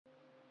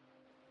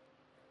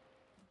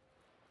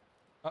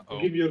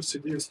Uh-oh. Give me your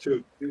CDs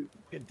too.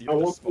 I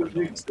want want the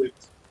big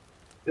sticks.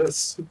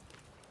 Yes.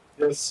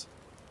 Yes.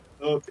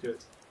 Okay.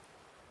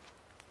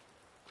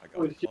 I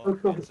got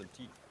and some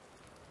teeth.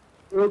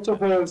 He also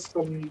has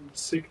some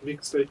sick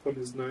mixtape on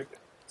his neck,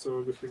 so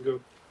everything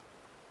good.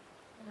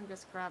 I'm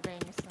just grabbing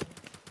some.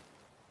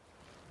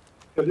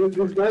 And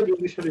this guy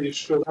initially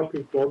showed up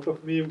in front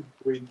of me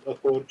with a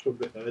torch on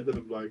the head, and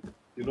I'm like,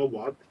 you know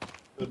what?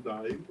 I'm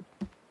dying.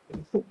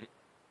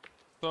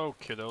 So,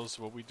 kiddos,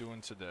 what we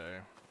doing today?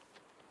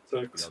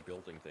 Sex. We are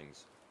building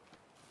things.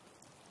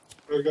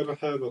 We're gonna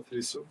have a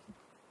threesome.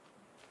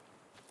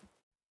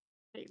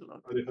 Hey,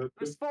 look. Are you happy?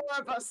 There's 4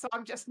 of us, so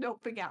I'm just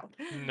noping out.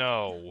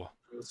 No.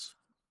 Yes.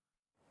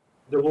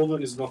 The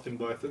woman is not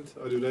invited.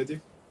 Are you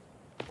ready?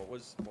 What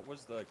was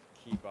the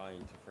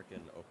keybind to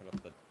frickin' open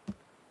up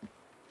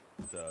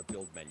the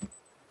build menu?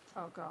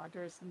 Oh god,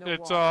 there's no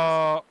It's,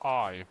 water.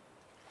 I.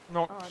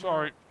 No, Oh,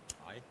 sorry.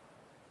 I?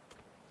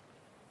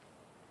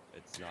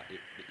 It's not, it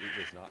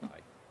was not I.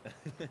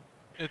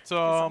 It's, Did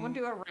someone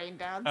do a rain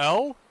dance?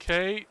 L,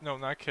 K, no,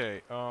 not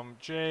K, J, I'm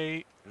just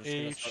gonna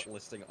H, start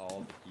listing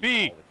all the keys,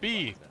 B, all the B,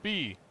 keybuttons now.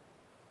 B.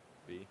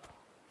 B?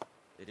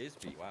 It is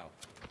B, wow.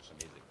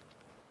 Amazing.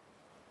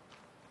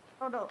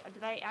 Oh no,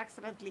 did I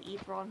accidentally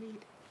eat raw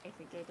meat? I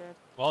think I did.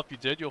 Well, if you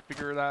did, you'll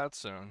figure it out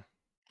soon.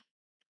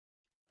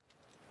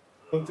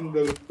 Something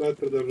that is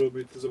better than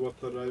Robit is about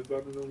to arrive,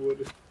 but don't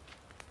worry.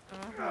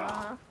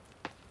 Uh-huh.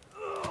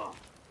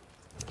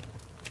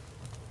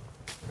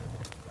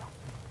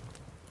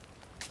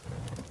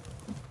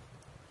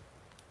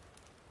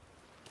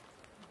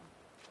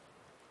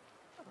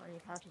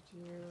 Alright, how did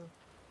you...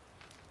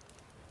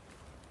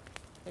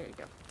 There you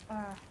go.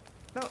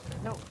 No,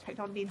 no, I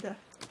don't need the...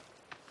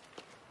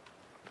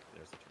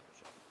 There's the turtle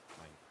shell.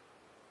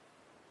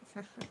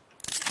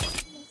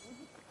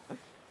 Fine.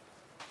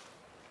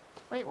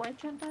 Wait, why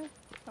can't I?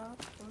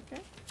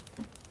 Okay.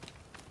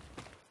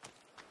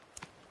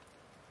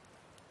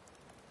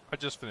 I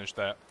just finished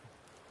that.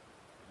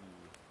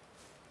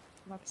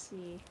 Let's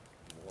see.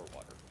 More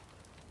water.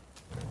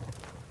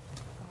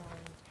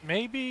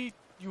 Maybe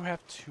you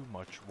have too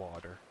much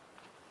water.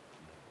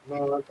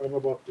 No, I'm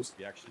about to...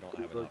 We actually don't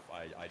have enough.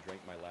 I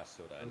drank my last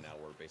soda and now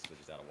we're basically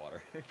just out of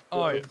water.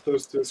 Oh, I'm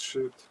thirsty as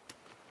shit.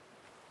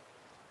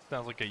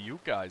 Sounds like a you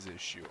guys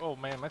issue. Oh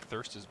man, my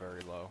thirst is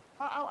very low.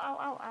 Ow, ow, ow,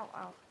 ow, ow,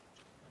 ow.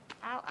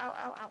 Ow, ow,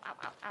 ow, ow,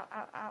 ow, ow,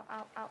 ow, ow,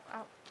 ow, ow,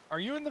 ow. Are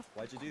you in the...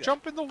 Why'd you do that?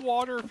 Jump in the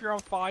water if you're on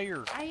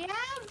fire. I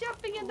am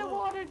jumping in the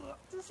water.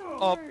 This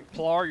doesn't Oh, work.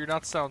 Plar, you're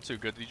not sound too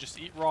good. Did you just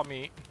eat raw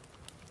meat?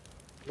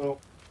 No.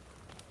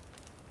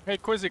 Hey,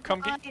 Quizzy,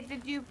 come get...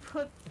 Did you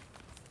put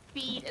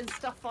feed and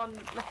stuff on...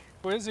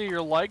 Quizzy,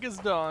 your leg is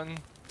done.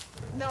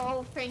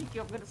 No, thank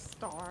you. I'm gonna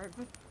starve.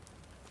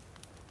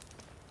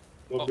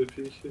 Don't be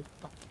picky.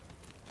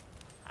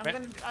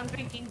 I'm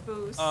drinking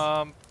booze.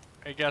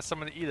 I guess I'm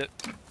gonna eat it.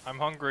 I'm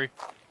hungry.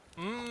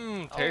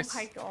 Mmm, tastes... Oh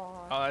my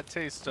god. Oh, that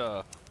tastes,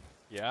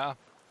 yeah.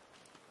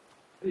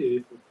 I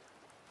ate it.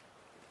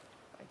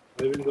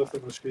 I even got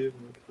an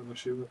achievement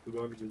to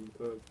run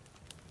the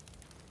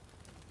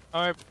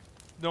Alright,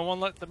 no one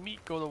let the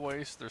meat go to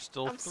waste. There's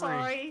still I'm 3.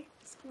 sorry,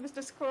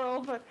 Mr.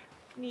 Squirrel, but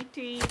need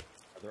to eat.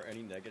 Are there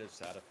any negative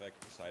side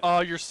effects?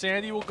 Your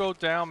sanity will go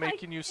down,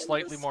 making you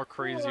slightly more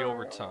crazy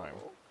over time.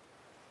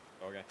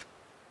 Okay.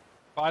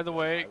 By the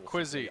way, I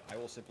Quizzy,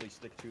 will simply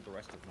stick to the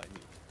rest of my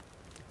meat.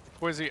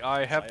 Quizzy,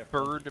 I have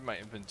bird in my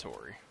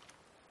inventory.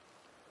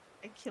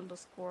 I killed a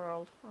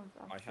squirrel.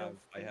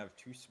 I have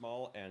 2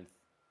 small and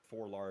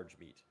 4 large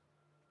meat.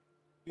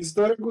 Is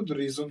there a good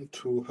reason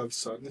to have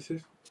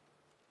sanity?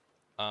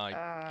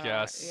 I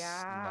guess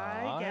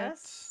yeah, not. I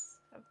guess.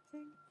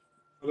 Something.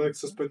 I like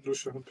suspend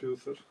Russian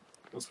computer.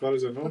 As far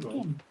as I know,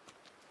 no.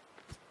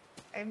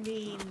 I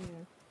mean...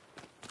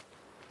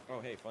 Oh,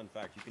 hey, fun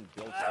fact, you can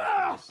build stuff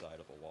on this side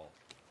of the wall.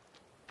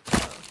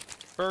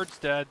 Bird's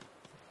dead.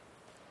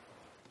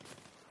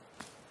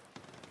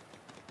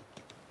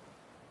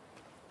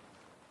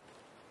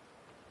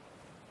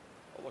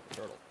 Oh, look, a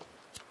turtle.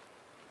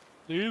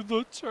 Leave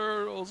the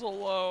turtles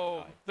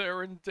alone.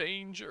 They're in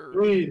danger.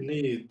 We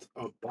need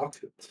a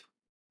bucket.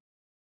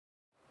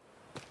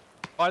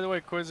 By the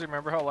way, Quizzy,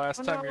 remember how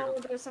last time no,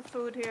 there's a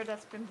food here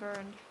that's been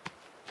burned.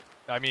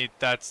 I mean,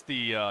 that's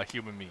the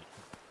human meat.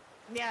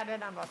 Yeah,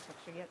 then I'm not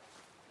touching it.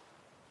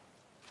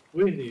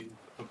 We need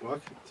a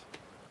bucket.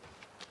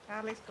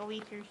 Alex, go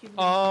eat your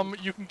human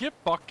meat. You can get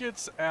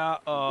buckets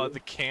at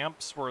the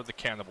camps where the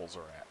cannibals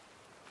are at.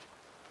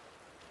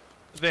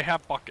 They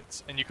have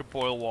buckets, and you can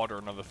boil water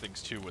and other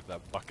things too with that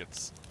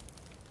buckets.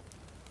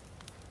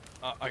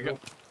 I got.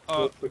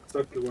 That's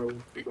exactly where I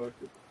want the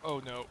bucket. Oh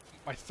no,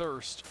 my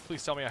thirst.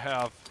 Please tell me I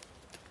have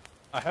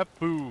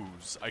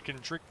booze. I can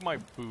drink my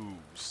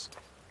booze.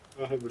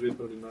 I have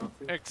literally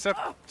nothing.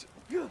 Except,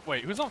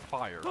 wait, who's on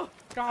fire?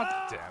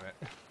 God damn it.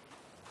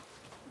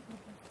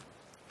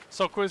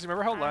 So, Quiz,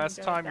 remember how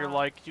last time you're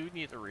like, you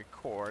need to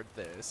record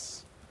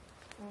this?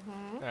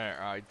 Mm-hmm.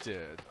 There, I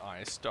did.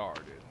 I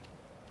started.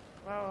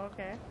 Oh,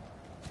 okay.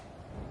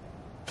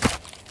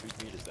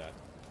 Whose meat is that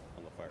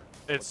on the fire?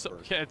 It's bird?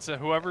 okay, it's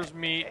whoever's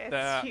meat It's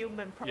that.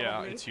 human, probably.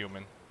 Yeah, it's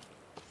human.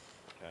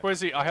 Okay.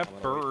 Quizzy, I have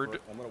I'm gonna wait for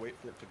bird. I'm gonna wait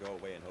for it to go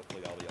away, and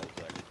hopefully I'll be able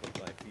to actually put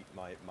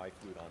my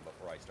food on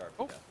before I start.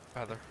 Oh,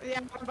 feather. Yeah,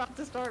 I'm about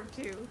to starve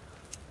too.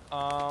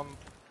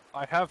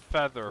 I have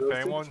feather. If Those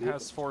anyone things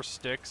has 4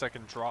 sticks, I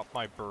can drop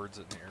my birds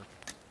in here.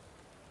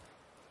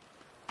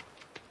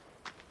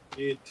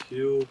 Eat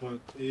human,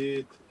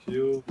 eat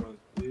human,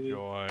 eat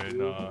Join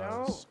human.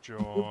 us,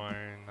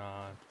 join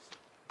us.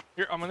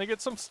 Here, I'm gonna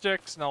get some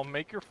sticks, and I'll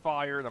make your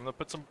fire, and I'm gonna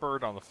put some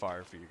bird on the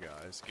fire for you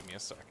guys. Give me a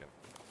second.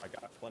 I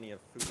got plenty of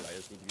food. I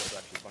just need to be able to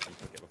actually fucking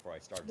cook it before I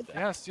start today.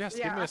 Yes, yes,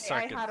 Yeah, give me a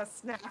second. I had a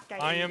snack.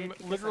 I ate am it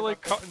because literally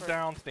left it cutting for-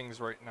 down things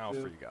right now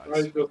for you I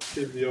guys. just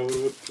killed the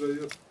Overwatch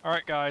player.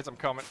 Alright, guys, I'm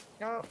coming.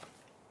 Oh,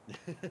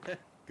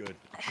 Good.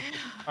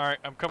 Alright,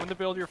 I'm coming to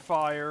build your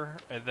fire,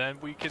 and then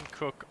we can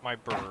cook my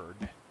bird.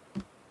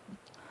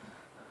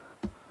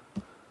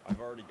 I've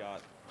already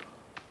got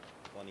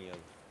plenty of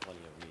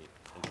meat.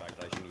 In fact,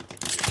 I should need to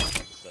eat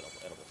it in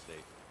a edible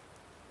state.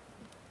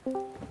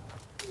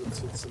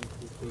 Let's eat some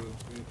people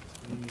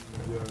meat.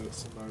 Yeah,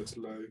 it's a nice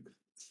leg.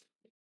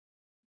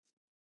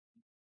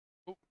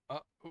 Oh, oh,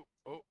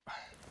 oh.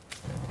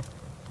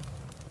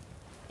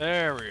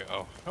 There we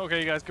go. Okay,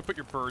 you guys can put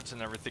your birds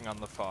and everything on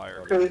the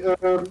fire. Okay,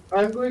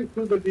 I'm going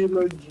to the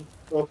village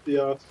of the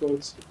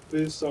assholes.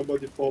 Please,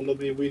 somebody follow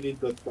me. We need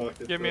that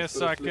bucket. Give me a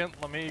desperately. second.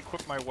 Let me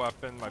equip my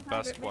weapon, my I have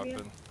best it, maybe.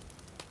 weapon.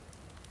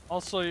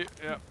 Also, yeah,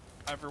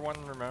 everyone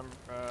remember,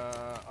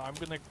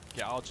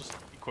 I'll just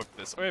equip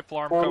this. Okay,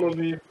 Flar, I'm Follow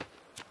coming. me.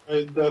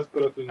 I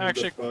desperately need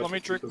Actually, that bucket let me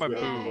drink my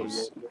because we have no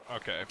booze. water.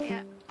 Okay.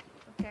 yeah.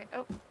 Okay.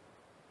 Oh,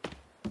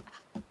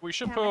 We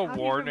should damn put it, a how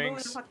do you remove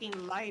warnings. the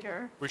fucking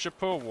lighter? We should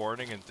put a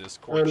warning in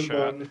Discord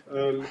chat.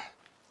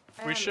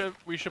 We Um,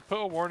 should put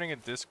a warning in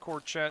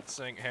Discord chat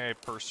saying, "Hey,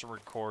 person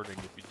recording,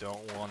 if you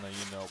don't wanna,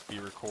 be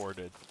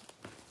recorded."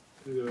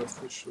 Yes,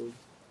 we should.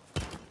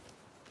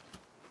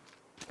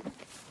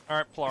 All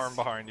right, Plar, I'm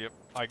behind you.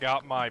 I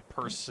got my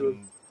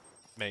person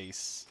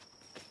mace.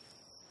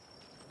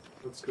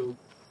 Let's go.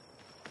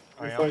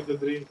 I We am. find the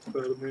drink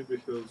spare me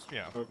because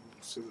Yeah. I'm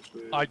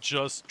seriously. I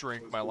just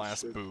drank That's my good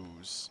last shit.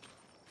 booze.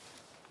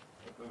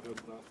 I have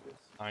nothing.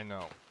 I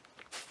know.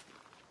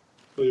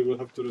 So you will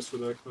have to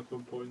resurrect at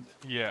one point.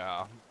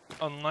 Yeah.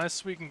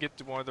 Unless we can get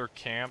to one of their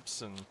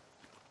camps and,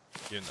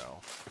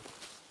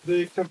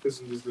 The camp is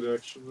in this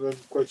direction. I'm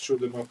quite sure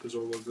the map is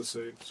always the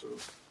same, so.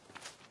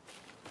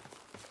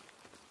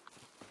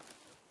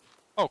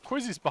 Oh,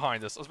 Quizzy's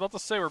behind us. I was about to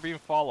say we're being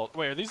followed.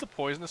 Wait, are these the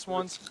poisonous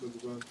ones?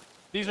 That's one.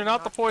 These are not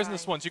the Not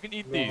poisonous trying. ones. You can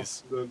eat No,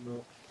 these. then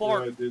no.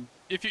 Clark. Yeah, I did.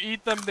 If you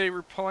eat them, they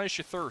replenish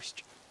your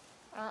thirst.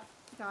 got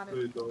They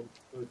it. don't.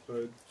 I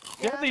tried.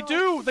 Yeah, they no,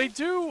 do. They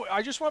do.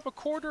 I just want a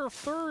quarter of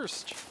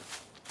thirst.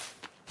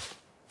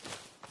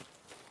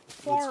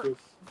 Let's Clark,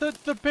 go.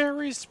 the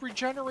berries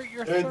regenerate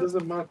your Yeah, it thirst.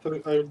 doesn't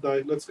matter. I'll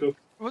die. Let's go.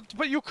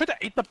 But you could have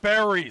ate the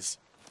berries.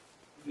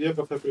 Yeah,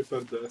 but I prefer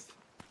death.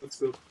 Let's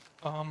go.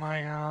 Oh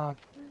my god.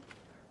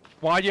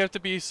 Why do you have to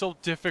be so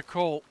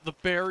difficult? The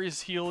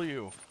berries heal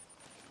you.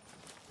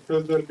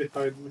 Because they're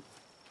behind me.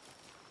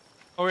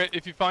 Okay,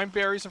 if you find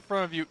berries in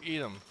front of you, eat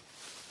them.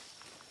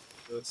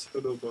 Yes,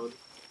 hello, bud.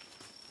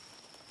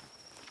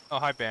 Oh,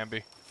 hi,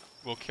 Bambi.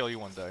 We'll kill you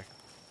one day.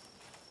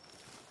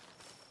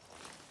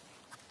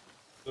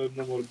 I have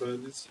no more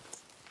berries.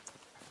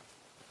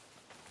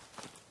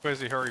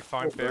 Quizzy, hurry,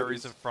 find Oh,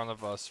 berries berries. in front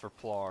of us for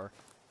Plar.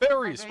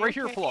 Berries! Are they Right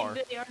here, okay?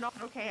 Plar! They are not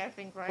okay, I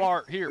think, right?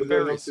 Plar, here, But they're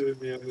not berries. giving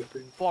me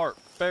anything. Plar,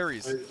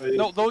 berries.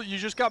 No, you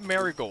just got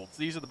marigolds.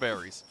 These are the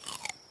berries.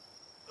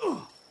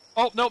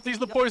 Oh, no, these are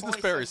the You're poisonous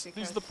poisoned berries. These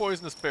because- are the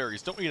poisonous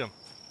berries. Don't eat them.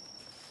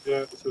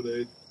 Yeah, too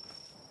late.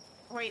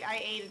 Wait, I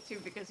ate it too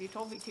because you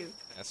told me to.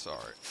 That's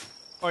alright.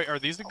 Wait, are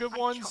these the good my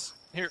ones?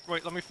 Here,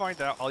 wait, let me find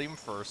out. I'll eat them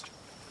first.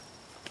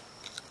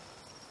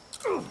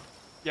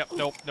 Yep,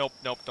 nope,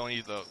 don't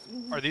eat those.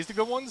 Are these the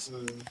good ones?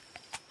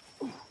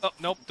 Oh,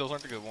 nope, those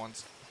aren't the good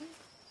ones.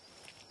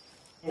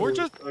 We're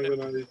just I'm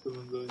gonna eat them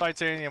and then.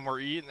 titanium. We're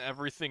eating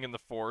everything in the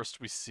forest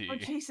we see. Oh,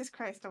 Jesus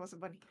Christ, that was a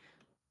bunny.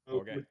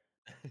 Okay.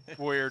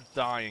 We're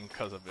dying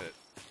because of it.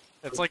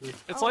 It's like Okay.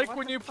 it's Oh, like what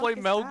when the you fuck play is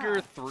Metal Gear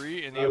that?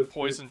 3 and you Help have me.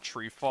 poison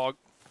tree fog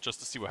just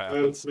to see what Help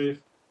happens. me.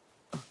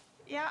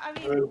 Yeah, I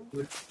mean, Help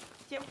me.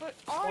 yeah, but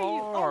are you?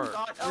 Oh Bart,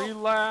 God! Oh,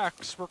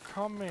 relax, we're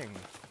coming.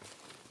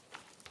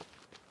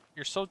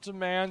 You're so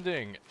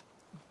demanding.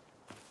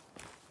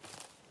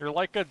 You're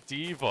like a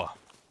diva.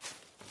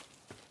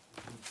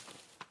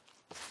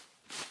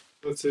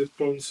 That's it.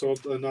 Problem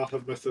solved. I now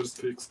have my thirst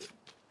fixed.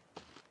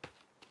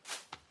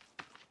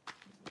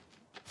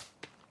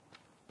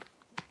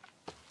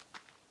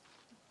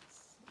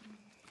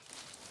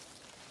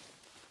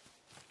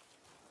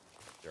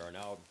 There are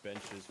now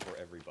benches for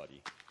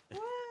everybody.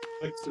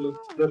 Excellent.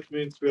 That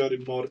means we are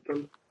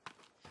immortal.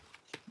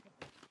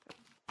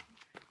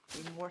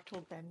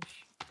 Immortal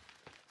bench.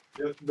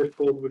 Yeah, the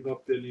cold will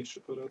not be an issue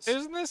for us.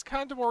 Isn't this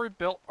kind of where we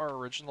built our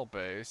original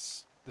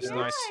base? This Yeah.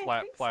 nice Yeah, I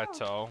flat think so.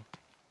 plateau.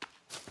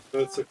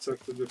 That's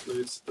exactly the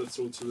place. That's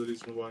also the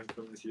reason why I'm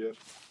coming here.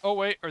 Oh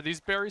wait, are these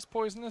berries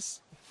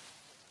poisonous?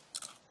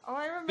 Oh,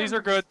 I remember. These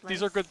are good. this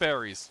These are place. good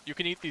berries. You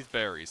can eat these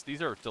berries.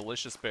 These are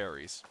delicious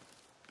berries.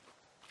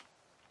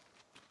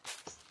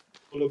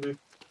 Follow me.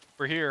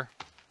 We're here.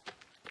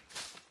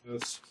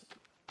 Yes.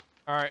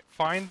 Alright,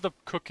 find the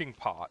cooking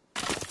pot.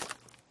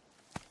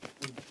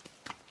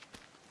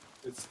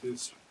 It's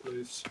this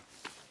place.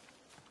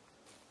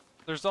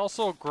 There's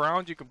also a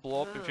ground you can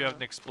blow up if you have an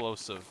Ugh.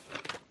 explosive.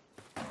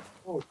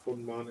 Oh, for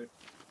money.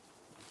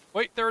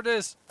 Wait, there it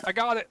is. I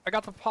got it. I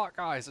got the pot,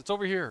 guys. It's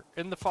over here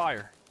in the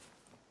fire.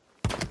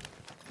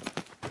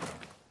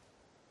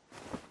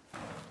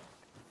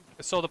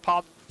 So the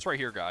pot's right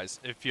here,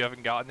 guys. If you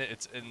haven't gotten it,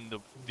 it's in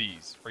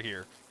these right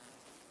here.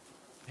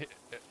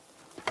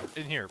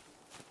 In here.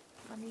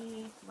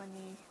 Money.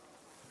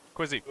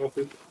 Quizzy. Oh,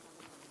 it,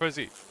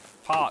 Quizzy.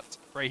 Pot.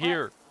 Right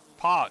here.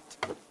 Pot.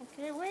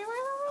 Okay, wait.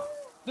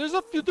 This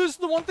is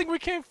the one thing we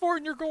came for,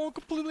 and you're going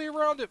completely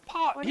around it.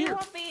 Pot. What do you Here.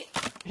 want me?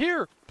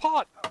 Here.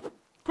 Pot.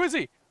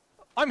 Quizzy.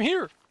 I'm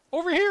here.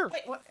 Over here.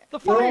 Wait, what? The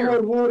no, my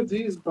fire. word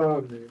is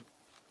Barney.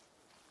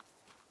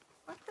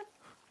 What the?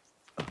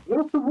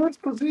 What's the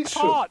worst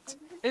position? Pot.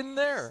 In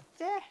there.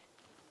 There.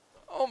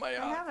 Oh my I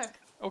god. have it.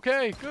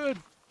 Okay, good.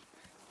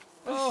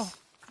 Oh,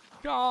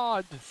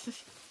 God.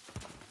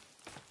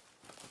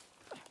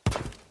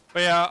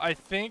 But yeah, I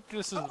think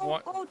this is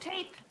what... Oh,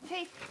 tape.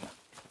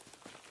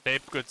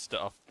 Tape, good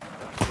stuff.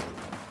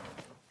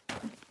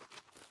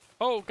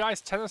 Oh, guys,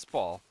 tennis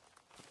ball.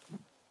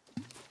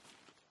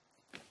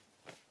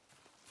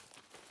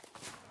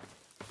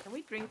 Can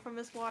we drink from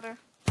this water?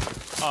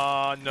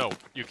 No.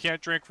 You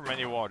can't drink from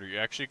any water. You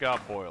actually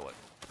gotta boil it.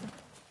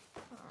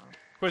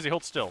 Quizzy,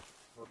 hold still.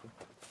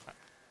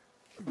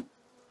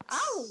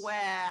 Oh,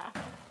 where?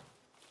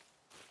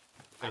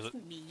 There's That's a,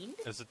 mean.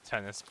 there's a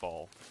tennis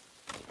ball.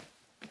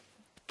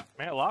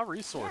 Man, a lot of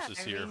resources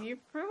I here. mean, you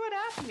threw it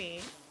at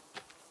me.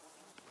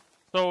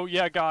 So,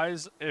 yeah,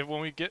 guys, when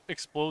we get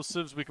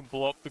explosives, we can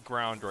blow up the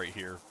ground right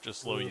here.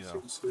 Just so you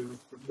know.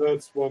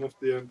 That's one of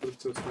the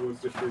entrances towards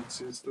the grid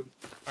system.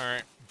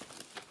 Alright.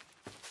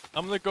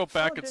 I'm gonna go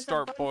back and there's a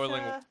start bunch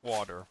boiling of-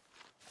 water.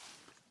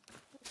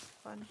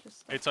 Bunch of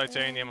stuff Hey,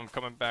 Titanium, I'm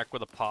coming back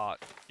with a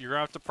pot. You're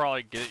gonna have to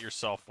probably get it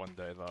yourself one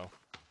day, though.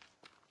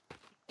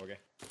 Okay.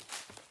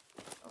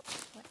 Oh,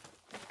 what?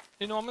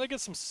 You know, I'm gonna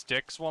get some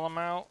sticks while I'm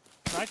out.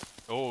 Can I...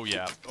 Oh,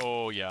 yeah.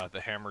 Oh, yeah.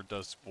 The hammer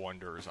does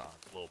wonders on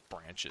little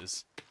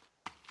branches.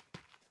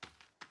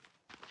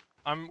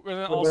 I'm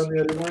gonna So also... then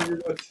I remind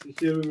you that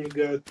here we will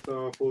get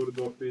horde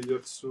of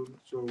midgets soon,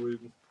 so we...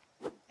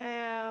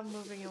 I'm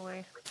moving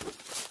away.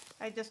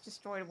 I just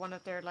destroyed one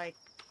of their, like,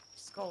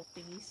 skull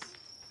thingies.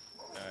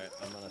 Alright,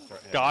 I'm gonna start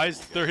heading Guys,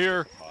 to get they're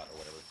here. a pot or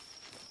whatever.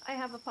 I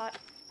have a pot.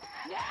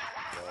 So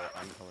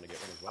I'm coming to get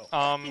one as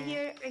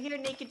well. I hear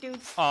naked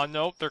dudes.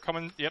 Nope, they're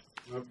coming. Yep.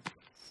 Yep.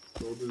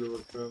 Told you they were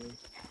coming.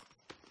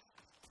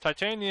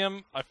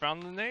 Titanium, I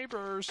found the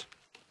neighbors.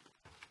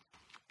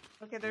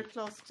 Okay, they're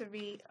close to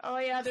me. Oh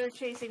yeah, they're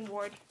chasing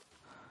Ward.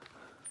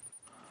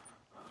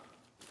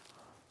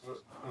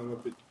 I'm a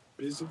bit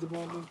busy at the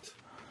moment.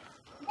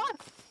 What?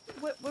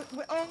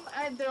 Oh,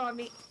 and they're on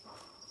me.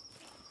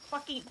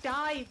 Fucking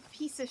die,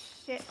 piece of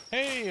shit.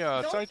 Hey,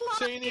 Don't block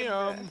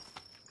Titanium. him.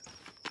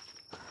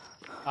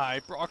 I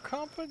brought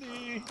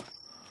company.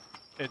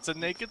 It's a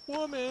naked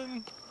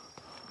woman.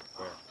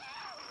 Where?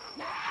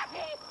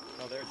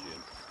 Oh, there she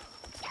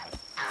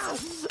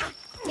is.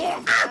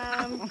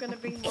 I'm gonna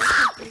bring more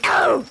company.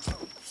 Oh,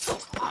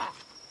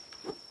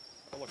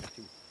 look, a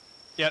tooth.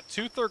 Yeah,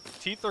 teeth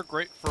are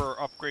great for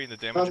upgrading the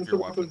damage Come of your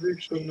to weapon.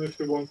 opposition if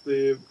you want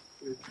the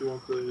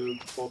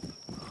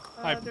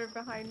pot. They're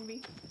behind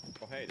me.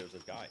 Oh, hey, there's a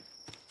guy.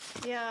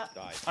 Yeah.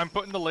 Died. I'm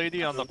putting the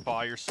lady on the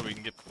fire so we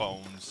can get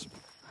bones.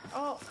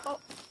 Oh.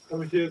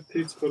 I'm here,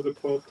 teach for the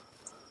pot.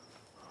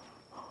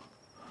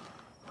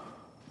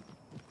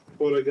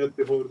 Before I get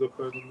the horde of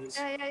enemies.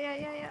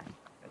 Yeah.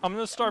 I'm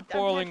gonna start I'm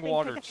boiling helping,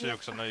 water take it, too, yeah.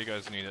 because I know you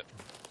guys need it.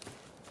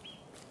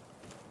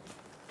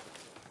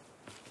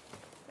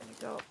 There you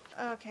go.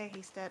 Okay,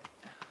 he's dead.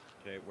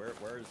 Okay,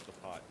 where is the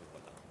pot?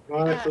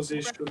 My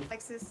position.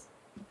 Alexis.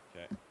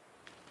 Okay.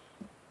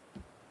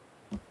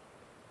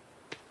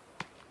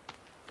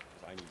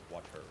 I need to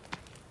watch her.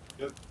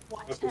 Yep,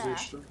 Watch my her.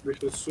 position.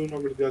 Because soon I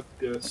will get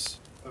gas.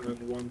 And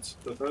then once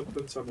that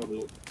happens, I'm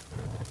alone.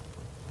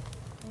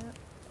 Yep.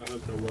 I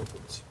have no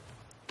weapons.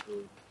 So,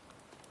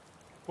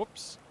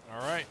 Whoops.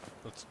 Alright,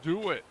 let's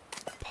do it.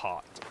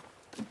 Pot.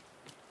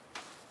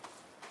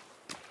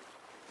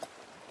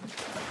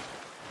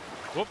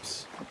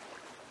 Whoops.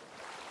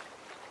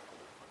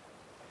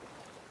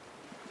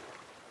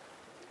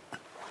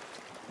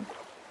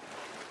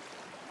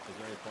 Is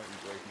there any point in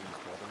breaking these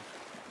buildings?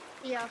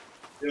 Yeah.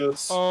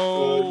 yes,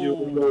 Oh. you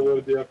will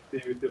lower the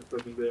activity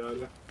from the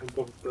area. On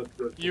top of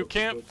that, You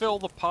can't fill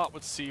the pot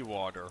with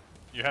seawater.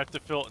 You have to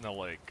fill it in a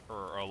lake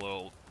or a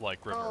little,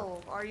 like, river.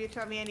 Oh, are you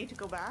telling me I need to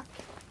go back?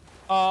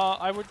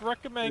 I would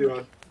recommend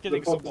Yeah,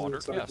 getting the some pot is water.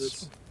 inside Yes.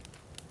 this.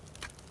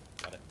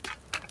 Got it.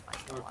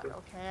 Okay.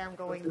 Okay, I'm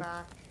going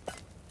back.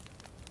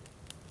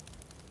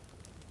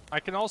 I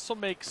can also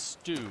make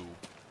stew.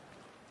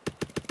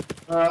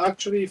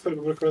 Actually, if I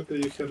remember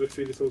correctly, you can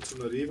refill it also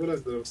in a river,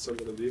 and there are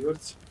several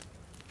rivers.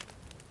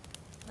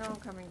 No, I'm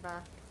coming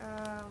back.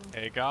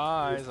 Hey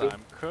guys, Yes,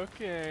 I'm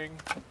cooking.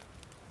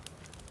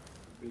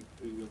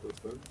 You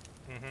understand?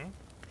 Mm-hmm.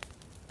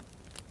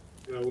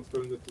 Yeah, I was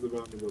telling that to the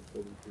band about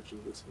problem which is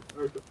this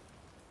one. Okay.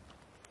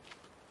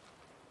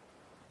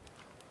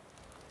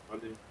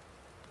 Honey,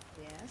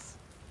 Yes.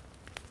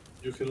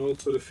 you can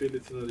also refill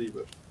it in a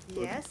river.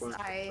 But Yes, fine.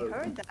 I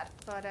heard that,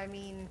 but I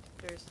mean,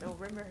 there's no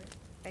river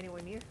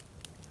anywhere near.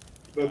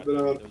 But there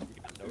are... We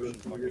got an ocean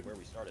fucking where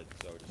we started,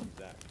 so just use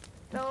that.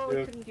 No, we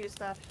Yeah. couldn't use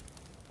that.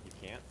 You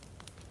can't?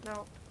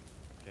 No.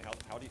 Okay,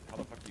 how the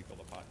fuck do you fill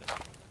the pot then?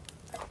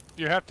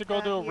 You have to go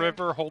to a Here.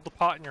 river, hold the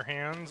pot in your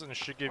hands, and it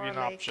should give Or you an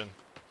a lake. option.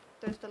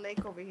 There's the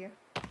lake over here.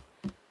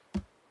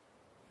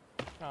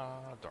 Ah,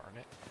 darn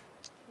it.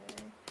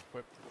 Okay.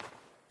 Whip.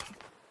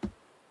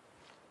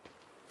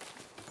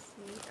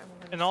 See, I'm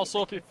gonna And see also,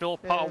 I if you can fill a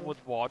pot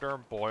with water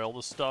and boil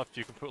the stuff,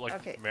 you can put like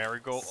Okay,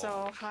 marigold.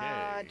 So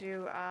how Okay.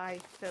 do I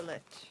fill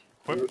it?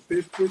 You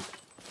refill it,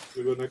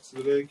 you go next to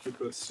the lake, you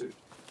press C.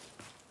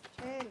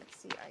 Okay, let's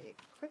see. I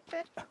equip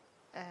it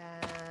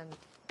and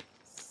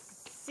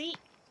see,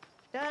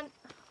 done.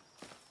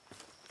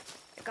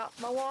 I got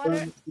my water.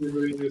 Then you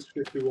bring this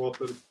 50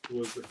 water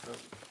towards the hand.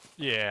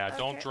 Yeah,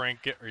 don't Okay.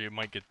 drink it or you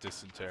might get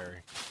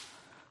dysentery.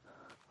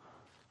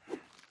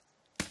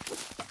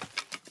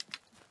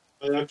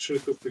 I actually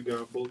took the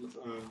gamble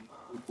and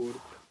it worked.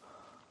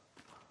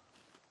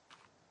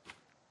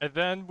 And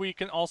then we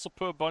can also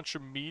put a bunch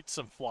of meats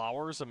and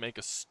flowers and make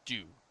a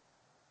stew.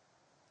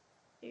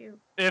 Ew.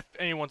 If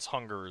anyone's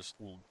hunger is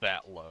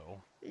that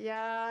low.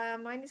 Yeah,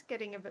 mine is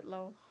getting a bit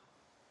low.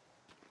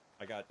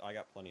 I got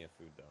plenty of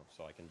food though,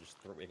 so I can just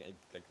throw I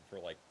can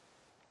throw like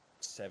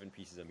 7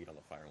 pieces of meat on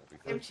the fire and we'll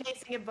be I'm fine.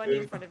 chasing a bunny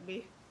in front of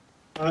me.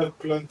 I have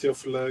plenty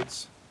of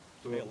legs.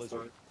 So Hey, a I'm lizard.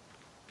 fine.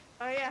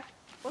 Oh yeah.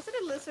 Was it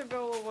a lizard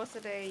bro or was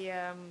it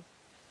a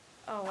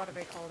oh, what do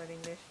they call it in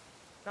English?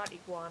 Not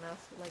iguanas,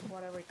 like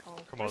what are we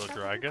called? Komodo What's that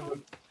one dragon?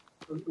 called?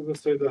 I'm gonna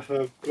say that I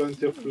have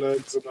plenty of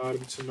legs and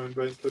arms in my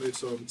inventory,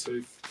 so I'm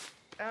safe.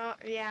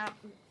 Yeah.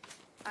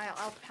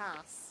 I'll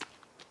pass.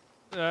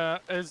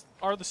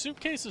 Are the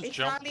suitcases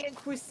jump? Italian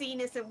cuisine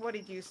isn't what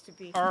it used to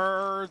be.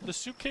 Are the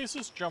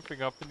suitcases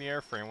jumping up in the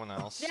air for anyone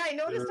else? Yeah, I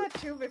noticed that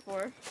too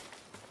before.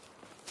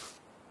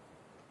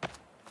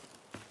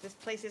 This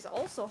place is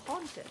also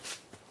haunted.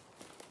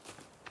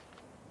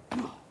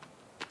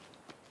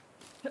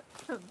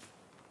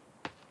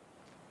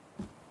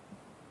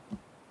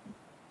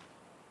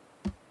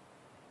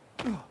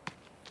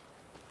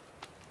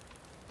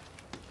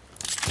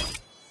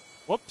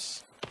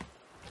 Whoops.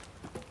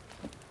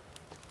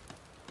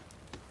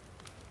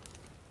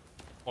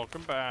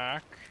 Welcome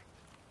back.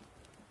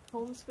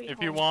 Home sweet If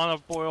home. you want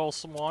to boil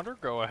some water,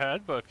 go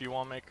ahead. But if you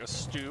want to make a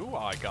stew,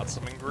 I got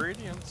some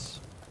ingredients.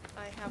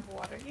 I have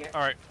water here.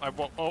 All right, I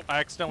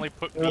accidentally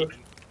put meat in.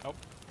 Oh.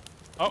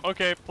 Oh,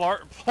 okay.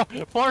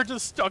 Plar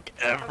just stuck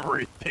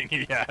everything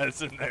he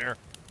has in there.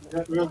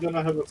 Yeah, we're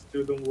gonna have a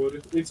stew, don't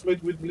worry. It's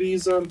made with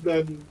lizard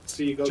and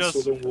seagulls,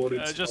 so don't worry.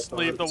 it's Just not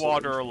leave the hard, so-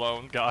 water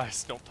alone,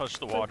 guys. Don't touch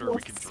the water.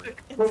 We can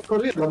drink. For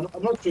real,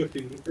 I'm not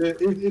joking.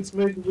 It's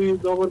made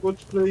with Overwatch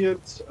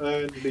players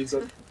and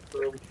lizard.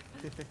 So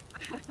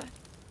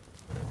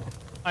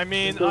I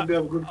mean, it's gonna be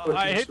a good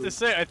I hate cooking to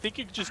soup. say, I think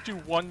you could just do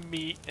one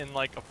meat and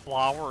like a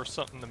flour or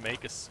something to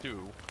make a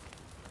stew.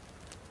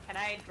 Can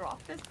I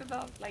drop this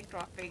without like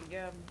dropping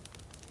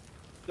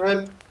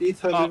Well,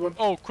 eat everyone.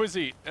 Oh,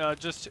 Quizzy,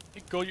 just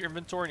go to your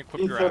inventory and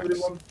equip Eat your axe.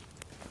 everyone.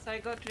 so I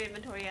go to the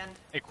inventory and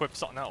Equip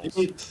something else.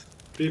 Eat.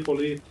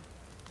 People eat.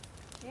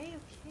 okay,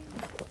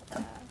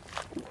 okay.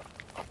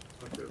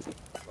 Okay.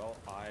 Well,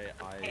 I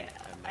Yeah, am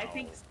I now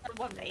think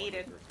someone ate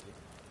it. thirsty.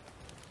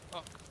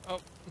 Oh. Oh,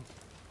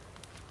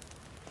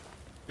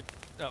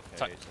 Okay,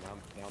 so now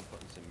I'm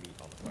putting some meat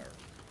on the fire.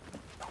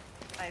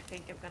 I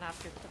think I'm gonna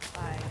have to put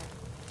fire.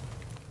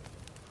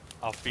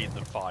 I'll feed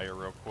the fire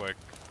real quick.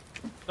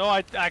 No, I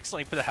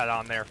accidentally put the head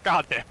on there.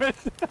 God damn it.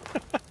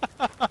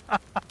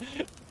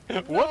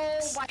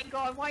 Whoops. Oh my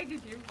god, why did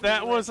you do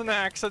That it? was an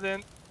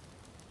accident.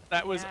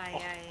 That was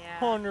Yeah.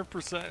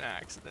 100% an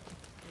accident.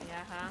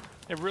 Yeah, huh?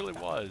 It really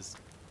was.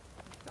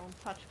 Don't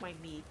touch my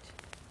meat.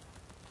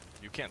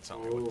 You can't tell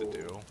me what to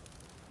do.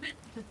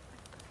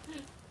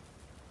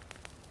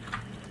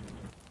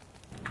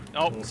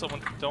 Oh,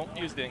 someone don't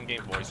use the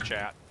in-game voice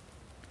chat.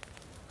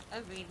 I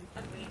mean.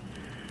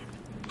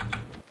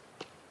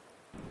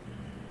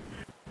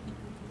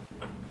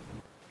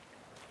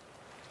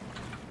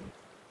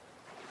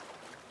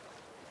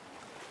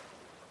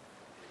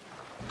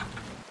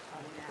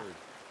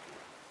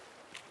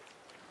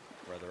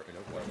 Weather in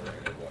a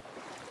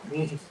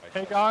weather.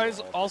 Hey guys,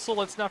 also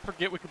let's not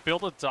forget we could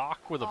build a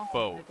dock with a Oh my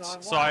boat.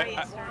 God, So why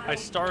I is there I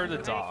started a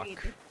rain? dock.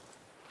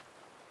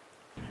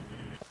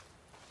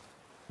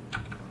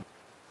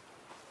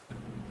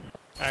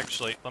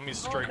 Actually, let me Oh,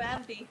 straighten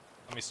Bambi.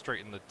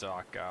 the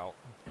dock out.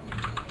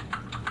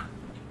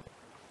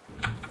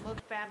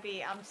 Look,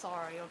 Bambi, I'm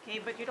sorry, okay?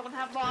 But you don't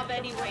have mom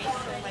anyway,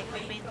 so like,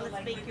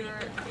 let's make your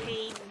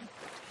pain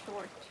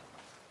short.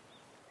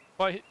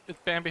 But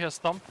Bambi has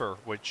Thumper,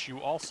 which you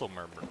also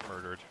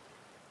murdered.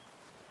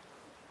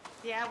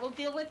 Yeah, we'll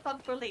deal with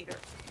Thumper later.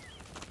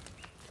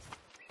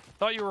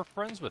 Thought you were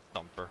friends with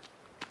Thumper.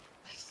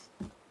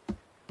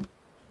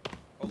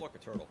 Oh look, a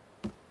turtle.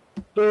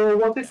 So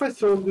what if I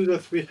told you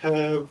that we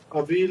have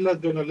a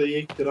village on a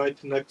lake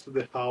right next to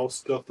the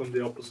house, just on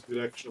the opposite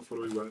direction of where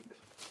we went?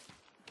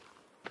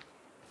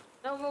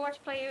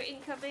 Overwatch player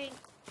incoming.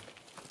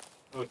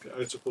 Okay,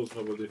 I suppose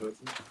nobody heard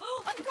me.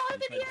 Oh, I got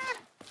him in the air!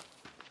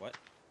 What?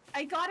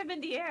 I got him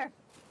in the air.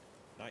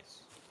 Nice.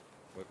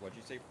 What'd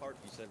you say, Clark?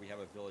 You said we have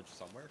a village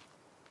somewhere?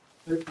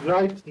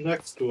 Right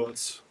next to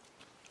us.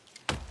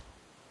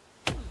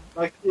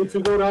 Like, if you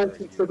go right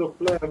instead of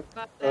left,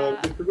 But,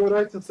 if you go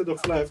right instead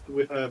of left,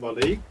 we have a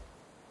lake,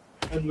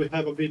 and we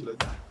have a village.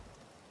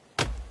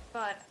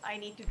 but I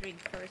need to drink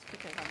first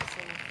because I'm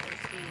so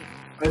thirsty.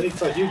 And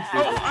it's a huge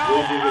village.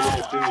 Don't give it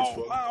a previous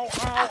one.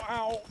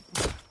 Ow!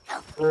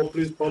 Oh,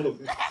 please follow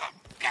me.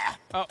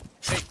 Oh,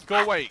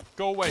 hey,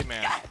 go away,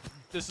 man.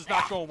 This is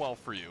not going well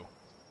for you.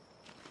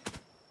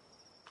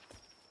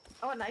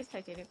 Oh, nice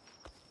titanium.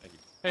 Thank you.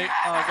 Hey,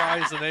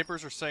 guys, the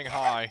neighbors are saying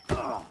hi.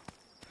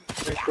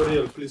 Hey, for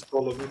real, please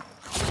follow me.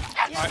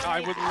 Yes,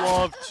 I would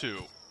love to.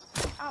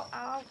 Ow, ow,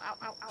 ow, ow,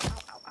 ow, ow,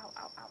 ow, ow,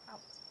 ow, ow, ow.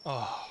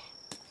 Oh,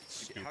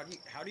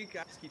 How do you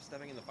guys keep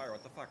stepping in the fire?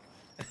 What the fuck?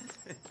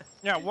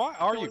 yeah. Why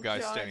are you Don't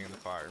guys judge. standing in the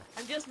fire?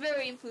 I'm just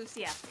very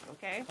enthusiastic,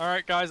 okay? All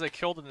right, guys, I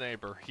killed a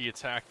neighbor. He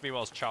attacked me while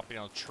I was chopping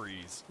down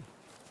trees.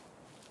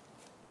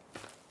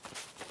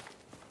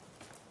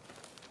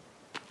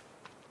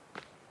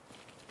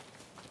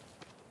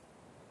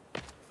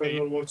 If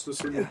anyone wants to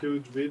see the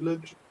huge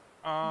village,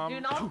 Do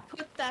not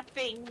put that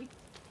thing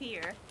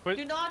here. Put-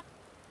 Do not.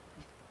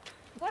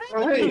 What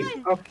oh, are you hey,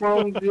 doing? I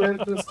found the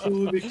entrance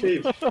to the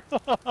cave.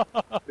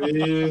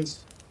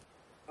 Please.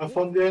 I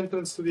found the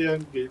entrance to the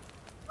end gate.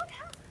 What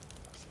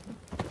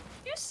happened?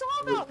 You saw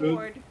We're that good.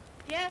 ward.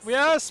 Yes.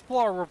 Yes,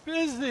 Splar, we're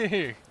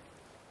busy.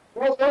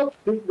 Oh,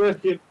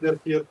 they're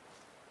here.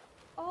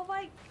 Oh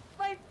my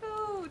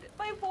food,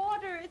 my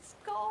water, it's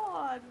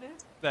gone.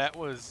 That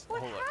was. What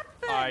hold on.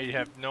 happened? I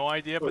have no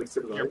idea, Oh, but it's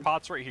alive. your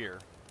pot's right here.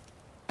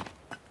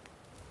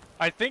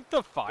 I think the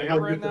I fire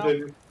have right you now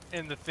today.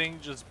 and the thing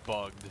just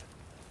bugged.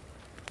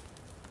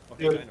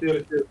 Okay, Here, dynamite.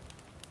 here, here.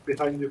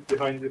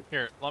 Behind you.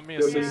 Here, let me Yeah,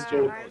 assist there's you.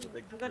 no- I'm, There's a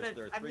big- I'm gonna,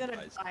 there are I'm three gonna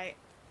guys. die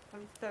from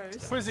thirst.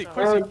 Quizzy, so-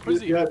 Quizzy. Oh,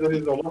 Quizzy. yeah, there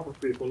is a lot of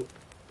people.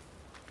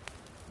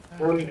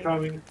 All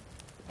incoming.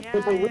 Yeah,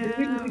 But we yeah.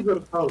 really need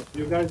your help.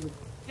 You guys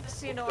Just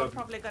so you know, I'm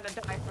probably gonna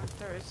die from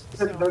thirst.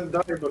 don't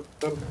die, but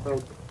don't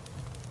help.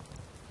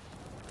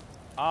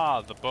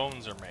 Ah, the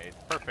bones are made.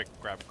 Perfect.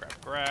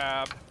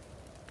 Grab.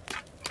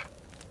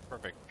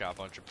 Perfect. Got a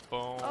bunch of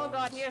bones. Oh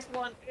god, here's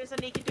one. Here's a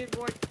naked dude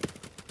ward.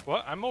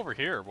 What? I'm over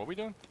here. What are we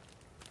doing?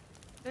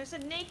 There's a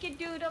naked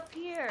dude up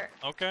here.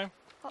 Okay.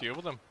 Deal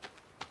with him.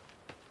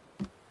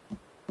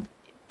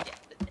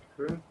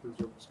 Okay, this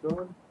one's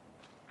gone.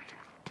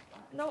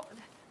 No,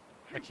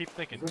 I keep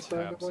thinking Is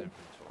that tabs dynamite?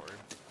 inventory.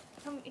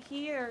 come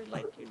here.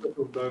 Like, That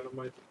was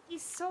dynamite.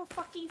 he's so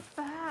fucking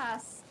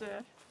fast.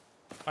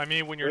 I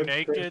mean, when you're Yep,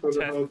 naked, thanks for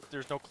the help.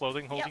 there's no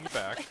clothing holding you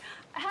back.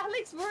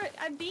 Alex,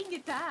 I'm being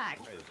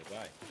attacked. Hey, there's a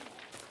guy.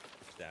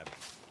 Stab.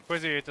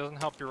 Quizzy, it doesn't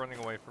help you running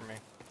away from me.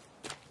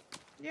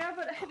 Yeah,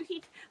 but I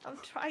mean, I'm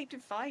trying to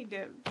find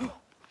him.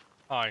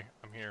 Hi,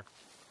 I'm here.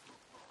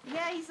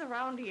 Yeah, he's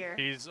around here.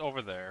 He's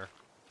over there.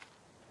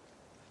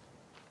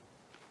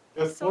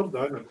 There's So- more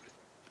dynamite.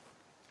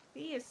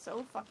 He is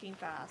so fucking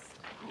fast.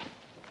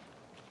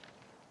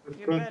 There's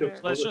You plenty of better-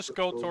 Let's solid just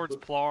go support. towards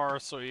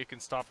Plar so you can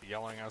stop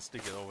yelling at us to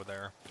get over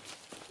there.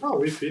 Oh,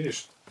 we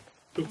finished.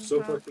 Took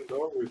so Okay. fucking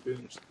long, we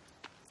finished.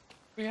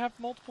 We have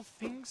multiple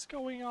things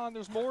going on.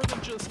 There's more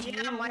than just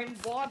Yeah, you. my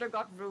water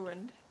got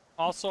ruined.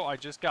 Also, I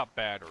just got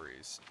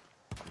batteries.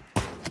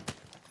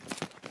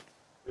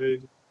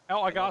 Hey,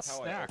 Oh, I got a love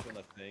how snack. I open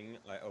the thing,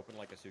 I open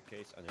like a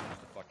suitcase, and there's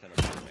just a fuck ton of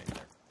dynamite in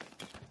there.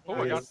 Oh,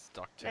 I got Nice.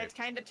 duct tape. It's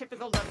kind of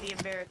typical of the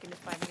American is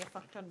finding a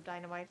fuck ton of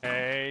dynamite.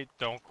 Hey,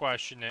 don't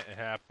question it. It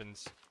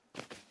happens.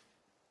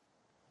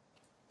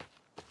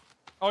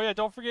 Oh yeah,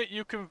 don't forget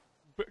you can,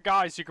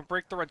 guys. You can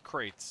break the red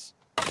crates.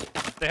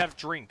 They have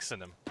drinks in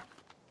them.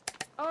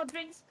 Oh,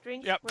 drinks.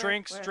 Yep,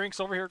 Where? drinks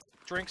over here.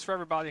 Drinks for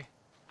everybody.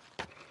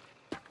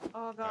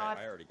 Oh god.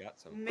 I already got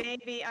some.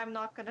 Maybe I'm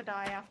not gonna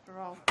die after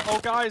all. Oh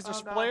guys, there's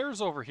Oh, God.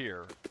 flares over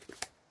here.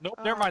 Nope,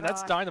 Oh, never mind.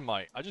 That's God.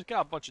 dynamite. I just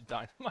got a bunch of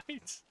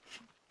dynamite.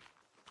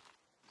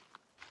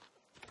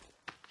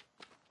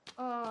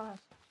 Oh,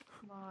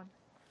 come on.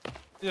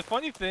 The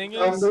funny thing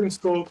I'm is, going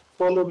to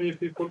follow me,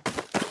 people.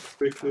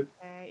 Quickly.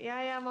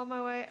 Yeah, I'm on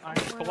my way. I'm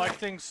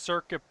collecting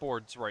circuit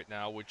boards right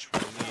now, which we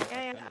need.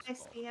 Yeah,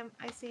 Tennis ball.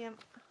 I see him.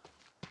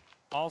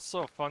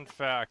 Also, fun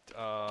fact,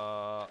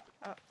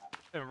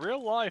 in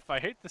real life, I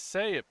hate to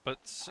say it, but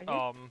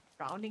Are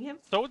Drowning him?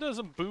 sodas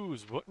and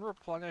booze wouldn't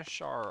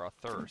replenish our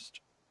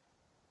thirst.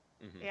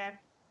 Mhm. Yeah,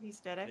 he's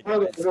dead. Hey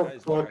Oh, guys, no,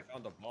 look, no. I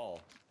found a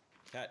ball.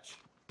 Catch.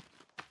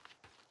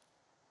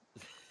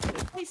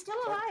 He's still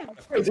alive.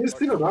 Wait, he's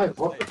still alive.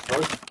 What the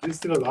fuck? He's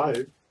still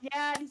alive.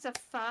 Yeah, he's a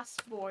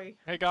fast boy.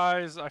 Hey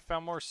guys, I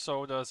found more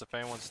sodas if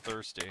anyone's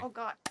thirsty. Oh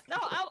god. No,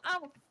 ow,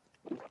 ow.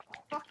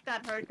 Fuck,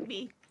 that hurt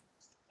me.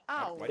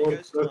 Ow. Why do you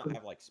guys still not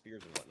have like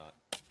spears and whatnot?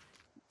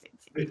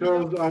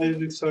 Because I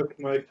reset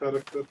my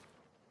character.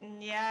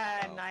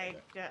 Yeah, and Oh,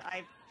 okay.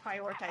 I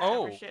prioritize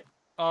Oh. other shit.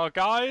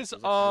 Guys, There's a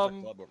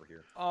club over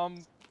here.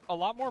 a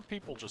lot more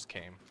people just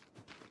came.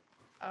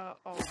 Oh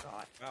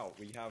god. Wow,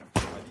 we have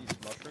these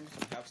mushrooms.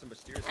 We have some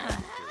mysterious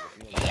mushrooms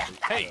here.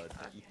 Hey,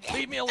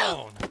 leave me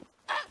alone.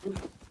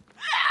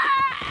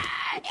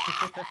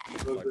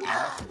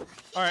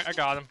 Alright, I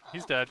got him.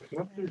 He's dead.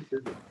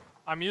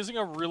 I'm using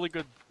a really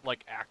good,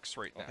 like, axe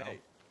right now. Okay,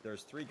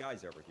 there's 3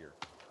 guys over here.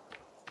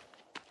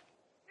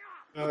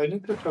 I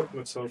need to cut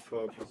myself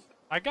up.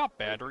 I got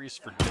batteries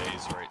for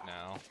days right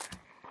now.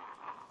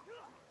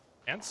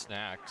 And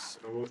snacks.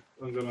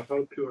 I'm gonna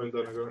help you and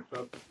then I'm gonna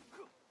help.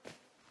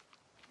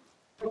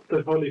 What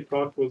the holy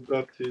fuck was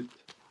that hit?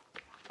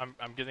 I'm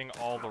getting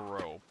all the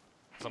rope.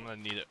 Because I'm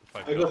gonna need it if I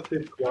I go. got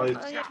hit twice.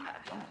 Oh yeah.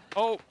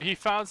 Oh, he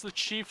found the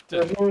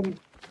chieftain. Can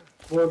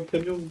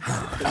you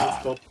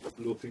stop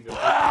looting at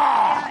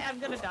Yeah, I'm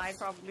gonna die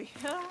probably.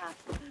 I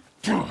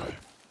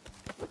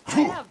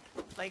have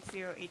like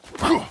 0 HP.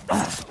 Come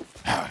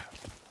back.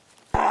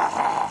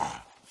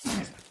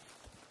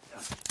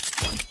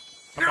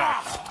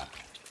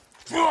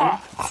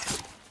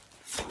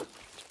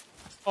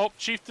 Oh,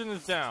 chieftain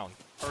is down.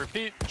 I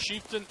repeat,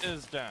 chieftain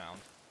is down.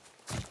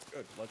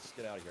 Good, let's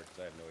get out of here because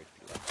I have no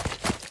HP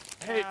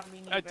left. Hey, Yeah,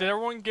 me neither. did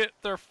everyone get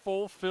their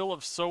full fill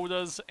of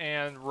sodas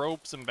and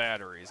ropes and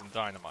batteries and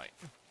dynamite?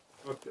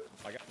 Okay.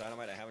 I got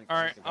dynamite. I haven't.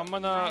 Alright, got I'm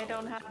any. gonna- I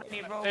don't have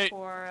any rope Hey,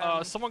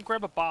 for. someone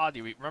grab a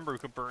body. Remember, we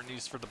could burn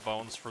these for the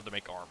bones to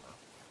make armor.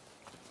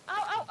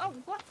 Oh!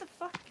 What the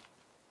fuck?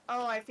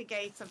 Oh, I think I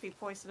ate something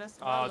poisonous.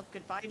 Well, look,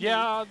 goodbye.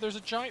 Yeah, there's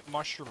a giant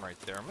mushroom right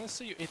there. I'm gonna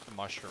say you ate the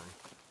mushroom.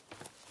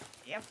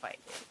 Yep, I did.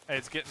 Hey,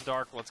 it's getting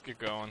dark. Let's get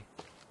going.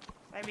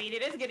 I mean,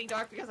 it is getting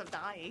dark because I'm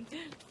dying.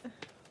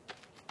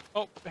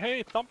 Oh,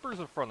 hey, Thumper's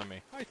in front of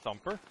me. Hi,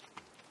 Thumper.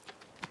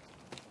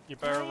 You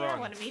better Oh, yeah, run.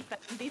 want to meet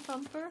Bandy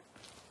Thumper?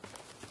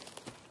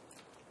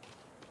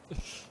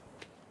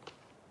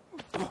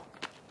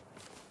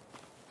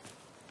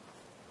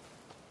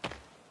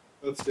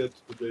 Let's get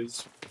to the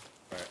base.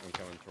 Alright, I'm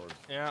coming towards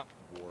Yeah.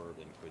 Ward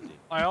and Quizzy.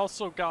 I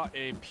also got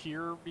a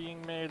pier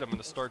being made. I'm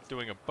gonna start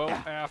doing a boat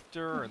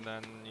after, and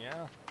then,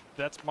 yeah.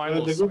 That's my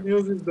little The good segment.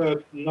 news is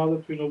that now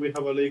that we know we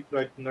have a lake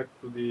right next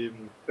to the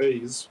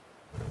base,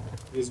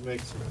 this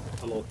makes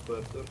it a lot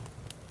better.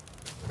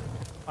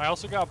 I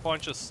also got a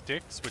bunch of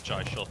sticks, which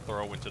I shall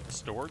throw into the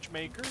storage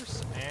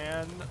makers,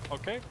 and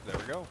okay, there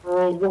we go.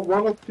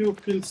 One of you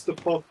fills the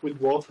pot with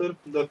water,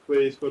 that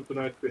way for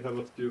tonight we have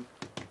a stew.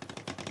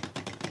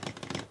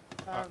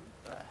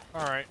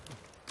 Alright.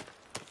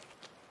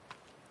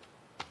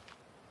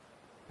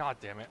 God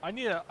damn it.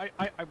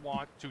 I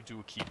want to do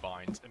a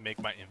keybind and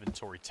make my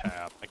inventory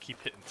tab. I keep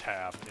hitting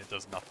tab and it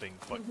does nothing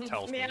but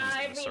tells me Yeah, who's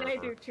I in the mean, server.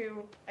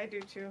 I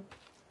do too.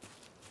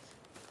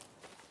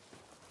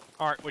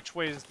 Alright, which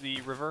way is the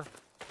river?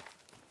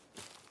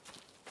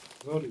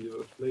 Not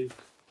your lake.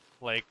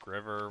 Lake,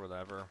 river,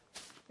 whatever.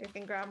 You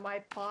can grab my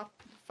pot.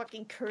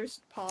 Fucking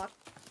cursed pot.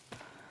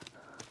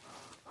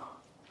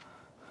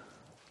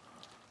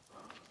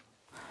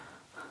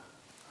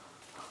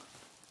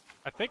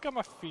 I think I'm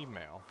a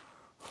female.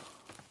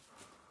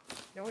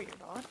 No, you're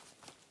not.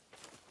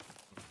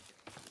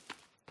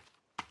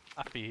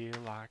 I feel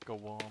like a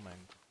woman.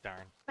 Dun,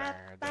 dun,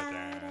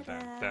 dun,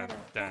 dun, dun,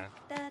 dun,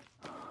 dun.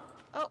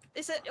 Oh,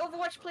 it's an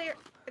Overwatch player.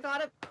 I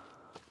got him.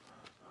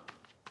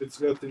 It's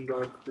getting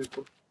dark,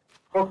 people.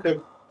 Okay,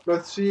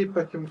 let's see if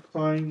I can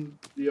find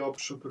the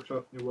option to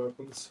craft new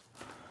weapons.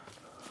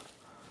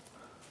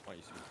 Why don't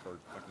you see this bird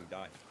fucking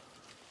die?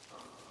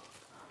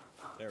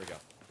 There we go.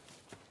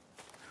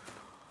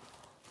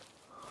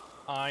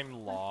 I'm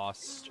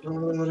lost.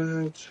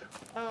 Alright.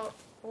 Oh,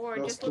 or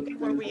That's just looking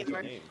for weed.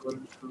 Right?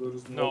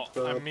 No,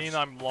 I mean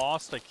I'm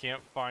lost. I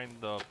can't find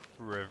the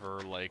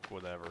river, lake,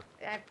 whatever.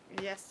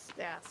 Yes,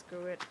 yeah,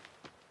 screw it.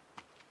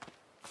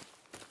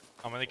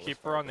 I'm gonna Well, keep let's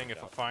find running. it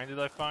If I out. find it,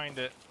 I find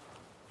it.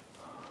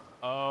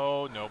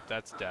 Oh, nope,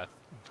 that's death.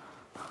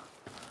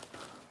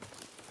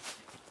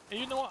 And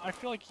you know what? I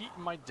feel like eating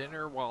my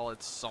dinner while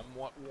it's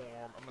somewhat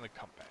warm. I'm gonna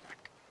come back.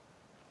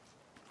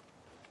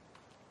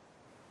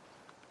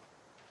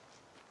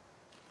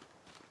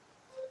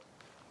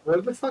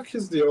 Where the fuck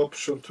is the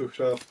option to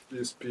craft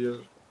this spear?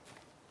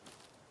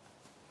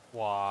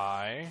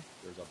 Why?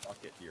 There's a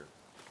bucket here.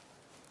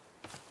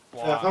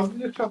 Why? How do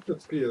you craft the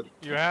spear?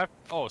 You have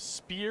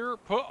spear.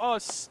 Put a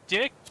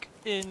stick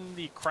in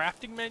the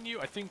crafting menu.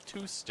 I think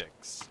 2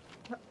 sticks.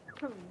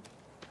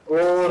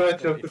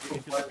 Alright, you have to If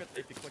you combine.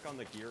 if you click on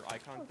the gear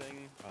icon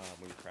thing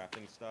when you're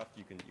crafting stuff,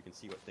 you can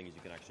see what things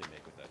you can actually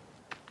make with it.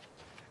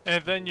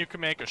 And then you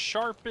can make a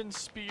sharpened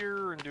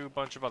spear and do a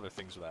bunch of other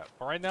things with that.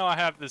 But right now I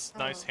have this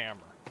nice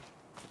hammer.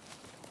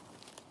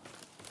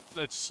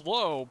 It's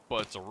slow,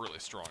 but it's a really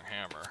strong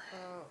hammer.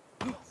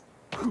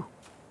 Oh.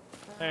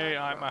 Hey,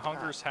 my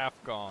hunger's half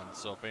gone,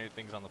 so if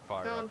anything's on the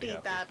fire, I'll Don't be eat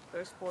happy. that.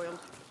 They're spoiled.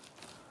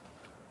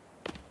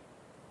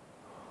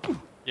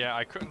 Yeah,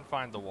 I couldn't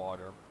find the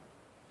water.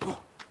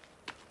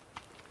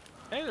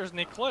 Hey, there's an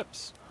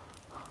eclipse.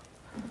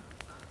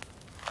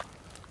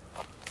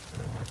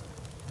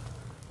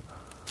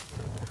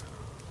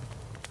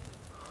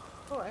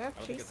 Oh, I have I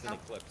don't think cheese it's an now.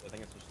 eclipse. I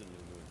think it's just a new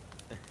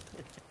moon.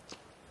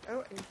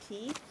 Oh, and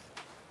teeth.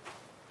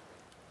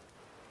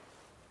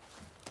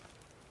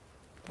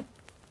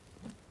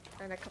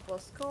 And a couple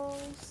of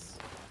skulls.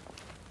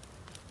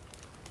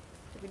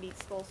 Do we need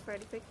skulls for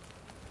anything?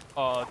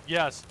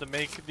 Yes, to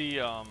make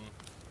the,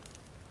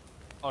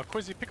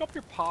 Quizzy, pick up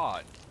your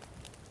pod.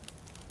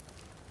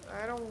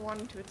 I don't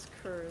want to, it's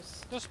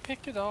cursed. Just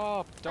pick it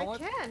up. Don't I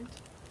let... can't.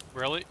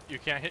 Really? You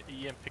can't hit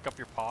E and pick up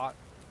your pot?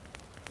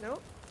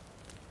 Nope.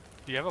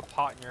 Do you have a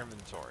pot in your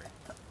inventory?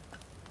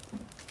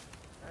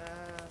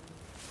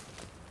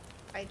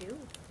 I do.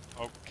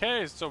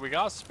 Okay, so we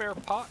got a spare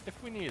pot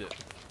if we need it.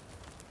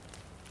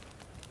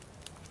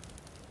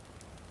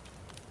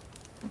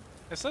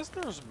 It says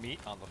there's meat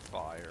on the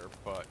fire,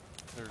 but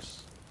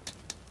there's...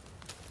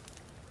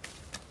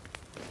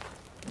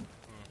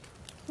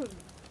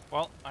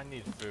 Well, I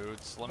need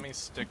food, so let me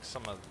stick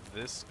some of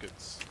this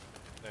goods.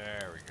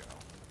 There we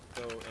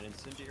go. So, an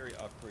incendiary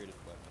upgraded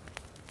weapon,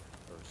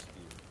 or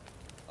spear,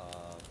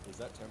 is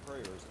that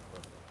temporary or is it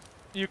permanent?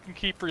 You can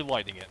keep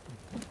relighting it,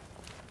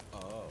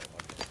 Oh,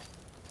 okay.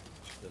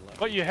 Then let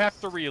but me you have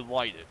just- to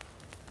relight it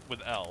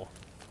with L.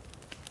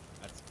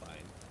 That's fine.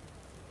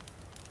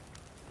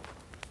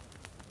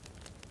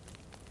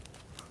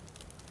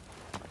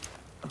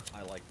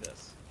 I like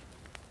this.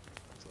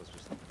 So let's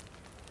just...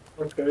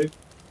 Okay.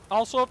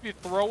 Also, if you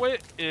throw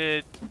it,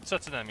 it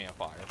sets an enemy on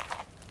fire.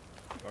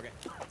 Okay.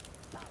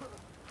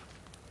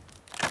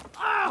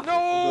 No,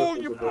 That was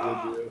you... a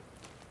bad idea.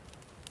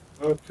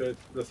 Okay,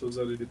 that was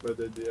a really bad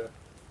idea.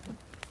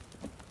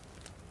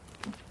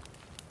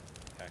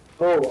 Okay.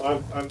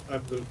 Oh,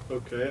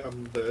 okay,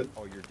 I'm dead.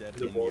 Oh, you're dead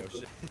The in the water.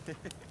 ocean.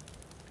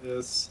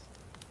 Yes.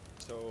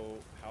 So,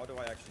 how do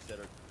I actually set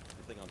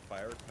the thing on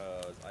fire?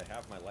 Because I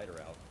have my lighter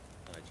out,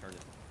 and I turn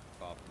it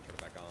off and turn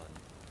it back on,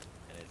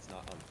 and it's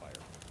not on fire.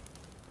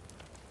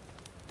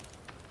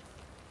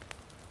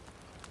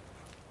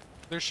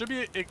 There should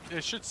be,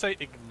 it should say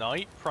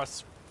ignite,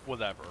 press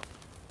whatever.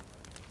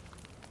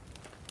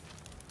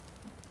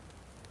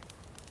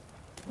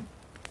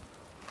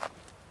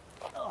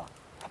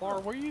 Bar,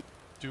 what are you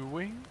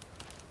doing?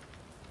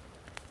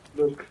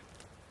 Look.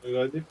 You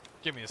ready?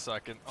 Give me a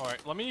second.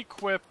 Alright, let me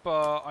equip,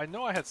 I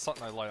know I had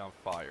something I light on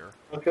fire.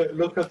 Okay,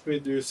 look at me.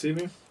 Do you see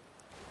me?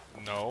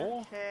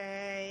 No?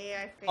 Okay,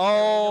 I think I know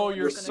Oh, what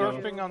you're it's gonna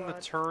surfing do, on the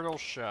but- turtle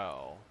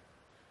shell.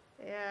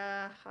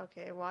 Yeah,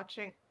 okay,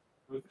 watching.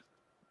 Look.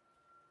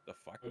 The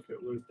fuck? Okay,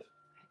 wait.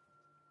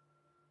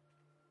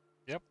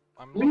 Yep,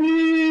 I'm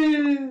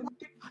Whee!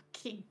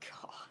 Fucking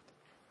god.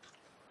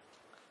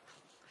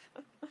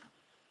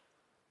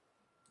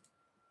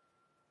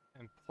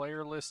 in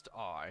player list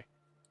I.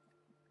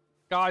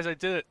 Guys, I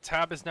did it.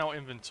 Tab is now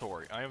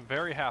inventory. I am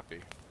very happy.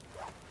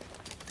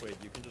 Wait,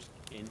 you can just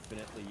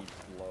infinitely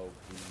blow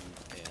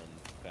food and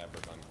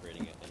fabric on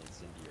creating an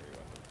incendiary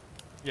weapon,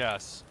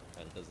 Yes.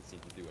 and it doesn't seem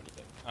to do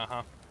anything.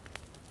 Uh-huh.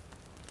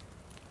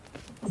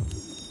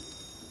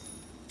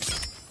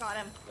 Got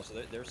him. Also,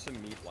 there's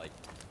some meat, like,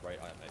 right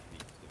at my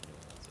feet, if no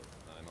one wants it.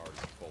 I'm already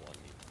full on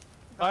meat.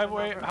 By Got the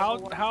way, him over how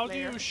level how one do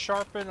player. you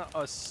sharpen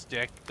a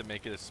stick to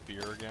make it a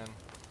spear again?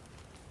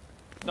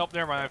 Nope,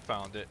 never mind, I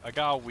found it. I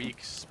got a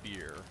weak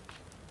spear.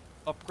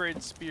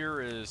 Upgrade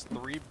spear is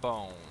 3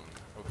 bone.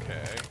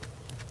 Okay.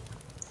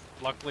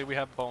 Luckily we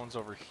have bones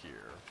over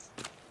here.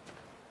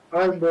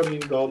 I'm burning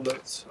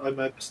donuts. I'm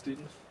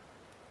Epstein.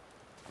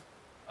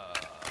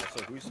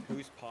 Also,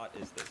 whose pot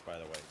is this, by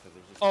the way? 'Cause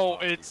there's just Oh,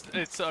 pot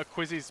it's a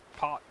Quizzy's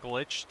pot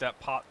glitch. That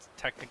pot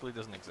technically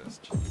doesn't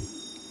exist.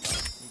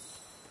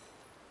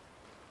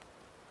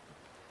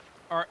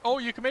 Alright, oh,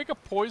 you can make a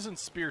poison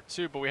spear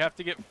too, but we have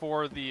to get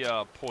 4 of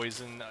the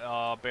poison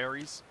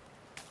berries.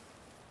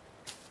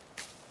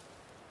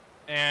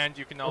 And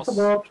you can What also...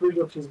 about we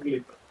got his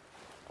glip?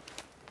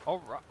 Oh,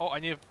 oh, I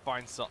need to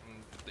find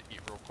something to eat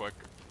real quick.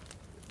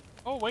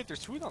 Oh, wait,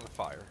 there's food on the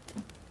fire.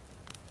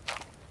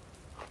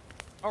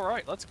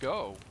 Alright, let's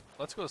go.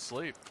 Let's go to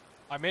sleep.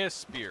 I made a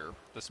spear.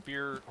 The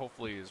spear,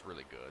 hopefully, is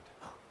really good.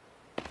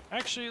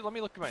 Actually, let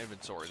me look at my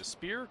inventory. The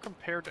spear,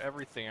 compared to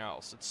everything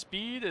else, its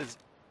speed is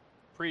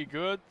pretty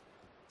good.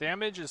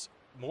 Damage is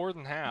more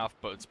than half,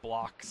 but its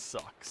block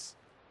sucks.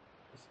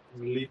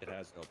 Glip. It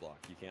has no block.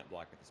 You can't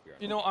block with the spear.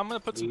 You know, I'm gonna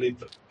put some...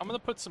 Glip. I'm gonna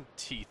put some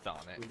teeth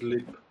on it.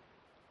 Glip.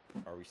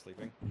 Are we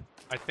sleeping?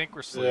 I think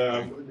we're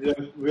sleeping. Yeah,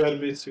 we are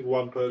missing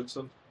one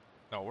person.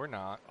 No, we're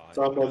not.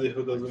 Somebody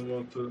who doesn't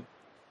want to.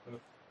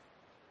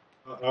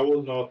 I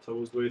will not. I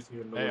was waiting.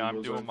 You know, Hey, he I'm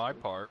was doing my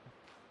answering. part.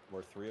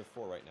 We're 3 of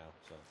 4 right now,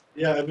 so...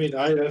 Yeah, I mean,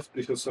 I left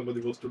because somebody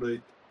was too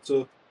late.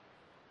 So,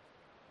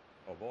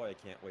 Oh boy, I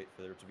can't wait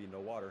for there to be no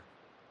water.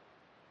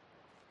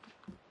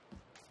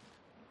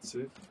 let's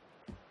see.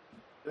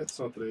 That's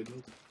not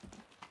raining.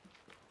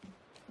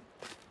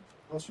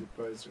 I'll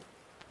surprise you.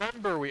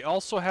 Remember, we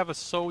also have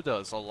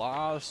a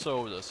lot of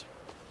sodas.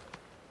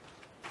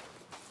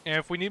 And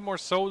if we need more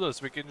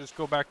sodas, we can just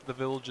go back to the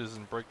villages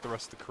and break the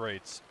rest of the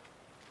crates.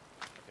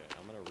 Okay,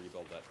 I'm gonna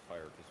rebuild that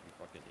fire because we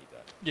fucking need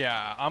that.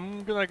 Yeah,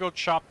 I'm gonna go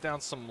chop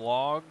down some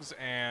logs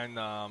and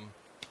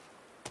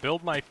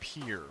build my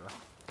pier.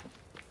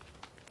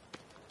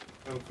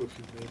 I'm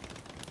cooking meat.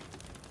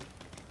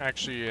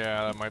 Actually,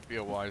 yeah, that might be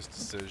a wise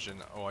decision.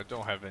 Oh, I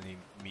don't have any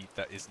meat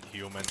that isn't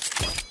human.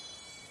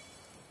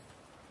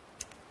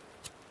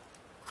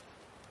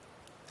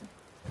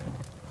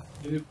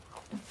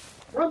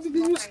 Why did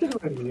you steal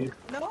my meat?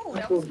 No,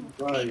 That that was was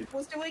right. it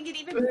was doing it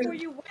even Hey. before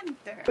you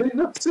went there. There is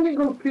not a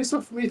single piece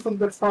of meat on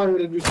the fire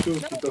and you took No,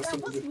 it. That's that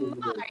something was you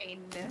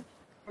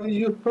mine.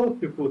 You thought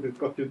you put it,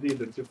 but you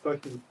didn't. You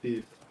fucking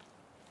thief.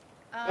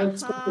 And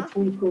stop the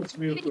full course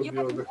meal from You're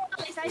your...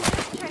 lies. I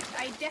just checked.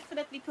 I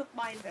definitely put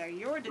mine there.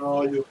 You're the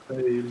Oh, thief. you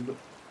failed.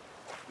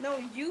 No,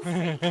 you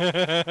failed. You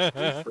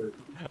failed.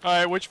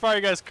 Alright, which fire are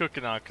you guys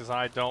cooking on? Because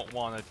I don't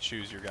want to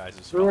choose your guys'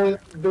 There, fire.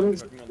 there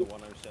is Cooking on the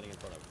one I was standing in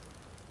front of.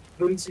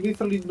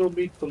 literally no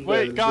meat on there.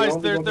 Wait, The guys,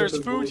 only one there's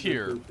that food is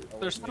here. good.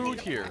 There's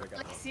food here.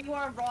 Alex, you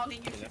are wrong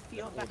and you should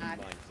feel That bad.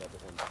 wasn't mine, 'cause I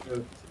put one That's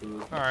piece of meat.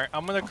 good. Alright,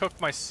 I'm gonna cook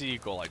my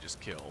seagull I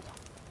just killed.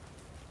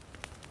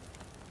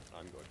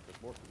 I'm going to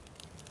cook more food.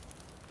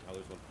 Now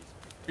there's one piece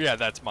of meat. Yeah,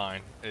 that's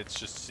mine. It's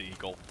just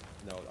seagull.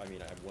 No, I mean,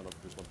 there's one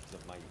piece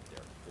of my meat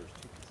there. There's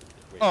two pieces of meat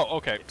there. Wait, Oh,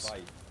 okay.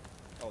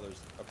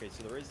 okay,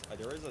 so there is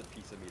a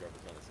piece of meat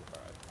over on this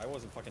fire. I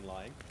wasn't fucking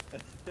lying.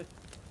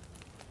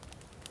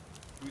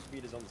 Whose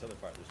meat is on this other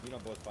fire? There's meat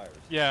on both fires.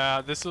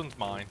 Yeah, this one's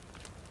mine.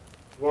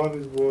 One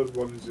is yours,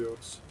 one is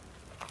yours.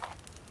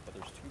 But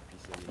there's two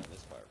pieces of meat on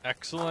this fire.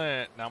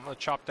 Excellent. Now I'm gonna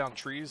chop down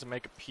trees and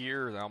make a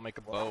pier, and I'll make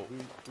a Well, boat.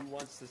 who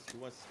wants this piece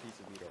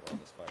of meat over on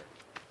this fire?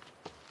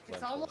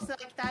 It's almost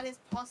like that is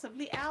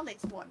possibly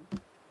Alex one.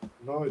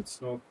 No,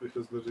 it's not,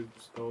 because there is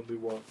only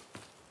one.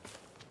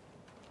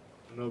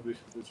 No, we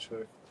should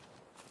check.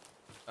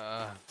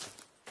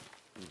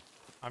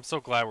 I'm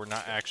so glad we're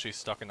not actually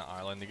stuck in the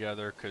island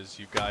together, because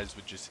you guys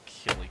would just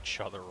kill each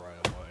other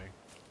right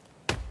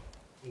away.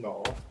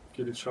 No.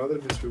 Kill each other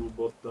means we will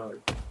both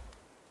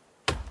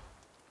die.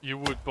 You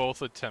would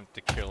both attempt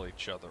to kill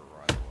each other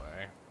right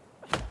away.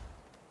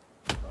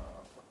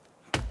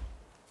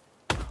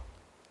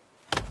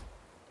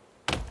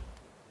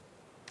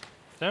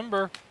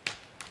 Timber.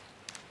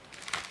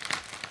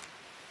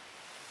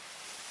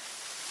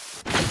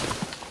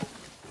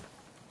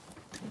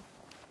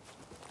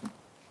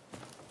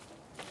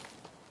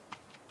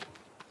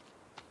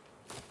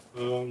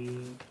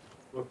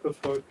 What the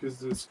fuck is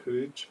this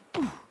screech?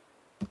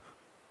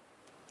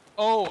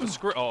 Oh,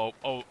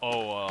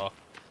 oh,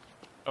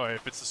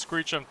 if it's the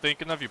screech I'm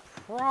thinking of, you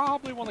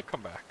probably want to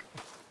come back.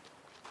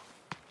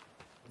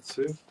 Let's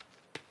see.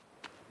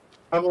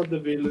 I'm on the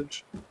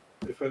village,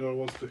 if anyone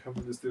wants to come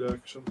in this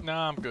direction.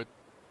 Nah, I'm good.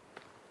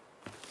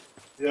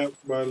 Yeah,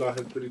 while I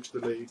have to reach the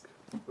lake.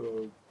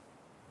 So,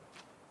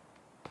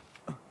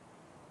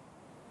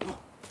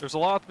 There's a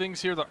lot of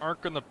things here that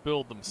aren't going to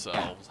build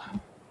themselves.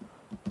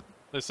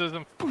 This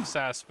isn't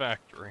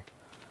satisfactory.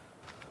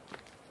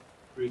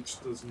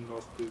 which does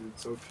not do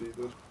itself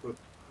either. But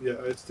yeah,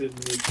 I still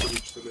need to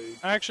reach the lake.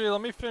 Actually,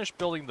 let me finish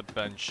building the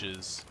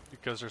benches,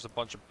 because there's a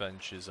bunch of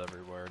benches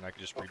everywhere, and I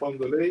can just I found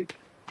the lake.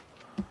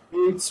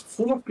 It's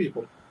full of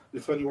people,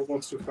 if anyone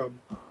wants to come.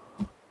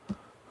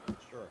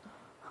 Sure.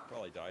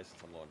 Probably die since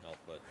I'm low on health,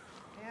 but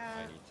Yeah.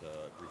 I need to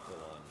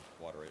refill on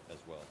water as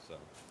well, so.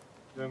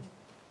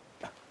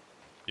 Yeah.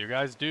 You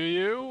guys do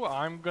you?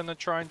 I'm gonna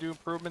try and do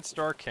improvements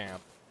to our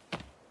camp.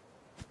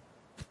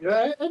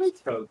 Yeah, I need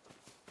help.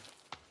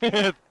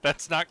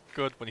 That's not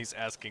good when he's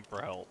asking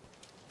for help.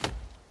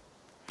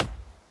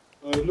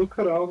 Look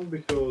around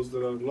because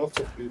there are lots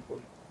of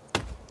people.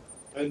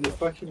 And the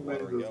fucking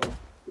man Water does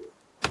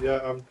not. Yeah,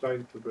 I'm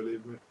trying to,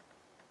 believe me.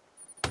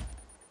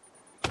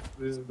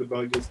 This is the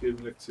buggiest game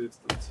in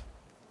existence.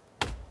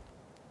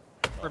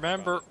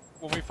 Remember,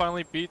 when we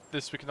finally beat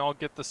this, we can all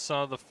get the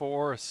Son of the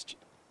Forest.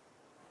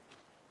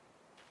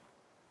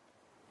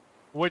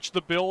 Which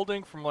the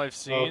building, from what I've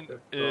seen, Okay,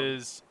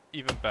 is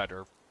even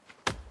better.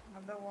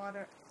 Of the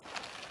water.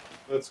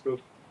 Let's go.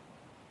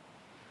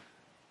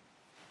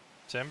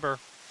 Timber.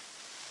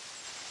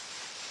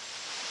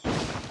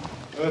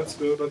 Let's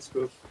go, let's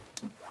go.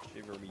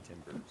 Shiver me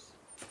timbers.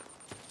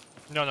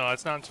 No,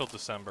 that's not until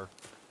December.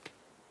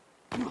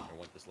 I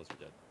want this lizard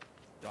dead.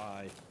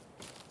 Die.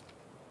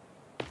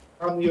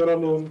 And you're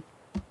alone.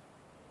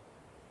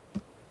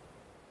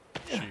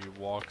 She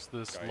walks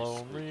this Guys,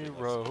 lonely let's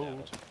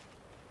road.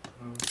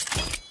 skedaddle.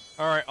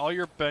 Alright, all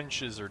your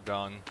benches are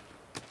done.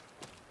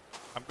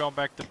 I'm going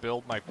back to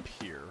build my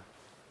pier.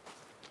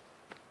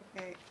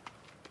 Okay.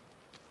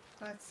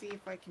 Let's see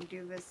if I can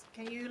do this.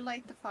 Can you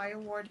light the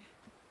fireward?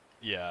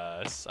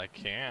 Yes, I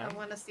can. I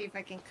want to see if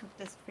I can cook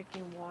this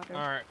freaking water.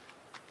 Alright.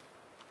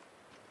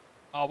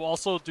 I'll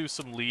also do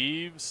some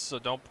leaves, so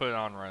don't put it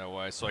on right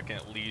away, so I can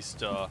at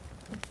least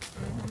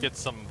get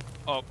some...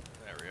 Oh,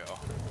 there we go.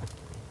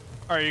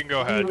 Alright, you can go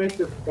You ahead. make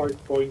it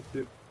quite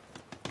pointy.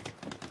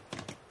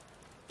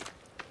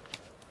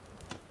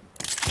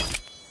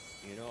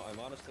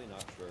 honestly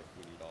not sure if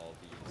we need all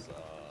these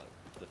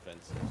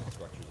defensive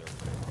structures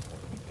everywhere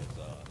because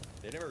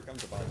they never come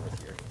to bother us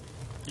here.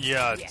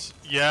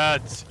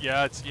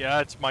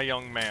 Yet, my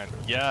young man.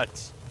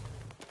 Yet.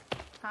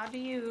 How do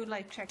you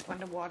like check when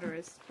the water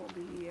is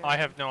fully? I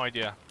have no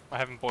idea. I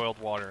haven't boiled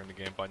water in the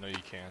game, but I know you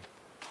can.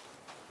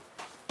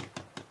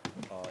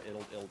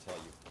 It'll tell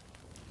you.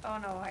 Oh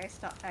no,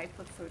 I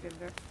put food in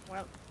there.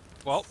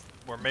 Well,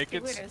 we're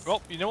making. See what it is.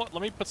 Well, you know what?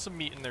 Let me put some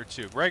meat in there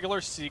too.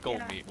 Regular seagull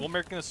Yeah. meat. We're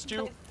making a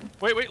stew.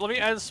 Wait. Let me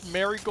add some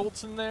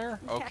marigolds in there.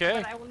 Yeah, Okay.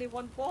 but I only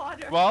want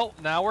water. Well,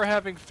 now we're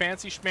having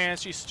fancy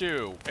schmancy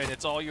stew, and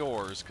it's all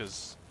yours,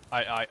 cause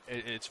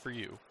it's for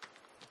you.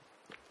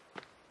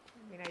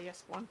 I mean, I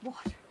just want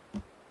water.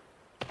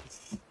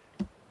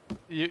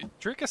 You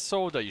drink a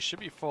soda. You should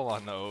be full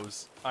on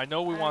those. I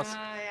know we want.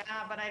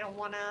 Yeah, but I don't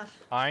wanna.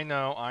 I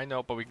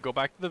know, but we can go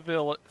back to the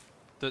villa.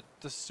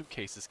 The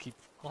suitcases keep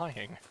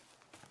flying.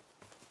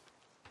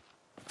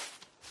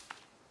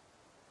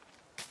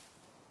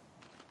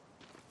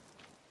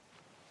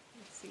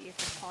 Let's see if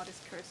the pot is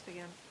cursed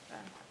again.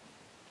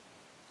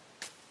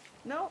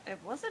 No, it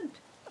wasn't,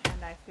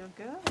 and I feel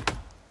good.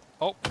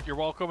 Oh, you're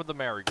welcome with the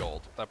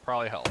marigold. That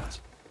probably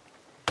helped.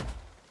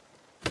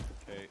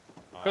 Okay.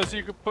 Because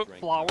you could put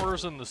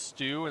flowers in the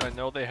stew, and I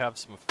know they have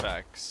some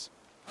effects.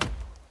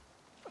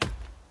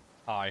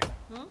 Hi.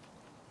 Hmm?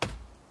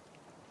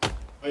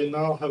 I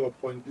now have a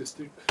pointy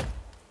stick.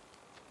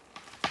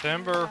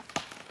 Timber.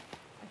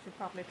 I should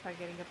probably try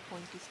getting a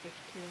pointy stick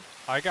too.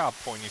 I got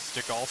a pointy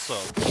stick also.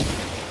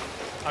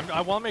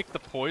 I want to make the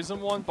poison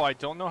one, but I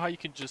don't know how you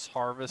can just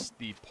harvest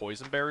the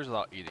poison berries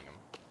without eating them.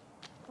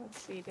 Let's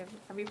see,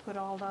 have you put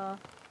all the...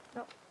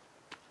 No.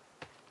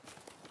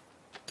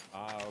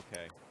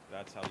 Okay.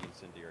 That's how the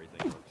incendiary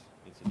thing works.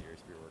 Incendiary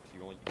spear works. You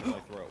can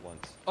only throw it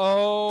once.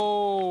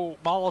 Oh,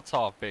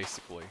 Molotov,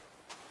 basically.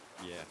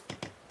 Yeah.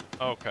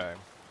 Okay.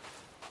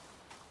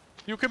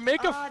 You can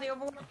make a... the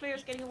Overwatch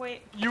player's getting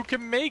away. You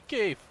can make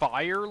a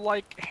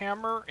fire-like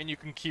hammer, and you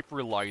can keep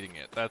relighting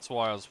it. That's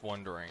why I was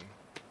wondering.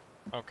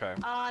 Okay.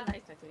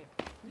 Nice.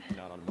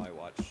 Not on my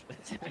watch.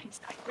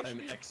 Nice. I'm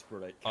an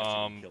expert at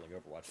catching and killing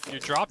Overwatch You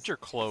players. dropped your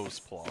clothes,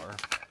 Plar.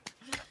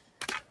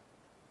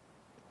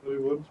 We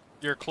would.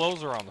 Your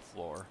clothes are on the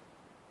floor.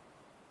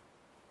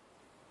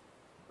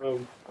 Oh,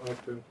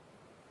 okay.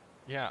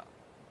 Yeah.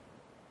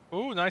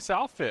 Ooh, nice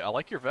outfit. I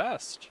like your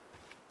vest.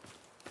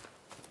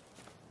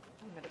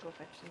 I'm gonna go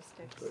fetch some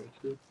sticks. Thank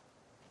you.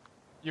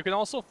 You can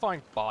also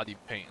find body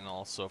painting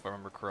also, if I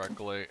remember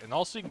correctly. And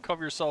also you can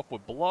cover yourself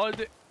with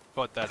blood,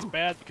 but that's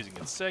bad because you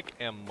can get sick,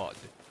 and mud.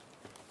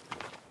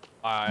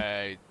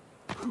 I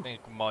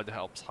think mud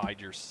helps hide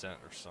your scent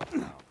or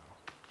something. I don't know.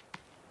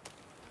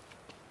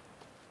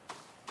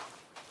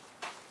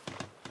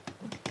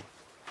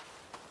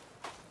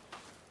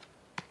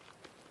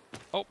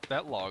 Oh,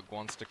 that log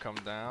wants to come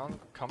down.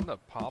 Come to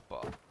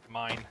Papa.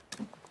 Mine.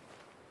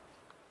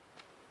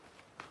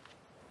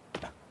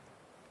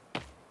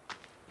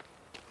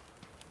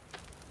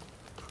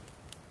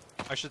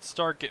 I should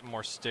start getting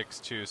more sticks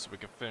too so we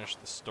can finish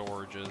the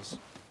storages.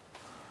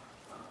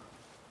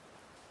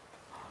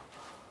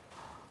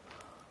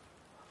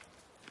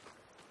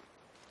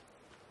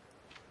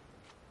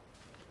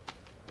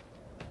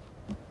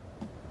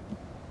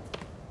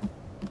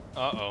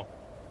 Uh-oh.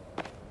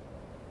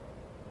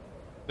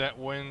 That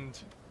wind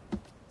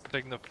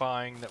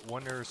signifying that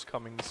winter is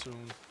coming soon.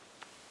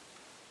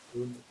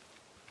 Good.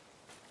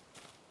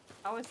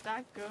 How is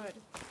that good?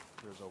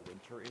 There's a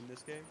winter in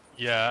this game?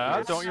 Yeah,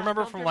 Yes. don't you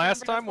remember from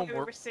last time when we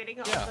were sitting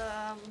on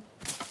Yeah.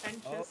 the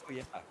benches? Oh,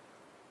 yeah.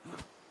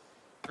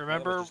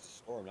 remember That was just a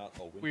storm, not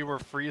a winter. we were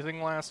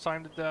freezing last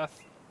time to death?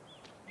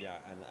 Yeah,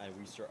 and I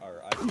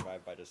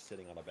survived by just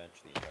sitting on a bench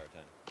the entire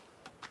time.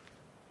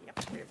 Yep,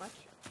 pretty much.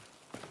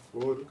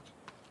 Good.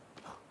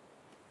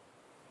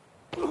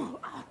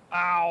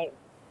 Ow!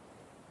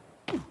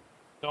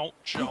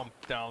 Don't jump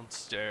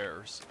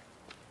downstairs.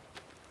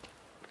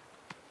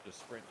 Just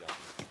sprint down.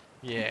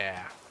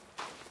 Yeah.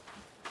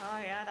 Oh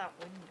yeah, that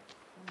wind.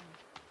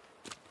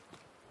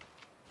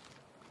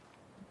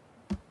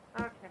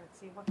 Okay, let's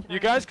see. What can You I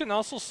guys do? can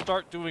also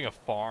start doing a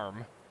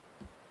farm.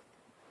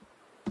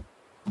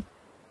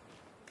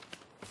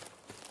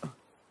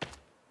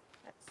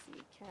 Let's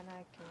see. Can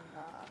I?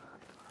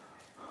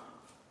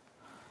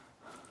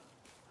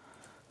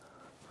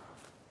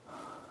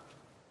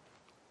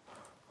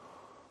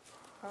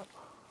 Oh.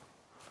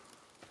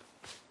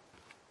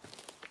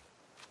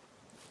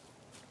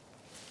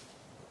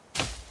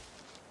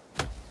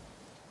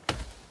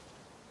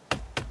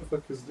 What the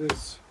fuck is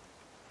this?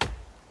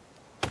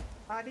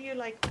 How do you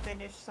like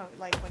finish some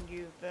like when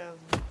you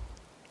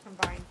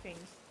combine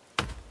things?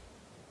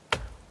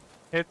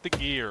 Hit the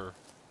gear.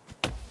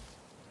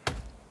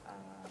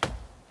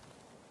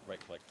 Right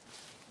click.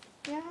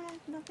 Yeah,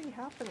 nothing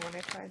happened when I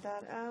tried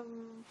that. Did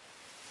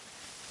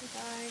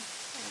I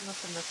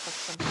must have messed up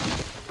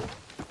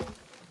something.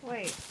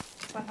 Wait,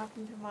 what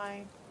happened to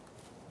my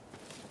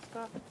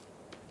stuff?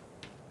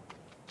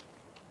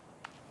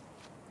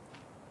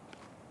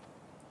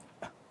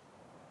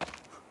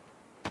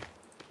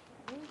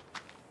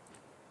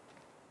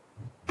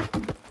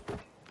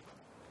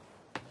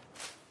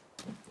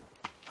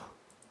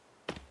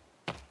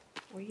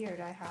 Weird,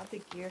 I have the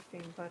gear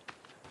thing, but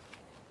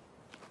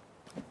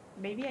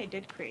maybe I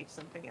did create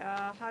something.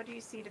 How do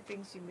you see the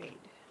things you made?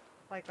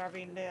 Like, are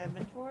they in the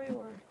inventory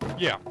or?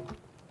 Yeah.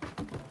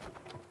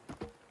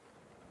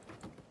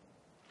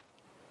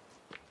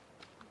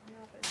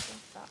 Yeah, but it's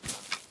not that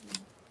much.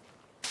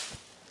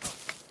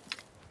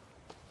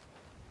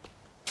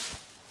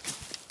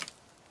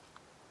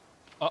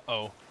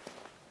 Uh-oh.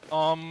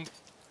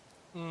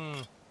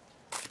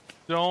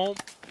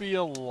 Don't be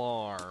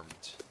alarmed.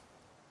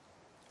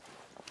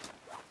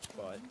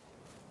 But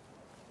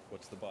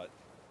what's the but?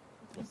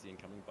 What's the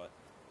incoming but?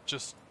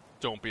 Just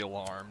don't be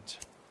alarmed.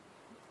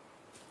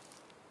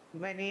 How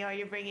many are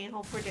you bringing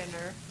home for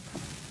dinner?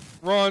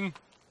 Run!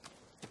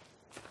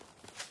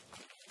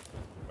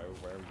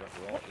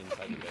 We're all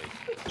inside the base.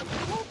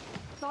 Oh,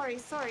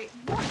 sorry.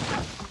 What the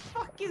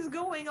fuck is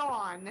going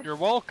on? You're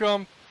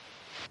welcome.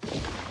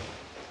 You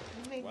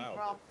made me Wow.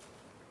 drop.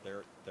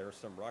 There were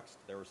some rocks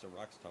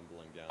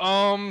tumbling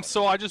down.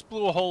 So I just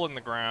blew a hole in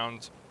the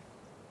ground.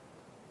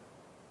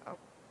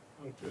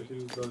 Okay,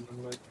 here's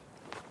dynamite.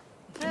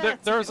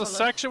 There's a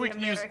section we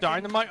can use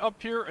dynamite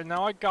up here, and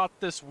now I got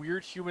this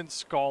weird human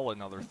skull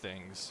and other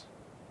things.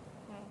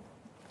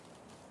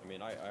 I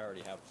mean, I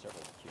already have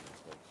several human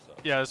skulls, so.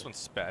 Yeah, this one's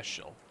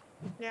special.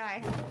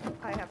 Yeah,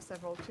 I have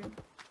several too.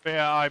 But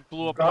yeah, I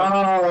blew up.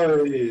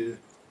 Die!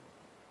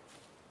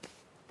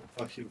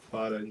 Fucking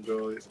fire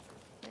enjoy.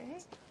 Okay.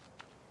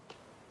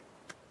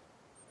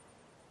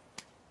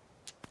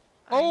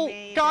 Oh, I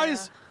made,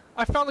 guys!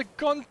 I found a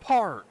gun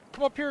part!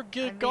 Come up here and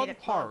get I a made gun a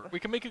part! club. We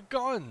can make a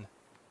gun!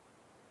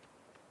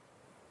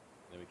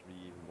 Then we can be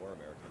even more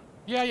American.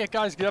 Yeah,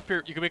 guys, get up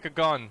here. You can make a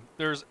gun.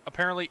 There's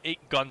apparently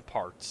 8 gun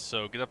parts,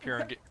 so get up here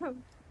and get...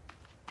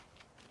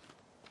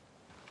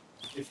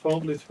 If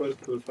only it were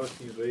to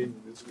fucking rain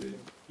in this game.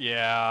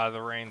 Yeah,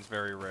 the rain's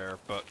very rare,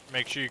 but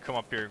make sure you come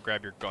up here and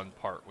grab your gun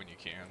part when you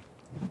can.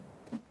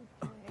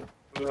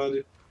 Okay.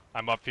 Ready?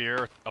 I'm up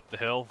here, up the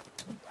hill,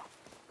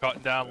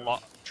 cutting down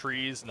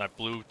trees, and I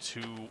blew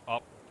 2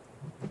 up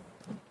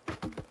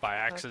by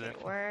accident.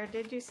 Okay, where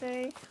did you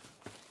say?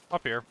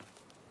 Up here.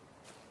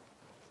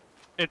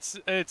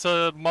 It's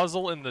a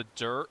muzzle in the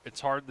dirt.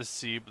 It's hard to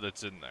see, but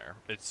it's in there.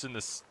 It's in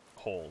this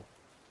hole.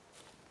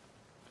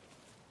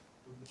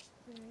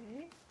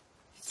 Okay.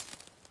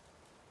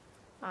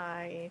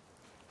 I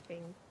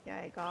think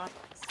I got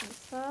some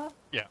stuff.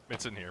 Yeah,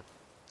 it's in here.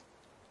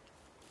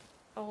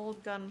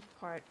 Old gun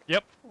part.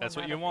 Yep, One that's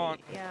what out you of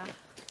want. 8, yeah.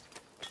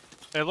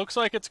 It looks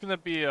like it's gonna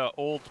be an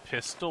old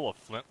pistol, a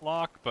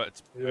flintlock, but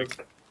it's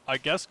Yep. I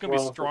guess gonna be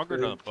Well, stronger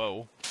okay. than a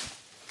bow.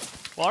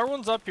 Well,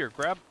 everyone's up here.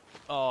 Grab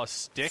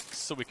sticks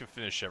so we can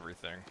finish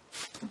everything.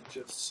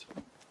 Just.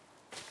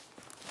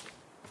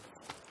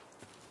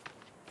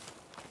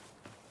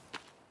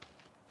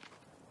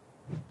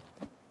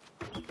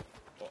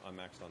 Well, I'm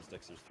maxed on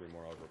sticks. There's 3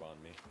 more over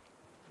on me.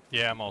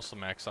 Yeah, I'm also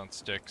max on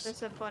sticks.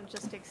 There's a bunch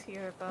of sticks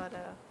here, but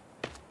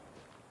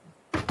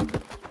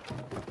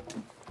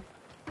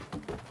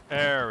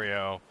There we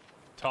go.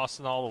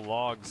 Tossing all the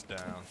logs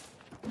down.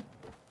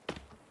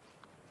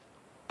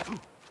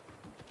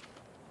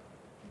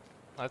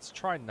 Let's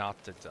try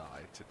not to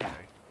die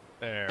today.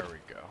 There we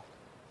go.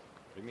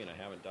 What do you mean I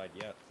haven't died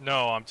yet?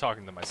 No, I'm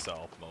talking to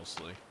myself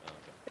mostly.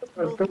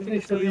 Oh, okay.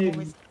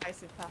 Technically, I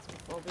said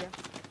phasmophobia.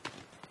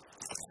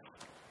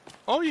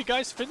 Oh, you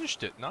guys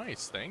finished it.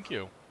 Nice, thank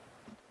you.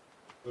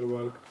 very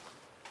well.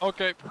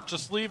 Okay,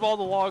 just leave all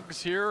the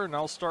logs here and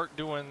I'll start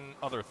doing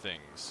other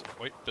things.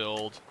 Wait,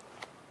 build.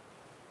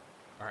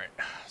 Alright,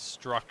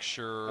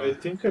 structure. I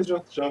think I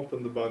just jumped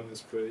on the bunny's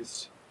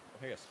face.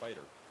 Oh, hey, a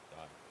spider.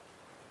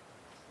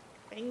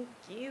 Die. Thank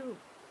you.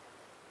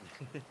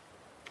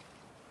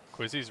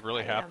 Quizzy's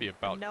really I happy am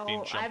about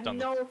being jumped on I'm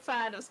no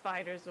fan of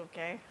spiders,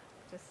 okay?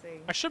 Just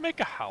saying. I should make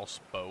a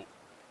houseboat.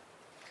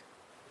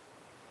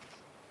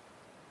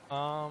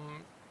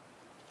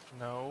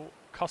 No.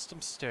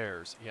 Custom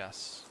stairs,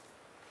 yes.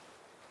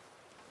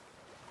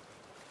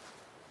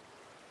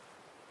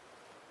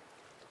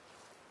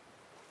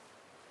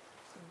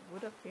 Some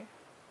wood up here.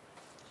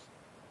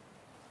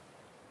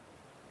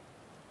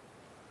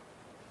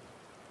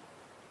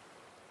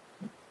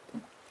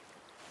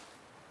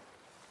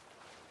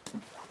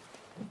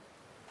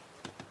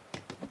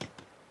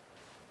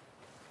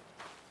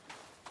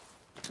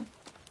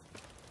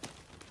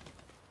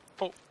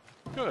 Oh,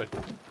 good.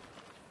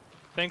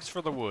 Thanks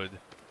for the wood.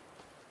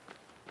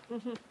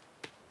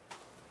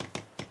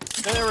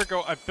 There we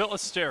go. I built a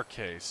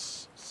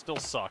staircase. Still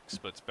sucks,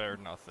 but it's better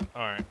than nothing.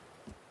 Alright.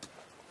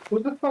 Who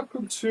the fuck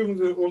consumed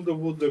all the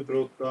wood they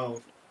brought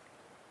down?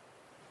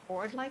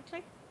 Board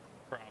likely?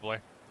 Probably.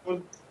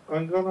 Well,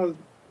 I'm gonna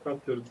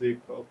cut your dick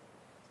off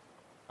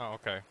Oh,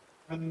 okay.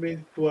 and make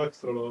 2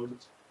 extra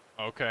logs.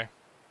 Okay.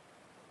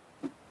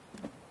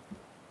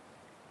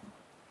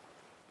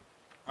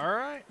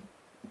 Alright.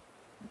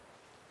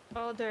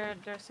 Oh,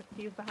 there's a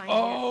few behind you.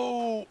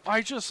 Oh,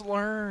 I just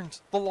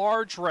learned. The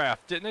large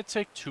raft. Didn't it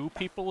take 2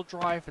 people to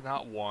drive and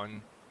not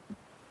 1?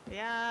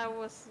 Yeah, it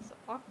was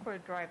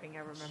awkward driving, I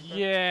remember.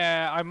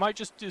 Yeah, I might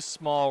just do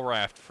small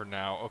raft for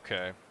now.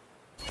 Okay.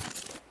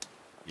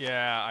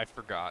 Yeah, I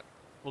forgot.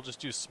 We'll just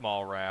do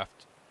small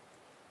raft.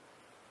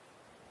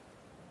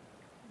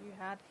 You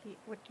had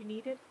what you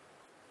needed?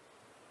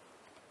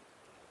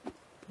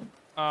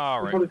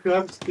 Alright. But if you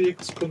have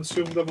sticks,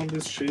 consume them on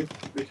this ship,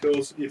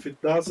 because if it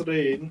does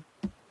rain,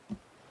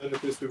 then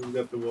at least we will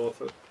get the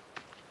water.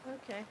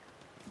 Okay.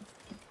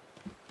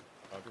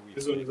 How do we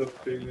This fix one is not how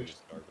many finished.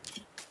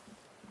 garbage?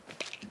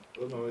 I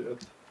don't know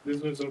yet.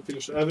 This one's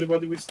unfinished.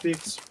 Everybody with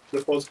sticks,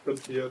 deposit them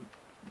here.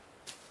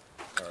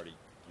 I already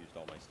used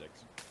all my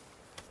sticks.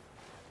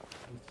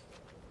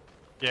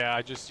 Yeah,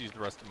 I just used the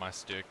rest of my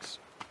sticks.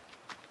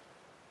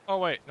 Oh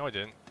wait, no I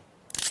didn't.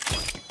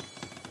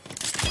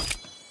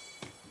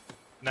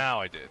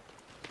 Now I did.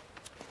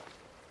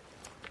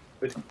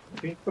 I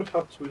think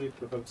perhaps we need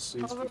to have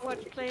seeds before.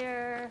 Overwatch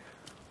player.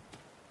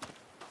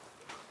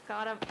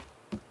 Got him.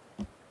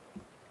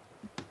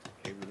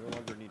 Okay, we no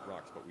longer need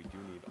rocks, but we do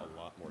need a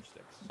lot more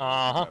sticks.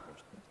 Uh-huh.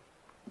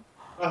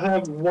 I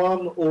have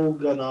one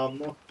organ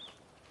ammo.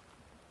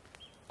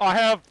 I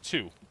have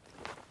 2.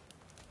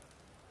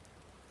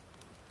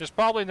 There's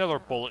probably another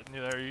bullet in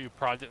there you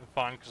probably didn't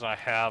find because I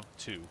have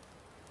 2.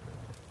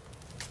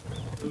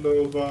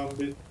 Hello,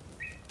 Bambi.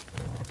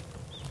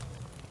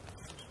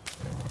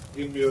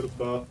 Give me your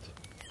butt.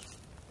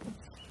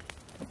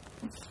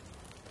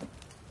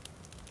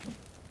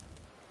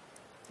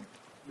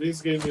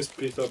 This game is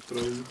pretty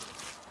true.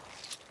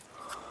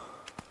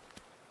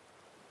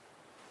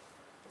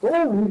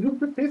 Oh, we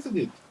just repeated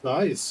it.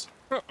 Nice.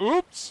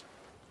 Oops!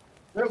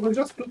 Yeah, we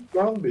just put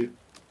Bambi.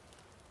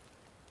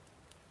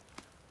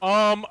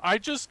 I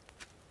just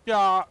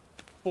got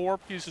 4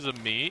 pieces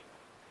of meat.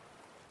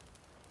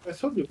 I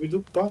told you, we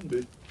do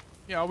Bambi.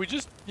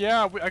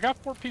 Yeah, I got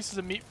 4 pieces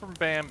of meat from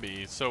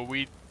Bambi, so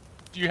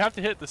you have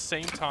to hit the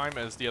same time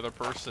as the other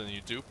person and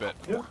you dupe it.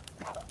 Yeah.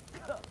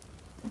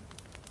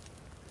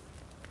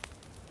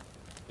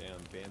 Damn,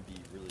 Bambi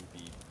really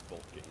be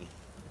bulking.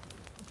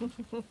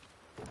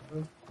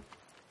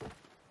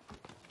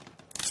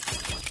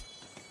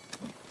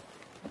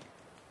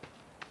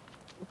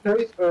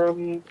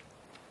 Okay,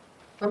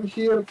 come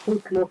here,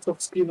 put lots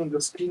of skin on the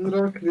skin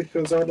rack,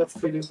 because I have a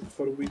feeling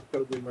for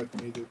winter we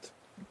might need it.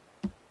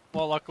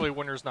 Well, luckily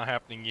winter's not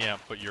happening yet,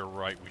 but you're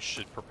right, we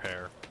should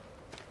prepare.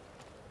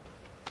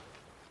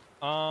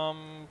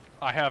 I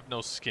have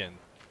no skin.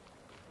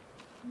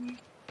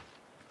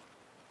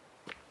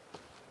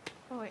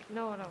 Oh wait,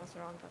 no, that was the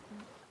wrong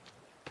button.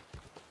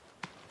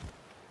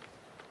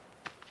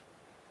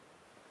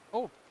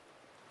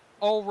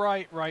 Oh,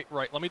 right.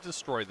 Let me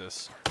destroy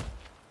this.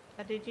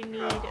 Did you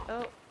need?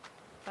 Oh,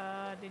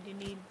 did you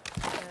need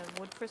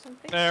wood for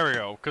something? There we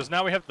go, because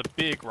now we have the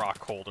big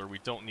rock holder. We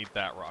don't need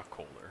that rock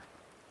holder.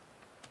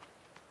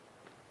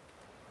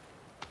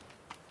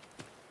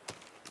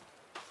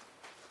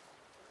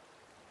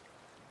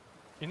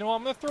 You know,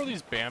 I'm gonna throw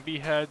these Bambi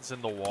heads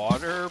in the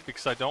water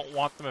because I don't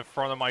want them in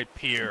front of my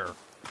pier.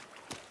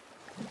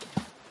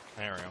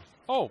 There we go.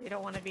 Oh! You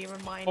don't want to be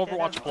reminded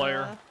Overwatch of,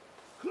 player.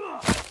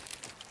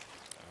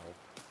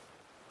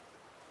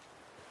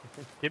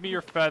 Give me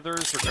your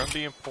feathers, they're gonna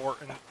be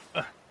important.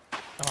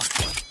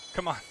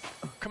 Come on.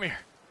 Come here.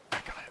 I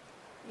got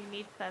it. You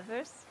need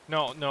feathers?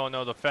 No,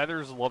 the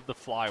feathers love to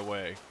fly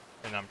away,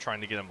 and I'm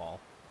trying to get them all.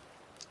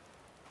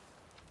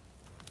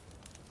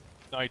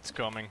 Night's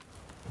coming.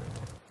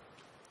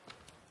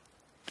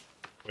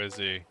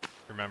 Wizzy,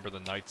 remember the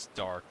night's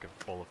dark and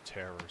full of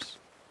terrors.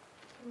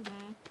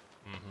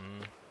 Mm-hmm.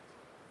 Mm-hmm.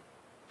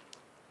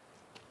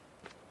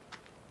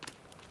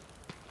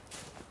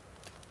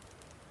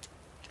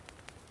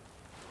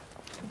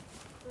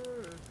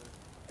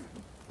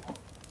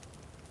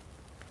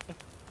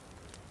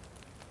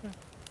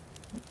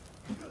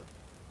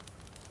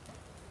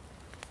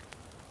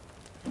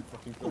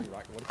 Fucking throw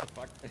rock. What the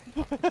fuck?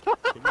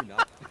 Can you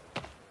not?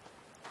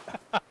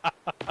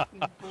 You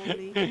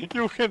bully.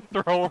 You can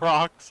throw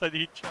rocks at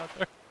each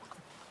other.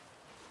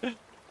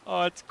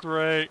 Oh, it's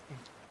great.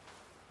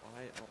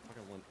 Why? I don't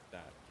fucking want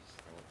that.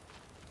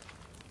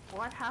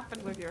 What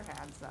happened with your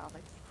hands, Alex?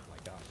 Oh my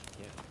gosh,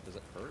 you can't. Does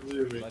it hurt? What do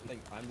you 'Cause mean? I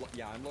think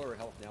I'm lower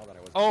health now than I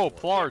was. Oh,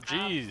 before. Plar,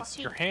 jeez,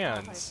 Fucking- your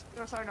hands.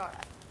 Oh, sorry,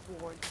 not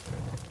sword.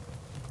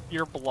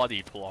 You're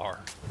bloody, Plar.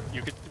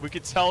 We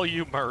could tell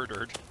you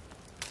murdered.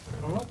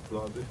 I'm not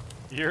bloody.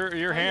 Your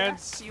Oh,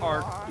 hands yes, you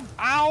are. Am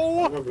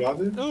Ow! I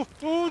bloody?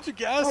 Oh, to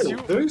guess Oh, you.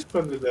 there is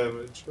plenty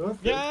damage. Okay.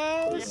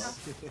 Yes.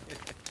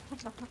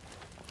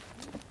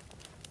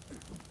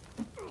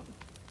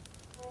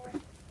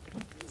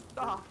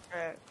 Stop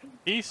it.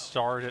 He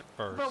started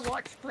first.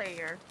 Overwatch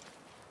player.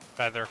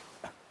 Feather.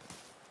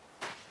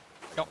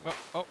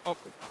 Oh.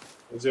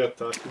 Is he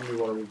attacking me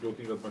while I was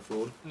looking at my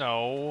phone?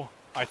 No,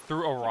 I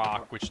threw a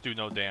rock, which do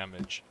no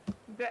damage.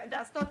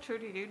 That's not true.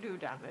 They do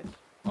damage.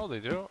 Oh, they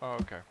do? Oh,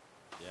 okay.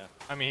 Yeah.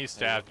 I mean, he Hey,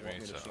 stabbed want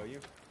me, to so. show you?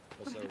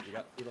 Also, we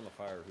got food on the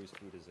fire. Whose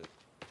food is it?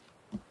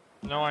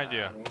 No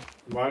idea.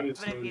 Mine is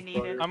But if you not need it.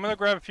 fire. I'm gonna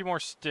grab a few more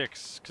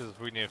sticks, because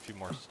we need a few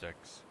more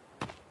sticks.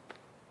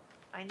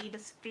 I need a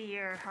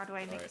spear. How do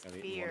I make Alright, a I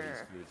need one of these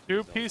spear? foods.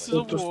 Two Sounds pieces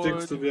like- of Put the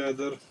sticks wood.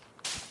 together.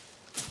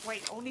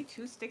 Wait, only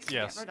 2 sticks to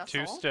Yes, get rid of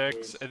 2 salt?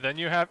 sticks, and then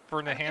you have for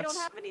an What if you enhanced.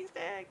 don't have any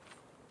sticks?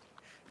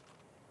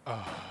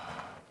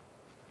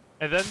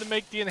 And then to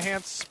make the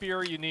enhanced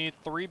spear, you need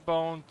 3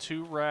 bone,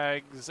 2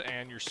 rags,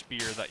 and your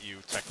spear that you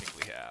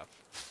technically have.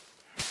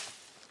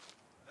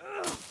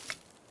 Ugh.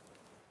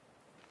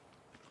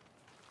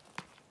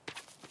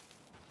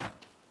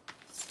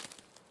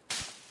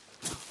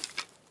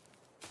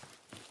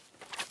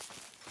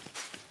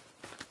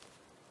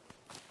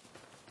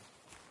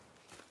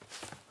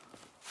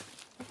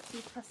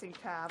 Keep pressing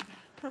tab.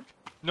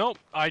 Nope,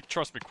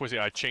 trust me, Quizzy,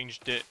 I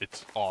changed it.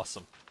 It's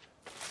awesome.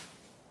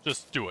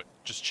 Just do it.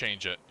 Just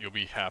change it. You'll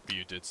be happy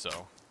you did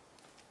so.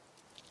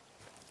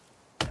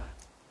 Okay,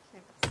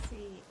 let's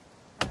see.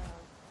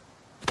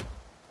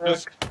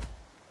 Just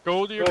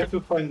Go to your try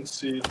to find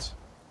seeds.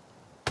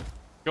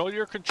 go to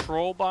your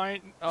control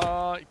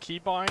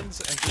keybinds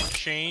and just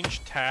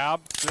change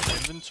tab to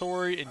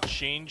inventory and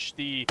change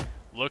the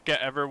look at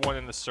everyone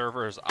in the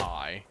server as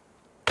I.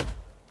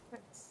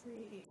 Let's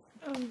see.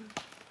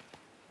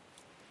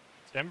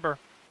 Timber.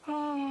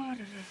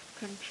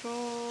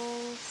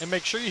 Controls. And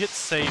make sure you hit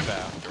save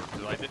after,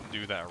 because I didn't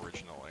do that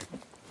originally.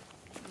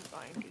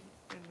 Bind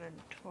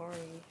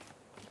inventory.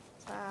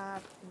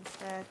 Tab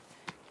instead.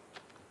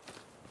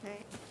 Okay.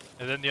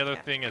 And then the other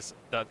Yeah. thing is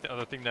that the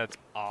other thing that's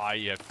I,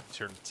 you have to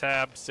turn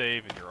tab,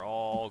 save, and you're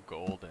all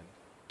golden.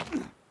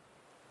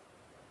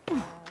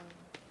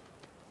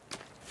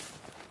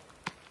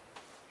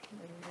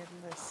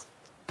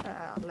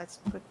 And let's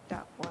put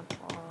that one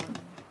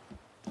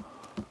on.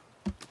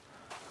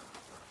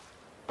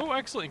 Oh,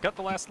 excellent! You got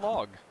the last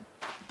log.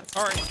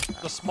 All right,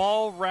 the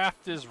small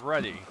raft is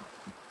ready.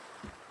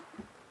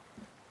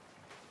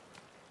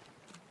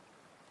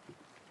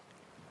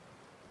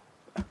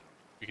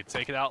 We can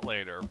take it out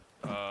later.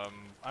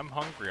 I'm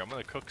hungry. I'm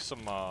gonna cook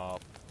some. Oh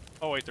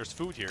wait, there's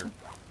food here.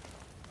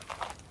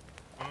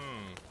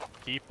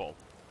 People.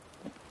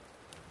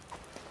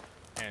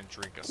 And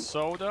drink a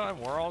soda, and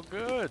we're all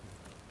good.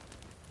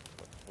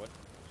 What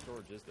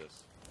storage is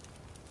this?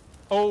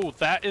 Oh,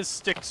 that is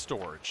stick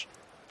storage.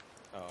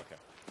 Oh, okay.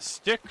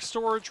 Stick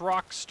storage,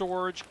 rock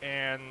storage,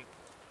 and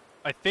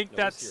I think No,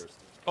 that's... this here is-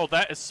 Oh,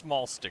 that is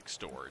small stick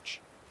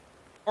storage.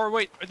 Or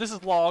wait, this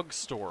is log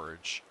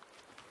storage.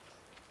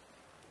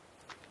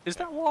 Is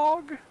that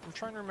log? I'm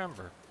trying to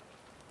remember.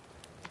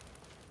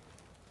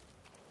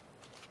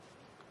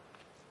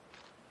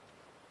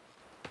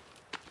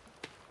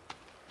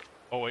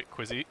 Oh wait,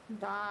 Quizzy.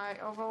 Die,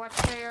 Overwatch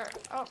player.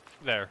 Oh,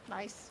 There.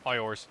 nice. All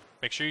yours.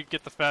 Make sure you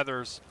get the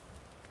feathers.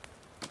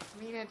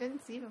 I mean, I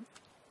didn't see them.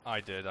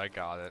 I did, I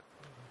got it.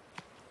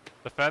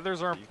 The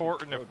feathers are You can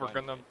important throw if we're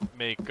gonna dynamite.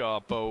 make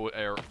bow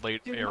arrows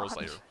not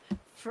later.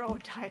 Throw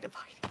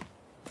dynamite.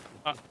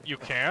 You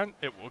can,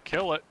 it will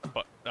kill it,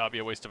 but that'll be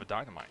a waste of a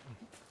dynamite.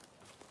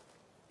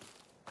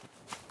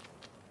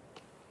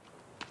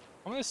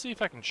 I'm gonna see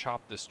if I can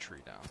chop this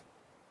tree down.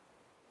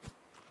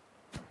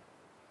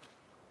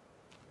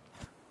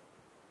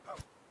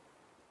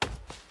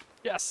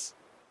 Yes!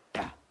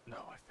 No,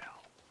 I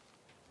fell.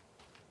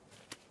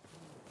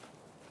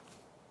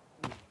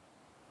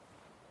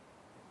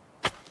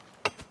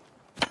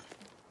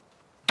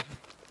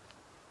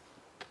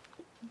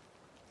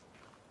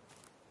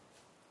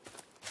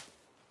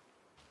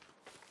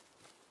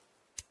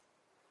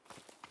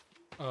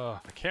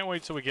 I can't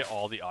wait till we get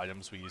all the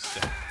items we used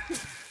to.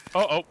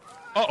 Uh-oh!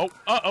 Uh-oh!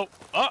 Uh-oh!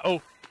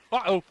 Uh-oh!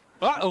 Uh-oh!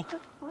 Uh-oh!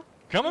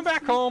 Coming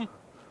back home!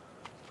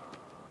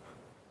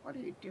 What are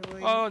you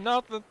doing? Oh,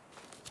 nothing.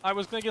 I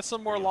was gonna get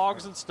some more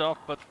logs and stuff,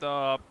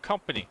 but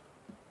company.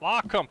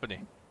 Log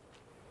company.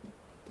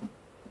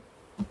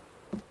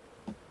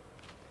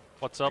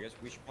 What's I up? guess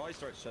we should probably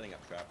start setting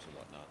up traps and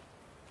whatnot.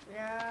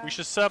 Yeah. We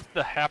should set up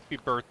the happy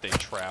birthday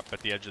trap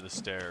at the edge of the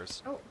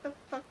stairs. Oh, the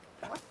fuck?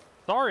 What?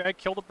 Sorry, I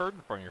killed a bird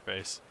in front of your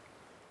face.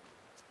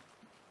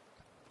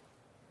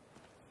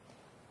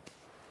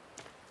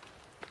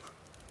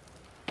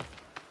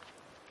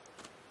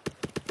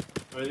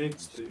 I need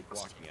He's sticks.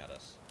 walking at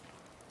us.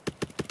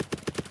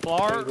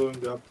 Plar, I'm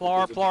going up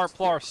Plar, because Plar, of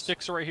Plar. sticks.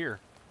 Sticks are right here.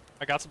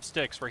 I got some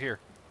sticks right here.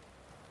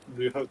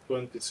 Do you have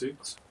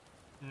 26?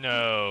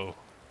 No.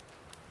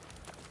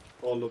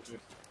 All of you.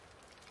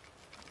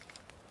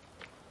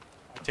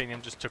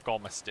 Titanium just took all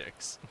my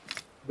sticks.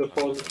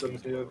 Deposit them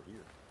Use them here. over here.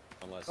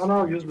 Unless Oh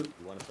no, use you them.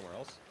 want it somewhere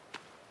else?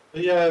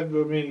 Yeah, I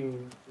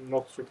mean,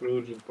 not super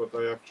urgent, but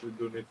I actually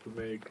do need to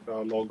make a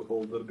log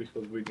holder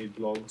because we need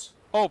logs.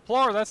 Oh,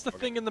 Plar, that's the Okay.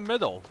 thing in the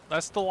middle.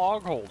 That's the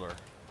log holder.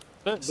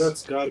 This.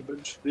 That's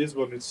garbage. This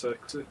one is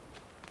sexy.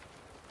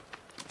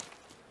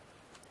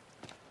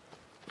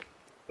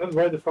 Then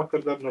why the fuck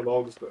are there no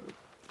logs there?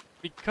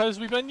 Because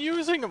we've been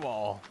using them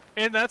all.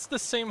 And that's the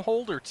same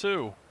holder,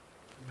 too.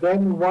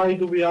 Then why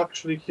do we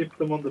actually keep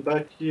them on the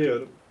back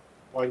here,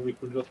 while we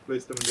could just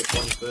place them in the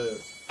front there?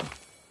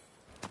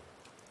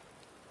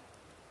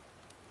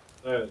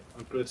 There,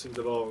 I'm placing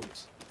the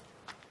logs.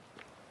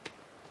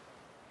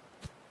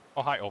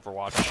 Oh, hi,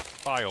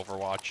 Overwatch. Bye,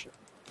 Overwatch.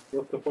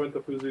 What's the point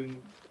of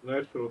using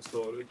natural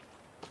storage?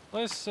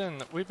 Listen,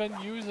 we've been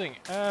using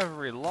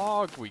every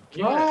log we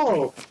get.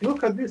 No!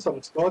 Look at this,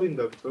 I'm storing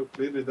them, so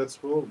clearly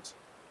that's wood.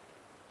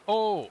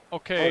 Oh, How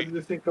okay. did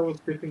you think I was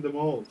picking them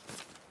all?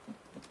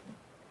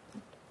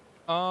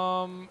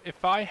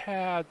 If I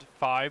had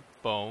 5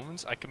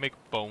 bones, I could make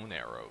bone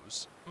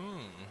arrows.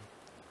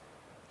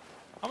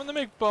 I'm gonna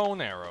make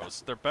bone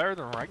arrows. They're better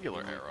than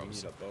regular You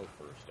arrows. need a bow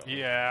first, don't you?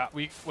 Yeah,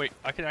 wait,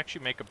 I can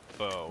actually make a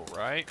bow,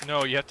 right?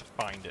 No, you have to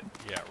find it.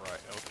 Yeah, right.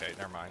 Okay,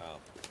 never mind. Oh,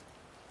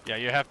 Yeah,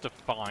 you have to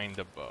find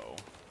a bow.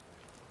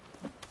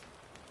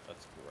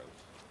 that's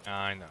gross.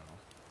 I know.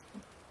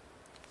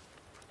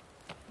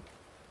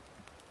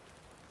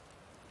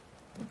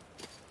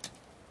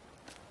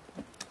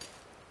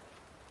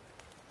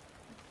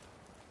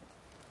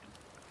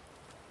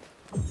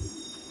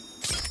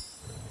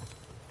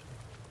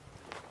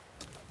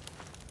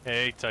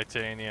 Hey,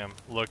 Titanium,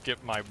 look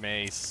at my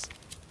mace.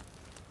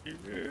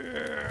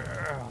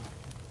 Yeah.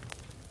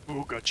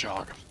 Ooga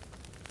chug.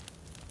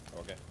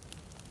 Okay.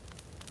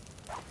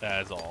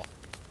 That is all.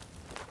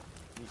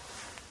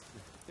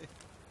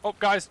 Oh,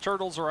 guys,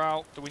 turtles are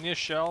out. Do we need a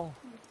shell?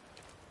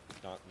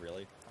 Not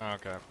really.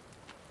 Okay.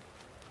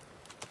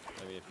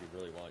 I mean, if you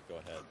really want, go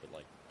ahead, but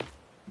like,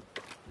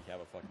 you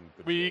have a fucking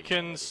good We build can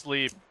already.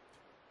 sleep.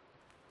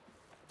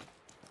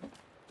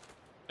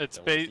 It's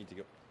Then we just bait. need to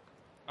go.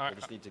 We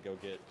just need to go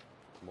get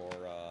more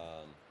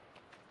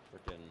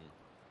freaking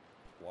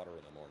water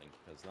in the morning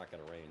because it's not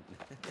gonna rain.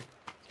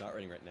 It's not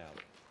raining right now.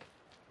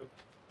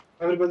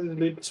 Everybody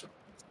sleeps.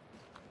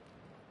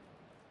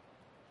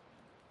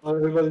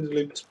 Everybody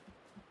sleeps.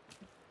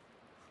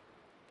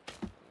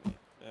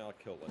 Yeah, I'll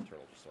kill one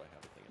turtle just so I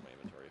have a thing in my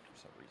inventory if for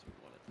some reason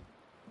we want it.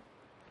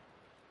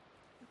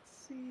 Let's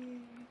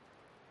see.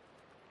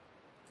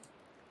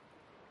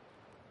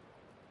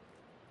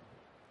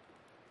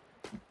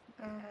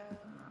 Gonna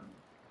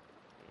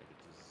get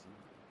to see.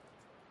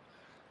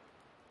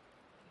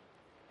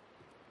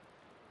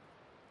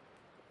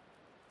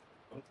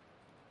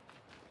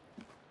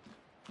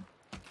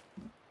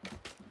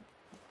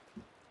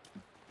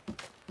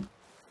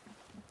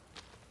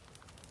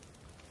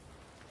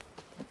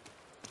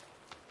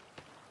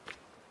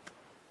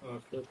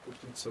 Okay,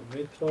 putting some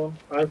meat on.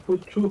 I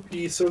put 2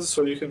 pieces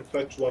so you can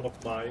fetch one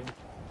of mine.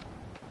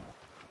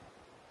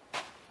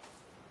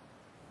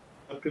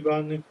 Happy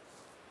Bunny?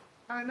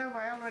 I know,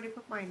 I already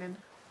put mine in.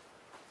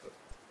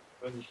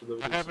 And you should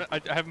have I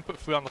haven't put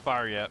food on the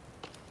fire yet.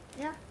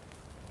 Yeah.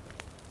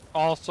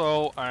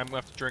 Also, I'm gonna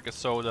have to drink a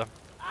soda.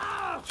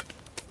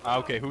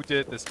 Okay, who did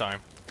it this time?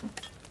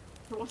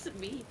 It wasn't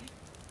me.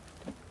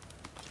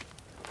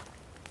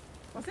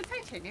 Was it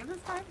titanium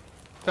this time?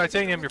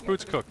 Titanium, your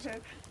food's cooked.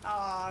 Oh,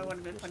 I would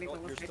have been funny if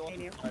it was You're still on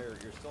titanium. fire.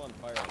 You're still on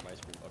fire on my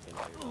screen. Okay,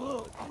 now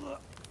you're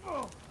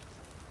not.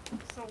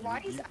 So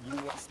why is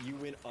You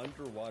went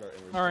underwater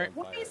and were All right.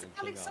 still on why fire. is and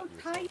Alex came so out, you were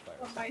still on tight fire.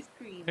 on my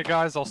screen? Hey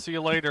guys, I'll see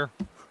you later.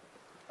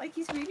 Like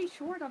he's really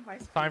short on my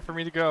screen. Time for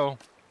me to go.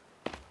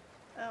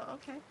 Oh,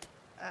 okay.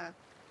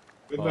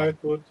 Good night,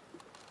 Wood.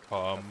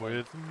 Come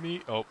with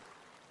me. Oh,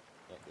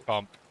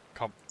 Okay.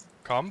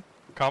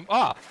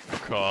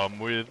 come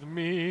with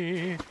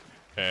me,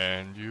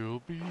 and you'll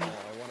be No, I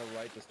want to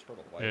ride this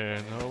turtle. Why in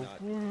am I a not- I'm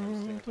staying world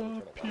on the of turtle.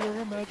 Why pure am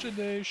I-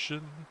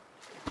 imagination.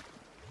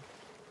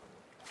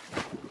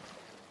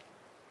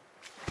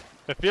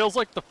 It feels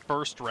like the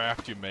first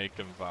raft you make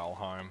in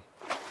Valheim.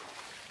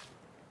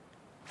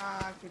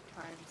 Good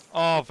times.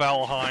 Oh,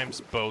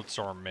 Valheim's boats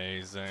are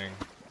amazing.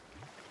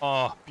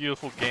 Oh,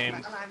 beautiful game.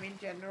 Valheim in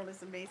general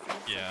is amazing.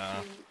 It's so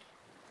Yeah. cute.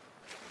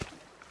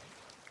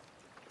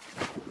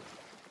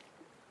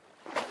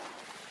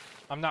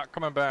 I'm not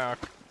coming back.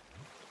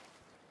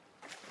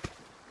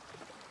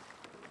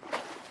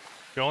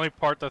 The only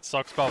part that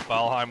sucks about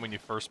Valheim when you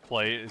first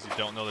play it is you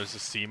don't know there's a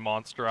sea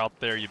monster out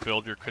there. You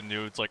build your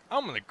canoe, it's like,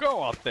 I'm gonna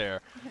go out there.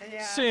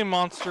 Yeah. Sea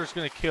monster's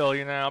gonna kill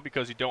you now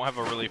because you don't have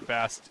a really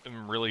fast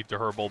and really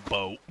durable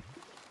boat.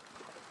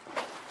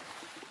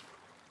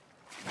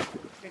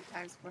 Good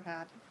times were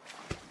had.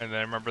 And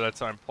then remember that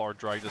time Plar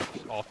dragged us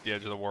off the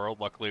edge of the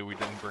world? Luckily we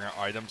didn't bring our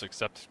items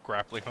except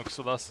grappling hooks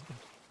with us.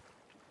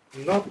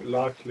 Not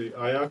luckily.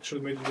 I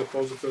actually made a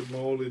deposited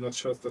mole in a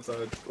chest that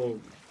I had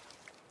pulled.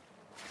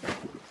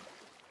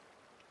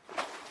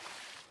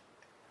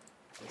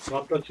 It's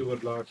not that you were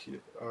lucky.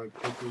 I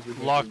think we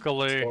didn't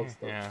Luckily, spot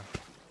stuff. yeah.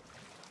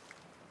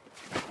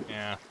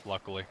 Yeah,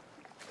 luckily.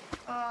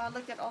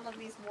 Look at all of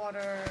these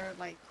water,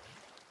 like,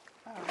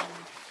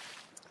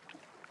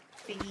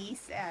 thingies,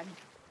 and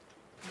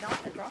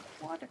not a drop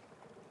of water.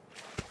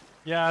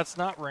 Yeah, it's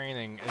not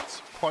raining.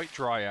 It's quite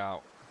dry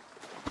out.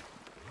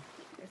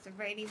 It's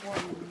raining more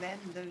men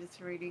than it's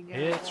raining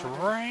It's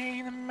water.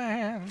 raining,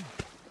 man.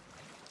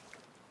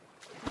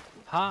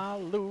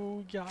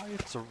 Hallelujah,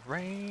 it's a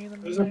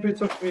raining, There's a man.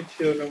 bit of meat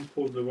here and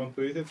food. Do you want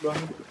to eat it,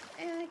 Bunny?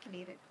 I can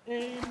eat it.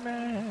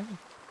 Amen.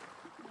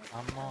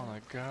 I'm gonna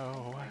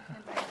go.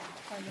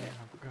 Target it.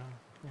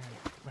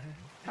 Yeah.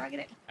 Target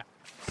it.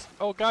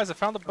 Oh, guys, I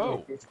found a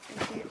boat.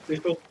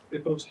 Thank you.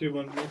 It was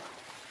human meat.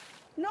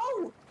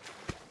 No!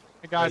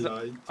 Hey, guys, I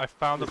lied. I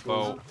found a It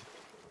was- boat.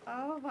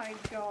 Oh my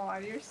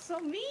god, you're so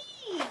mean!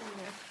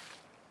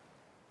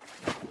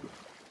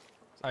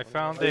 I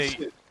found I a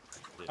see.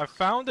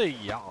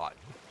 yacht.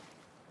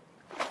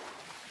 You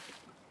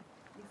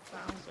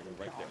found It's like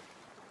the right dog.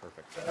 there.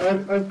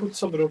 Perfect. I put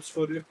some ropes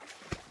for you.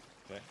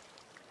 Okay.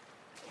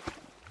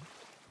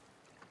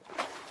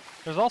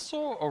 There's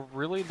also a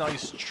really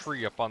nice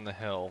tree up on the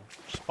hill,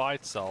 just by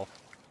itself.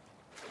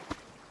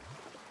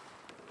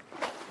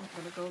 I'm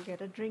gonna go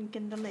get a drink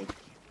in the lake.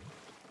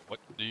 What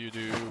do you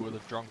do with a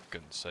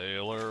drunken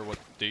sailor? What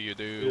do you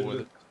do with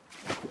it?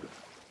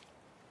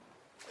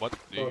 What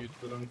do you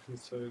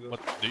What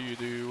do you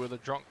do with a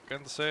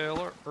drunken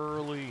sailor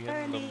early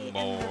in the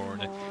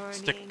morning?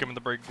 Stick him in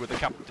the brig with the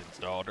captain's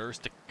daughter.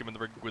 Stick him in the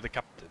brig with the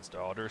captain's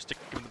daughter. Stick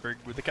him in the brig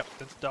with the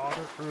captain's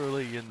daughter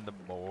early in the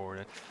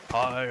morning.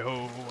 Hi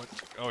ho.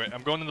 Okay,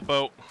 I'm going in the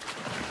boat.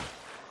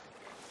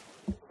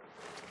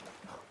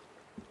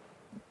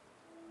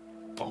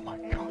 Oh my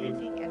And god.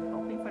 drinking and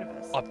hoping for the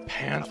best. A Oh god,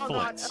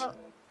 pamphlet. oh.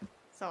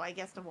 So I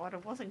guess the water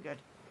wasn't good.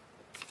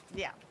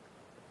 Yeah.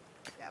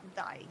 Yeah, I'm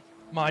dying.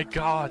 My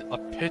god, a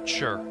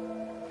picture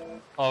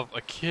of a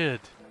kid.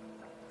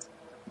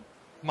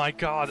 My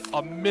god,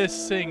 a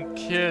missing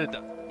kid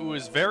who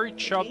is very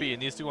chubby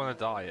and needs to go on a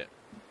diet.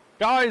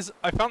 Guys,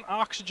 I found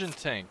oxygen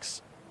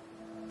tanks.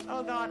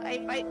 Oh god,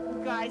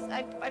 guys,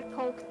 I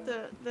poked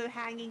the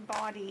hanging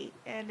body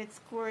and it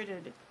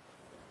squirted.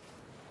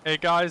 Hey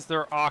guys, there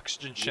are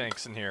oxygen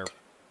tanks in here.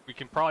 We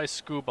can probably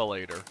scuba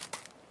later.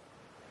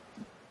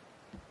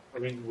 I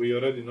mean, we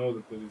already know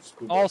that there is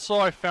scuba. Also,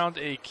 I found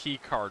a key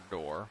card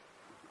door.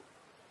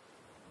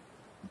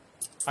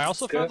 I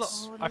also found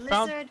Yes. Oh, I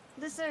found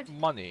lizard.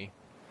 money.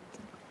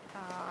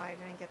 I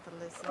didn't get the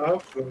lizard. I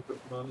have plenty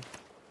of money.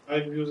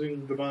 I'm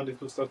using the money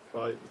to start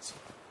fights.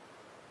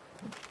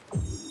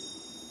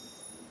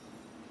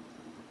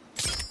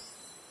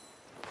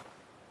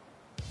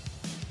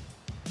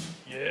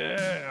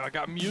 Yeah, I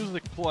got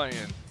music playing.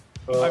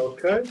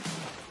 Okay.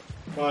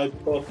 My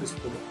pot is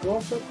full of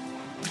water.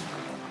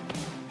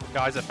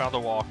 Guys, I found a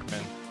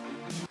Walkman.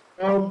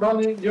 Now,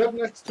 Bunny, you're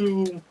next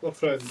to a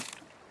friend.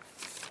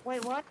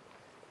 Wait, what?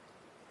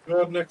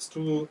 You're next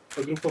to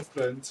a group of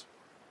friends.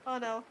 Oh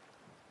no.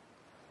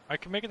 I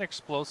can make an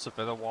explosive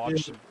and a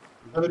watch. Yeah.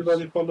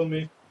 Everybody follow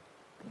me.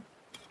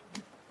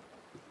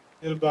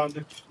 Here,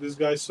 Bunny. This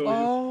guy saw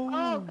Oh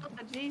Oh.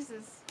 god,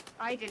 Jesus.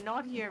 I did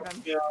not hear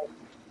them. you.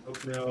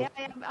 Help me out.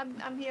 Yeah,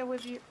 I'm here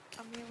with you.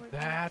 I'm here with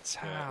That's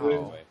Yeah, how. this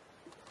way.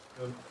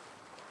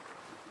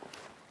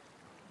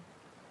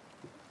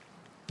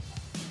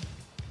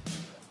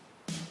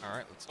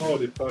 Alright, let's go.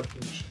 Holy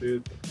fucking shit.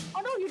 you.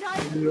 Oh no, you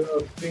died! You're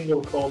a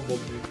single combo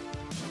me.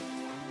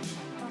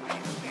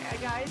 Okay,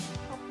 guys,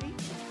 help me.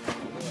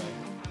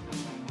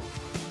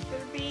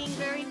 They're being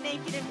very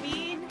naked and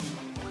mean.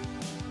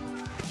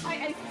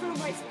 I threw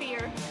my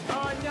spear.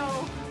 Oh no.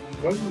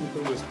 Why did you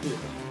do this here?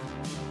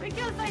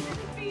 Because I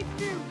didn't mean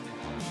to.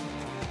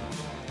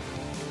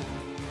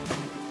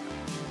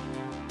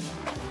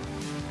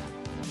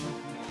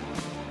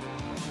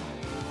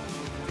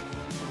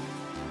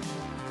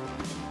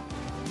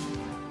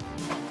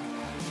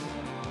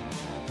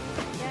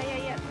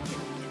 Yeah.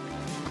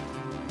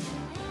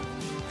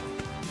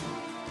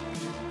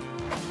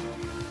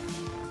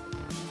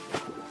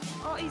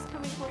 Oh, he's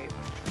coming for you.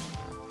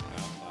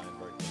 I'm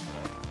very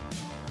close.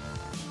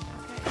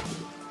 Okay.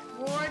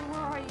 Ward, where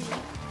are you?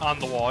 On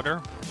the water.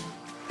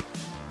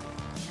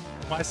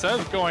 When I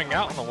said going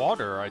out in the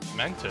water, I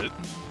meant it.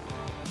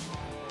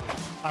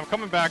 I'm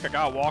coming back. I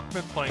got a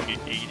Walkman playing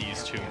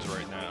 80s tunes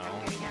right now.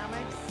 Getting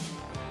Alex.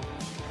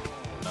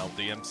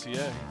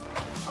 LDMCA.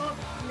 Oh,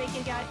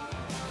 naked guy.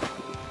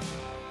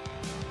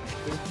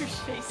 You're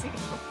chasing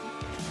him.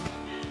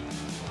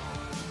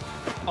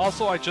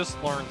 Also, I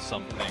just learned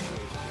something.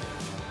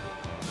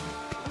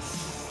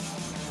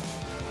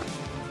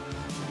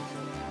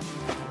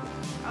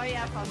 Oh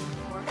yeah, I found it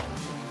before.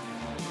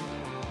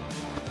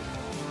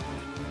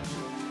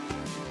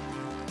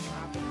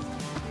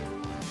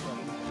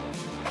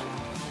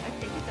 I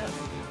think it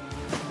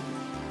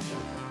does.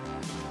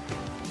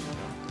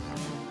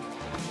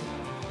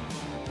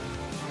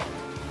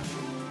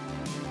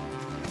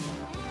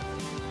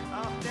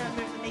 Oh,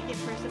 there's a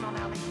naked person on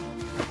Alex.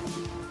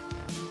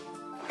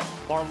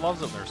 Lauren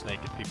loves it when there's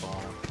naked people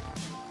on him.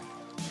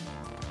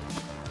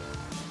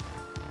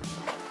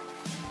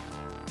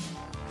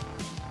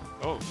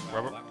 Oh,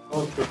 rubber.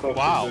 Oh, the fucking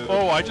Wow. dead.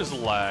 Oh, I just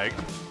lagged.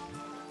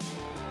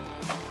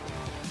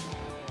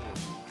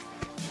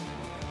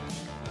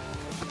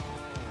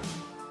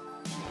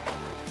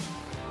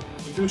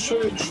 If you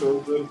show your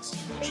shoulders,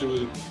 she will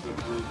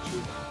reach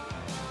you.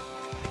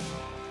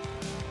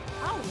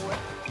 Ow!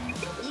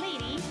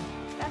 Lady,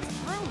 that's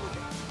rude.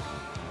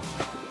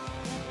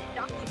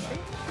 Ducky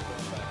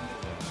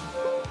bitch.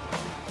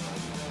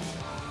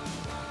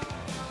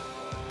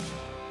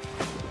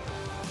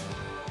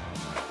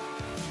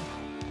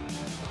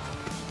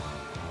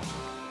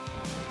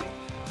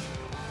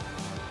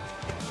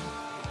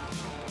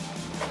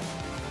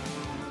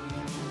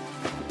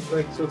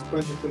 Like, just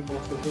 20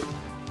 most of it.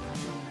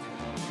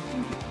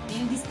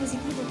 Yung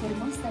Dispositivo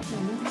termostato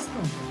non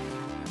risponde.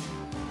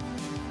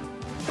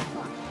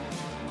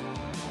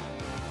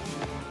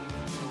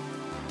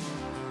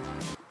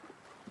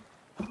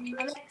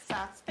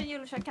 Alexa, spegni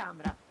luce e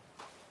camera.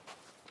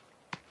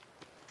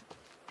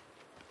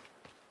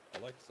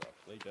 Alexa,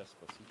 play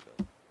Despacito.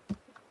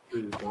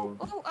 Please Oh, don't.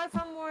 oh, I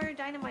found more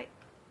dynamite.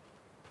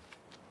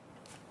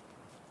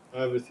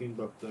 Everything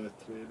but that,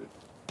 really.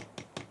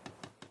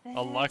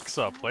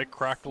 Alexa, play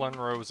Cracklin'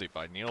 Rosie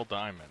by Neil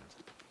Diamond.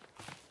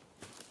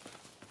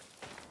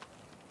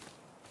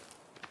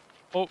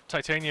 Oh,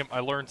 Titanium, I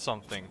learned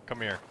something.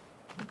 Come here.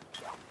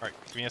 Alright,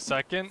 give me a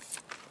second.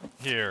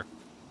 Here.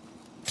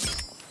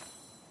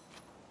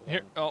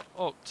 Here. Oh,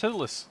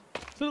 Tidalus.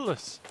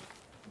 Tidalus.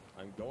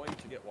 I'm going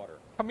to get water.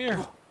 Come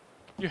here.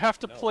 You have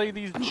to No. play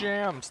these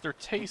jams. They're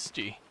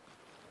tasty.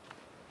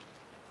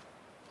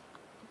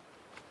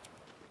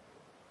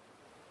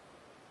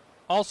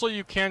 Also,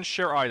 you can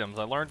share items.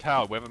 I learned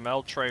how. We have a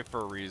metal tray for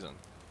a reason.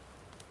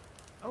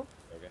 Oh,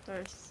 Okay.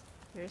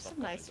 there's some What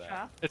nice is that?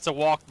 crap. It's a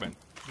Walkman.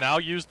 Now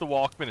use the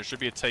Walkman. There should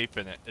be a tape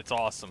in it. It's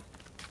awesome.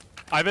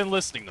 I've been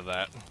listening to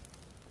that.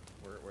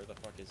 Where the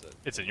fuck is it?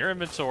 It's in your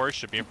inventory.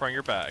 Should be in front of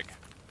your bag.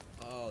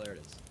 Oh, there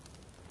it is.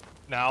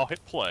 Now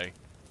hit play.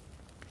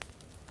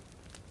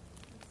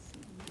 Let's see,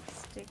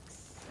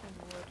 sticks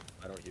and wood.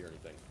 I don't hear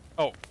anything.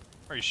 Oh,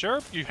 are you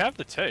sure? You have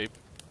the tape.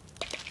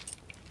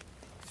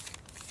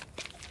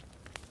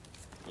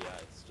 Yeah,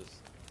 it's just...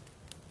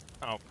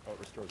 Oh. Oh, it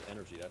restores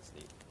energy. That's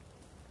neat.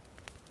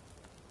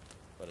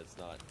 But it's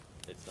not...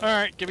 It's not...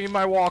 Alright, give me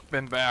my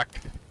Walkman back.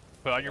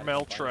 Put on your I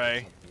metal can find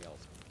tray. something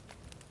else.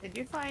 Did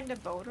you find a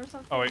boat or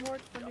something? Oh, wait.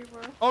 Mort, when you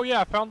were? Oh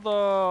yeah, I found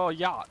the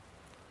yacht.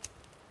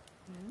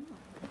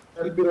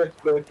 I'll be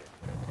right back.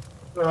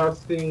 I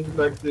think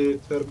like the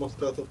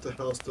thermostat of the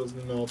house does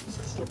not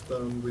shut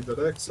down with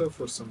Alexa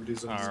for some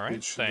reason. All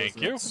right, Speech thank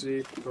does you. not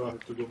see, so I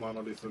have to go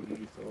manually turn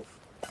it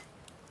off.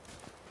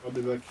 I'll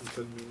be back in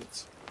 10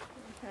 minutes.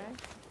 Okay.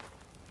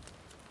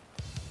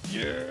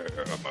 Yeah,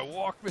 my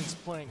Walkman's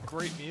playing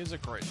great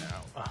music right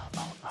now.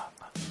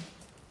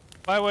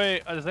 By the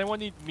way, does anyone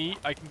need meat?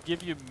 I can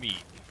give you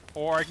meat.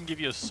 Or I can give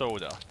you a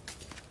soda.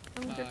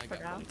 I'm good I for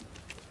got now. one.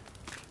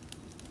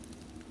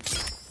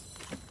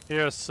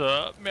 Yes,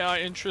 may I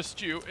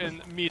interest you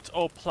in meat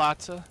au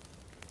platter?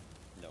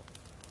 No.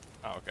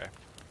 Oh, okay.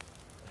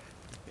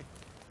 You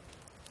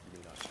may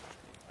not.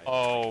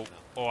 Oh,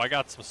 oh, I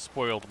got some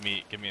spoiled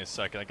meat. Give me a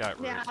second. I got it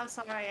Yeah, right. I'm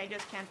sorry, I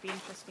just can't be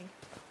interesting.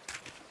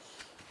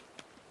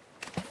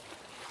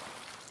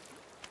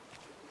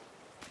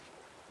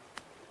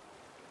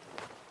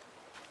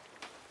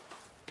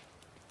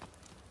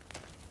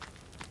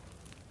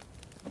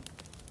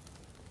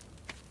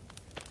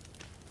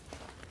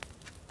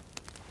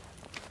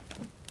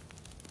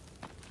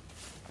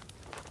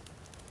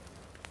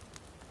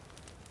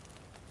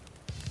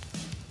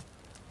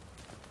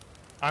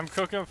 I'm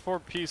cooking 4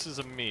 pieces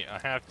of meat. I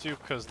have to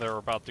because they're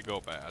about to go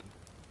bad.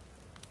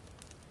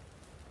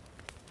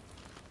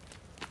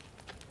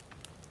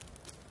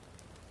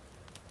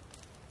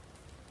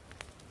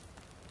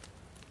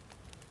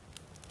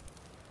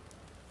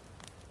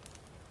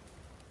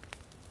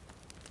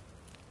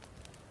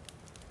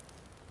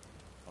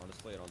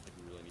 Honestly, I don't think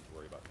we really need to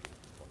worry about food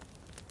at this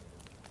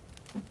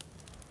point.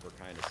 We're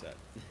kind of set.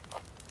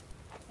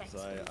 Thanks So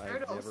for the I've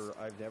turtles.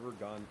 never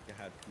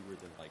had fewer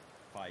than like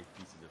 5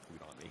 pieces of food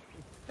on me.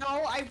 No,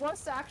 I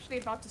was actually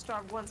about to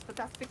starve once, but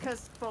that's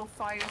because both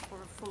fires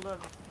were full of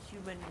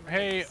human.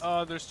 Hey, meats.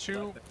 there's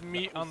 2 That-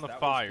 meat that on the was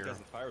fire. because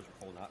the fires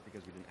were full, not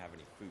because we didn't have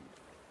any food.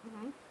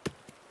 Mhm.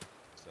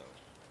 So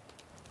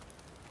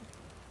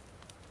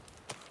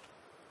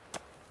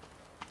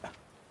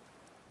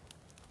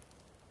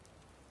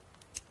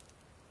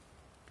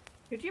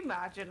Could you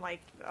imagine,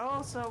 like,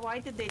 oh, so why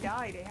did they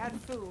die? They had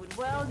food.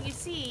 Well, you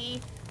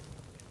see,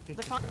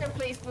 the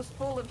fireplace was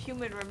full of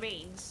human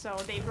remains, so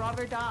they'd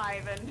rather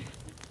die than.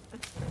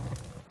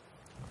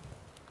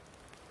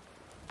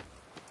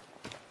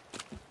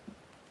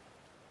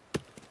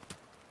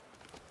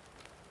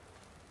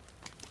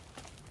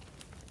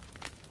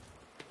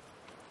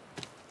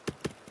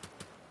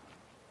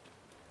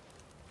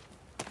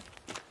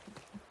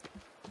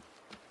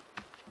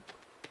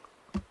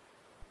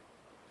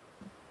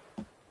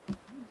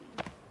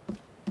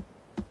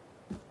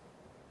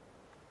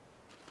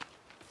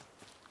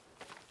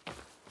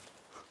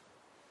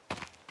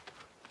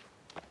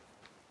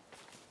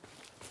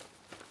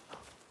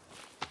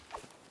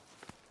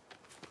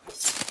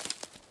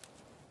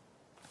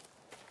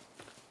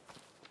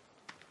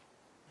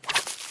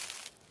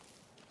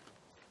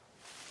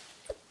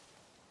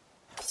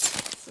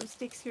 Some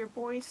sticks here,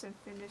 boys, and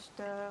finish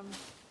the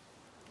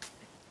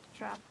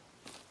trap.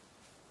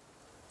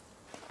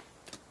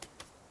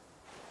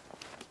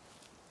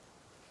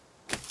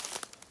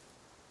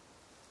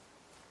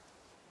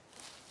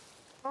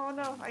 Oh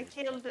no, I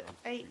killed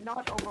a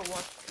not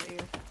Overwatch player.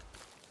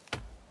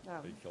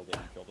 you killed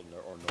a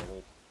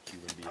normal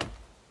human being.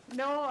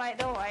 No, I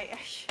know, I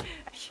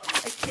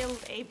killed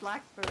a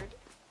blackbird.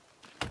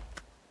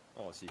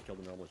 Oh, so you killed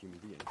a normal human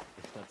being.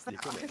 That's the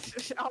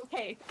equivalent.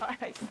 Okay,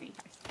 I see.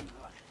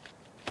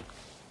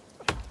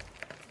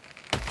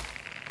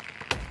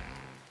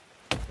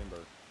 Timber.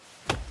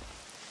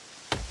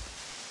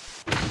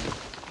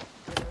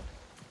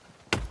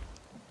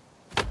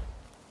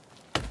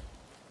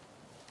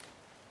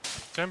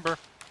 Timber.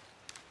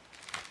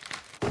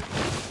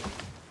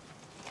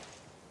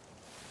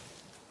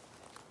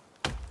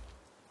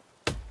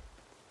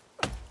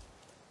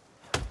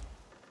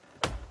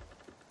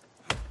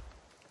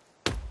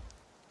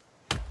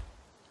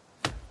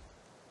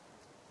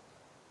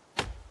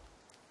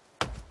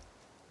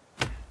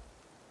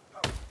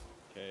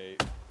 Okay,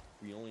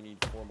 we only need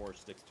 4 more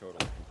sticks total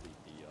to complete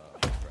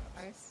the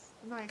traps.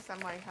 Nice, I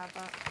might have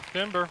that.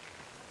 Timber.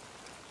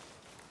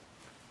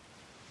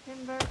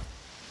 Timber.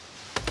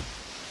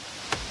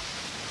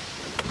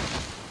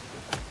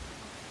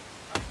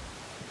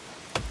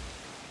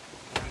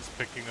 It's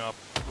picking up.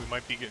 We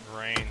might be getting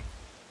rain.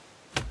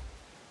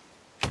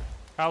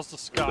 How's the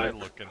sky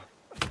looking?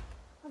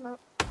 Hello.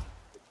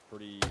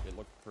 It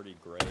looked pretty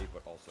gray,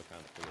 but also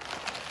kind of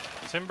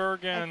clear. Timber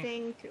again. I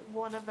think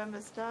one of them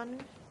is done.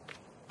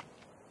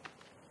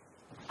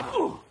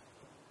 Do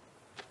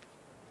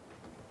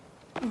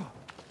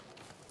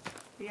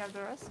you have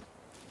the rest?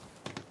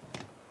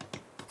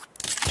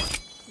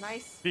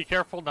 Nice. Be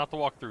careful not to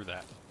walk through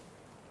that.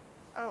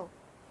 Oh.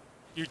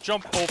 You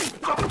jump over.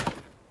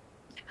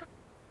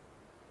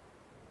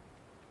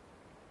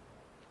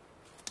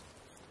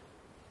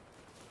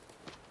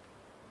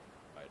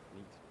 Alright,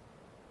 neat.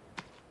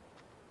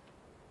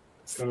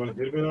 Can anyone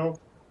hear me now?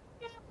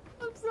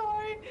 I'm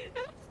sorry.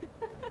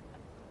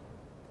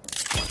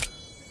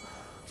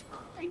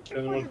 Thank you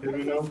Can anyone for hear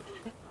me now?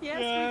 Yes,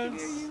 we can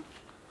hear you.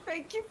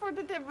 Thank you for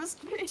the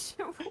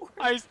demonstration.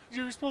 I was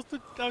supposed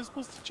to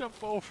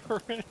jump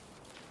over it.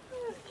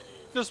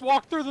 Just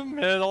walk through the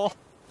middle.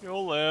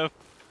 You'll live.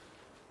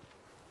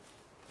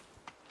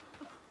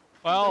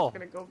 Well,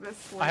 I'm just gonna go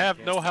this way. I have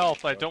no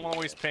health. I don't want to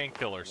waste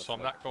painkillers, so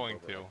I'm not going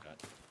to.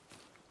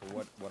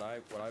 But what I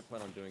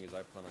plan on doing is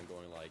I plan on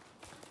going like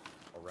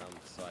around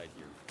the side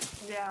here.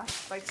 Yeah,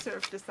 like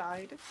surf the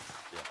side.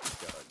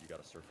 Yeah, you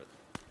gotta surf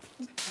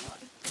it.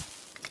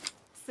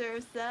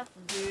 Surf's up,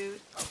 dude.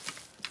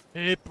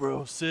 Hey,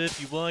 bro,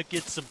 Sif, you want to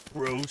get some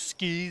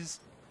broskies?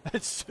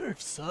 That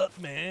surf's up,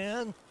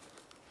 man.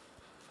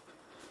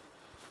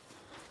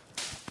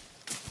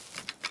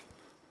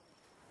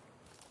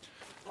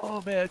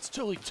 Oh, man, it's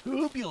totally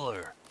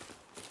tubular.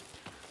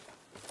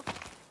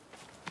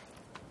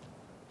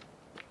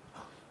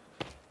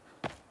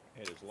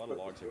 Hey, there's a lot of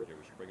logs over here.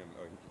 We should bring them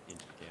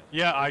into camp.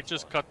 Yeah, I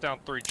just cut down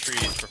 3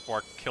 trees before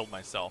I killed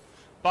myself.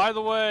 By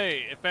the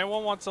way, if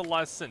anyone wants a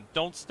lesson,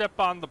 don't step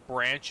on the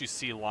branch you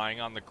see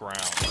lying on the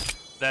ground.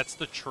 That's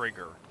the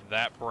trigger.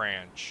 That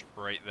branch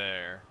right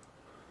there.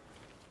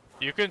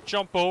 You can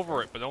jump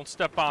over it, but don't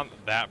step on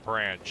that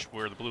branch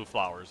where the blue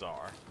flowers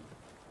are.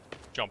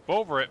 Jump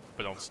over it,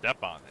 but don't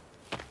step on it.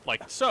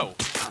 Like so.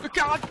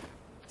 God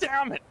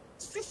damn it!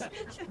 He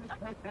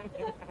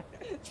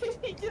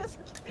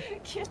just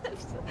killed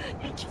himself.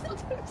 He killed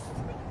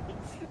himself.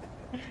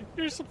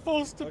 You're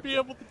supposed to be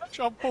able to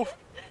jump over.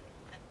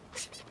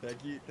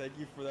 Thank you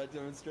for that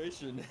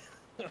demonstration.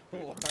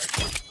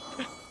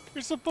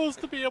 You're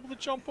supposed to be able to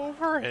jump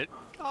over it.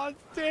 God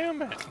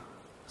damn it.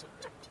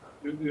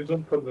 You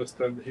don't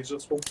understand. He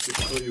just wants to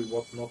show you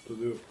what not to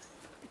do.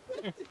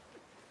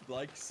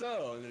 Like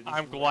so. And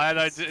I'm glad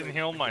I didn't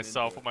heal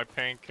myself with my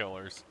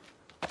painkillers.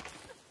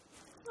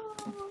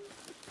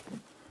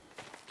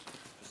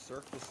 Just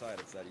surf the side,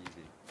 it's that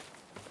easy.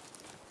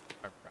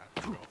 I've got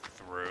to go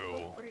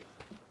through.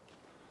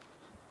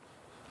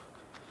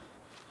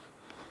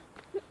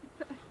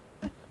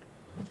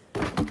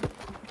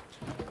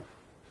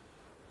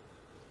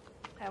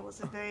 That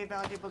was a very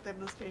valuable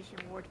demonstration,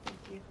 Ward. Thank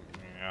you.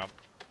 Yep.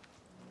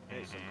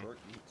 Hey, some burnt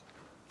meat.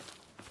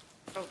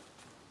 Oh.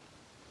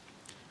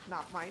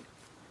 Not mine.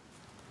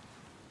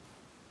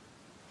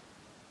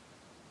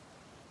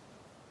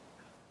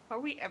 Are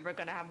we ever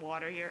gonna have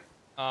water here?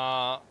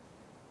 No.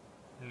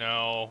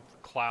 The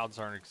clouds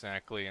aren't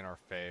exactly in our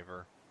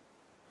favor.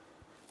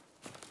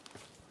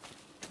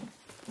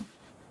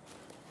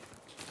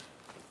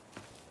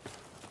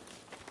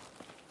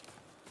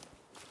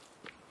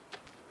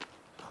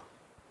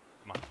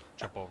 Come on,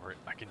 jump over it.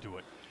 I can do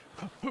it.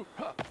 Did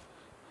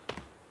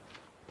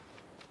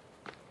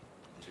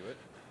you do it?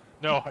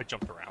 No, I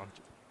jumped around.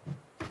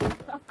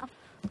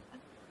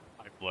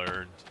 I've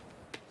learned.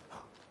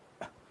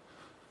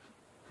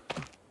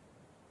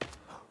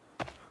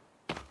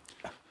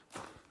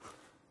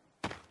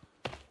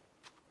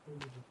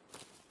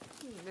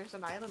 There's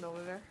an island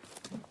over there.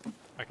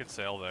 I could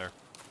sail there.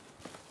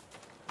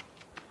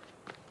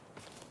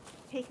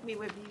 Take me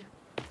with you.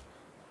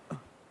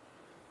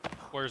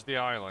 Where's the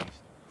island?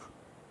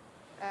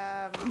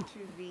 To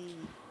the...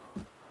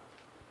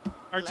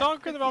 Are you left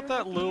talking if about you're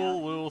that looking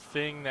at? little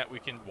thing that we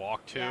can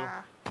walk to?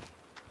 Yeah.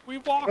 We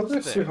walked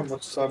Let's see how there.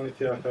 much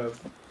sanity I have.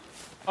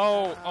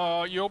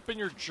 Oh, you open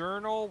your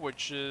journal,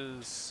 which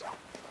is...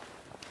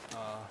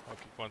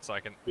 okay, 1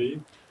 second.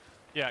 B.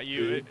 Yeah,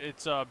 B.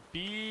 it's a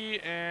B,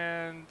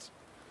 and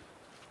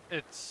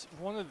it's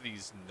one of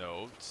these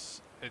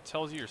notes. It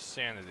tells you your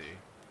sanity.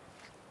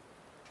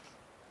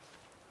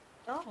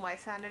 Oh, my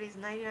sanity's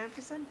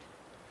 99%.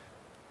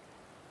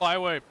 By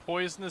the way,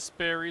 poisonous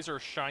berries are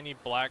shiny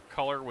black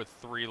color with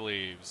 3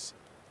 leaves.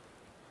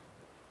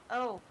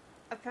 Oh,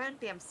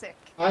 apparently I'm sick.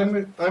 I'm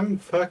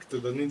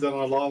infected. I need an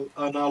aloe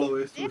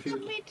to Yeah, heal.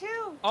 me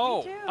too. Oh,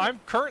 me too. I'm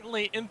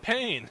currently in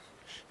pain.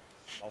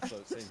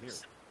 Also, same here.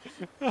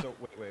 So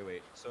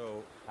wait.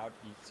 So how it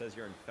says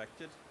you're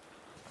infected?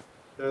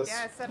 Yes.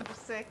 Yeah, I said I'm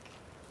sick.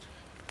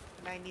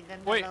 And I need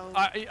an Wait, aloe.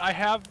 I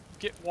have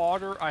get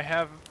water. I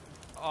have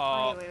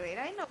Wait.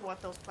 I know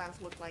what those plants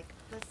look like.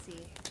 Let's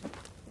see.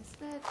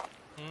 Isn't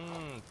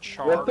it?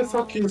 char. What the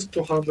fuck is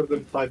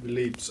 205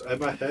 leaves?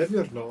 Am I heavy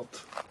or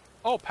not?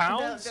 Oh,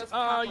 pounds? those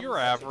pounds. You're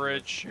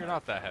average. You're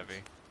not that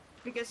heavy.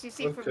 Because you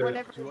see, for Okay.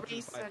 whatever 205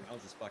 reason.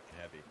 pounds is fucking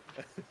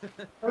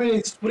heavy. I mean,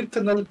 it's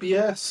written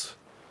LBS.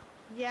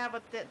 Yeah,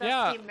 but that's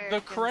Yeah, the the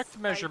Americans. correct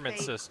like, measurement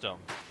they- system.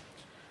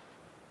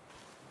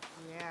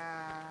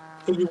 Yeah.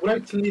 So you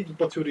write leaves,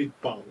 but you read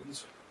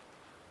pounds.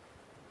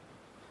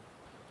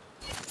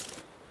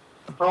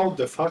 How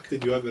the fuck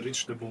did you ever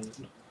reach the moon?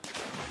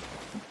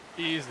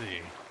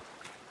 Easy.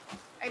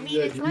 I mean,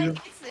 Yeah, it's you- like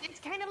it's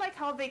kind of like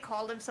how they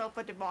call themselves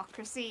a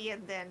democracy,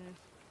 and then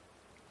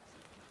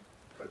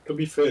To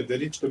be fair, they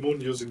reached the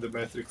moon using the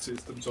metric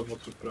system, so I'm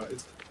not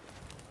surprised.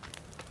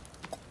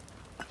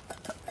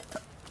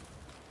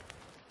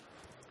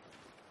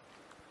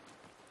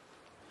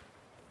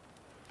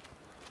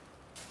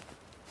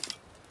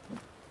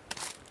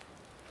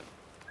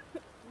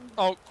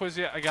 Oh,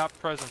 Quizzy, I got a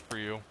present for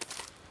you.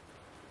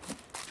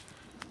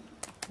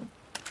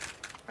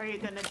 are you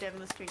gonna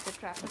demonstrate the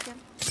trap again?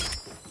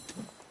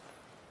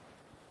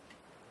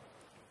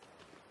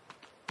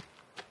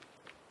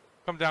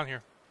 Come down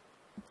here.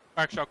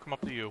 Actually, I'll come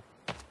up to you.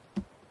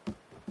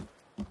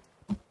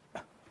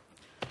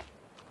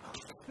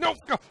 No!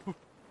 No!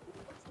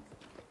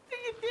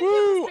 You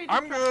Woo! demonstrate the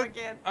I'm trap good.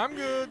 again. I'm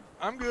good.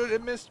 I'm good.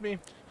 It missed me.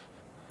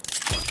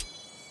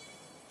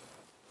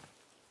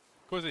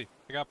 Quizzy,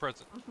 I got a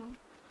present.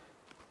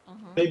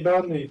 Hey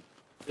Bunny,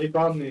 hey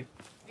Bunny,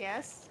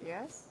 Yes.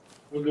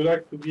 would you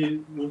like me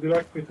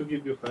to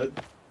give you head?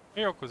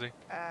 Here you go, Quizzy.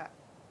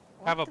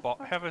 What Have a the bar.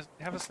 fuck?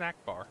 Have a snack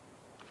bar.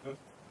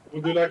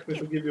 Would you like me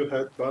to give you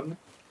head, Bunny?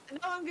 No,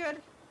 I'm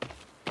good.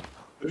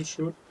 Are you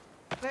sure?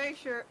 Very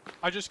sure.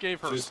 I just gave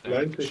her a She's snack.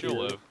 plenty She'll here.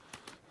 live.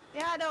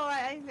 Yeah, no,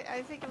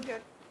 I think I'm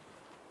good.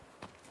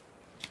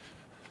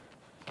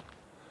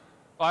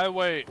 By the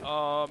way,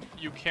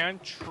 you can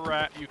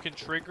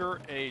trigger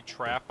a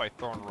trap by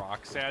throwing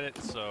rocks at it.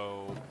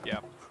 So yeah.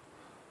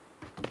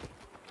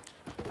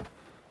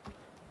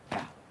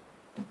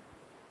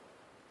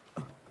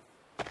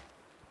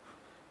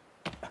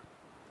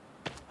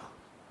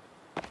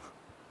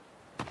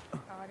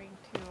 Starting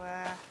to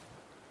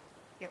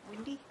get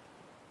windy.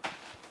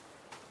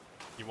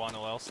 You want to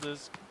know what else it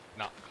is?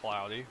 Not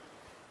cloudy.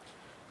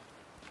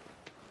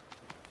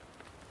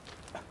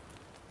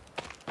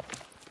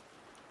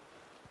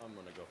 I'm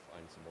gonna go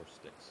find some more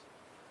sticks.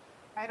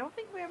 I don't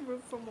think we have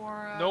room for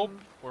more. Nope,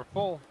 we're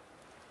full.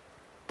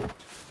 I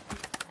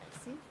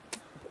see.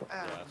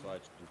 Yeah, that's why I've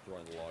just been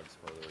throwing the logs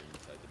further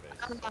inside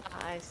the base.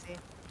 I see.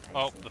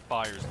 Oh, the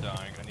fire's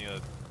dying. I need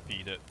to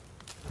feed it.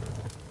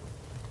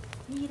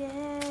 Feed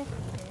it,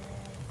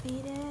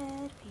 feed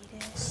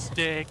it.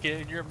 Stick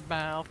it in your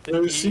mouth Do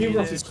and you see eat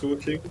what it. is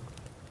cooking?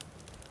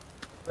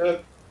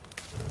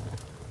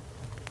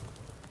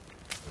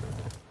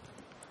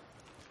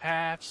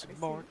 Have some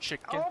more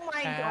chicken. Oh my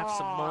have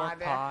some more God.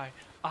 pie.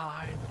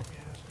 I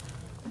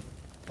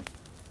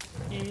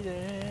eat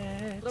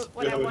it. Look,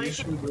 what Yeah, I but wanted you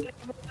should-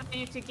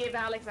 you to give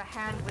Alex a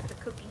hand with the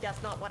cookie.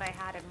 That's not what I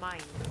had in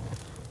mind.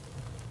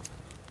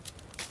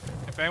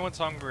 If anyone's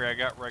hungry, I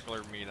got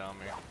regular meat on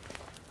me.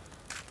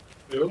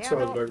 You also Yeah,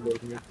 have no, regular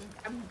meat.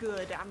 I'm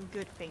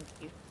good, thank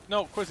you.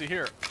 No, Quizzy,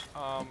 here.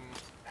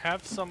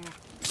 Have some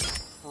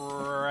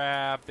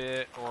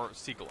rabbit or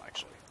seagull,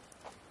 actually.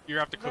 You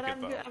have to cook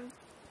it, though.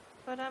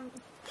 But I'm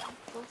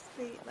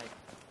mostly like.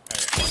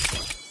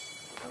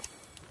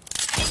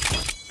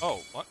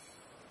 Oh, what?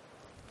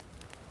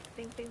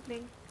 Ding, ding,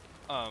 ding.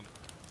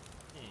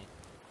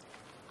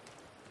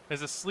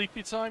 Is it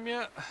sleepy time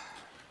yet?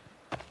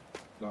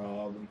 No, I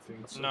don't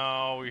think so.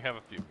 No, we have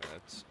a few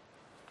minutes.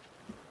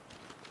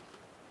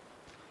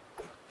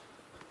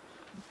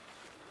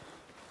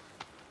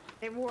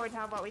 Hey Ward,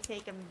 how about we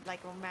take a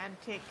like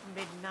romantic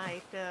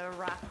midnight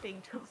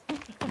rafting tour?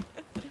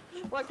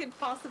 What could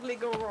possibly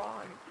go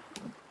wrong?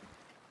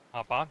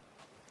 Hop on.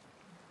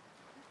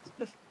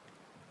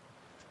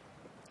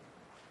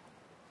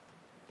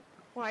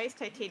 Why is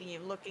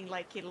Titanium looking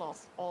like he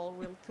lost all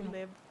will to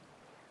live?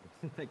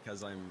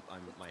 Because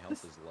my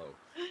health is low,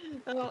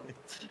 Oh,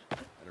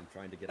 and I'm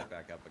trying to get it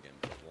back up again,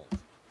 but it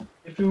won't.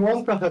 If you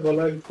want, I have a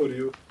leg for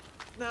you.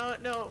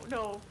 no.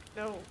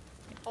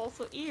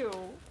 Also, ew.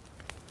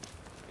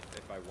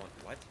 If I want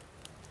what?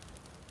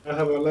 I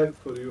have a leg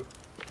for you.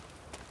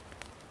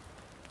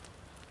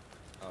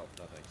 Oh,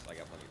 No thanks, I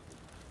got plenty of food.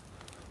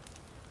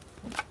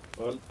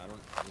 Well, I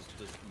don't,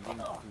 does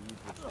eating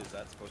food, is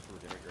that supposed to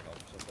regenerate your health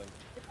or something?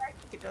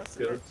 It does.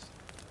 yes.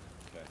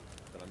 Okay,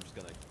 then I'm just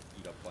gonna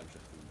eat a bunch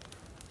of food,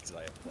 because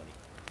I have plenty.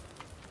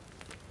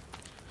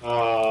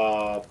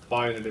 Ah,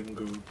 finally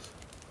good.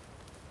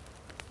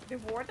 The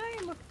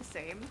Wardyne look the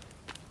same.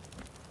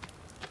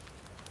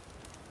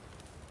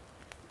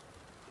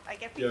 I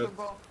get these Yes. were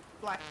both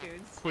black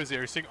dudes. Quizzy,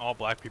 are you saying all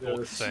black people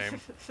look the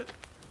same?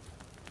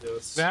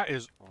 Yes. That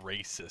is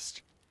racist.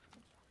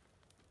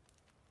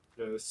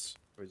 Yes.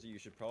 Rosie, you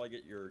should probably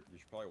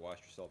wash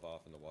yourself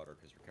off in the water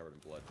because you're covered in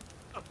blood.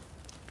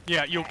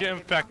 Yeah, you'll I get did not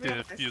infected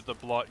if realize. you the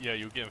blood. Yeah,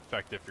 you'll get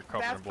infected if you're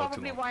covered That's in blood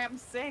too probably long. why I'm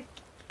sick.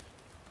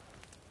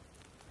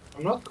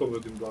 I'm not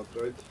covered in blood,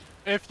 right?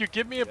 If you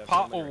give me a You have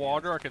pot some on of your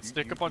water, I hands. can You-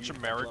 stick you- a bunch you of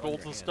have blood on marigolds your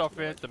and hands, stuff in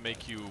you're it to right.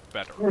 make you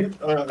better.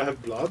 Wait, I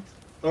have blood?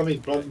 I mean,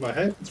 blood in my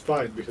head, it's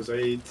fine because I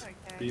ate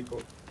Okay.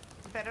 people.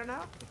 Better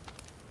now?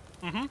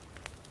 Mm-hmm.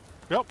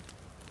 Yep.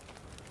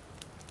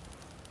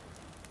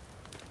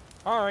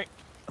 Alright.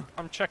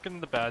 I'm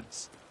checking the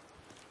beds.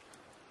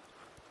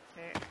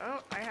 Okay.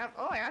 Oh,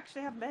 I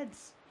actually have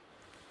meds.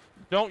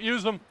 Don't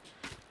use them.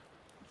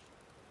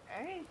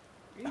 Hey.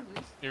 Jesus.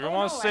 You're gonna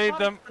want to save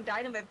them.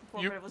 Dynamite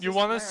before, You but it was you just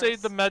want to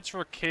save the flares. meds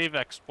for cave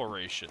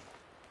exploration.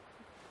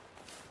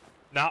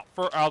 Not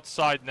for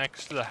outside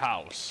next to the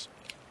house.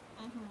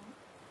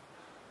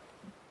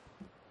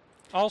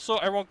 Also,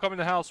 everyone come in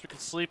the house. We can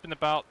sleep in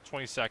about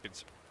 20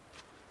 seconds.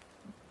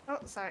 Oh,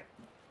 sorry.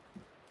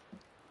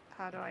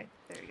 How do I?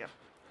 There you go.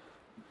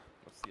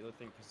 What's the other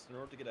thing? Because in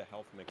order to get a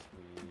health mix,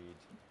 we need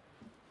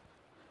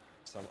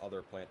some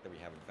other plant that we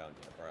haven't found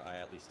yet, or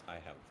at least I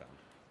haven't found.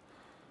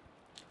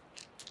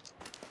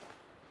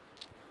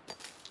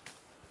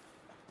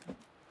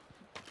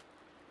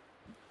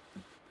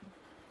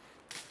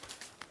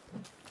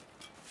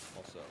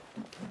 Also,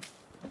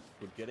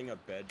 would getting a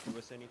bed do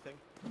us anything?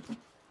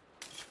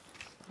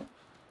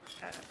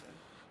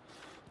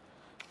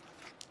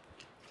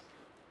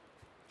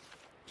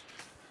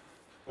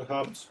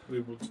 Perhaps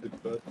we would sleep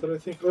better, I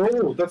think.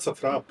 Oh, that's a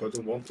trap. I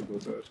don't want to go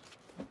there.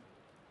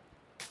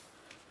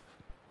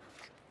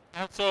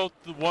 Also,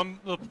 the one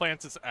of the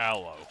plants is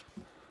aloe.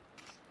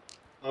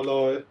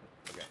 Aloe.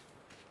 Okay.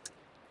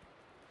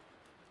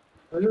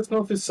 I just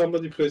noticed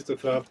somebody placed a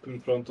trap in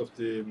front of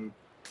the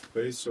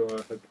place, so I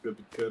had to be a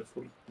bit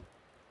careful.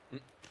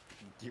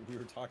 We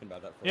were talking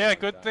about that for a Yeah, long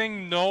good time.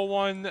 thing no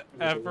one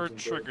ever wasn't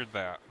there. triggered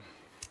that.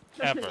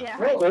 Ever. Yeah.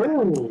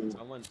 Oh!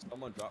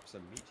 Someone dropped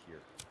some meat here.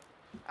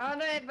 Oh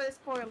no, but it's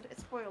spoiled.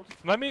 It's spoiled.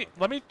 Let me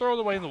throw it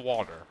away in the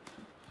water.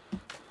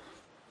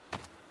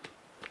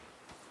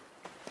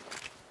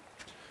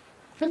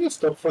 Can you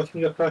stop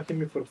fucking attacking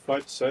me for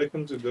 5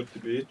 seconds, you dirty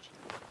bitch?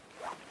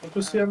 Want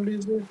to see I'm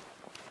busy?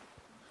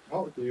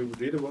 Oh, you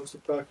really want to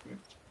attack me.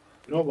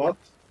 You know what?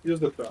 Use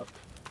the trap.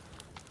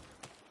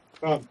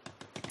 Come.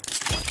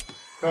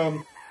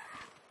 Come.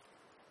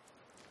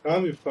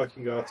 Come, you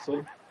fucking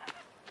asshole.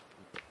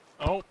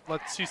 Oh,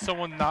 let's see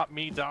someone not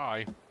me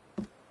die.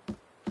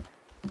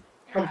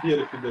 Come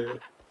here if you dare.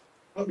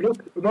 Oh,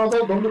 look. No,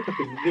 don't look at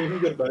him. Give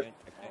him your back.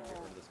 I can't get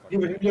rid of this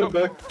Give fucking him your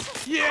back.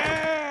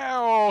 Yeah!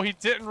 Oh, he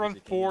didn't run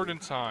forward in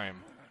time.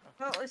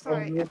 Oh,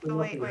 sorry. Oh, Oh,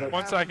 wait.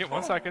 One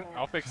second.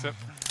 I'll fix it.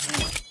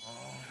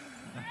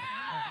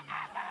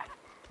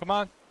 Come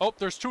on. Oh,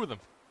 there's 2 of them.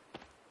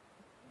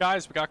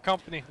 Guys, we got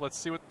company. Let's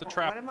see what the What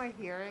trap. am I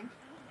hearing?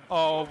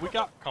 Oh, we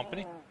got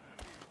company.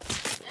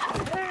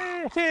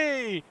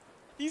 Hey!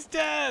 He's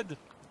dead!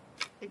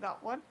 You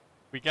got one?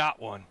 We got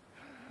one.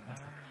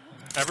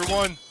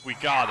 Everyone, we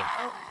got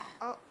him.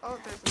 Oh,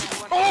 there's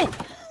another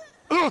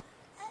one.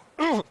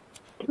 Oh!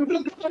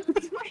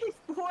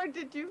 Why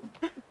did you?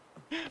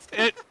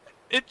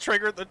 It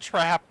triggered the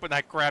trap when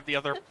I grabbed the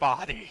other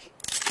body.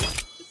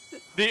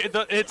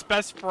 Its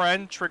best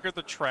friend triggered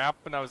the trap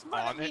when I was Well,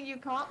 I on mean,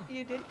 it.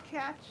 you did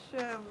catch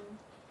the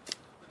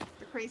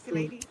crazy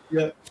lady.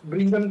 Yeah,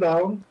 bring them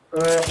down.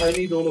 I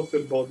need all of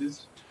their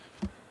bodies.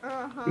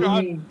 Uh-huh.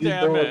 God the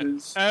damn it.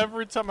 bodies.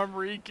 Every time I'm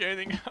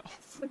regaining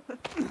health.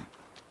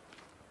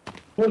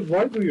 Well,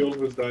 why do you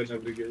always die in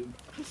every game?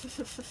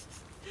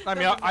 I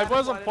mean, Doesn't I matter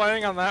wasn't what it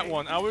planning is, on that okay.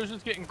 one. I was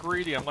just getting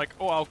greedy. I'm like,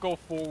 oh, I'll go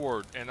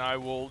forward, and I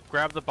will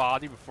grab the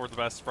body before the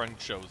best friend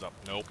shows up.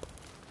 Nope.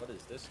 What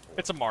is this for?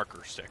 It's a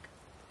marker stick.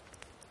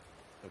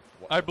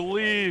 What- I okay,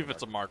 believe why-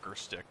 it's a marker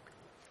stick.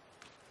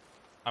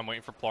 I'm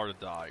waiting for Plar to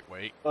die.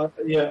 Wait.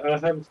 Yeah, I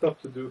have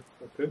stuff to do.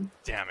 Okay.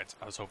 Damn it.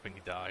 I was hoping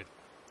he died.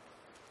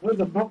 Where's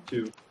the not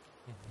you?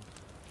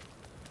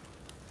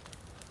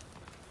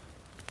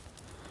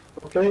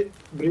 Okay,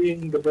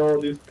 bring the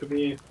bodies to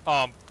me.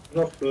 Not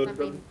burn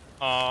them.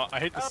 I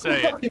hate to Oh,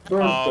 say it. Fucking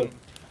burn them.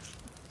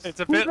 It's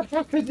a Who bit the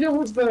fuck idea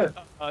was that?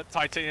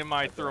 titanium.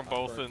 I threw them I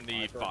both burnt- in the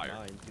I burnt fire.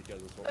 mine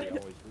because it's what we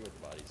always do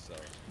with bodies, so.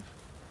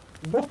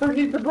 But I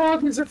need the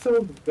bodies at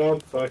home.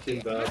 Don't fucking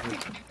die.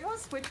 You want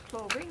to switch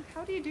clothing?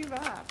 How do you do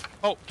that?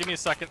 Oh, give me a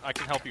second. I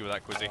can help you with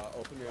that, Quizzy.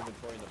 Open your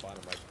inventory in the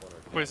bottom right corner.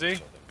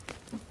 Quizzy?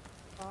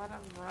 Bottom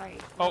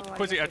right. Oh, I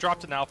Quizzy, guess I it's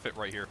dropped all- an outfit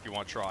right here if you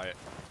want to try it.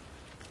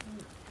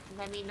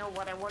 I mean, no,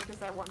 what I want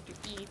is I want to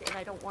eat, and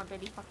I don't want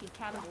any fucking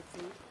cannibal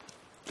food.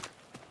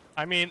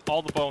 I mean,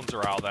 all the bones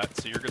are out of that,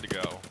 so you're good to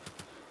go.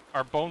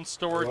 Our bone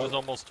storage is Well.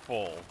 almost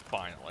full,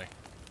 finally.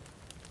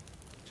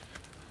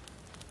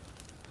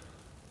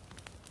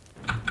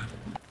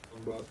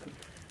 But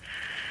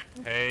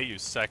Hey, you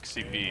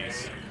sexy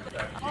bees.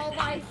 Oh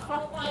my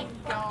fucking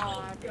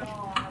god.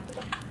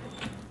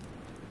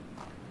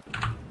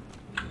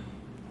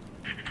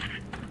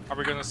 Are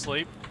we gonna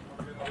sleep?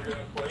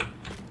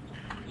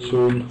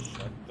 soon.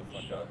 Shut the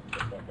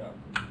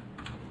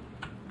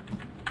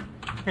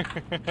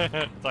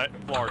fuck up.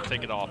 Floor,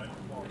 take it off.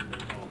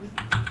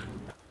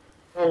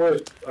 Oh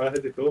wait, I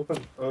had it open.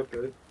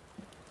 Okay.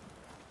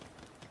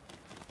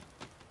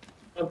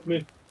 Help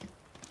me.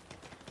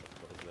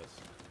 What is this?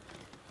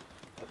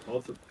 I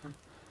thought it.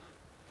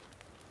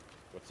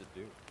 What's it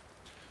do?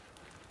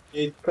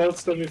 It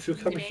tells them if you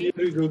come here,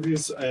 you do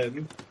this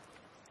end.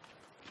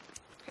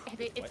 And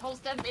it tells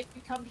them if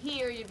you come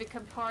here, you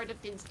become part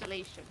of the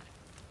installation.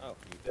 Oh,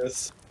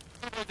 Yes.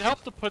 It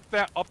helps to put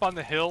that up on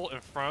the hill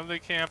in front of the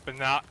camp and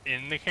not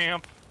in the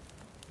camp.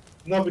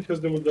 No,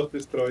 because they would not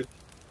destroy it.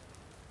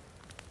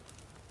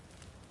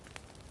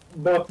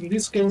 But in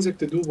this case, if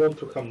they do want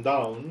to come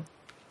down,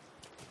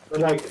 they're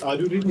like, are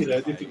you really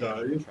ready to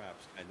die?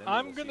 traps, and then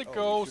I'm they'll gonna see, oh,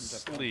 go we shouldn't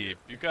have come sleep.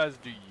 You guys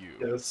do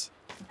you. Yes.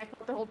 I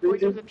thought the whole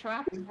point of the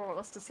trap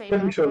was to say Yeah,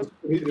 that. because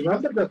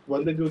remember that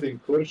when they do the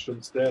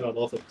incursions, there are a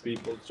lot of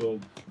people, so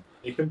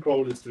they can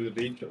probably still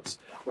reach us.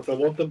 But I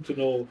want them to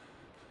know,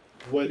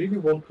 do I really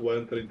want to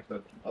enter into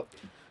that trap?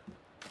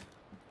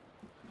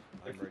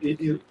 I'm ready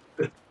to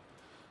sleep.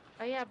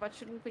 Oh yeah, but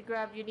shouldn't we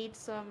grab? You need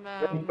some.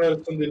 One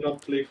person did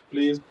not click,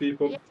 please,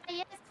 people. Yeah,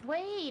 yes.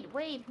 Wait.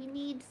 He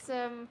needs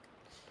some.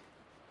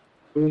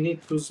 We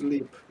need to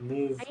sleep.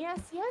 Move. Yes.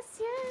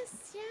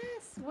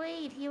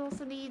 Wait, he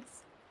also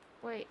needs.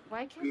 Wait,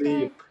 why can't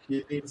Sleep.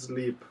 He needs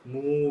sleep.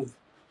 Move.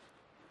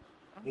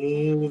 I?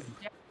 Okay. Move.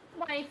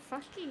 Oh my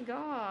fucking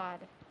god.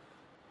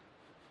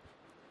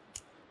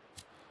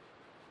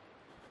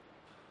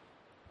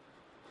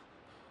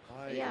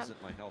 Why Yeah.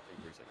 isn't my health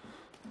increasing?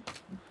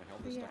 My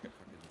health is Yeah. stuck at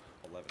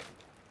fucking 11.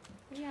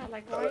 Yeah,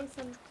 like why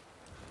isn't?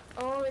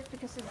 Oh, it's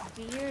because it's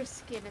deer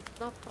skin. It's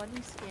not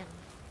bunny skin.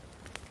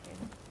 Okay.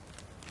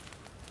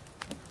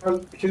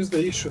 Well, here's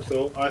the issue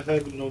though. I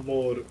have no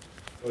more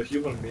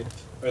human meat,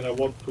 and I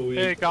want to eat.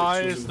 Hey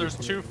guys, exclusively there's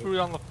two human food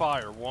on the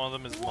fire. One of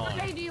them is Why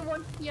mine. do you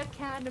want to be a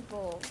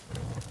cannibal? meat.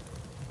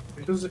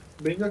 Because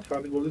being a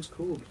cannibal is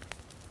cool.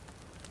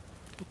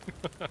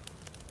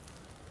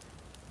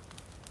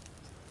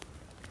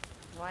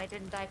 Why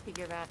didn't I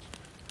figure that?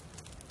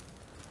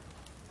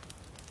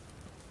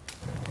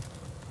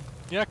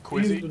 Yeah,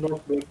 Please do Quizzy.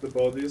 not burn the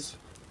bodies.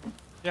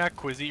 Yeah,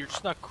 Quizzy, you're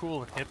just not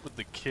cool and hip with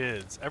the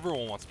kids.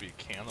 Everyone wants to be a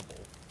cannibal.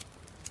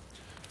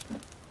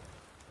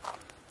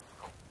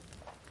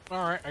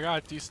 Alright, I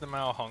got a decent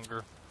amount of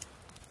hunger.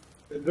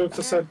 Jokes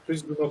aside,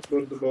 please do not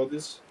burn the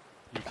bodies.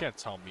 You can't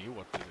tell me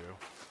what to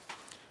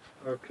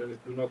do. Okay,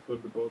 do not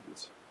burn the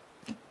bodies.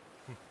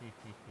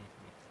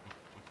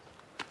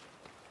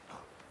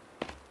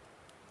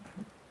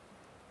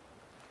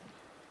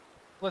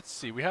 Let's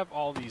see, we have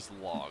all these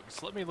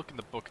logs. Let me look in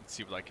the book and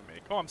see what I can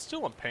make. Oh, I'm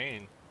still in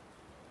pain.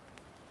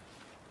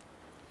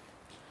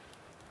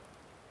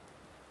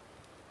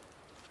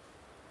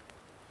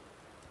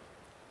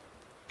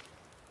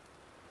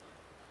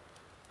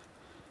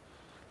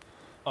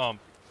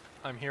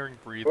 I'm hearing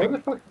Why breathing. the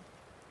fuck?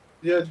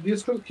 Yeah,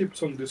 this one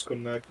keeps on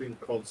disconnecting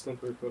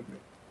constantly for me.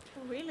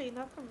 Oh, really?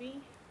 Not for me.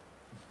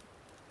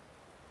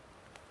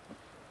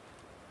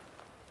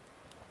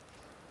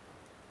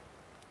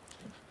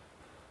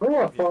 Oh,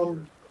 I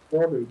found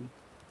petroleum.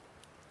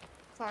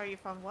 Sorry, you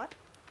found what?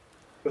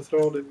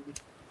 Petroleum.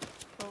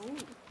 Oh.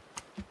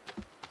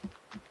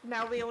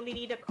 Now we only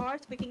need a car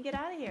so we can get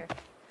out of here.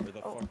 Where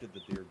the Oh. fuck did the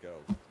deer go?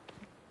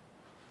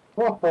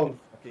 Oh, I found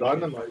Fucking,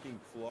 dynamite. It fucking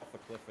flew off the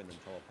cliff and then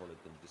teleported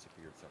and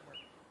disappeared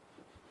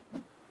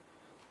somewhere.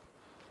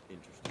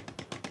 Interesting.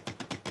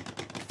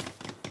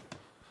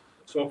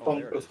 So I Oh,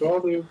 found there it is.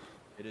 petroleum.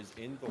 It is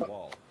in the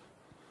wall.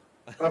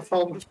 I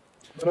found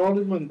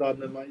petroleum and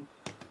dynamite.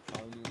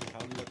 Come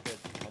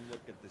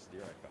look at this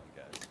deer I found,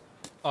 guys.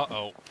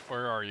 Uh-oh,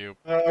 where are you?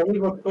 I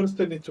will, but first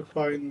I need to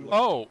find.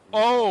 Oh,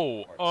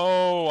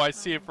 I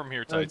see it from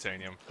here,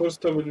 Titanium.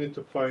 First, I will need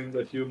to find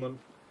a human.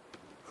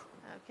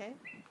 Okay.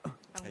 I'm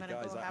Hey gonna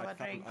guys, go have a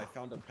drink. I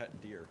found a pet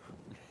deer.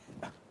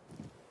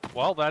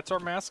 Well, that's our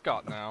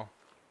mascot now.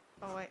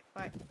 Oh wait,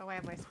 why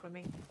am I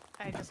swimming?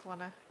 I just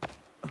wanna...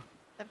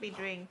 Let me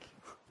drink.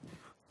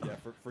 Yeah,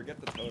 forget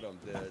the totem.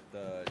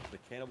 The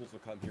cannibals will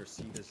come here,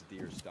 see this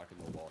deer stuck in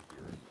the wall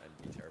here,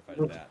 and be terrified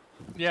of that.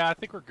 Yeah, I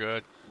think we're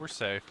good. We're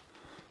safe.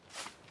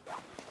 I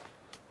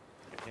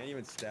can't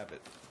even stab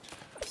it.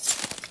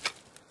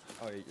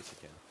 Oh, yeah, yes you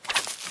can.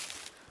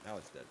 Now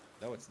it's dead.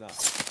 No, it's not.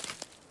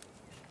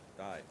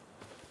 Die.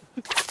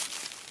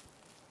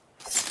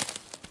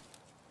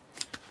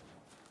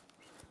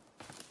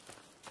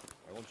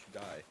 Why won't you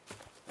die?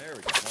 There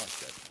we go. Now it's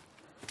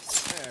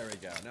dead. There we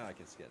go. Now I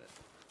can skin it.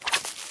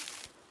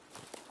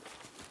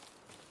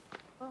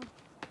 Oh,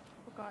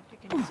 forgot you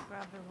can just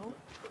grab the rope.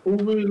 Who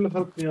will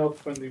help me out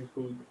finding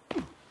food?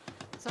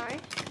 Sorry?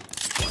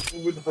 Who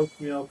will help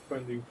me out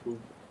finding food?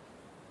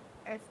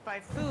 If by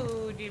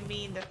food you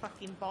mean the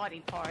fucking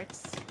body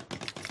parts.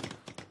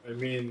 I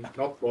mean,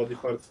 not body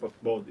parts, but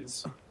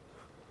bodies.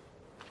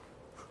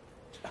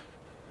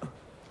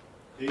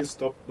 Please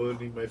stop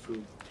burning my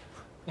food.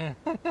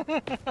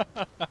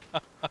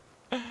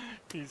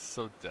 He's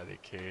so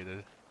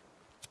dedicated.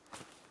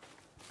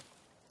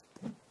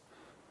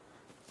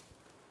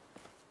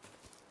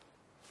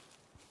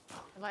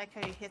 I like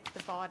how you hit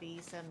the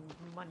bodies and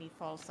money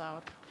falls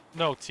out.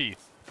 No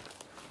teeth.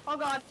 Oh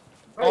god!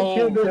 Oh,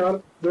 here they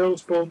are. They all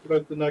spawned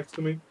right next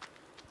to me.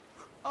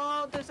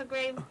 Oh, there's a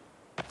grave.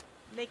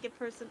 Naked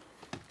person.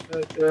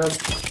 Yeah.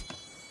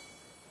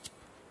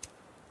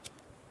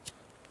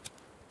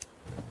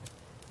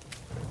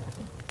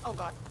 Oh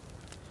god.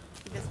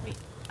 He missed me.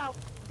 Ow!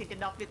 He did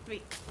not hit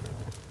me.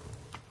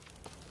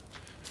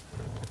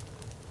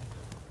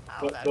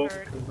 Ow, that Don't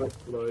hurt. come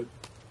back to life.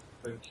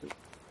 Thank you.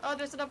 Oh,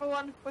 there's another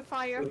one with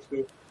fire. Let's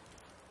go.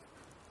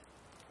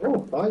 Oh,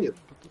 fire!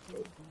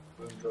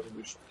 I'm gonna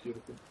be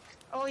stupid.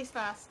 Oh, he's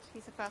fast.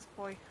 He's a fast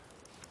boy.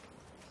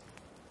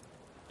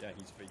 Yeah,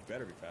 you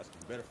better be fast.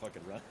 You better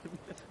fucking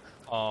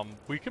run.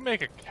 We can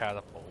make a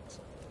catapult.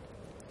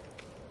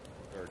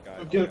 Or a guy.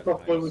 I'll get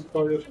off with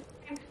fire.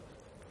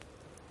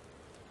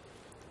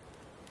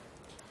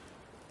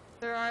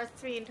 There are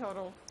 3 in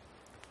total.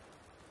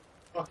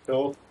 Fuck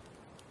off.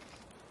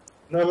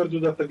 Never do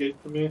that again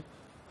to me.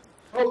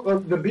 Oh,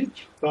 the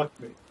beach? Fuck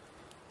me.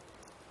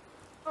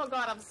 Oh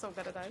god, I'm so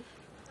gonna die.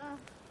 Ah.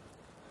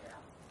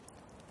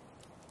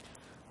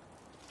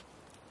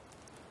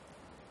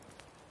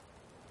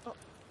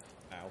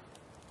 Ow.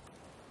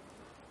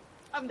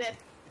 I'm dead.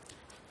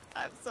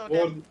 I'm so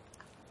Ward, dead.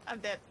 I'm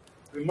dead.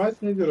 we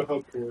might need your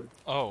help, Ward.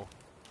 Oh.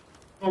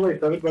 Oh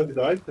wait, everybody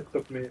died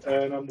except me,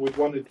 and I'm with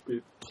 1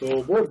 HP. So,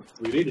 Ward,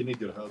 we really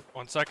need your help.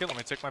 1 second, let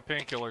me take my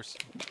painkillers.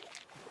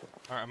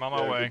 Alright, I'm on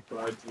my way. Good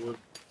pride, Ward.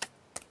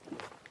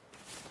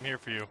 I'm here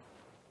for you.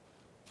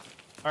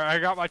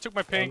 Alright, I took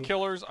my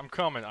painkillers, I'm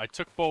coming. I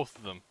took both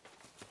of them.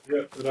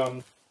 Yeah,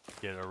 run.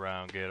 Get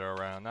around,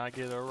 I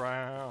get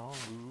around.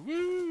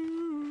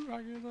 Woo,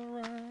 I get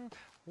around.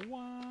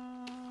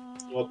 Wow.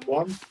 What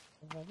one?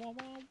 Wah, wah,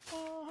 wah,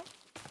 wah.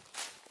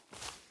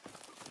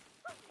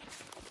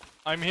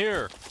 I'm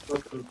here.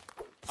 Okay.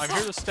 I'm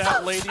here to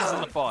stab ladies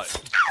in the butt.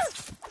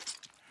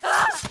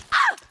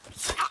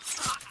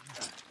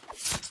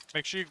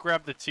 Make sure you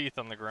grab the teeth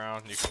on the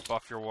ground and you can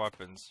buff your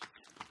weapons.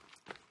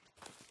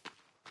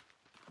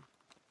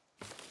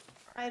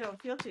 I don't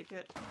feel too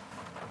good.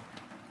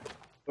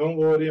 Don't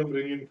worry, I'm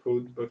bringing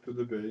food back to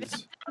the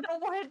base.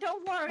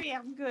 Don't worry,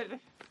 I'm good.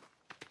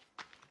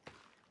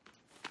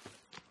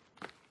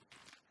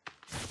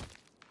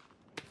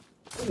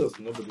 Why does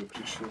nobody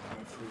appreciate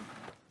my food?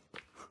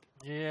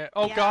 Yeah.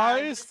 Oh, Yeah,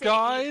 guys, just saying,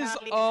 guys.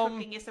 sadly,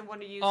 cooking isn't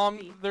what it used to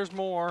be. There's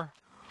more.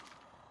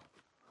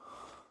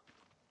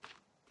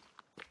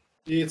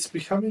 It's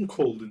becoming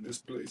cold in this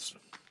place.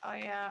 Oh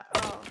yeah.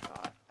 Oh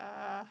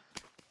god.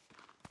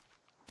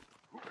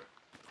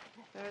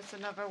 There's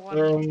another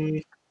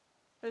one.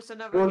 There's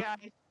another what-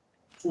 guy.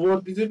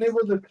 What did you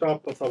enable the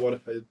trap at our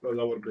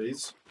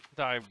base?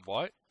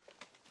 What?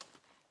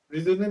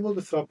 Did you enable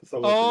the trap at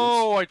our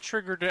Oh, I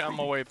triggered it on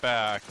my way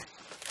back. base?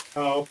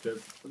 Ah, okay.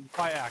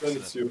 By Then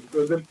it's accident. you.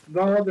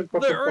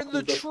 They're in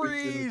the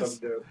trees!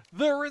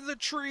 They're in the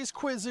trees,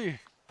 Quizzy!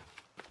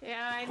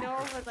 Yeah, I know,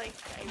 but like,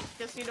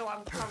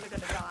 I'm probably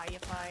gonna die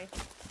if I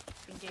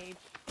engage.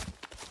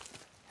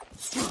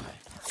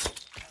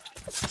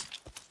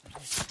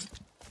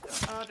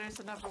 Oh, there's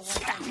another one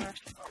somewhere.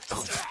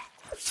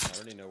 I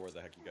already know where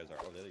the heck you guys are.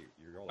 Oh,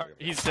 you're all over.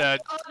 He's dead.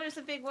 Oh, there's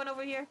a big one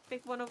over here.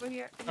 Big one over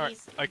here. And Alright,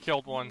 I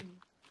killed one.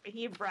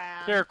 He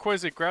ran. Here,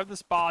 Quizzy, grab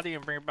this body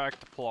and bring it back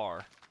to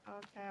Plar.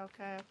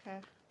 Okay.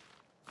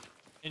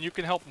 And you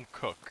can help him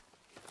cook.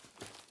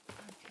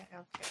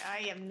 Okay.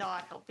 I am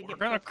not helping We're him.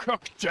 gonna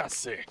cook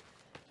Jesse.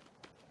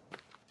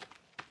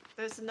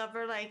 There's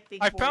another, like,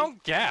 big I boy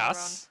found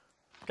gas.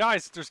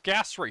 Guys, there's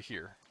gas right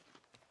here.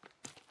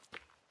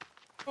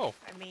 Oh.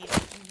 I mean,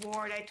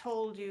 Ward, I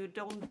told you,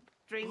 don't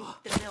drink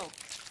the milk.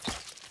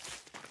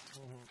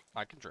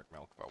 I can drink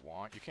milk if I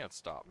want. You can't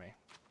stop me.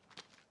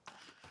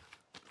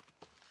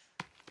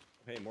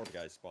 Hey, more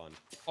guys spawned.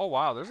 Oh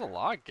wow, there's a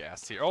lot of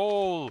gas here.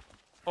 Oh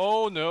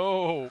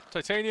no!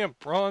 Titanium,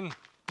 run!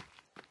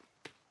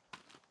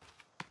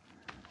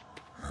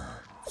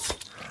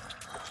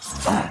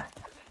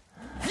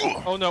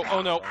 Oh no!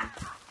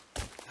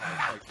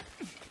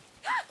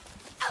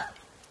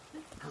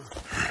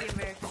 The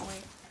American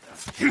way.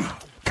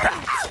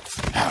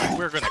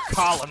 We're gonna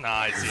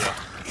colonize you.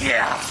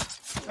 Yeah.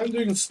 I'm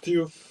doing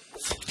stew.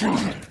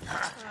 Okay.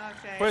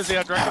 Quizzy,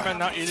 I'd recommend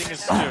not eating his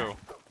stew.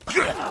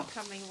 I'm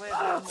coming with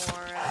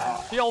more.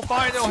 The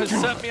albino has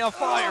set me on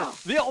fire.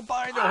 The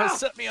albino has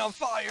set me on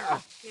fire.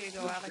 Here you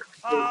go, Alex.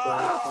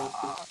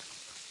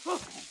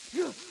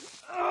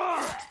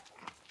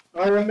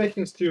 I am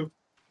making stew.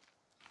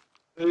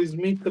 There is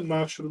meat and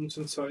mushrooms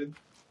inside.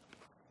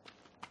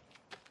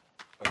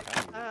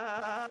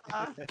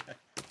 As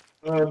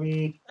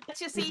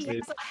you see, he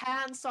has a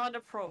hands-on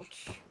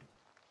approach.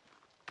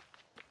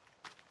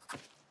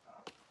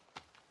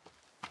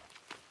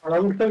 I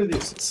will tell you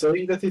this,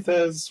 saying that it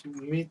has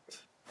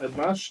meat and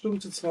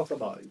mushrooms, it's not a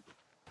lie.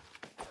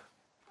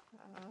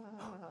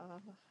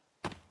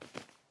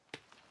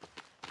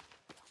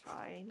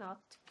 Try not.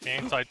 Me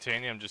and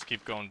Titanium just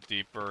keep going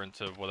deeper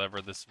into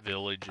whatever this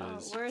village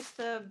is. Where's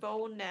the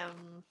bone?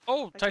 Oh, like a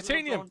little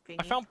Titanium! bone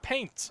I thingy? found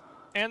paint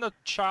and a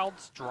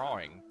child's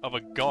drawing of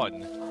a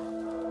gun.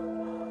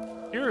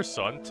 Here,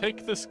 son,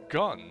 take this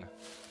gun.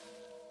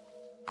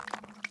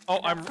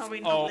 Oh, That's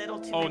probably a little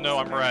too oh no,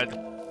 I'm red.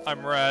 extreme.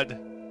 I'm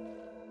red.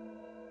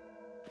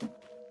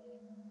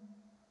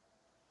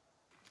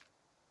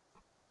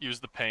 Use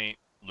the paint,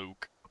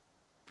 Luke.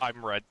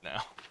 I'm red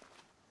now.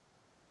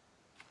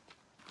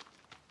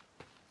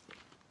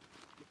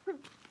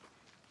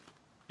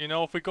 You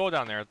know, if we go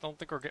down there, I don't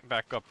think we're getting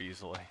back up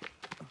easily.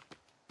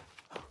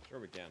 Sure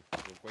we can.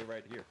 We're way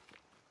right here.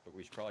 But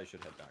we probably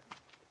should head back.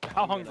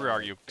 How hungry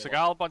are you? Because I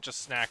got a bunch of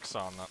snacks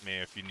on me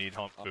if you need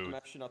food. I'm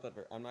actually not that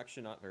I'm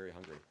actually not very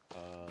hungry.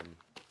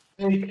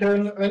 Hey,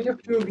 can any of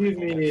you give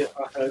me a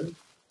head?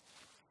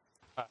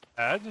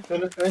 Ed?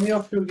 Can any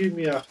of you give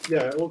me a...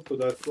 Yeah, also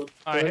that, but...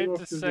 I can hate any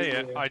to of you say give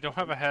it, me I don't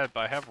have a head, but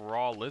I have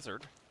raw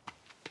lizard.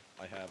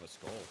 I have a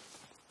skull.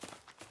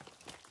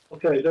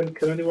 Okay, then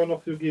can any one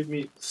of you give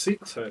me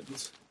 6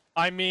 heads?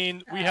 I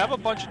mean, we have a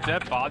bunch of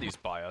dead bodies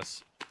by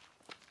us.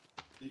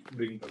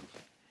 Bring them.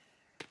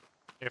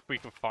 If we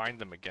can find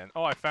them again.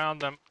 Oh, I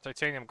found them.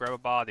 Titanium, grab a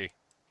body.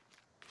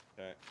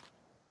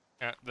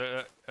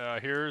 Okay.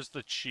 Here's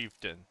the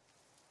chieftain.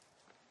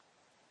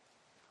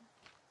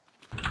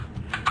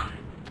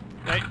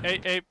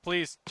 Hey,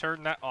 please,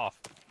 turn that off.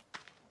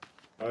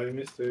 I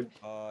missed it.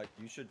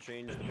 You should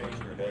change the page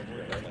in your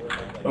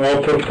head.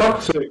 Oh, for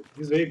fuck's sake,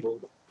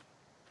 disabled.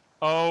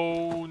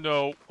 Oh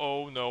no,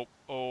 oh no,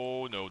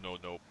 oh no, no,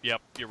 no.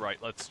 Yep, you're right.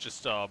 Let's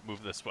just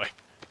move this way.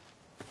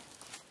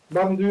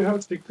 Mom, do you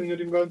have sticks in your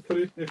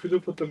inventory? If you do,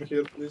 put them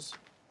here, please.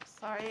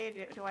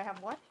 Sorry, do I have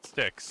what?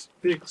 Sticks.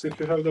 Sticks, if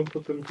you have them,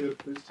 put them here,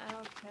 please.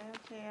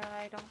 Okay,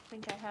 I don't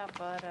think I have,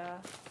 but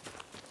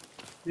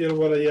Here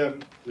where I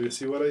am. Do you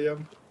see where I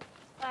am?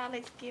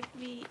 Alex, give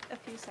me a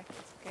few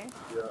seconds, okay?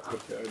 Yeah,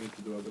 okay, I need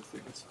to do other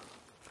things.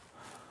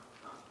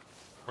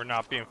 We're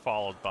not being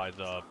followed by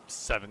the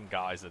 7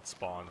 guys that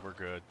spawned. We're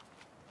good.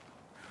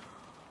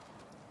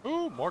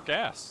 Ooh, more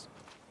gas.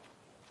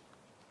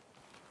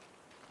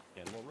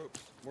 And more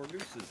ropes. More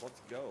nooses.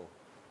 Let's go.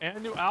 And a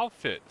new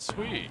outfit.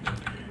 Sweet.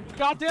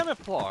 God damn it,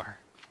 Flar.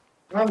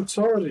 I'm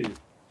sorry.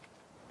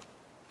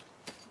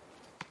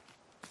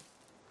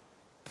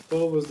 It's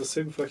always the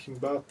same fucking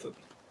button.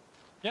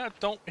 Yeah,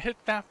 don't hit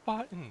that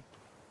button.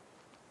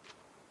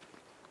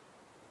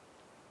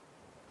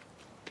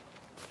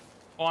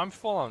 Oh, I'm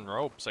full on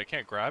ropes. I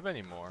can't grab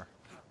anymore.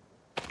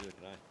 Neither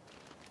can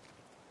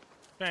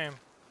I. Shame.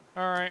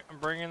 All right, I'm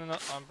bringing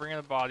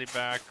the body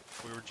back.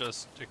 We were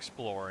just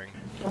exploring.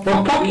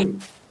 Fuck you.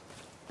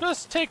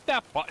 Just take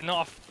that button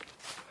off.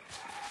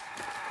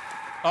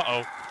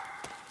 Uh-oh.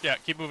 Yeah,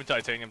 keep moving,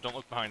 Titanium. Don't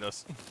look behind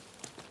us.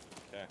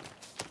 Okay.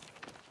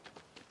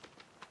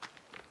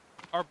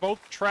 Are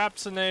both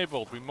traps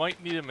enabled? We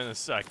might need them in a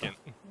second.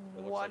 It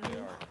looks like they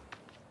are.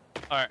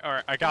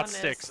 Alright, I got One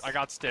sticks. is- I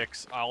got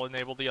sticks. I'll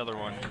enable the other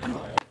one.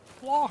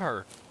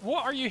 Flar!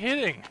 What are you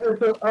hitting?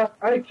 So,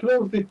 I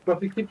closed it,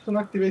 but it keeps on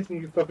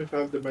activating itself if I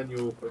have the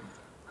menu open.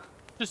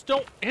 Just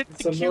don't hit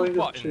It's the Q annoying as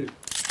button. shit.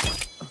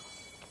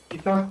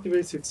 It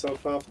activates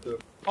itself after.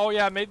 Oh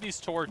yeah, I made these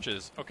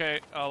torches.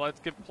 Okay, let's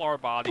get Flar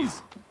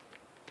bodies.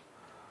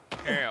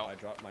 Here, I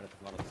dropped mine at the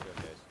bottom of the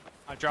staircase.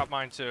 I dropped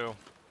mine too.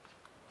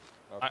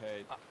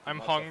 Okay. I'm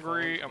the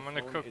hungry. phone- I'm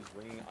the gonna phone cook. is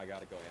ringing. I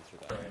gotta go answer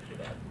that.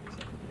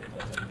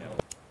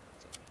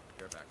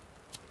 Be right back.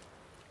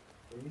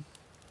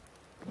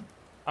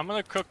 I'm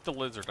gonna cook the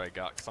lizard I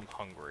got because I'm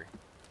hungry.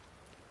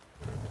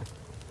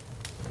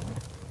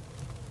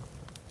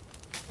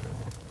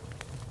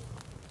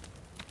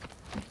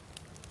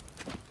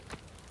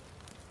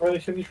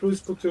 Alright, can you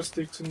please put your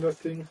sticks in that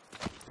thing?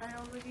 I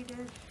already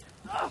did.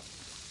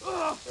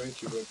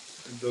 Thank you, but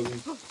it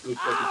doesn't look like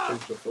it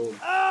changed at all.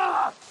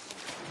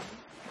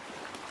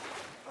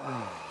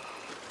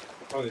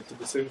 Oh, it's at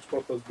the same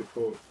spot as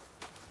before.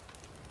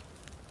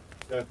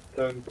 Yeah,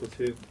 10 put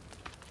in.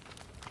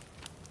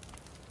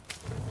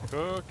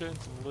 Cooking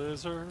some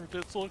lizard.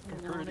 It's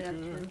looking No, pretty that's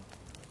good. true.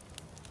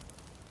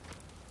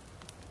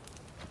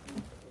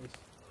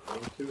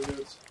 Thank you,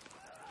 guys.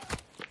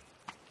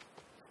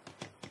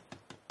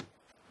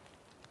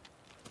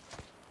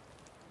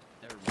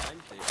 Never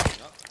mind. They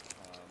hung up.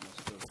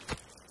 Must have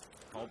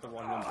called the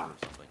wrong number or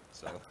something.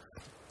 So.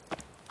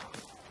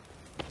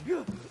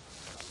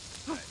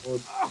 Or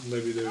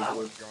maybe there's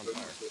one.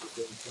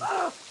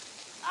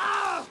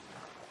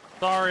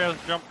 Sorry, I was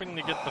jumping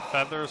to get the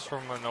feathers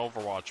from an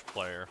Overwatch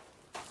player.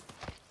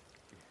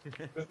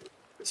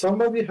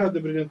 Somebody had the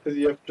brilliant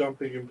idea of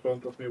jumping in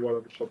front of me while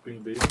I'm chopping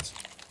beans.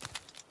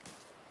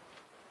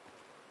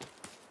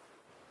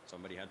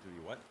 Somebody had to be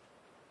what?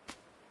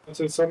 I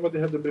said somebody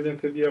had the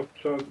brilliant idea of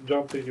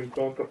jumping in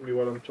front of me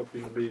while I'm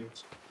chopping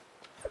beans.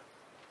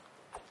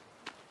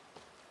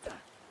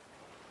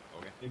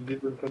 Okay. It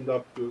didn't end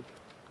up good.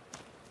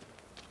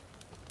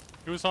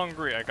 Who's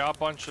hungry? I got a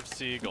bunch of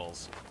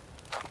seagulls.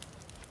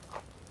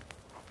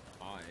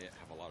 I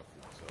have a lot of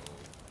food, so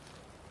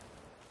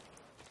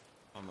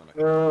I'm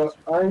gonna.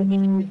 I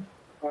need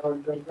a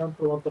gargantuan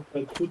lot of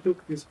head. Who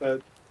took his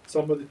head?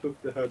 Somebody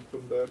took the head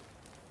from there.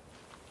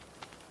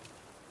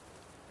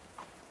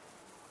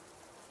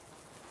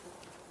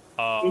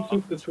 Who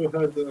took the two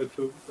heads that I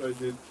took? I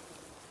did.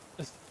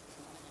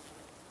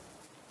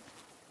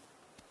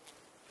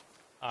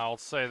 I'll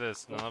say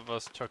this, none of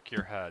us took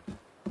your head.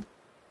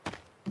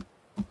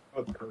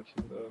 I'll count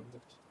him down.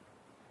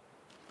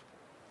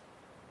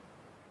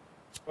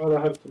 Well,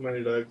 I have too many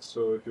legs,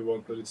 so if you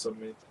want, there is some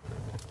meat.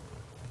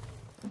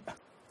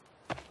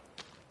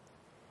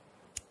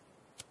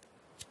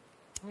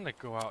 I'm gonna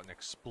go out and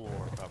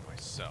explore by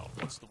myself.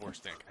 What's the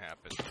worst thing that can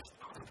happen?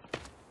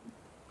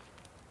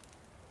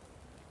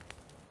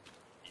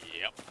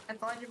 Yep. I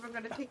thought you were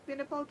gonna take me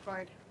on a boat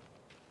ride.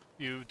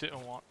 You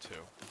didn't want to.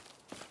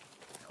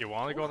 You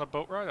want to go on a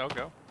boat ride? I'll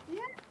go.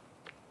 Yeah.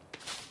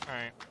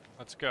 Alright,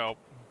 let's go.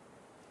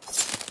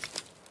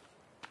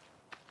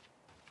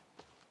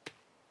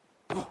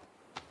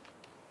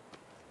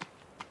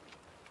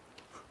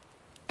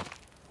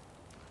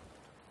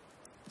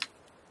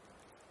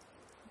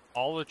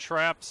 All the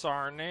traps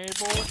are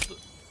enabled.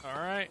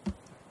 Alright.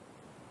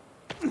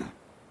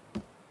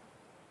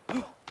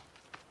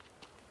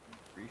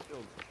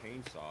 Refilled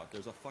chainsaw.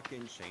 There's a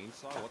fucking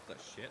chainsaw? What the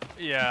shit?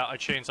 Yeah, a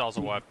chainsaw's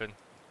a weapon.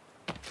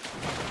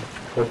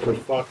 Oh, for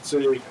fuck's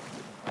sake.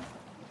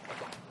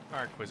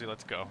 Alright, Quizzy,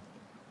 let's go.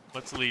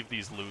 Let's leave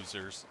these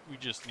losers. We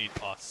just need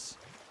us.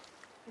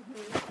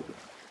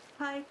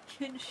 I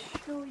can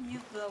show you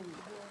the world.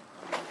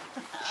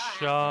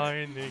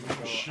 Shining, I'll go get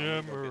some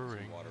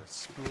shimmering, water.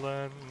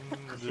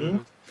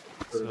 splendid.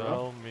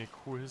 Tell me,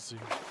 Quizzy.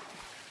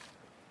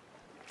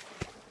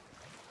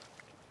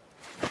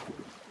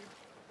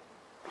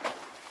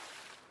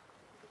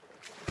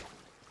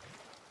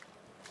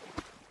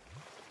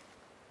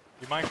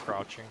 You mind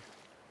crouching?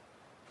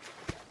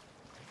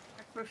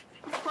 I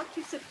thought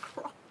you said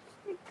crawl.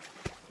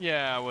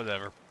 Yeah,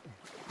 whatever.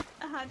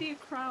 How do you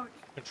crouch?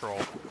 Control.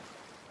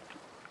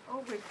 Oh,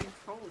 with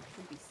control, it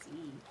should be C.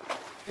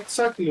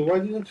 Exactly, why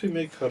didn't we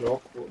make her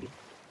awkward?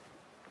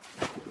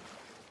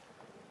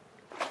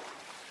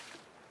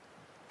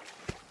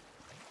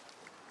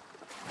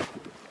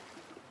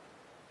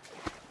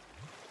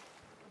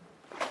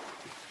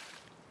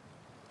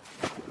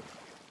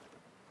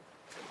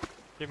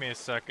 Give me a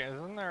second.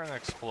 Isn't there an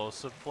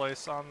explosive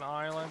place on the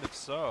island? If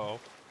so,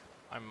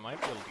 I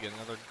might be able to get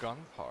another gun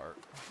part.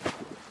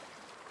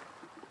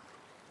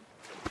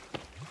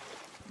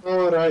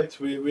 Alright,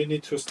 we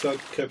need to start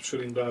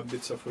capturing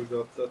rabbits, I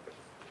forgot that.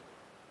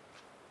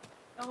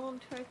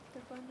 Don't hurt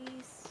the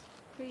bunnies.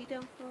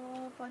 Freedom for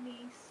all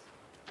bunnies.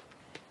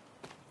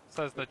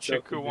 Says the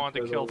chick who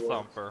wanted to kill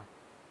Thumper.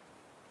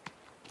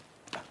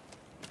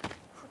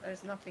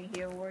 There's nothing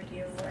here worthy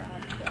of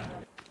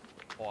that.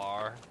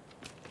 Blar.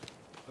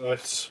 I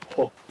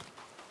saw.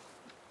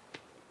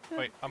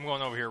 Wait, I'm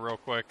going over here real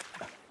quick.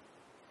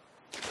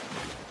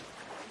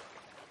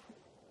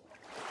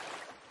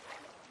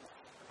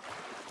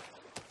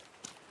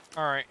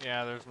 Alright,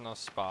 yeah, there's no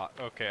spot.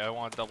 Okay, I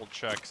want to double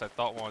check because I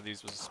thought one of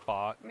these was a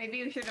spot.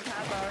 Maybe we should have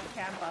had our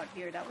camp out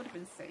here. That would have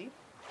been safe.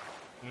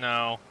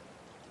 No.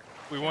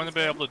 We wouldn't have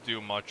been able to do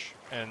much,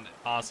 and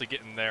honestly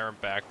getting there and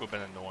back would have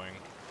been annoying.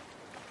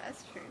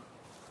 That's true.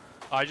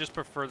 I just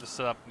prefer to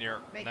set up near...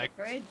 Make a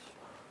bridge.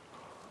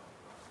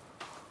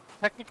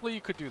 Technically, you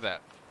could do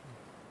that.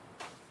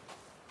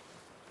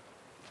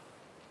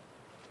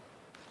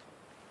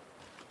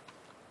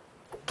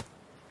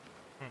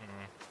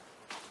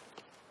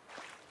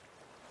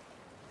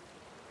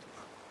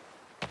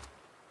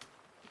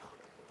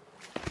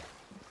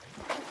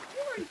 You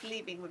weren't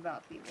leaving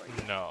without me, were you?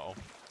 No.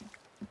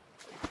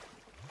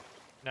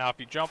 Now, if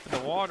you jump in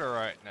the water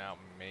right now,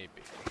 maybe.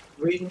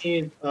 We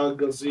need a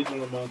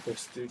gazillion amount of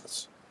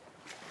sticks.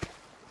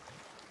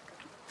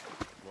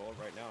 Well,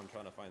 right now I'm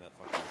trying to find that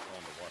fucking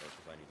pond of water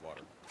because I need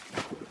water.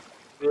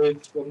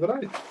 It's on the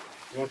right.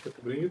 You want me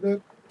to bring you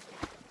there?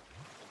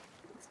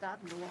 It's that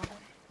in the water.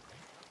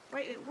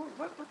 Wait,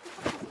 what the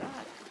fuck is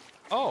that?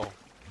 Oh.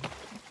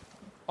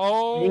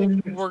 Oh,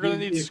 Maybe we're gonna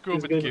need if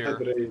scuba this game gear.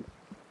 had rain.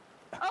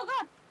 Oh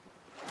god!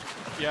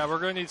 Yeah, we're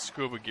gonna need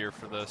scuba gear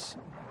for this.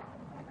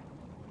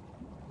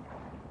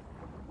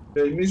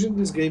 Yeah, imagine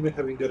this game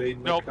having a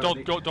rain Nope,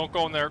 mechanic. don't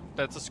go in there.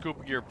 That's a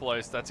scuba gear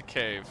place. That's a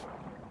cave.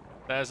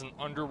 That is an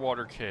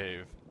underwater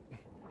cave.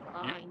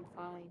 Fine,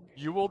 fine.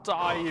 You will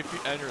die if you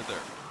enter there.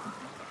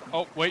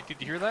 Oh, wait, did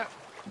you hear that?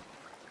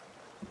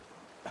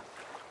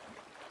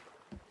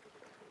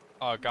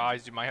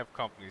 Guys, you might have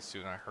company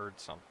soon. I heard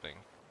something.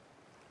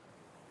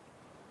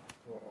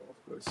 Oh,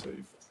 play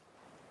safe.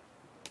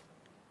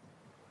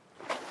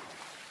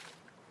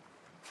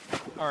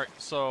 Alright,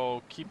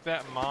 so keep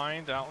that in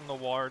mind. Out in the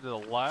water to the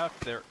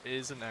left, there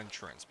is an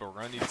entrance, but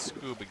we're gonna need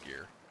scuba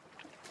gear.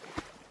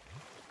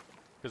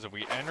 Because if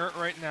we enter it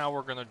right now,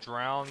 we're gonna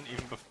drown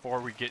even before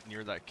we get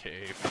near that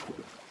cave.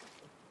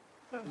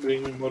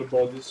 Bring me more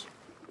bodies.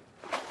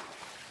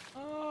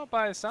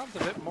 By the sounds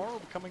of it, more will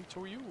be coming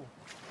to you.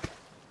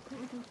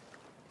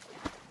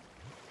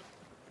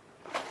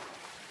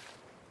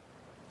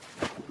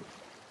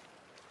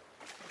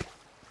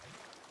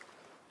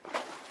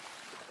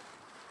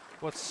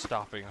 What's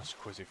stopping us,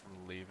 Quizzy,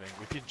 from leaving?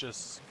 We can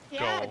just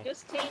Yeah, go.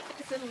 just take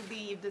us and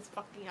leave this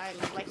fucking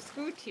island. Like,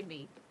 screw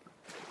Timmy.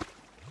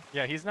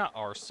 Yeah, he's not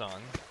our son.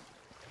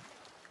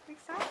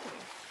 Exactly.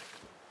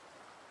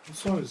 What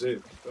song is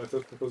it? I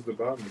thought it was the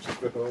band, which is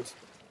the house.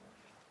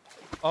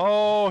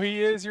 Oh,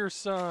 he is your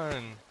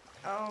son.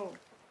 Oh,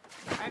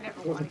 I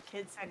never wanted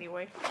kids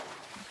anyway.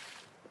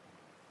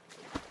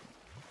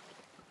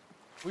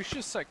 We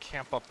should set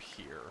camp up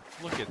here.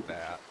 Look at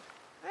that.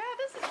 Yeah,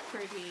 this is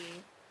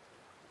pretty.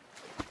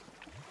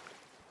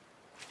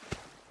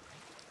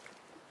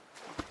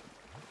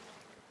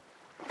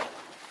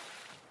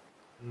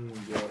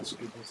 Yeah,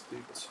 scuba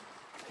sticks.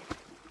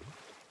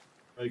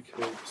 I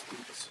killed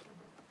sticks.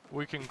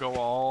 We can go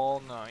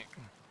all night.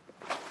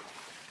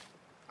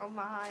 Oh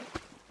my.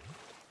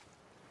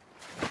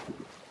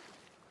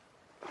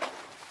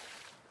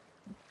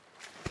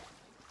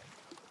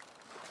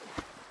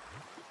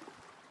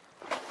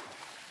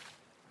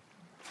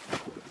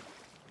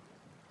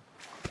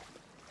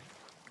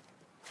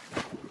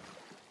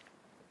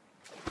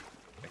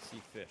 I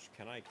see fish.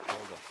 Can I kill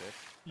the fish?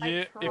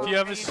 Yeah, if you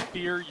have a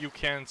spear, you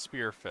can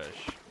spear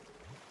fish.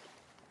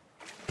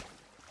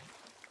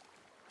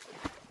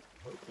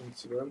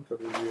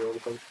 Incidentally, we all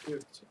have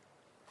kids.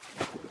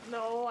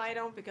 No, I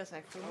don't because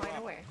I threw mine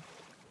away.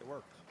 It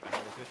worked. I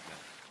have a fish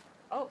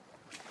now. Oh,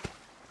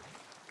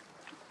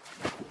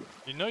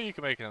 You know you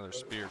can make another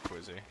spear,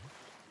 Quizzy.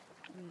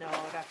 no,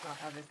 that's not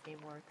how this game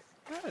works.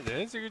 Yeah, it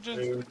is. You can I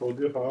just... even told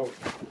you how.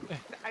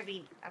 I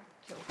mean, I'm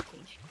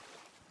joking.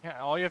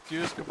 Yeah, all you have to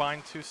do is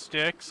combine 2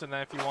 sticks, and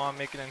then if you want to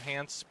make an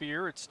enhanced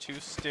spear, it's 2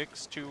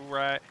 sticks, 2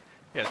 rag...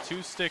 Yeah,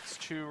 2 sticks,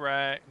 2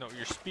 rag... No,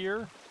 your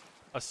spear,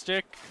 a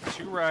stick,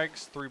 2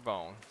 rags, 3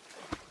 bone.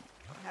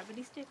 Don't have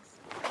any sticks.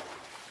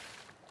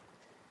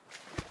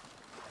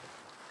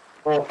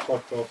 Oh,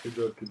 fuck off, you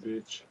dirty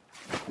bitch.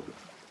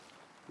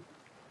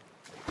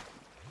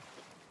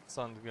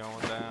 Sun's going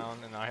down,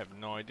 and I have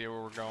no idea where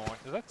we're going.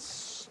 Is that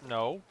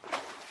snow?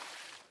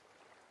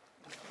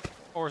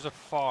 Or is it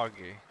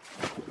foggy?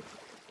 I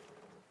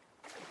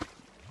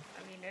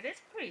mean, it is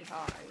pretty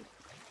high.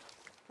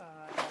 But,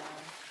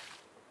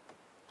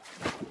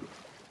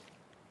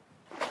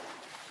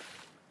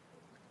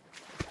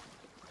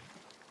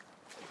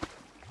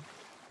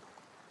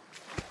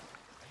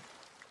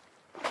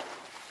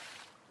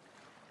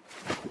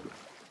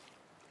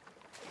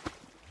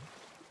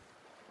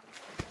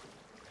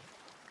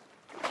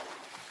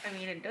 I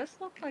mean, it does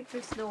look like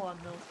there's snow on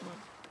those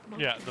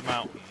mountains. Yeah, the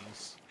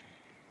mountains.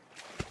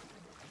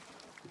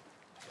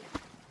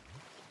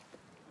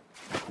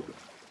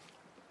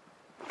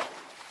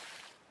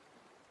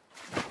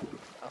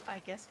 Oh, I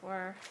guess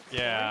we're...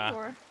 Yeah.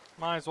 exploring, or-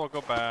 Might as well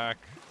go back.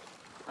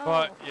 Oh,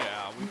 But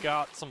yeah, we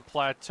got some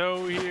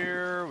plateau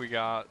here, we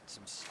got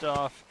some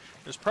stuff.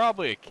 There's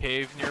probably a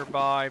cave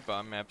nearby, but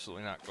I'm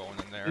absolutely not going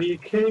in there. The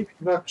cave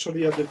is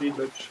actually at the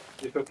village.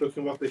 If you're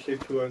talking about the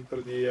cave to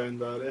enter the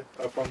end area,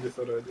 I found it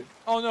already.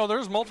 Oh no,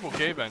 there's multiple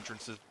cave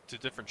entrances to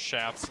different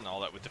shafts and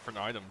all that with different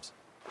items.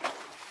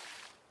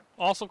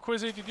 Also,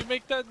 Quizzy, did you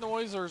make that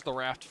noise or is the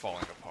raft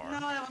falling apart? No,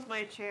 that was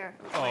my chair.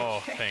 It was my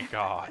Oh, chair. thank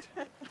God.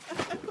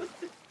 That was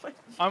just my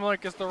I'm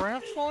like, is the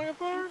raft falling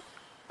apart?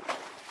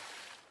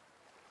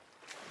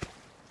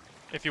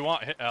 If you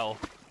want, hit L.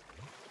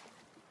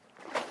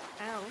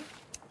 Ow.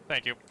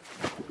 Thank you.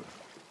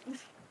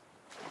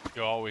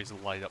 You always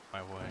light up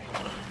my way.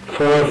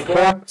 For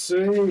fuck's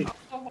sake!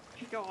 Oh my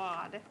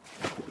god.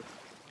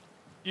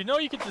 You know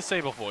you can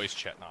disable voice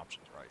chat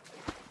options, right?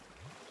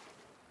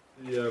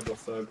 Yeah, but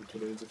I'm too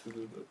lazy to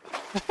do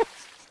that.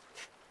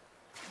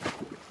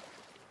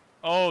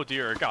 Oh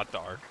dear, it got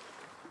dark.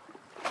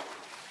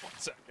 1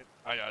 second.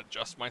 I gotta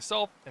adjust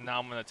myself, and now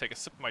I'm gonna take a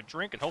sip of my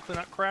drink and hopefully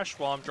not crash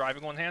while I'm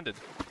driving one-handed.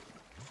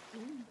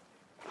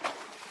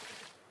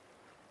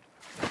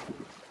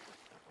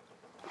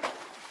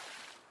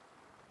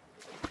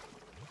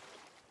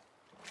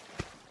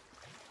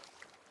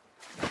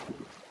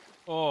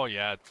 Oh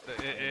yeah,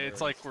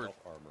 it's like we're...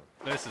 Armor.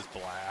 This is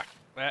black.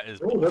 That is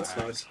Oh, black. that's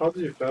nice. How do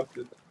you craft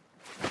it?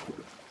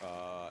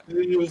 Uh,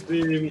 You use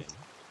the...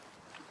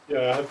 Yeah,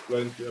 I have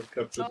plenty. I've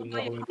captured Oh, them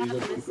you now. have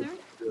a lizard?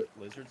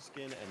 lizard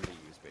skin and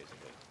leaves,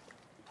 basically.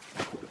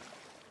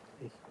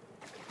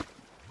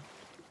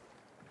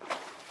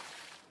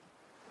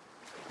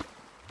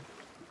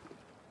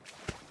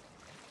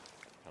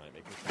 Can I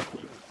make this a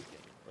eagle skin?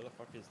 Where the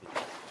fuck is the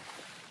eagle skin?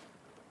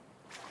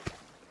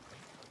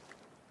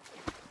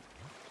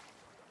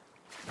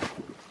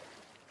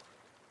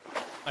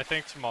 I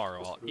think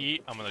tomorrow I'll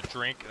eat, I'm gonna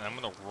drink, and I'm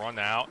gonna run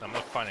out, and I'm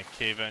gonna find a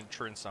cave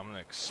entrance, I'm gonna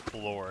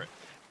explore it.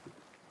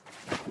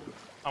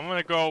 I'm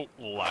gonna go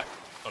left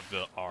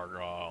of our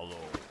little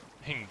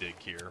dig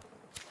here.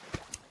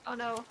 Oh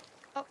no.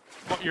 Oh.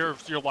 Well,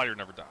 your lighter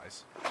never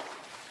dies.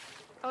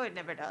 Oh, it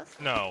never does?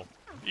 No.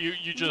 You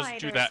just do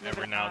Lighters that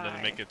never every now and then to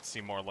die. make it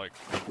seem more like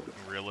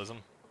realism.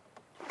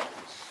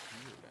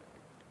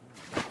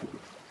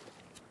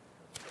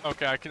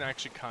 Okay, I can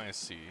actually kind of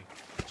see.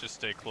 Just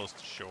stay close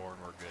to shore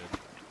and we're good.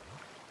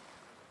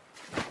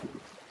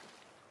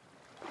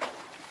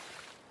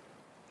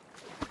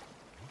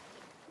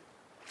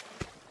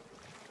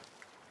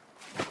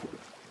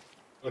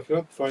 I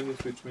cannot find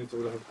it, which means I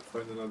will have to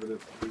find another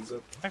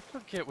reason. I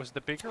forget, was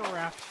the bigger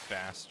raft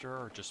faster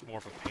or just more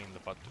of a pain in the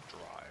butt to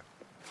drive?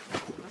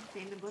 A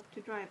pain in the butt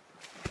to drive.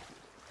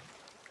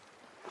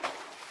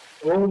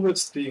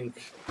 Always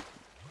think,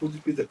 would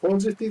it be the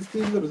positive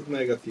thing or the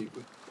negative?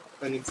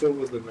 And it's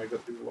always the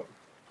negative one.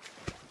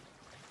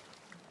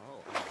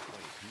 Oh,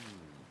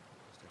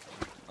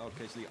 wait.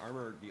 Okay, so the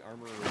armor,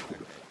 okay,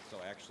 so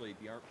actually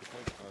the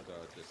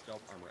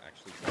stealth armor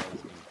actually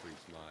does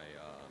increase my,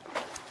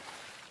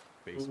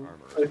 base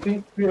armor. I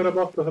think we are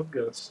about to have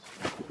guests.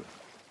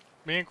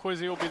 Me and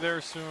Quizzy will be there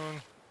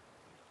soon.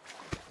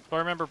 But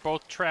remember,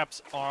 both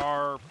traps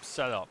are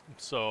set up,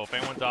 so if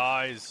anyone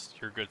dies,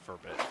 you're good for a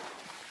bit.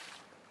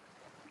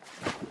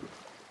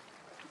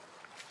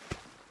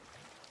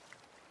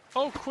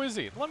 Oh,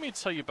 Quizzy, let me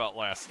tell you about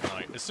last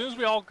night. As soon as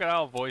we all got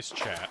out of voice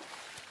chat,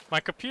 my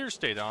computer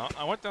stayed on.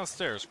 I went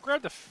downstairs,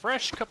 grabbed a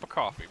fresh cup of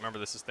coffee. Remember,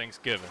 this is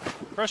Thanksgiving.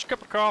 Fresh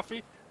cup of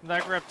coffee, and then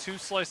I grabbed 2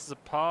 slices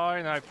of pie,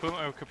 and I put it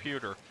on my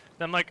computer.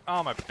 Then I'm like,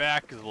 oh, my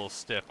back is a little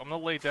stiff. I'm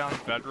gonna lay down in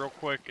bed real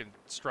quick and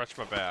stretch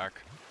my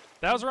back.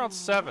 That was around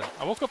 7.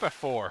 I woke up at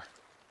 4.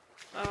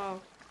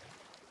 Oh.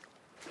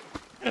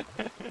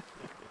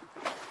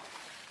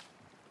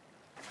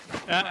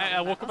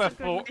 I woke up at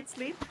 4.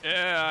 Sleep?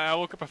 Yeah, I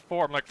woke up at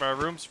 4. I'm like, my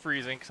room's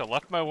freezing because I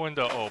left my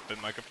window open.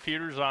 My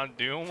computer's on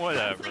doing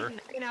whatever.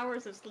 It's like 9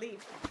 hours of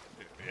sleep.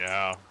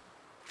 Yeah.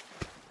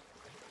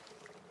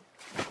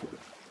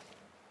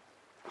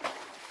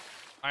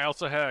 I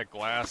also had a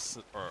glass,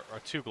 or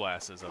 2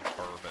 glasses of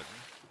bourbon.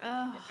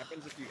 Oh. What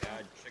happens if you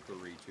add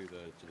chicory to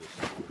the stew?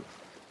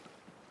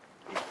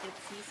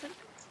 It's seasoned?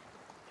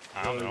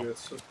 I don't know.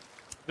 Yes.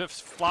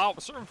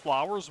 Certain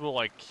flowers will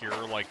like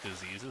cure like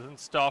diseases and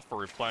stuff, or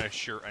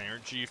replenish your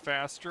energy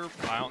faster.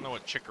 I don't know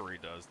what chicory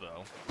does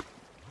though.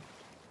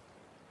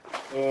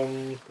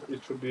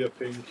 It should be a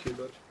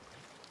painkiller.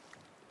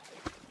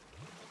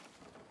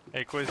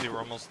 Hey Quizzy, we're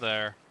almost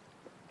there.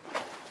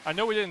 I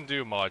know we didn't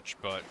do much,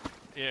 but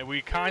yeah,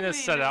 we kind of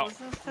set out. Was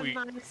this a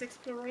nice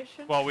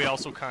exploration? Well, we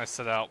also kind of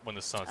set out when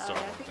the sun I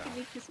started think going down. we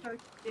need to start,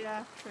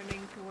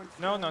 turning towards.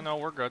 No,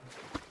 we're good.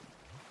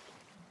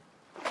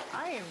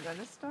 I am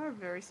gonna starve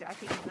very soon. I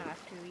think I'm gonna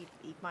have to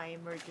eat my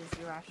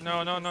emergency ration.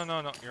 No.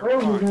 You're Oh,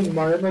 you fine. mean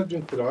my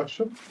emergency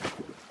ration?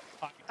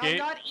 I'm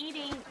not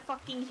eating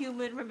fucking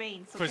human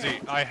remains. Okay?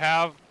 Quizzy, I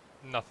have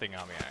nothing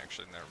on me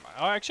actually. Never mind.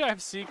 Oh, actually, I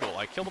have seagull.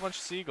 I killed a bunch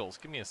of seagulls.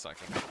 Give me a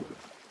second.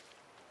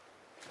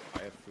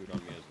 I have food on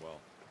me as well.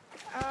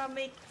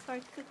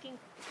 Start cooking.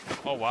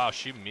 Oh wow,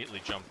 she immediately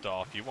jumped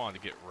off. You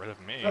wanted to get rid of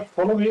me.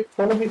 Follow me,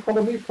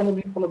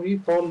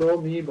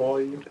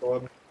 boy.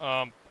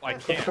 I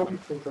can't. Come.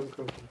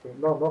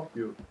 No, not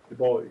you, the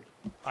boy.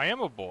 I am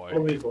a boy.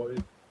 Follow me, boy.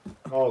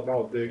 Oh,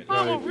 no, the guy.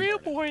 I'm a real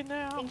boy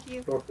now. Thank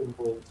you. Talking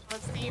balls.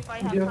 Let's see if I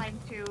have Yeah. time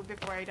to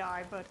before I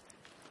die, but.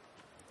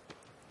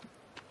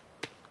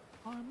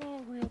 I'm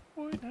a real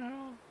boy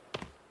now.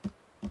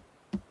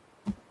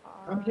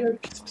 I'm here.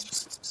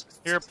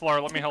 Here, Fleur,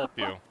 let me help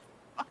you.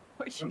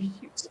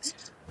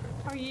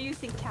 Are you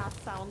using cat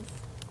sounds?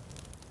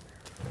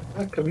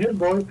 Come here,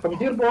 boy. Come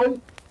here, boy.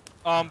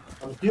 I'm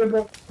here,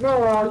 boy. No,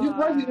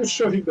 why did you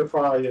show him the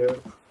fire?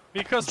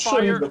 Because Show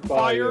him the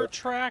fire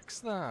attracts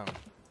them.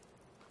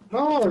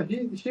 No,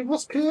 he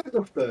was scared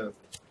of that.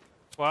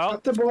 Well,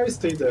 Let the boy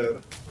stay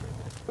there.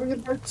 Come here,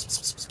 boy.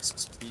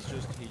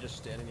 He's just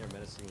standing there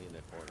menacingly in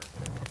the corner.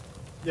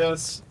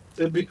 Yes,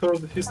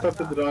 because he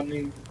started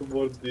running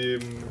towards the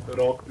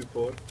rock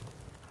before.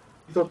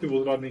 He thought he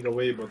was running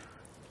away, but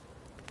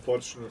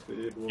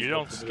fortunately it was. You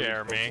don't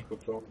scare me.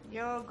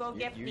 Yo, go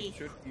get me.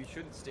 You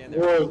shouldn't stand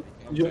there. Well,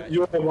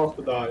 you are about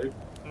to die.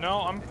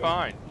 no, I'm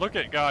fine. Look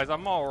it, guys,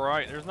 I'm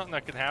alright. There's nothing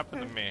that can happen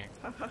to me.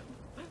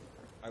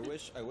 I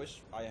wish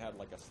I had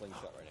like a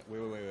slingshot right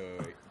now.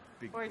 Wait.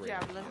 Big Or brain.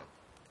 javelin.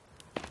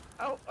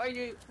 Oh, are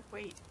you?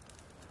 Wait.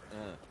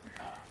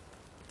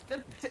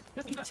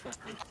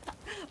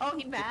 Oh,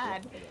 he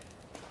mad.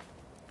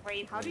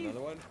 Wait, how do you?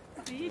 Another one?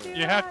 Do you do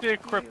You have to that?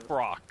 equip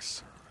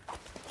rocks.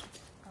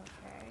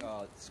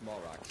 Okay. Small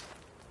rocks.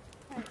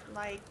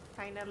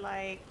 Kind of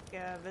like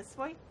this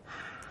way.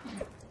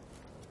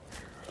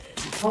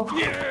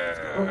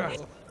 Yeah!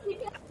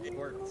 It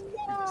worked.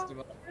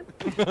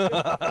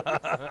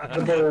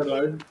 The boy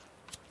alive.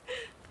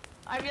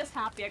 I'm just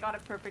happy I got a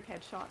perfect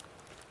headshot.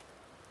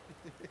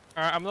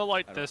 Alright, I'm gonna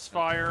light this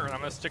fire, and I'm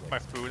gonna stick my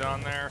food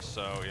on there,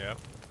 so, yeah.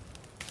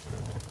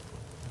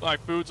 my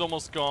food's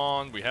almost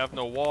gone. We have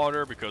no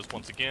water because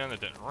once again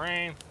it didn't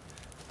rain.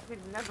 It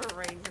never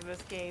rains in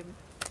this game.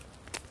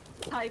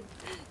 I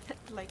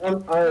like.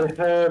 And I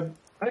have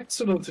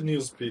excellent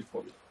news,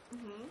 people.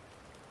 Mhm.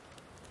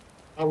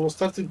 I was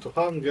starting to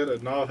hunger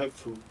and now I have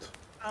food.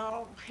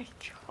 Oh my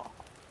god.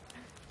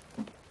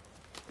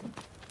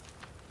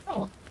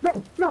 Oh,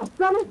 no,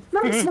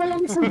 it's my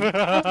own food.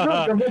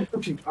 I'm not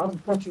cooking. I'm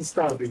fucking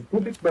starving.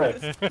 Put it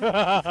back.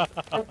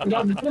 And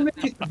I'm gonna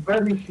make it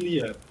very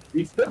clear.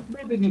 If that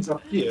body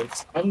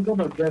disappears, I'm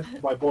gonna get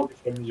my body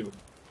from you.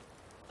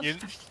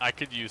 I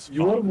could use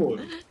Your fun.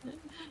 word.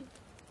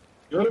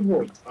 Your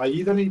word. I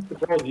either eat the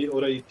body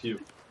or I eat you.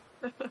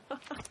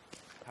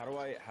 How do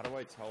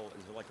I tell?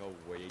 Is there like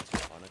a way to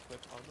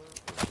unequip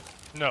armor?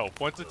 No,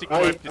 once it's I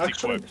equipped, it's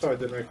actually equipped.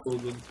 tried and I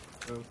couldn't.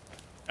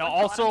 And I thought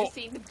I also, was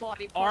seeing the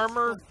body parts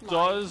armor go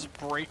flying. does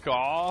break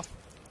off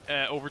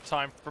over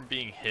time from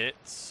being hit,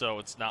 so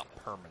it's not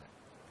permanent.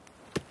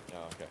 Oh,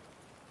 okay.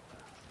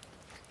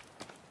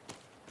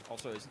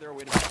 Also, is there a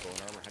way to make bone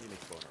armor? How do you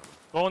make bone armor?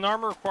 Bone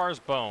armor requires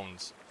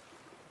bones.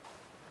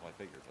 Well, I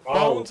figured.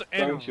 Oh, Bones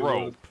and thank you,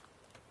 rope. Lord.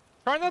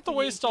 Try not to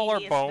waste all our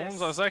Deviousness.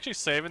 bones. I was actually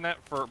saving that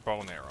for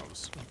bone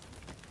arrows.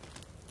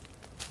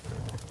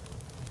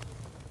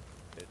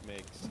 It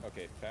makes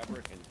okay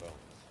fabric and bones.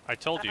 I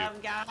told you.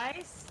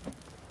 Guys,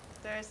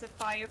 there's a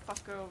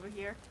firefucker over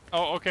here.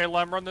 Oh, okay.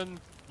 Let him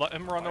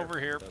run Fire- over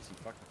here. Does he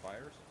fuck the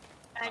fires?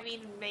 I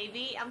mean,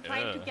 maybe. I'm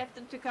trying to Yeah. get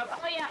them to come.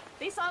 Oh yeah,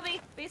 they saw me.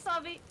 They saw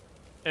me.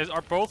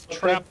 Are both Okay,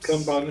 traps?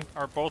 come on.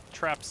 Are both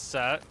traps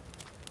set?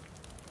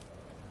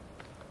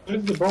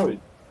 Where's the body?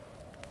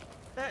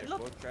 If Look,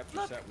 both traps are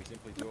look, set, we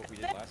simply do look what we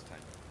at did that. last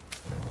time.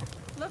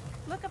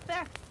 look up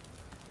there.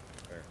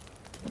 Where?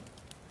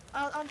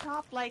 On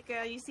top, like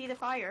you see the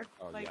fire.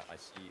 Oh like, yeah, I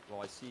see.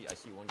 Well, I see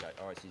one guy.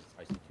 Oh, I see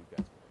two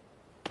guys.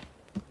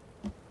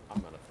 I'm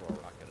gonna throw a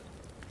rock at it.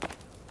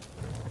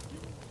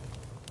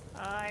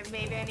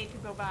 Maybe I need to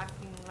go back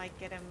and like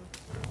get him.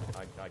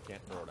 I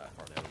can't throw that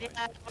far now.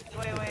 Yeah,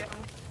 wait.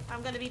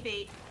 I'm gonna be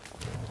bait.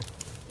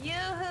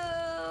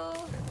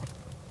 Yoo-hoo!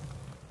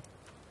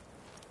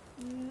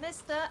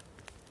 Mister.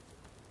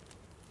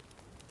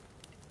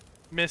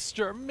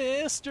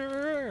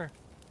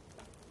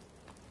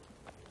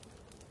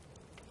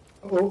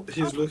 Oh,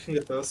 he's looking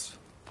at us.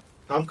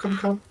 Come.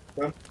 Come.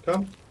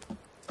 Come.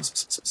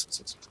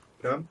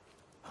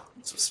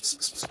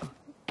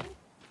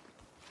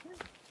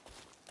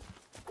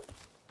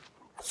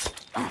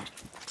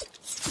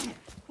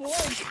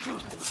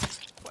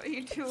 What are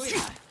you doing?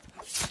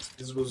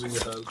 He's losing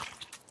a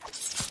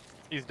health.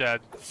 He's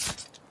dead.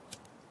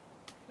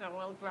 No,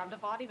 we'll grab the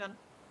body then.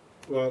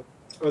 Well,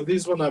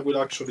 this one I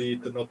will actually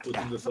eat and not put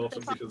in the saucer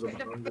because I'm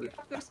The hungry.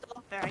 fucker's still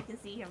up there. I can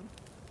see him.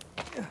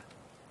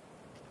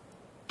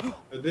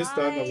 At this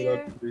time I will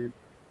have to leave.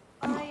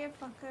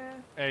 Firefucker.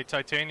 Hey,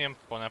 titanium.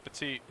 Bon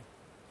appetit.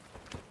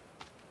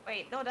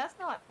 Wait, no, that's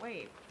not.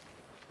 Wait.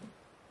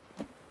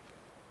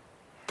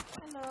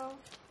 Hello.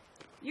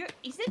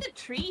 He's in the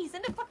tree. He's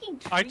in the fucking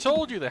tree. I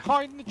told you they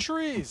hide in the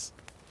trees.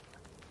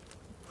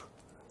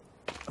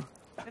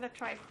 I'm gonna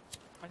try.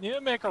 I need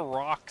to make a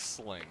rock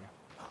sling.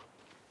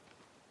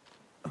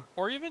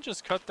 Or even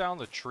just cut down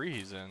the tree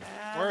he's in.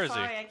 Where is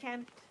sorry, he? I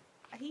can't.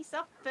 He's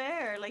up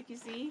there, like you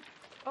see.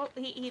 Oh,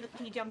 he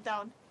jumped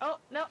down. Oh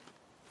no.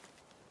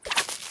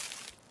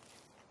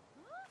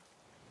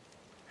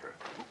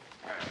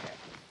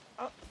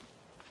 Oh,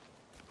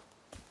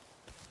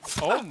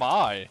 Oh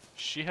my,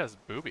 she has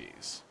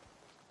boobies.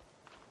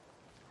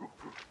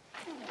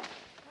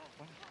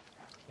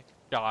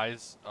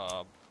 Guys,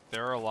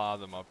 there are a lot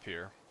of them up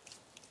here.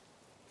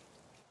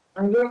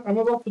 I'm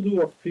about to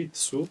do a feet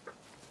soup.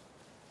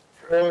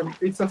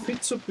 It's a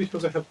feet soup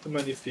because I have too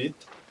many feet.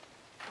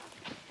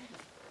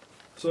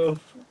 So,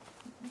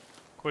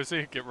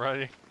 Quizzy, get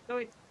ready.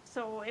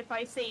 so if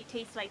I say it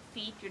tastes like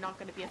feet, you're not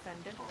gonna be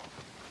offended.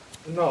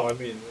 no, I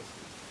mean,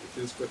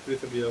 it is quite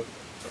literally a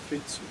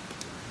feet soup.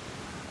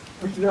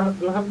 Do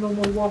I have no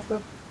more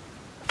water?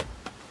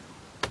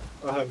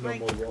 I have no Like,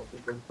 more water,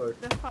 don't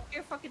I? The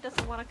firefucker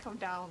doesn't want to come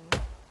down.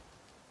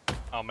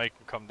 I'll make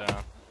him come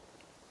down.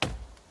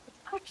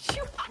 Are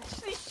you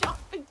actually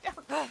chopping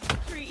down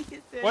trees?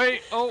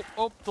 Wait, oh,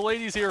 the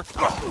lady's here.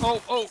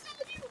 Oh.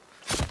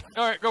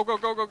 Alright, go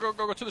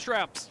to the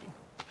straps.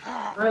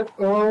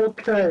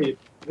 Okay,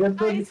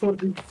 get ready Guys, for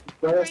the best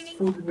bringing-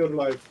 food in your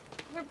life.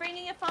 We're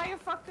bringing a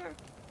firefucker.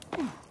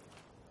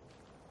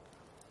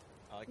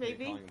 I like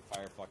Maybe. calling him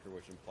firefucker,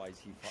 which implies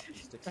he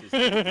sticks his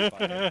feet in the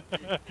fire.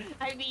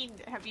 I mean,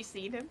 have you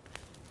seen him?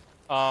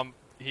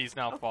 He's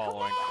now Oh,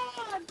 following.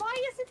 Come on, why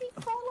isn't he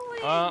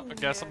following? I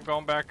guess I'm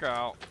going back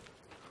out.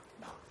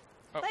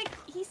 Like,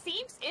 he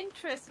seems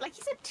interested. Like,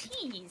 he's a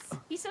tease.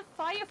 He's a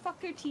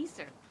firefucker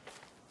teaser.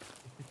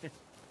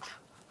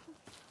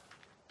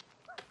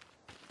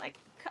 Like,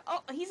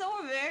 oh, he's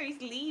over there.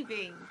 He's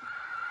leaving.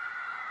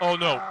 Oh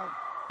no.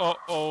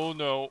 Oh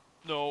no,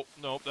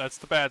 that's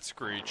the bad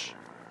screech.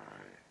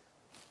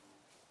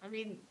 I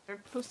mean, they're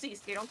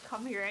pussies. They don't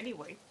come here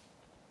anyway.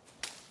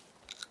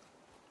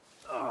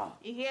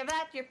 You hear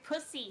that? You're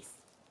pussies.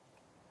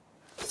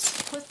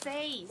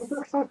 pussies. What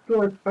the fuck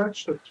do I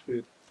patch that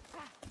shit?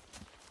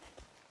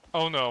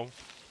 Oh no.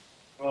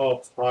 Oh,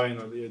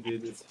 finally I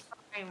did it.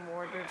 I'm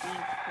more they're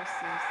being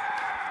pussies.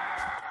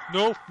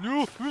 No,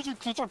 no.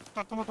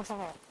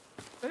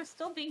 They're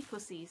still being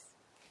pussies.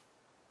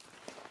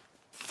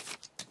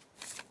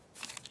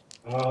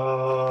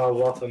 Ah,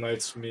 what a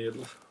nice meal.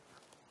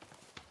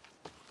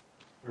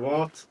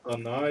 What a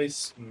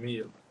nice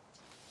meal.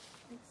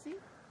 Like, see?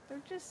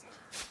 They're just...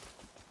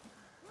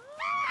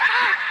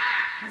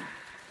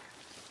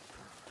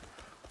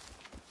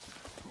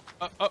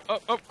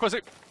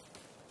 Quasi.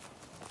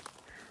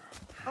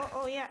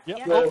 Oh, yeah. Yep.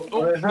 Yeah. So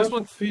Oh, I this have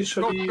one.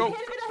 officially... Go. I need a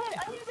bit ahead.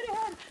 I need a bit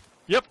ahead.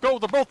 Yep, go.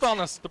 They're both on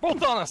us. They're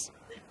both on us.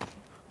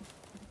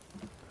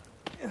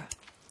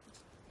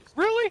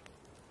 Really?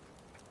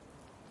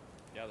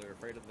 Yeah, they're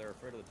afraid of the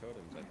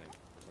totems, I think.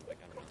 Or something,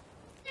 I don't know.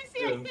 You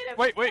see, I hit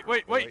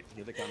him. Wait.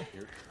 Here they come.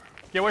 Here.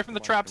 Get away from the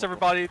Come on, traps, come on.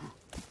 everybody.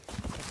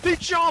 He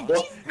jumped!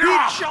 What? He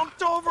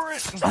jumped over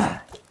it!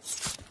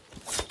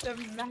 The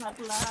mad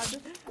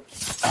lad.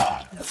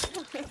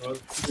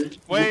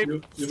 Wait.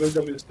 You made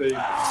a mistake.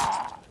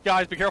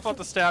 Guys, be careful not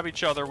to stab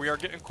each other. We are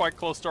getting quite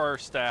close to our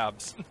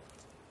stabs.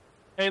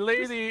 Hey,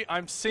 lady,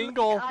 I'm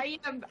single. I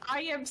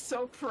am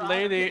so proud of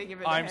Lady, hitting him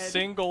in the I'm head.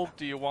 single.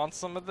 Do you want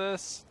some of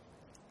this?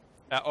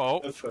 Oh.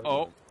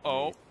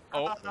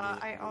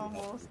 I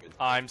almost...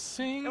 I'm Oh,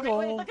 single.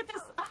 wait, look at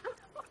this.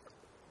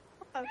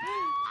 Oh,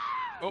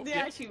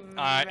 Yeah, yeah. she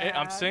I'm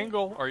mad.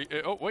 single. Are you?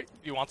 Oh, wait.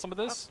 You want some of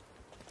this?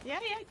 Yeah,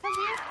 come here.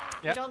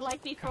 Yeah. You don't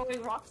like me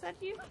throwing rocks at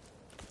you?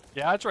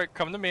 Yeah, that's right.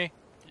 Come to me.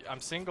 I'm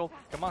single.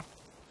 Come on.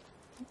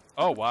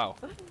 Oh, wow.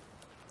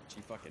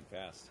 She fucking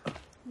fast.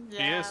 She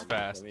is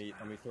fast.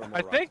 Let me throw more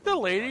I rocks think the at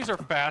her. ladies are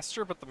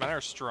faster, but the men are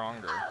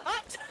stronger.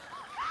 What?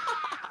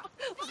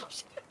 Oh,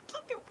 shit.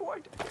 Look at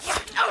Ward.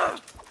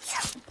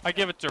 I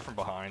give it to her from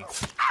behind.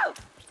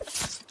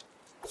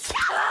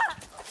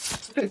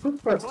 Okay,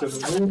 good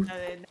question.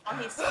 Now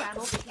his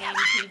channel became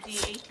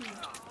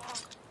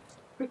PG-18.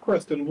 Good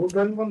question. Would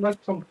anyone like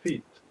some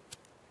feet?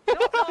 No,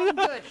 I'm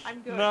good.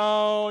 I'm good.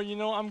 No, you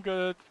know I'm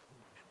good.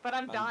 But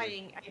I'm good.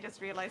 dying. I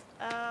just realized.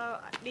 I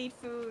need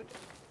food.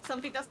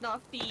 Something that's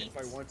not feet. If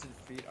I wanted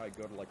feet, I'd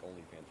go to like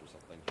OnlyFans or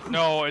something.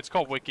 No, it's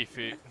called Wiki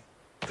Feet.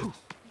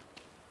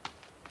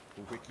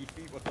 Wiki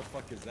feet? What the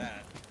fuck is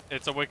that?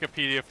 It's a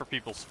Wikipedia for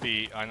people's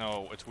feet. I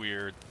know, it's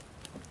weird.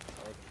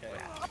 Okay.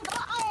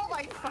 Oh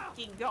my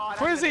fucking god.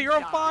 I'm Quizzy, gonna you're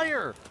on die.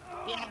 fire!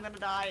 Yeah, I'm gonna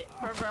die.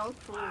 Farewell,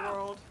 cruel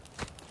world.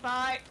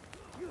 Bye.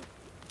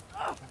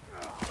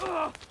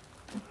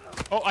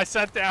 Oh, I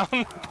sat down.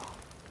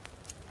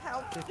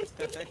 Help.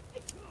 Correct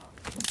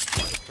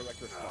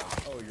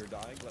response. Oh, you're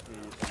dying? Let me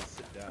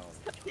sit down.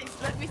 Please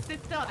let me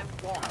sit down and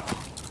walk.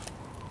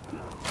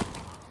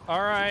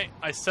 Alright,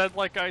 I said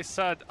like I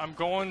said, I'm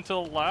going to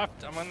the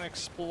left. I'm gonna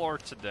explore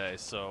today,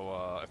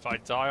 so if I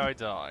die, I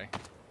die.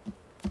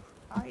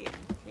 I am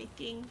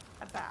taking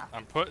a bath.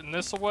 I'm putting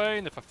this away,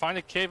 and if I find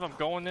a cave, I'm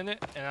going in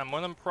it, and I'm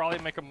gonna probably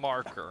make a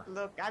marker.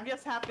 Look, I'm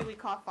just happy we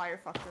caught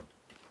Firefucker.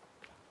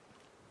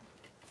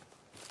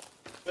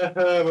 I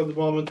have at the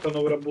moment an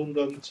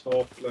overabundance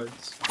of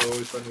legs, so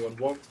if anyone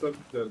wants them,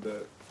 they're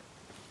there.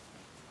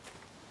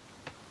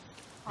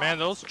 Man,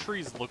 those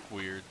trees look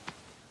weird.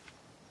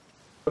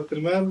 But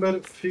remember,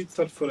 feet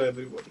are for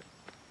everyone.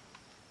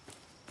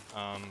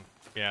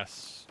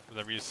 Yes.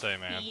 Whatever you say,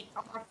 man. Feet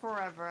are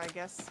forever, I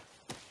guess.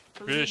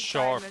 Fish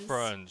are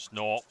friends,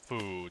 not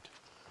food.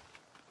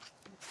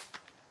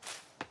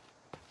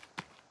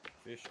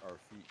 Fish are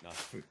feet, not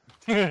food.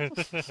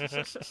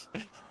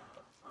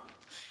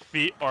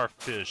 Feet are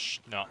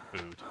fish, not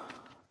food.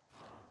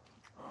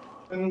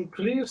 And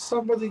please,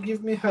 somebody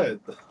give me head.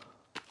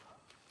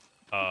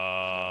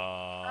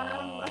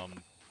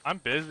 I'm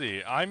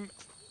busy. I'm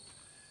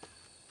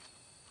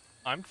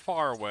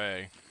far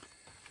away.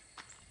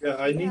 Yeah,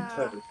 I need Yeah.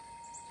 head.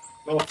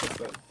 Lots of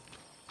head.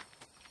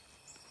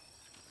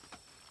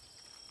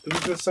 To be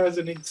precise,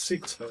 I need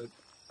 6 head.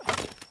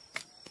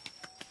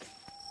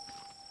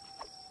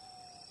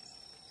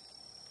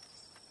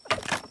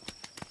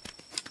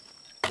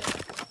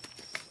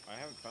 I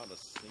haven't found a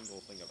single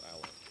thing of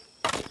aloe.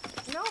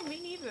 No, me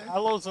neither.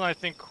 Aloe's in, I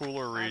think,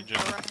 cooler I'm region.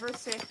 forever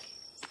sick.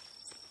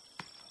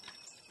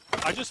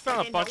 I just found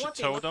I a know bunch what of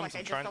they look totems. like, I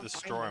I'm just trying to don't find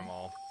destroy them. them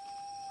all.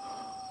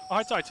 Oh,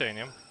 hi,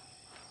 Titanium.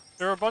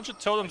 There are a bunch of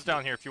totems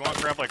down here. If you want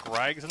to grab, like,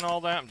 rags and all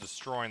that, I'm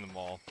destroying them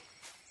all.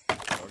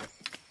 Okay.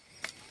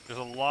 There's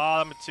a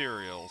lot of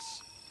materials.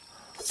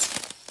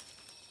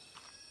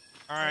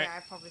 Alright, Yeah, I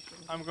probably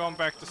shouldn't I'm do going that.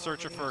 back to I'm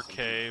searching already for a using-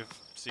 cave.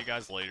 See you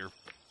guys later.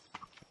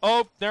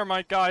 Oh, never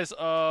mind, guys.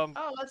 Oh,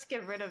 let's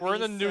get rid of We're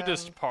in the these,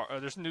 nudist part.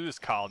 There's a nudist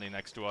colony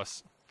next to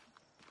us.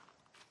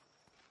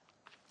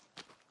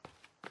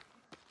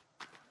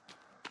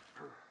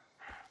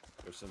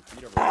 There's some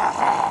feet over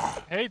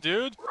there. Hey,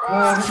 dude.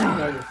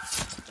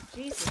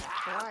 Jesus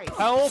Christ.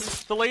 Help!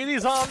 The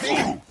lady's on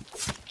me!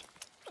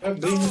 I'm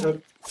being her.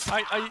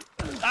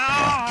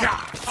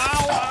 Ah! Ow,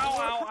 ow,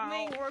 ow,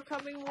 ow. We're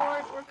coming,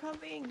 Ward. We're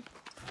coming.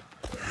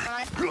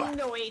 I have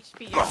no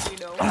HP, as you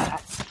know.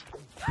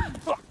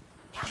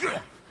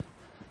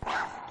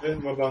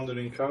 I'm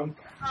abandoning camp.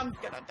 I'm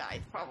gonna die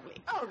probably.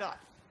 Oh god.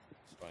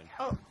 It's fine.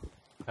 Oh,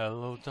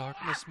 Hello,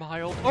 darkness,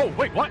 my old. Oh,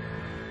 wait, what?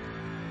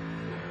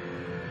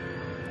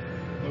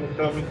 I'm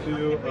coming to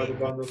you. Okay, I've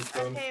abandoned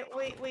camp. okay,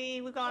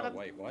 we got Oh, him.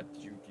 wait, what?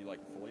 Did you like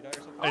fully die or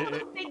something?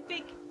 Oh, I-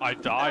 big. I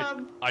died.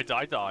 Um, I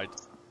died.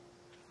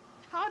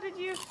 How did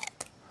you?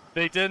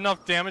 They did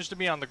enough damage to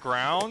me on the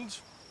ground.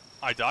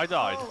 I died.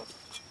 Oh,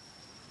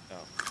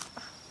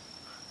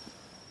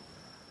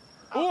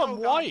 Oh. Ooh, I'm God,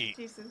 white.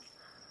 Jesus.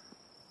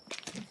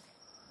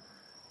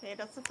 Okay,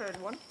 that's the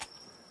third one.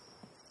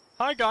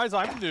 Hi, guys,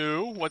 I'm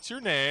new. What's your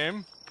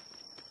name?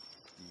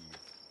 Steve.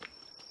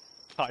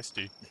 Hi,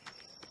 Steve.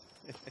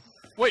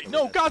 Wait,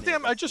 no, That's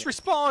goddamn, me, I that's just me.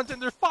 respawned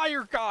and there's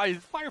fire guys,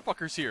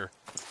 firefuckers here.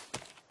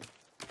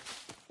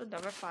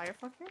 Another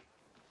firefucker.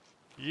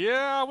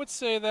 Yeah, I would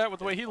say that with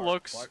the way he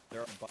looks.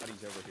 There are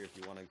bodies over here if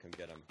you want to come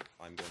get them.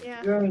 I'm going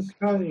Yeah. to. Yeah, I'm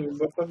coming,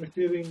 but I'm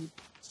hearing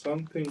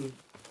something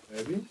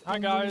heavy. Hi,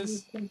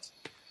 guys.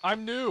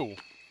 I'm new.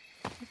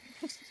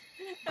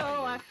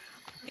 Oh, I'm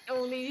the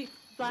only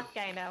black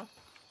guy now.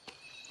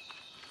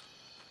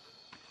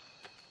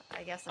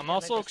 I guess I'm gonna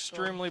also just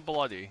go- extremely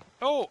bloody.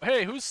 Oh,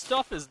 hey, whose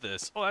stuff is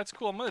this? Oh, that's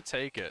cool. I'm gonna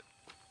take it.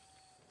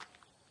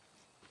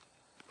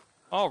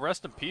 Oh,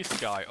 rest in peace,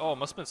 guy. Oh, it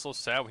must have been so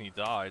sad when he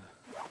died.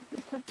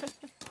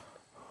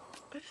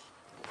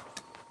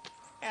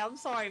 Hey, I'm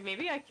sorry.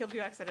 Maybe I killed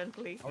you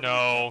accidentally. How do we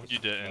No, craft you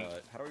this-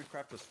 didn't. How do we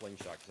craft a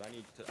slingshot? Because I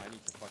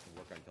need to fucking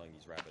work on killing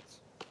these rabbits.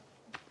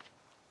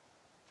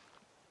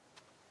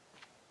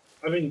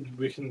 I mean,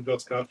 we can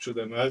just capture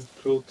them. I've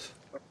put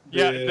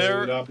Yeah, the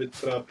there- rabbit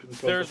trap in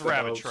front There's of the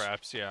rabbit house.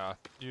 traps, yeah.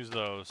 Use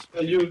those.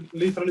 You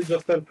literally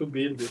just have to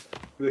build it,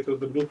 because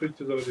the blueprint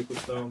is already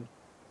put down.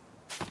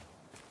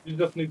 You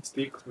just need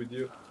sticks with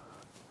you.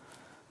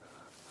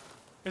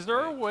 Is there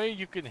a way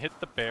you can hit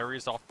the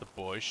berries off the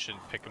bush and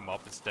pick them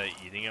up instead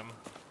of eating them?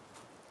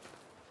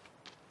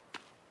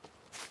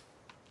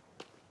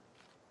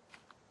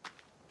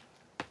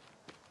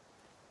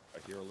 I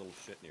hear a little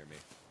shit near me.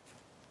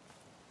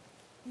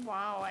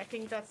 Wow, I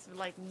think that's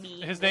like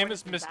me. His more name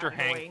is than Mr. that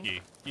annoying.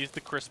 Hanky. He's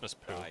the Christmas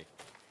poo. Die.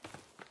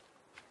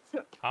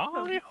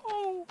 Hi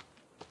ho!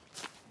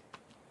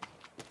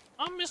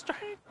 I'm Mr.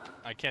 Hanky.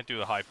 I can't do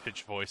the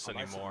high-pitched voice Oh,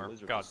 nice, anymore. the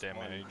lizard Goddamn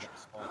spawned- age.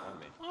 spawned on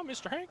me. I'm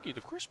Mr. Hanky,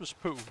 the Christmas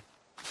poo.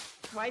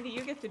 Why do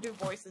you get to do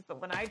voices, but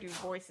when I do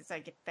voices, I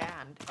get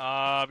banned?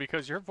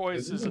 Because your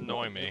voices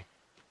annoy me.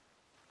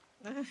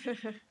 I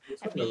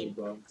mean,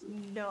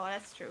 no,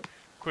 that's true.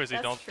 Quizzy,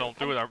 That's don't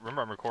true. do it. I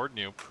remember I'm recording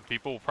you.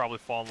 People will probably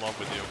fall in love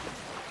with you.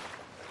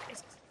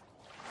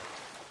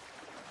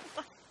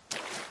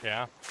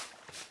 Yeah.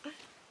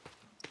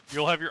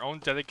 You'll have your own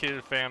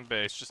dedicated fan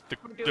base. Just the,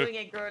 We're doing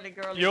a girly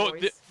you'll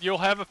voice. you'll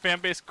have a fan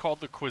base called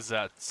the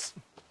Quizettes.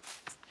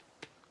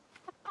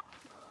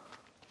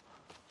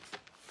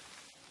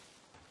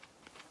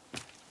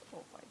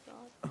 Oh my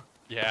god.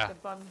 Yeah. The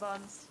bun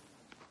buns.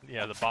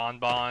 Yeah, the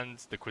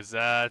bonbons, the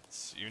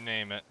Quizettes, you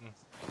name it.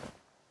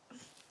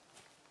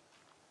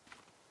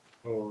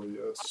 Oh, Are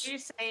yes. you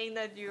saying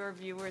that your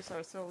viewers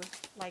are so,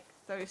 like,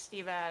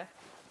 thirsty that...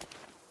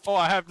 Oh,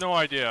 I have no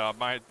idea.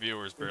 My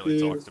viewers barely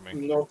It talk is to me.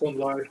 not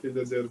unlikely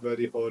that they're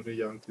very horny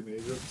young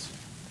teenagers.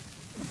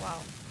 Wow.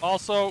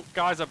 Also,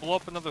 guys, I blew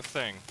up another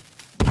thing.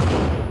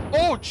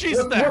 Oh,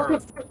 Jesus, that hurt!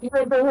 What the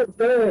fuck was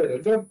there?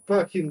 Don't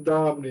fucking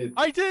damn it.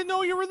 I didn't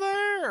know you were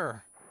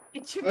there!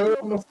 Did you I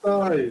almost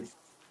died.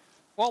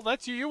 Well,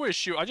 that's your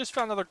issue. I just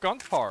found another gun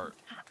part.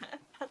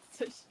 That's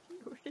so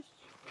Jewish.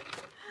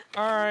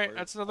 Alright,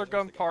 that's another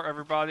gun part,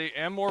 everybody.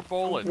 And more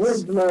bullets.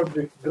 Where's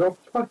logic? Drop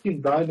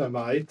fucking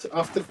dynamite.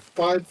 After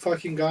 5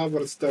 fucking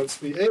hours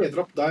tells me, hey,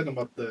 drop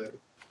dynamite there.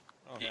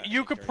 Oh, yeah, I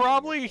You can could carry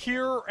probably you.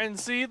 hear and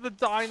see the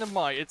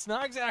dynamite. It's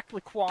not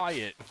exactly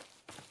quiet.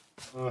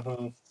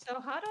 Uh-huh. So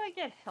how do I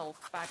get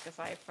health back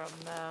aside from,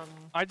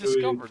 I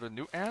discovered a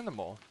new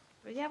animal.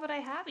 But yeah, but I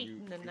have You,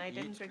 eaten and you I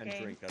didn't eat and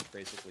regain. drink. That's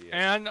basically it.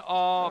 And,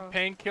 Oh.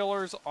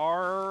 painkillers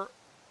are...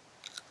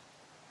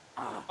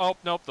 Oh,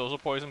 nope, those are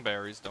poison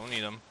berries. Don't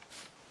eat them.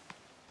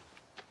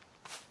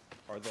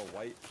 Are the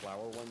white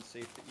flower ones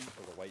safe to eat,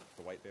 or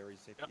the white berries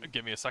safe to eat?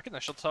 Give me a second, I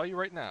shall tell you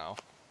right now.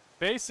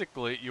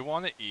 Basically, you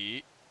want to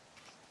eat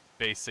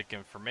basic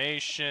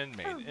information,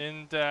 main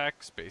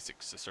index,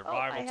 basics to Oh,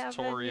 survival I have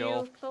tutorial.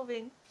 a new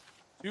clothing.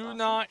 Do awesome.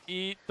 not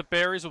eat the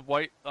berries with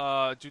white.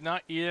 Do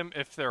not eat them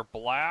if they're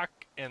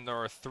black and there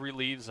are 3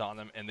 leaves on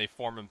them and they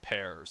form in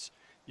pairs.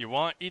 You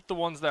want to eat the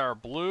ones that are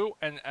blue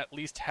and at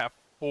least have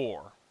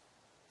 4.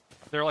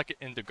 They're like an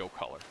indigo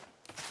color.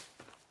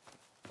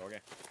 Okay.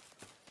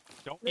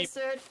 Don't eat.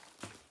 Lizard,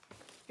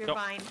 you're Don't-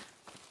 fine.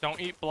 Don't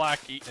eat black.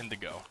 Eat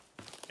indigo.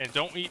 And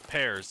don't eat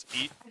pears.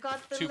 Eat. I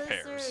got the 2 lizard.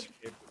 pairs.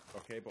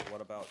 Okay, but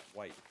what about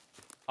white?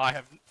 I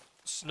have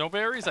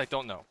snowberries. I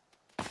don't know.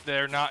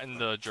 They're not in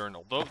the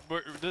journal.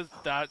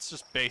 That's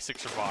just basic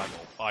survival.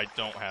 I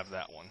don't have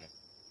that one.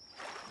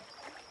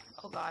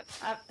 Oh god.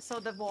 So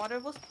the water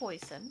was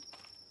poisoned.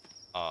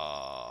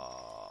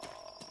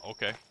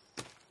 Okay.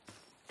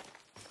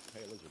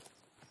 Hey, lizard.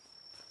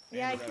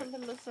 Yeah, I Hey, killed the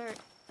lizard.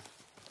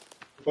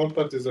 One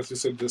part is that you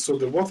said this. So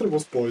the water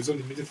was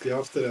poisoned. Immediately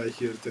after, I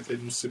hear that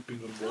I'm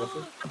sipping on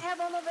water. I have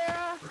aloe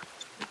vera.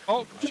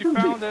 Oh, she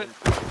found it.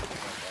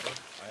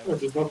 Oh,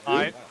 it is not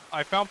I you.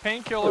 I found Oh,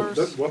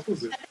 painkillers. what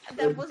was it?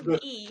 That was the-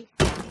 me.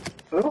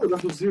 Oh,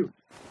 that was you.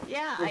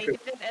 Yeah, I Okay. did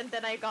it, and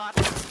then I got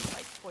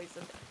like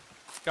poisoned.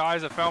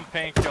 Guys, I found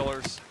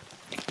painkillers.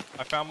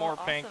 I found more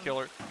awesome.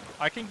 painkillers.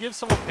 I can give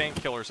someone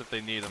painkillers if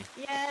they need them.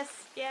 Yes,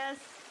 yes,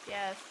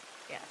 yes,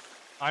 yes.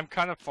 I'm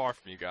kind of far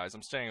from you guys.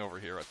 I'm staying over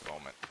here at the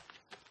moment.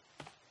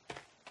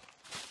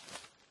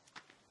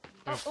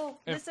 Oh,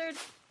 lizard.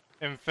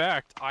 In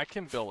fact, I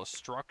can build a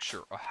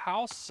structure, a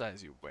house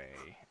as you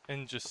way,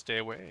 and just stay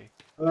away.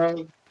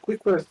 Quick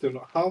question.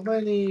 How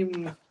many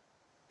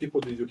people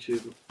did you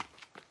kill?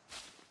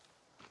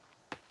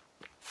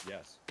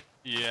 Yes.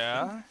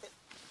 Yeah?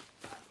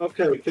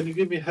 Okay, can you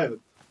give me head?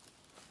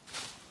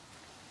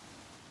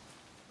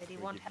 Did he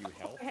We want give you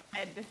help? health?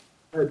 Head.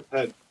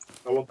 Head.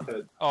 I want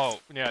head. Oh,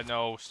 yeah,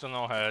 no, still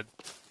no head.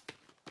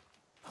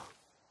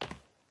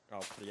 Oh,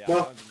 yeah. Well-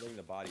 I haven't been bringing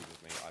the bodies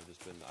with me.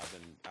 I've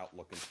been out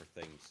looking for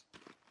things.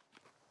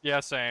 Yeah,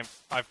 same.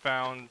 I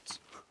found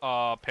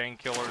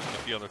painkillers and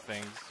a few other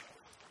things.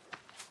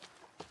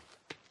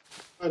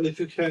 Well, if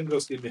you can,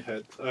 just give me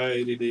head. I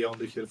really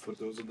only care for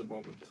those at the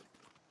moment.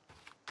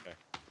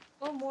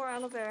 Oh, more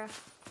aloe vera.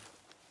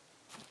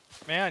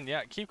 Man,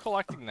 yeah, keep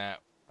collecting that.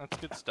 That's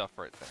good stuff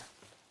right there.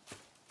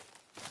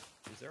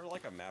 Is there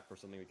like a map or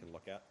something we can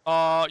look at?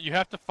 You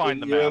have to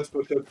find the map. Yes,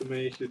 but you have to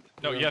make it.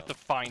 No, you have to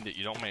find it.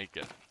 You don't make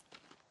it.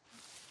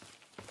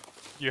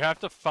 You have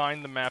to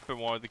find the map in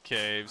one of the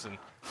caves and...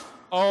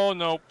 Oh,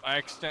 nope. I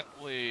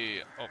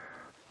accidentally... Oh.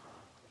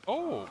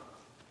 Oh!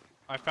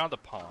 I found a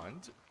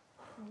pond.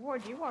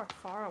 Ward, you are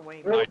far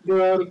away. Well,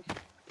 there are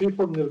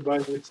people nearby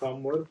me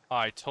somewhere.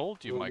 I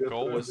told you We'll my get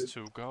goal was ready.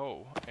 to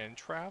go and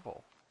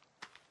travel.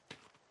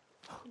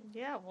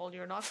 Yeah, well,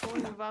 you're not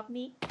going without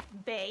me,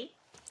 Bay.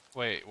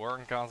 Wait, where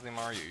in God's name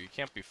are you? You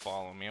can't be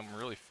following me. I'm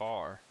really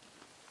far.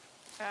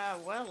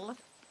 Well,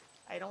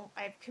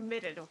 I've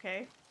committed,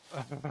 okay?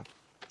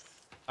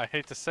 I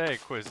hate to say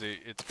it, Quizzy.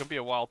 It's gonna be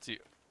a while to...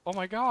 Oh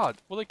my god!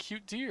 What a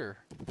cute deer!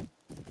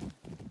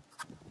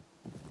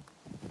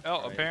 Oh,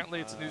 Alright,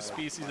 apparently it's a new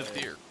species of I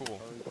deer. Cool.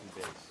 turned to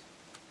base.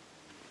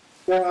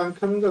 Yeah, I'm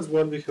coming as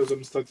well because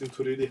I'm starting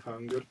to really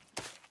hunger.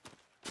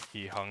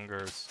 He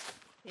hungers.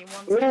 He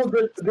wants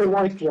Oh, the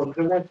white one.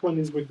 The white one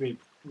is with me.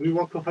 Do you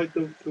want to hunt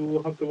the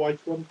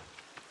white one?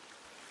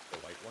 The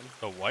white one?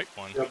 The white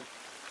one? Yep.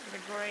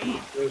 the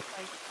grade. Yes.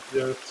 Like,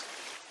 Yes.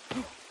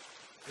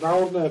 Now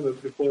or never,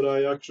 before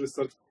I actually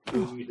start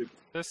using it.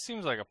 This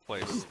seems like a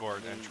place for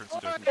an entrance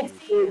Lord, to. I see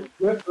you.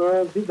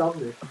 Yeah, he down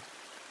me.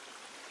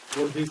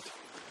 One hit.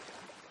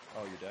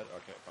 Oh, you're dead?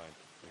 Okay, fine.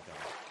 You're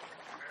down.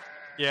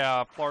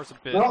 Yeah, Plar's a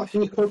bit... No,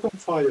 he caught on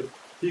fire.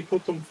 He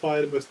caught on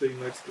fire by staying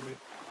next to me.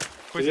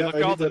 Quizzy, yeah, look I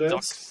at all need the the rest.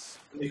 ducks.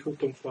 And he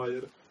caught on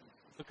fire.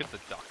 Look at the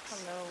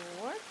ducks. Hello,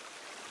 what?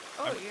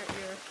 Oh,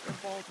 you're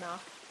bald now.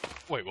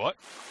 Wait, what?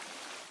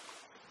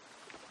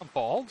 I'm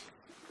bald?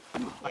 I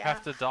Yeah.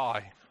 have to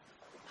die.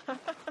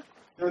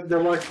 And the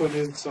white one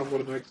is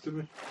somewhere next to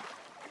me.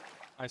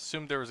 I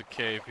assumed there was a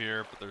cave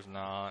here, but there's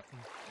not.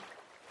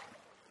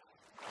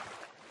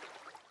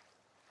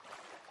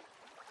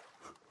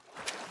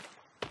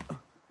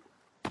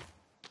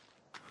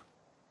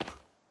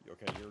 You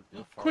okay?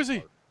 You're far Quizzy!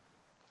 apart.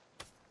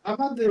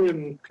 I'm at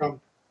the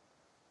camp.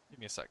 Give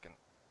me a second.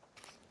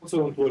 Also,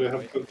 don't worry, I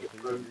Wait, have okay, plenty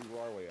so of time. you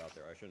are way out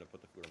there. I shouldn't have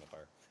put the food on the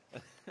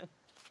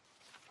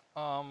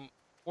fire.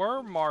 Where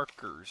are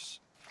markers?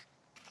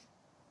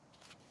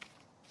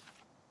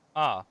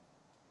 Ah,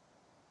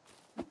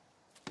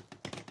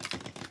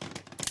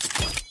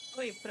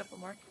 Oh, you put up a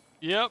mark.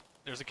 yep,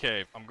 there's a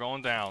cave. I'm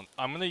going down.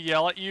 I'm gonna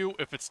yell at you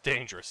if it's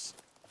dangerous.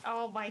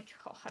 Oh my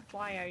god,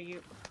 why are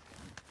you...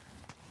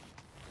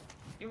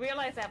 You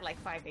realize I have like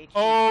 5 HP.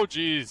 Oh,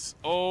 jeez.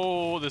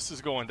 Oh, this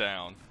is going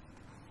down.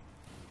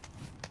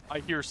 I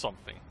hear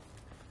something.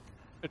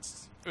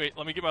 It's... Wait,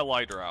 let me get my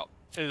lighter out.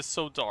 It is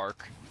so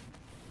dark.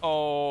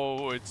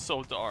 Oh, it's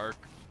so dark.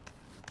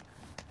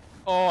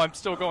 Oh, I'm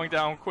still going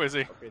down,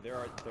 Quizzy. Okay, there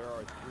are 3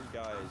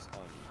 guys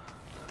on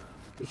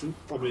you. This is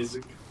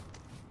amazing.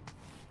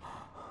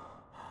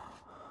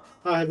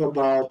 I have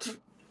about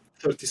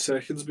 30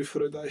 seconds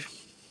before I die.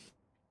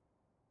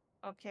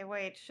 Okay,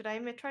 wait, should I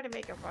try to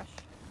make a rush?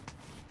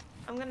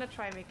 I'm gonna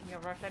try making a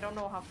rush. I don't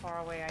know how far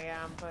away I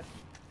am, but...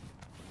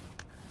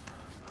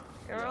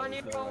 You're Yeah, on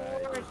your there's no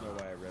way, own. there's no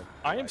way I read.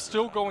 I am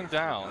still going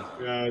down.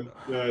 Yeah,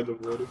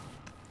 don't worry.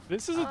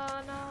 This is a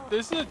Oh no.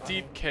 this is a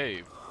deep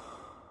cave.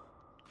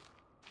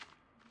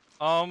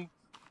 Oh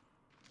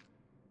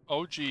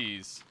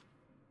geez.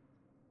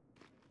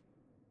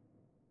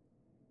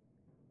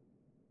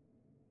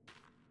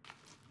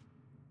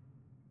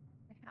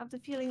 I have the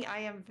feeling I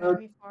am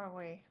very far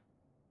away.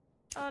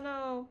 Oh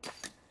no.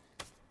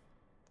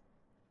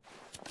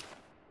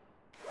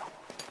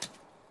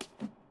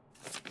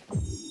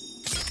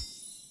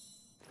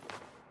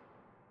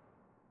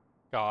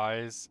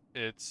 Guys,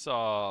 it's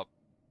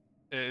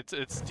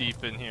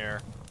deep in here.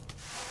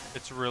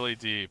 It's really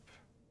deep.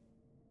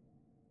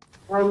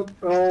 I'll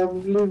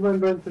leave my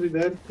inventory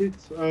there, Pete,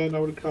 and I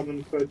will come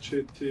and fetch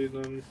it in,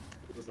 I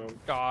don't know.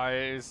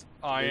 Guys,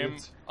 I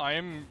minutes.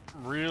 am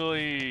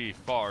really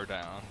far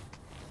down.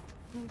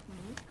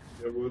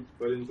 Yeah, wood,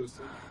 very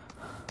interesting.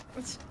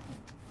 Does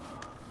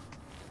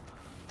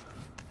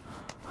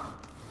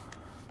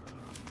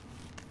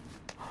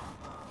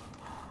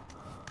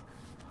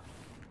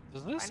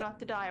Try this? not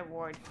to die,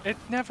 Ward. It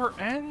never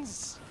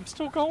ends. I'm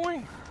still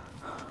going.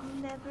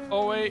 Never.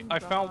 Oh wait, I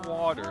end found on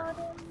water. bottom.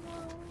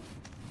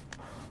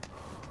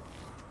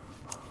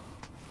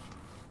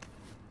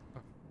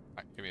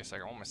 Give me a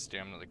second. I want my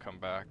stamina to come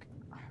back.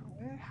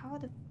 Where? How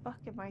the fuck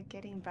am I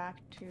getting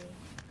back to?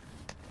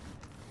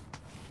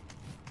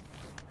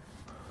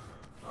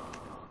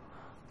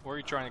 Where are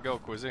you trying to go,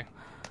 Quizzy?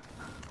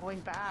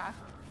 Going back.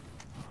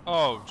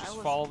 Oh, I just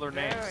was follow their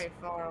names. Very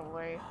far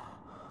away.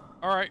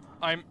 Alright,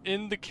 I'm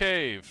in the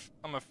cave.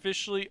 I'm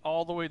officially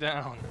all the way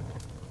down.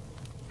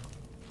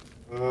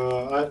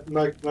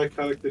 My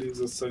character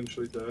is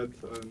essentially dead,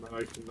 and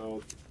I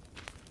cannot.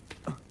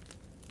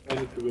 I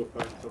need to go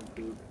find some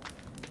food.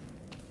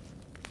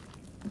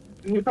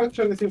 Can you fetch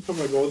anything from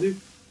my body?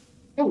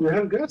 Oh, we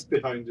have gas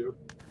behind you.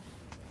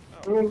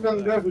 Oh,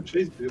 that guy who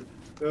chased you.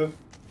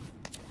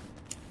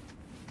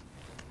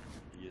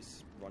 He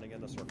is running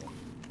in a circle.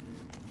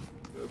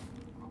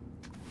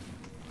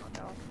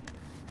 No.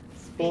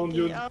 Found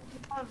you. Speaking of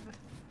love.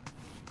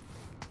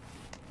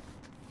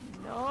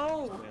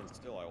 No. Stand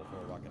still, I will throw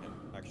a rock at him.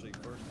 Actually,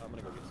 first, I'm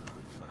gonna go get some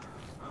food.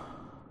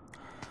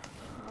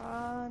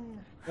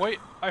 Run. Wait,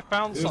 I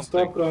found You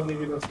something. stop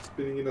running in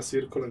spinning in a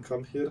circle and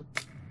come here.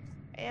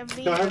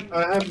 Emily,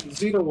 I have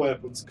 0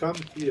 weapons. Come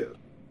here.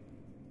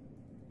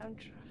 I'm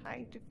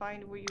trying to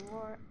find where you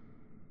are.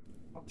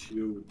 Not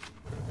you.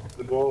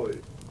 The boy.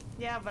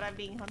 Yeah, but I'm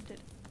being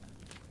hunted.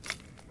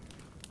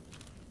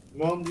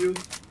 Come on, dude.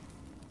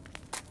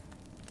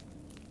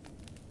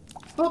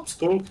 Stop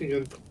stalking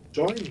and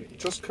join me.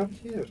 Just come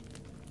here.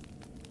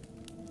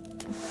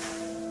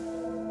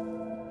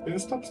 Can you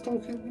stop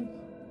stalking me?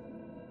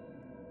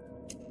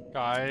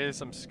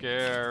 Guys, I'm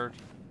scared.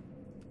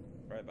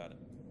 Right about it.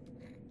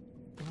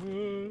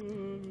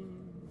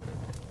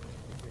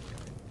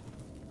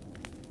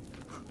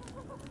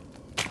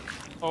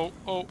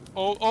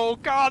 Oh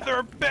god,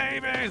 they're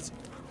babies!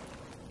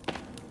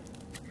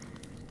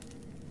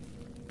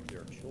 They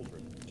are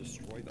children.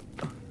 Destroy them.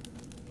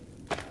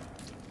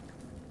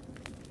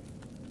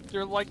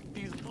 They're like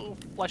these little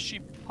fleshy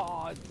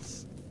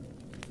pods.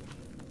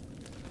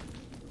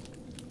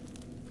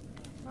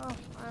 Oh,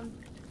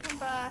 come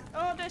back.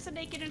 Oh, there's a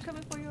naked dude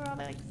coming for you,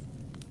 Alex.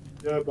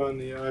 Yeah,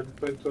 Bunny, I've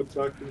been to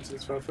attack him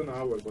since half an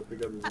hour, but the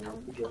guy doesn't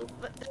want to join.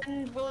 But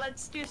then, well,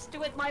 let's just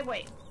do it my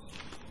way.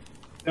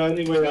 Yeah,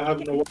 anyway, I have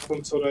no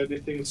weapons or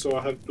anything, so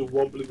I have to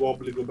wobbly go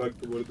back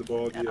toward the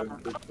body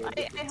and take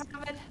I have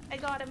it. I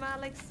got him,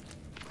 Alex.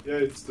 Yeah,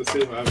 it's the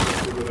same. I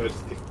have to do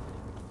anything.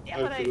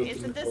 Yeah, but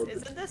isn't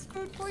this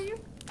food for you?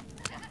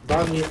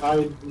 Bunny, I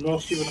do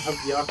not even have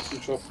the axe to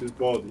chop his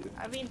body.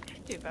 I mean,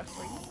 too bad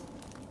for you.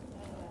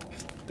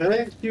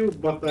 Thank you,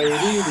 but I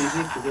really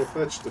need to go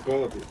fetch the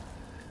body.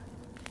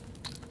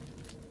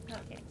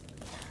 Okay.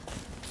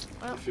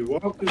 Well, If you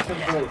want, you can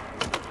help me.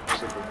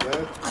 So the dead,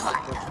 okay, but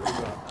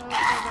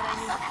I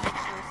need to fix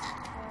this.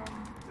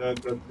 yeah,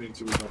 that means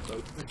you will not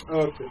help me.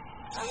 Okay.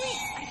 I mean,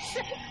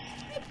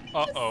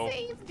 Uh-oh. I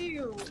saved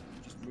you.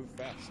 Just move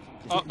fast.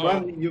 Uh-oh.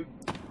 Bunny, you...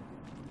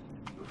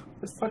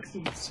 The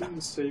fucking thing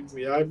saved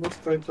me. I was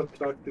trying to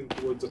attract him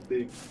towards the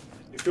thing.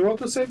 If you want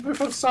to save me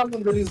from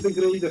someone, there is the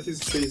grey that is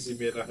chasing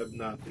me and I have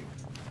nothing.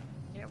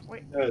 Yeah,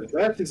 wait.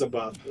 That is a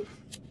bad one.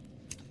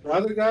 The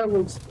other guy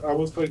was... I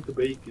was trying to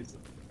bait it.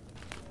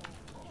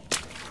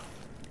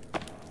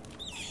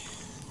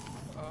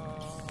 I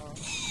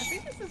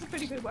think this is a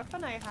pretty good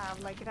weapon I have.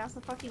 Like, it has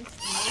a fucking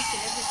snake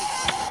and everything.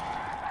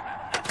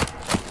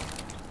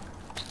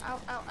 Ow,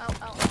 ow, ow,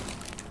 ow.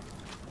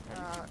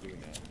 How do you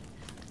doing that?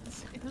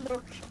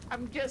 Look,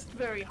 I'm just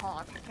very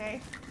hot,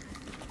 okay?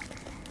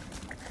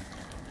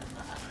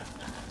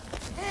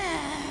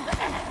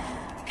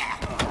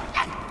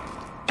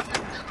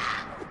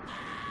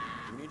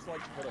 We need to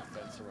like put a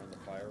fence around the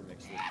fire,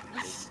 make sure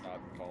they stop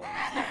calling.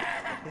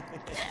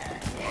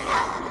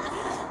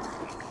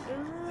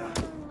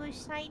 Ooh, a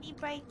shiny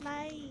bright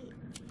light.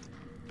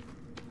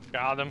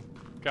 Got him.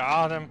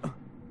 Got him.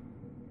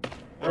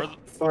 Where the...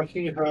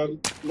 Fucking hell.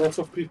 Lots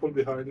of people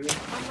behind me.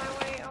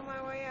 On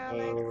my way,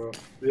 Alex.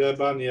 Yeah,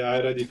 Bunny, I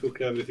already took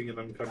everything and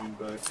I'm coming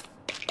back.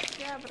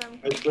 Yeah, but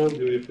I told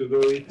you, if you do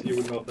it, you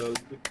will not help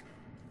me.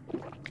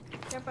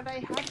 Yeah, but I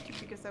had to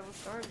because I was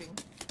starving.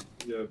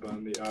 Yeah,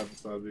 Bunny, I'm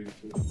starving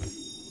too.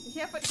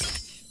 Yeah, but...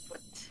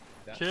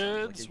 That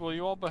Kids, will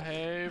you all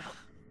behave?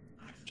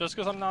 Just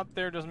because I'm not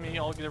there doesn't mean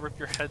y'all get to rip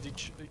your heads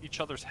each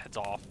other's heads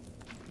off.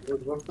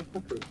 What the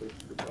fuck are you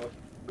talking about?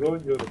 Go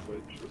on your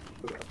adventure.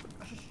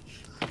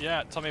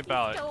 Yeah, tell me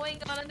about it.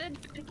 Going on an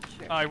adventure.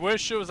 I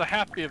wish it was a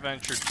happy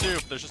adventure too,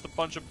 but there's just a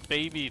bunch of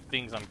baby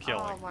things I'm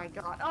killing. Oh my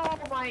god. Oh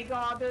my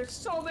god. There's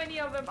so many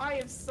of them. I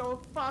am so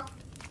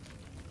fucked.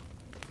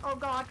 Oh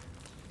god.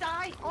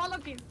 Die! All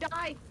of you!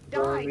 Die!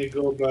 Let me Die!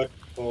 go back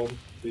home,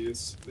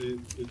 please.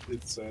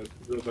 It's sad.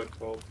 Go back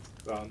home.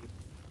 Run.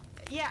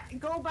 Yeah,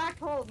 go back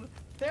home.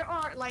 There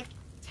are like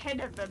 10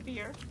 of them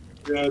here.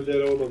 Yeah,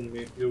 they're all on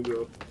me. You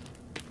go.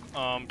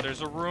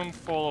 There's a room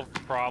full of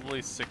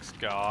probably 6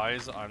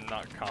 guys. I'm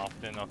not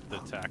confident enough to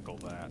tackle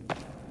that.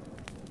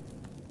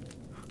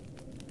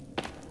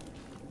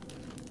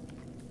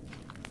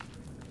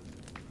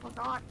 Oh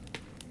god.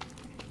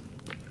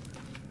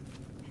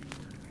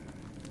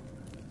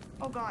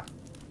 Oh god.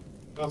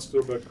 Let's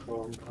go back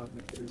home,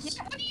 please.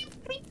 Yeah, what do you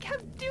think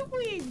I'm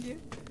doing?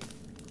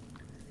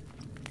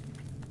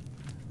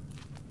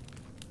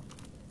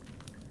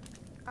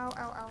 Ow, ow,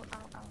 ow,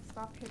 ow, ow.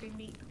 Stop hitting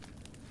me.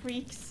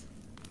 Freaks.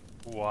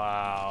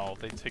 Wow,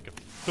 they take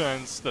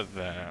offense to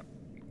that.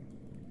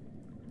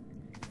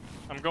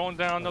 I'm going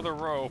down another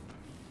rope.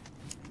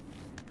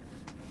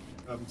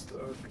 I'm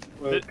stuck.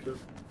 Okay.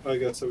 I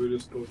guess I will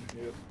just go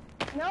here.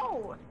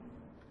 No!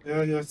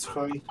 Yeah, it's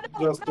fine.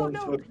 No, Just no, don't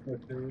no. touch my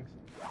thing.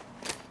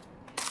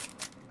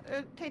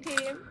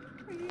 Titanium.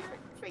 Come here.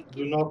 Thank Do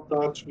you. not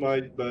touch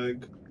my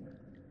bag.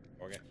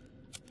 Okay.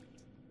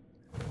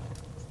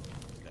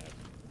 Stab.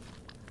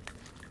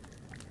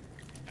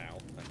 Ow,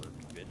 that hurt,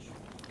 bitch.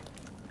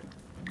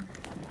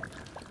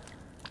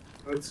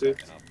 That's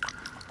it. Enough.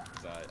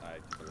 'Cause I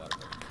took a lot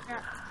of it.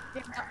 Yeah,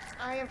 yeah,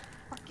 I am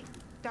fucking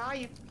die,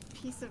 you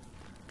piece of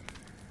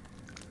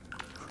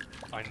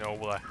I know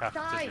what I have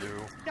die, to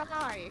do.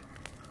 die.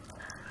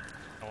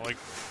 I'm like,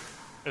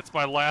 it's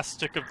my last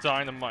stick of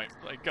dynamite.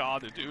 I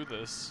gotta do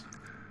this.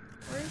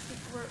 Where is he?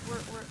 Where?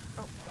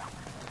 Oh.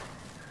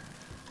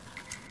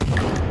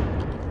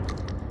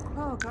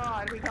 Oh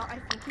god, I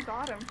think we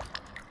got him.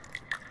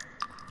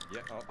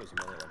 Yeah, oh, there's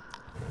another one.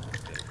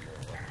 There's more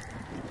left.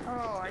 Oh,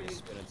 are Gonna you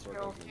spin in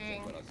circles and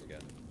joking? jump at us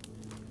again.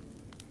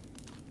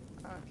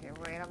 Okay,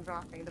 wait, I'm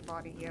dropping the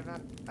body here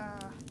then.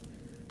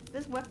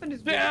 This weapon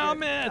is Damn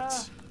weird.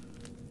 it!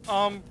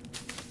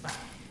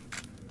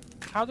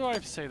 How do I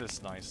say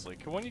this nicely?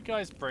 Can one of you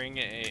guys bring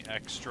a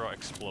extra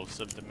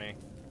explosive to me?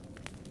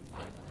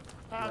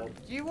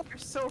 You are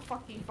so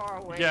fucking far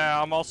away.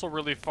 Yeah, I'm also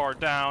really far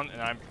down,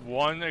 and I'm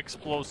 1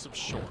 explosive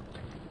short.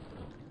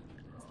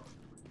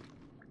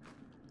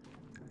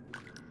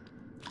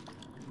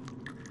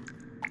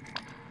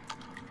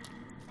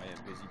 I am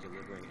busy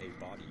delivering a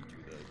body to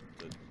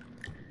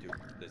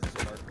this is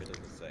Clark, it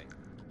doesn't say.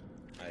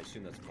 I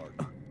assume that's Clark.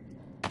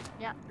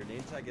 Yeah. Your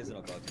name tag isn't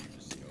above you,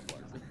 just so you know,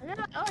 Clark.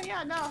 Yeah, oh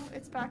yeah, no,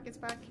 it's back, it's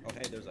back. Oh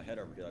hey, there's a head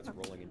over here that's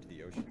rolling into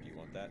the ocean. Do you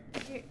want that?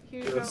 Here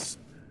you Yes.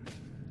 go.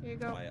 Here you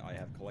go. I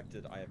have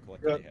collected Yeah, a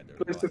head.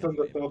 There's place it on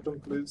the totem,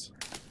 please.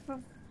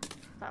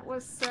 That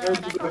was Go I to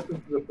the got,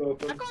 into the I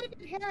totem. got a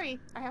bit hairy,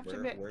 I have to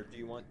admit. Where do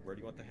you want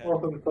the head?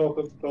 Totem.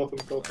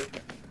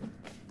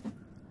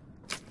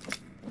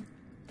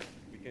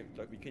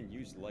 We can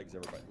use legs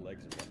and whatnot,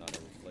 legs and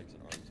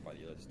arms by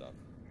the other stuff.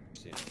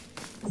 See?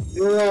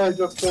 Yeah, I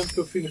just want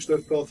to finish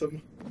that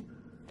totem.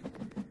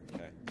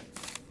 Okay.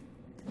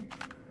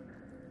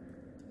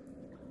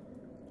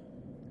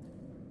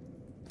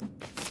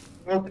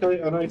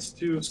 Okay, a nice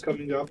stew is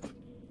coming up.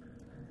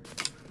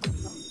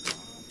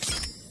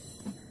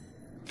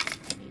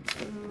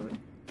 Food.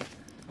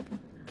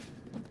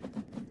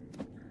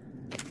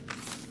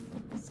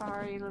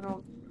 Sorry,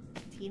 little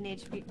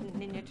teenage mutant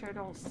ninja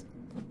turtles.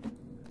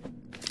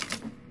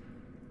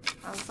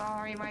 I'm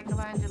sorry,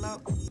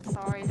 Michelangelo.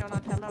 Sorry,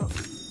 Donatello.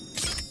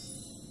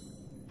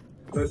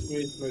 Let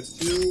me eat my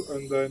stew,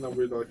 and then I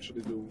will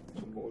actually do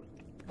some more.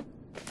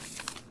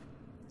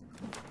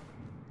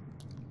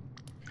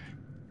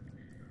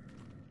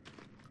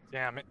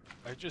 Damn it.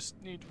 I just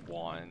need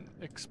 1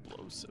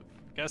 explosive.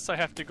 Guess I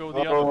have to go the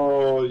other.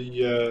 Oh,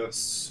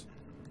 yes.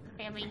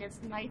 I mean, it's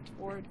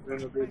Nightward.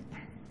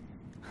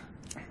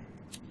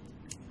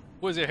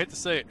 What is it? I hate to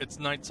say it. It's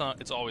nighttime.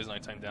 It's always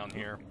nighttime down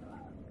here.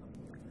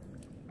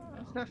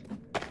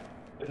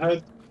 It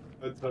had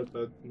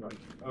that night.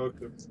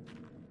 Okay.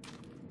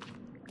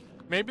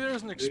 Maybe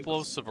there's an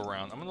explosive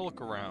around. I'm gonna look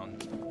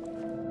around.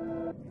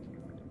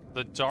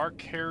 The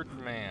dark-haired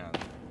man.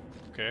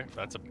 Okay,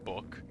 that's a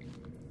book.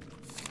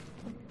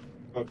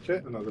 Okay,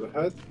 another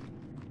head.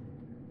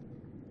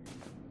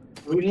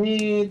 We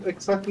need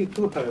exactly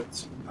 2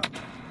 heads.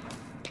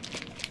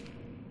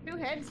 2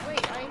 heads?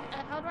 Wait,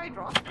 how do I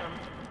drop them?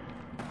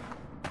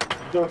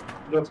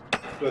 Just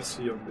press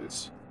C on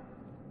this.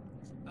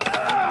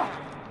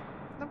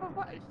 No, but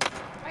what?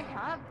 I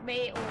have.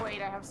 Oh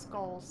wait, I have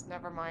skulls.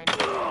 Never mind.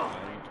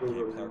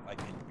 Clark, I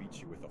can reach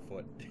you with a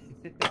foot.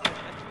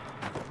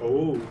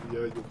 Oh,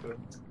 yeah, you can.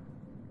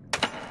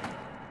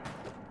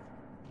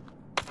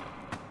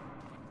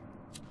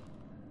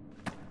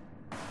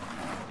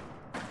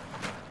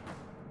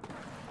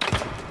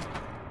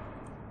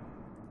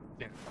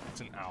 Damn,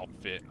 it's an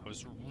outfit. I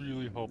was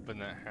really hoping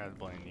that had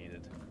what I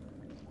needed.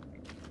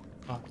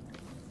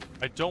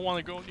 I don't want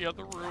to go in the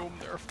other room.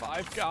 There are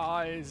 5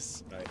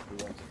 guys. Alright, who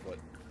wants a foot?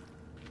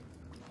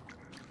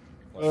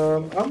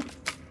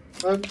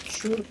 I'm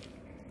sure.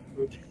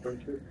 Wait,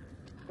 thank you.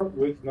 Oh,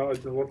 wait, no, I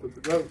don't want to.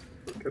 Well,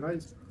 can I?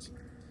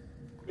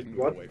 can move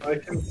What? away I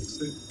from can it.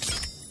 see.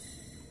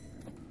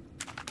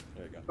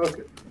 There you go.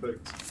 Okay,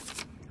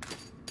 thanks.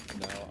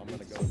 Now I'm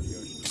gonna go to the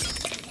ocean.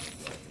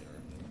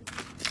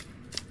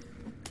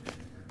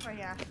 Oh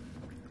yeah.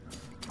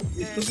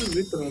 It should be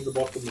written on the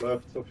bottom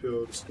left of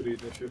your screen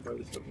if you have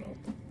it or not.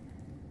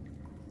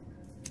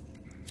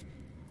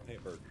 Hey,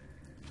 bird.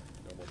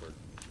 No more bird.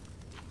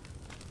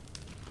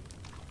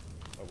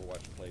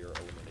 Overwatch player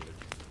eliminated.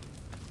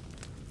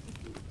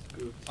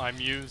 Good. I'm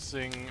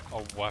using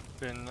a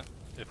weapon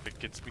if it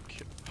gets me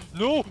killed.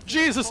 No!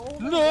 Jesus! Oh,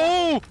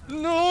 No!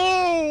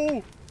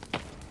 No!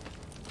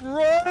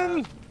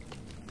 Run!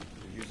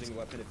 You're using a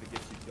weapon if it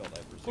gets you killed, I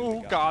presume. Oh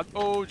it got god, you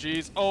killed. oh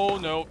jeez, oh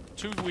no,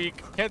 too weak,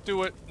 can't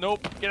do it,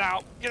 nope, get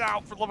out,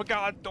 for the love of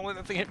God, don't let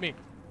that thing hit me.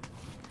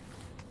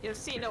 You'll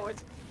see, no,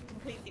 it's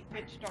completely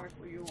pitch dark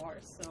where you are,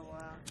 so,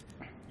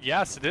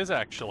 Yes, it is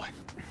actually.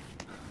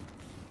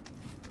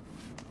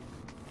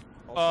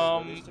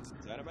 Also, were they sticks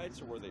and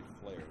dynamites or were they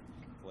flares?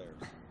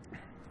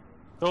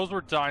 Those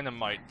were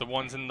dynamite, the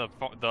ones in the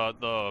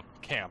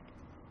camp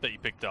that you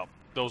picked up.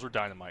 Those were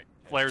dynamite.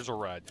 Flares are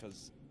red.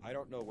 Because I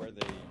don't know where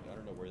those are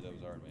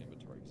in my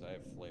inventory. Because I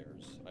have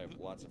flares. I have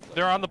lots of flares.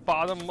 They're on the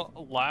bottom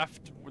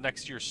left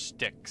next to your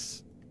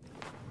sticks.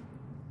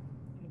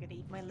 I'm gonna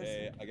eat my Hey,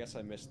 lizard. I guess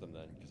I missed them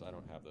then, because I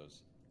don't have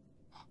those.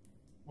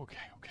 Okay.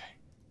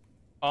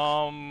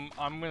 I'm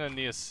gonna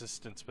need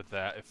assistance with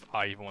that if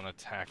I even want to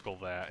tackle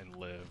that and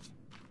live.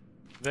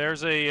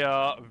 There's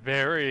a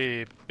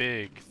very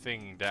big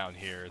thing down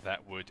here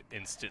that would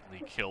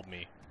instantly kill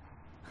me.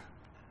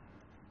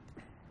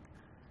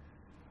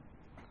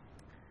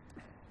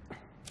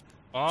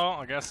 Well,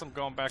 I guess I'm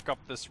going back up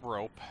this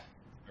rope.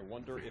 I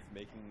wonder if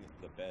making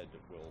the bed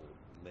will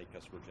make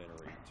us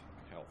regenerate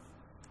health.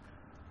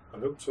 I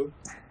hope so.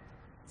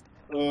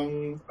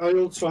 I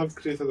also have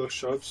created a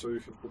shelf so you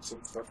can put some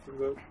stuff in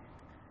there.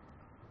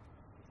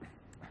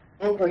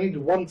 Oh, I need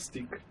one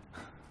stick.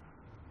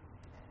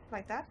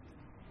 Like that?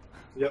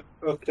 Yep,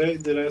 okay,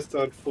 the rest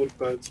are 4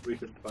 pads, we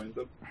can find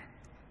them.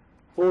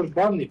 4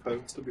 bunny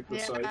pads to be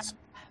precise.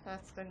 Yeah,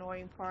 that's the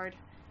annoying part.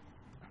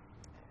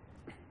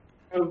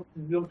 Don't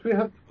we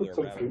have to put Yeah,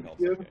 some rabbit food pelts,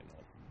 here? okay,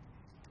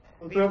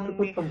 no. Don't we have to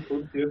put some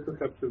food here to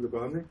capture the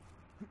bunny?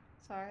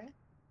 Sorry?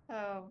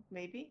 Oh,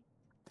 maybe?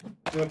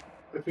 Yep,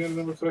 if you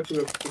remember correctly,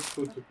 we have to put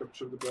food to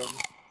capture the bunny.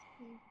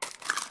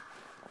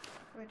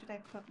 Where did I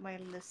put my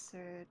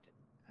lizard?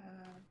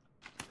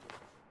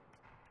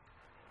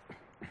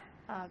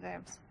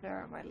 There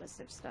are my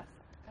lizard stuff.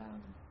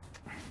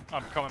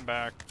 I'm coming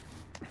back.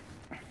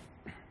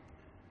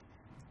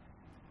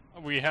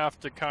 We have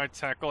to kind of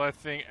tackle that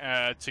thing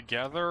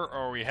together,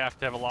 or we have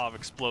to have a lot of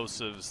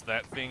explosives.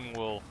 That thing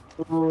will...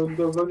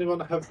 Does anyone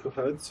have 2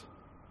 heads?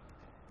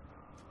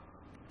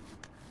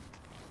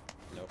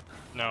 Nope.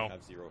 No. I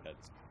have 0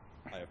 heads.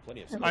 I have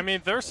plenty of I space.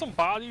 mean, there's some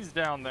bodies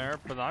down there,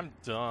 but I'm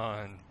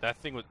done. That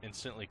thing would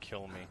instantly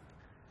kill me.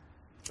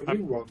 I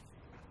need one.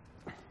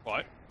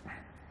 What?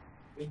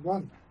 Need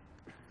one.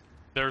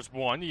 There's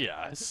one,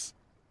 yes.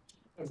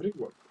 I bring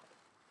one.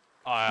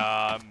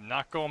 I'm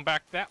not going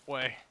back that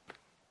way.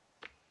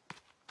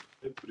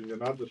 I bring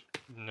another.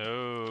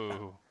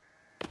 No.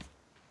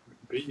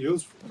 Be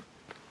useful.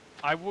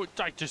 I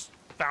just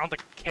found a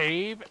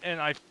cave,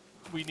 and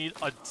we need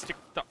a stick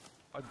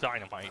a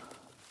dynamite.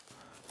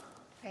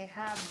 I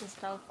have the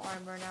stealth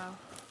armor now.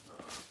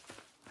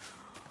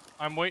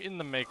 I'm waiting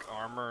to make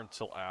armor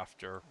until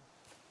after.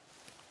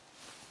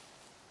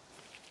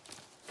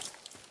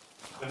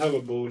 I have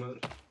a boner.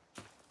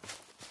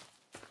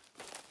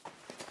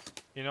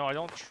 You know, I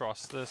don't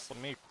trust this. Let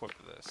me equip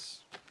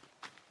this.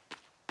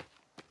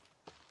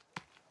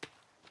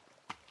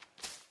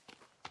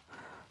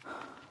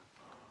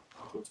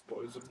 Those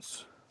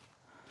poisons.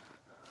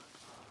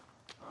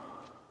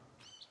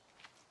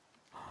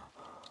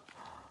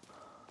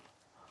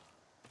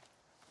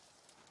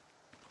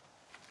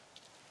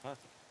 Huh?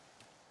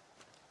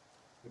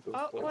 Those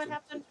Oh, what poisons.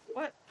 happened?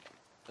 What?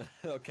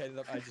 Okay,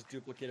 look, I just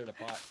duplicated a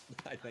pot,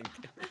 I think.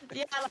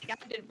 Yeah, like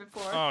I did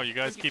before. Oh, you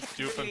guys You keep can't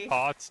duping really-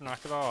 pots? Knock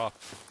it off.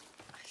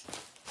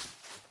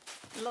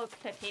 Look,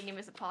 Titanium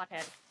is a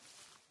pothead.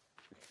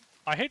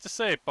 I hate to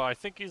say it, but I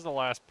think he's the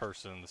last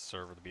person in the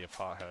server to be a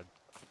pothead.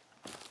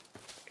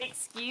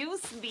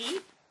 Excuse me?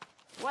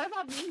 What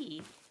about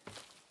me?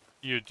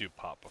 You do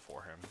pot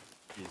before him.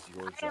 Is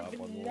your I have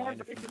job on the line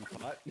if you never- do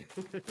pot?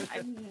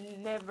 I've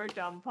never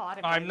done pot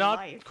in I'm my not...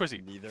 life.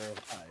 Quizzy, Neither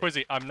have I.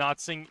 Quizzy, I'm not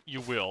saying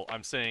you will.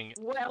 I'm saying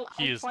Well,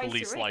 he I'm is the twice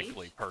least your age,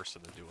 likely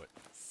person to do it.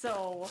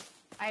 So,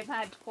 I've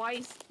had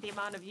twice the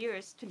amount of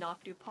years to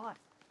not do pot.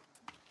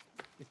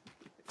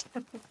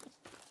 But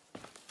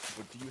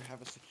do you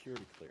have a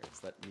security clearance?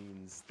 That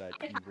means that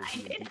you will I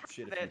be in did deep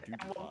shit have if it you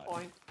do at one pot.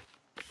 point.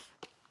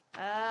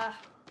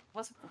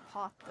 Wasn't for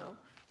pot though.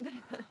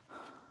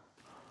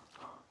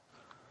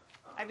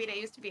 I mean, I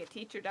used to be a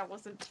teacher. That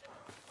wasn't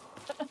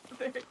a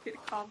very good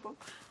combo.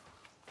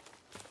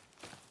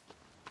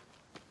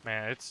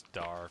 Man, it's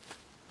dark.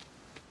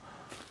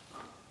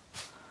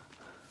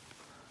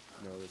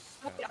 No, this is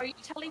Are you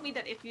telling me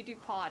that if you do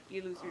pot,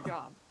 you lose your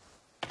job?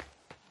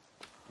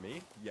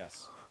 Me?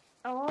 Yes.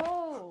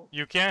 Oh.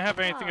 You can't have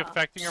anything Ah.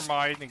 affecting your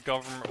mind in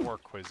government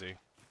work, Quizzy.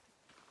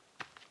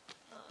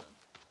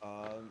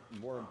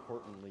 More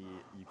importantly,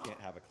 you can't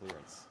have a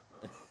clearance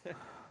if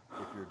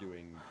you're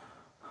doing.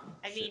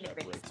 I mean, shit that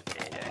it breaks makes,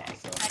 federal law,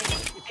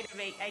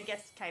 so. I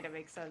guess kind of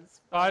makes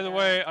sense. By but, the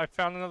way, I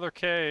found another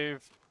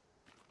cave.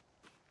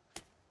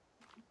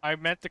 I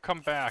meant to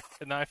come back,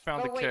 and I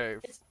found a wait, cave.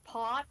 is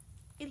pot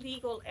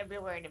illegal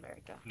everywhere in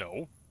America?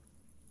 No.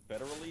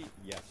 Federally,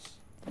 yes.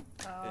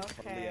 It's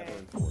hardly ever Okay.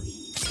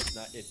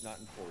 enforced. It's not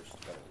enforced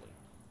federally.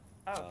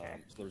 Okay.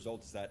 So the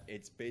result is that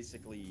it's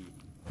basically,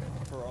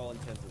 for all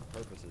intents and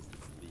purposes,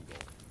 it's legal.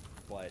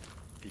 But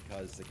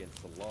because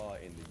against the law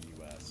in the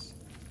U.S.,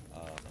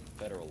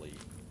 federally,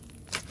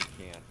 you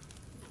can't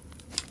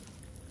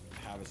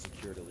have a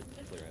security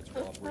clearance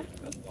while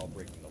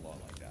breaking the law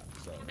like that.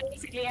 So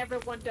Basically,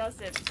 everyone does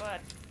it, but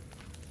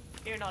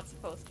you're not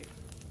supposed to.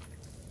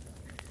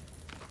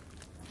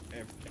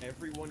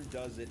 everyone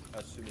does it,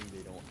 assuming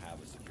they don't have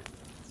a security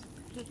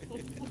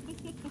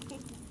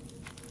clearance.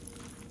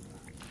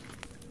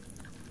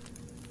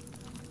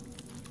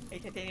 Hey,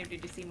 Titanium,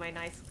 did you see my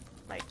nice,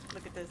 like,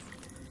 look at this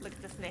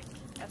snake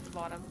at the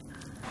bottom.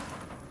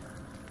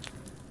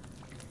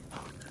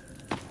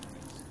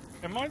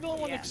 Am I the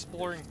one Yeah.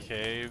 exploring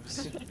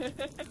caves?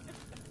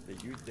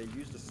 They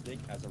use the snake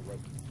as a rope.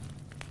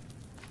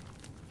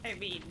 I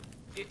mean,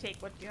 you take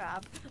what you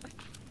have.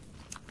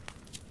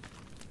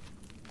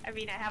 I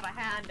mean, I have a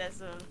hand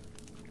as a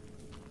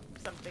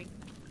something.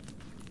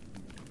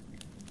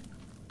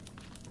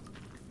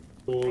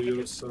 Oh,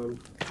 yourself.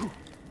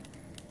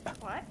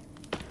 What?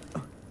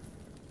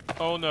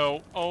 Oh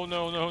no! Oh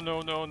no! No!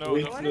 No! No! No! No!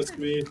 Witness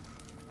me.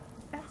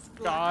 That's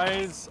good.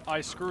 Guys,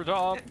 I screwed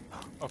up.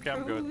 Okay,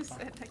 I'm good. Bruce,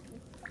 and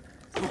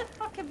what the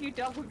fuck have you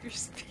done with your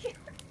spear?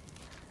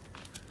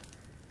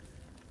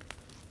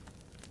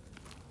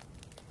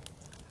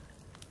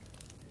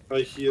 I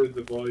hear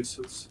the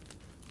voices.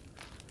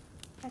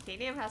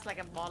 Titanium has like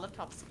a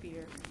Molotov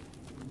spear.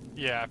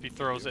 Yeah, if he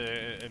throws it,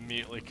 it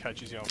immediately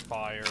catches you on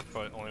fire,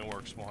 but it only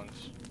works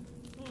once.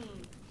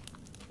 Hmm.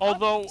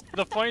 Although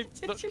the funny,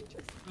 Did you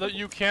just... that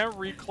you can't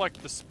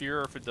recollect the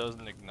spear if it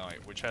doesn't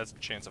ignite, which has a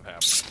chance of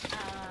happening.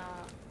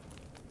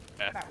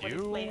 F That would you,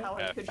 explain how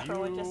he F could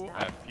throw it just you, now.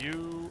 F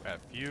you, F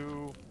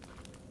you.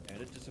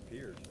 And it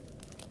disappeared.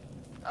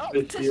 Oh, I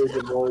hear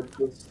the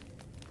voices.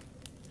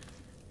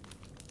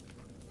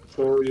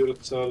 Show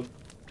yourself.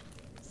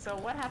 So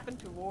what happened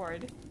to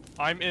Ward?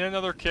 I'm in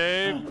another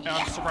cave, and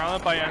I'm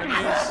surrounded by enemies.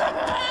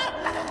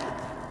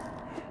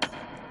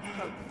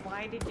 So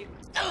why did you...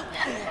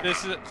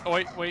 This is. Oh,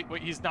 wait,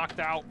 he's knocked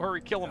out.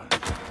 Hurry, kill him.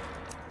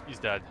 He's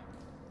dead.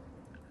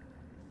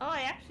 Oh,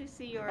 I actually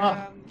see your,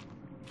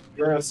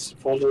 Yes,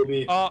 follow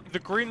me. The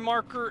green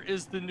marker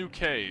is the new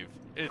cave.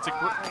 It's a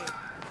Wait.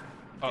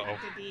 Uh-oh.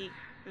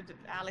 Did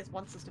Alice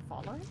wants us to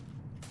follow him?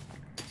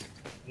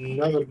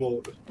 Never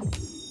more.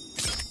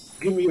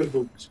 Give me your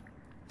boots.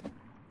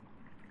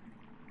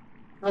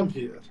 I'm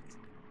here.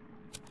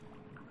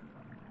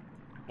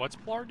 What's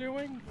Blar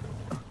doing?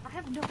 I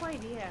have no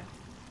idea.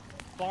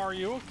 Blar, are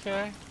you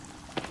okay?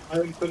 I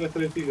am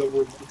penetrating a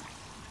woman.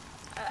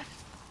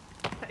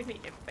 I mean,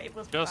 it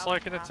was Just bound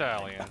like to an happen.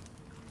 Italian.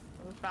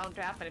 It was bound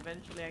to happen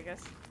eventually, I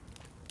guess.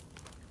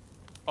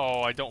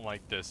 Oh, I don't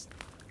like this.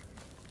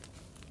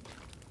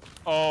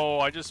 Oh,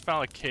 I just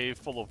found a cave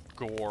full of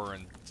gore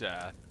and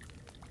death.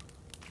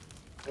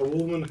 A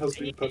woman has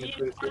been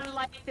penetrated.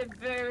 Unlike the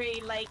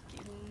very, like,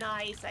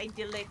 nice,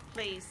 idyllic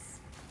place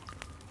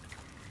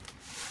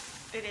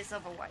it is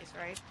otherwise,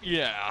 right?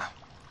 Yeah.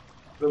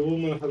 The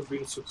woman has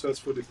been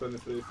successfully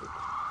penetrated.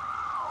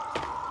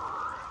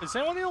 Is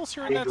anyone else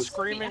hearing that Jesus.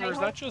 screaming, or is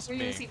that just We're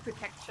me? using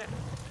protection.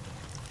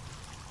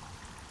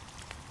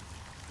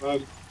 Well,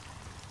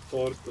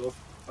 sort of.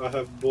 I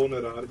have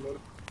boner armor.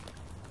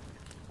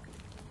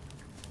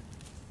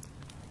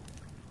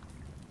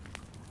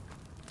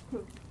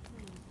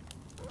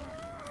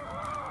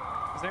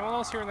 Is anyone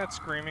else hearing that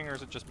screaming, or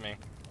is it just me?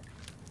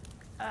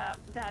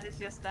 That is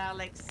just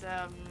Alex,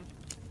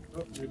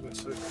 Oh, give me a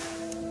sec.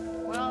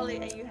 well,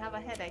 you have a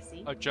head, I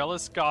see. A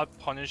jealous god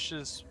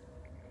punishes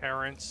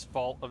parents'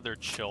 fault of their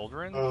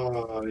children?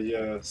 Ah,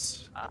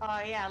 yes.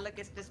 Oh yeah, look,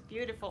 it's this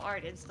beautiful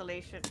art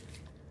installation.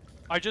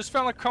 I just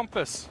found a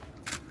compass.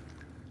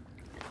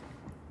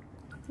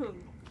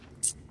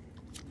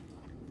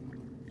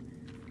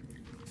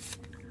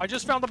 I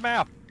just found the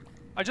map.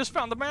 I just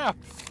found the map.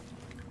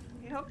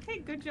 Okay,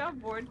 good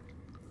job, Ward.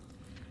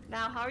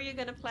 Now, how are you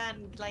gonna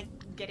plan, like,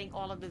 getting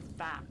all of this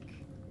back?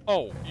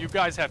 Oh, you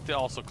guys have to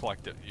also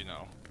collect it, you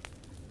know.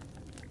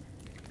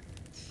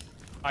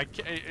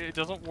 It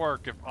doesn't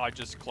work if I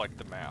just collect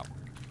the map.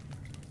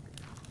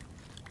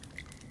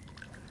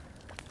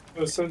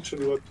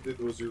 Essentially, what you did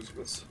was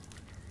useless.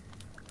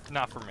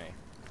 Not for me.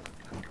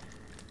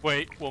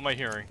 Wait, what am I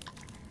hearing?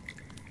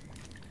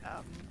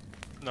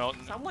 No.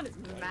 Someone is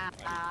mad.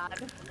 I'm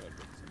gonna drink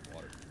some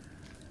water.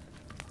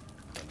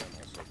 And then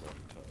also going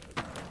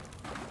to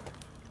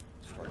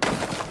start.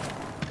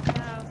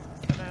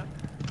 So,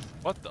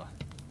 What the?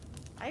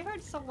 I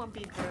heard someone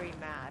be very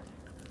mad.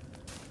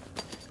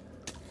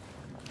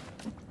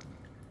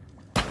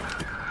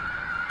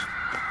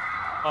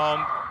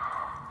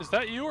 Is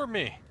that you or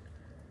me?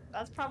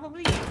 That's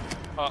probably you.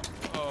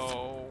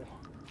 Uh-oh.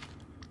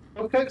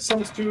 Okay,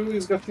 some stew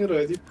is getting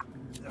ready.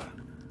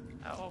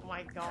 Oh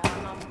my god,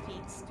 not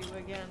feed stew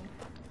again.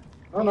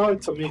 Oh no,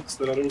 it's a mix.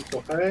 There are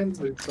also hands,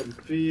 there's some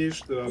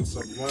fish, there are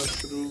some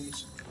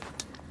mushrooms.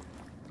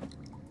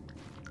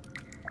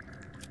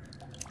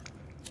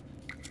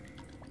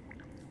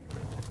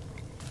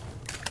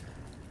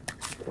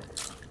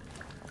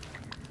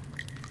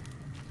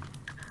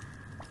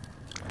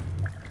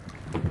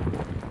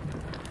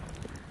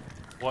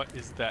 What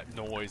is that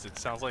noise? It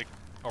sounds like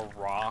a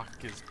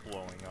rock is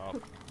blowing up.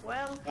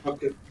 Well,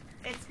 Okay,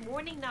 it's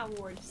morning now,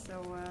 Ward,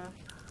 so,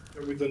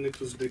 we don't need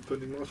to sleep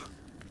anymore.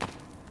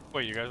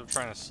 Wait, you guys are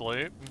trying to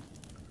sleep?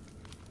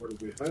 Well,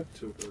 we had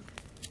to, but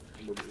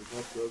nobody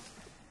not good.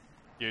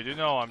 You do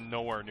know I'm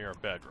nowhere near a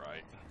bed,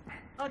 right?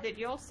 Oh, did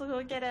you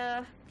also get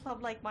a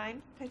club like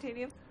mine,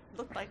 Titanium?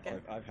 Looked like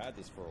it. I've had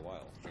this for a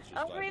while. It's just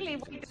Oh, I've been really?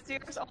 using Wait, this does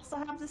yours also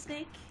have the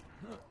snake?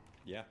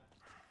 Yeah.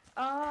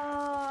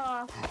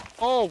 Oh,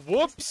 Oh,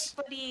 whoops!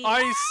 buddy.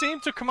 I seem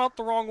to come out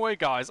the wrong way,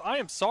 guys. I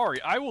am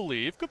sorry. I will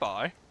leave.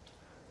 Goodbye.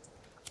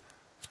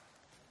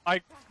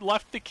 I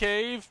left the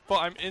cave, but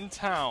I'm in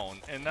town,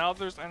 and now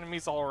there's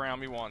enemies all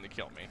around me wanting to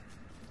kill me.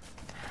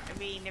 I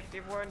mean, if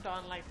you weren't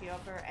on, like, the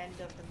other end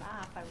of the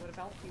map, I would have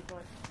helped you,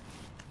 but...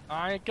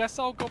 I guess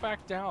I'll go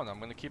back down. I'm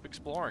gonna keep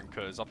exploring,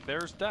 because up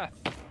there's death.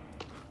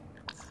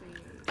 Let's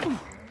see.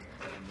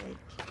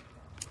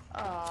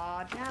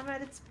 Aw, damn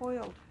it, it's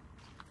spoiled.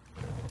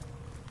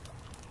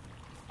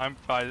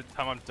 By the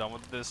time I'm done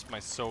with this, my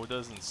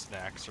sodas and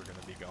snacks are gonna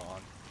be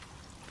gone.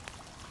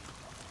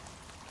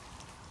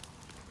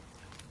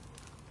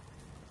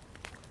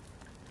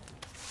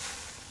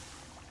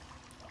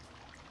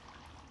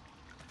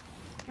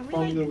 Can we,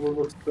 Found like, we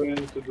were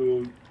trying to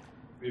do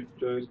beef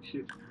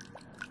jerky.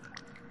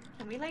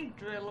 can we, like,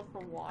 drill for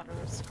water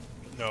or something?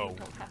 So No. we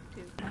don't have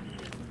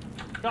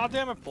to. God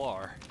damn it,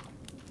 Blar.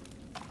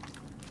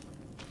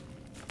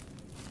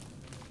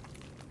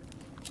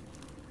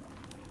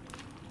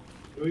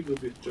 Can we do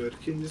beef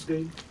jerky in this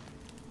game?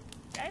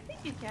 I think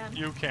you can.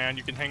 You can.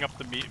 You can hang up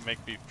the meat and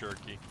make beef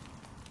jerky.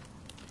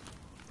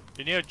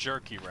 You need a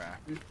jerky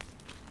rack.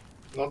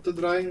 Not the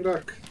drying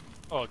rack.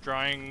 Oh,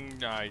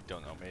 drying... I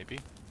don't know, maybe.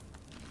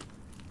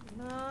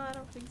 No, I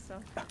don't think so.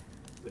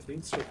 I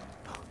think so.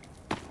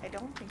 I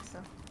don't think so.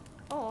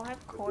 Oh, I have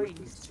I do think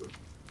coins. so.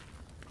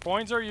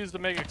 Coins are used to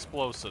make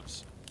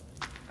explosives.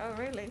 Oh,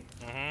 really?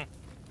 Mm-hmm.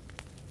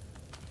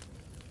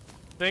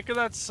 Think of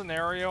that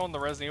scenario in the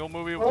Resident Evil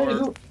movie Oh, where...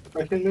 look!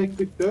 I can make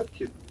beef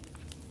jerky.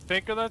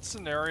 Think of that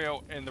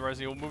scenario in the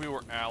Resident Evil movie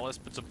where Alice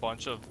puts a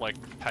bunch of, like,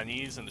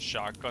 pennies in the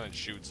shotgun and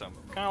shoots them.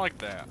 Kinda like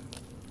that.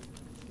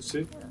 You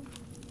see?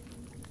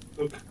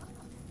 Look.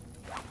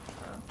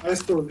 I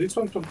stole this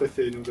one from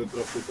Titanium that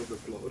dropped it on the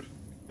floor.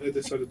 I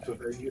decided to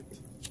hang it.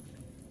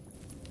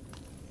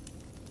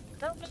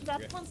 No,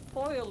 that Okay. one's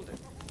spoiled.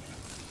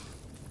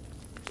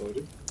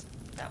 Sorry.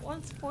 That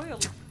one's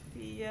spoiled.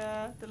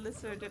 The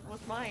lizard, it was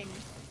mine.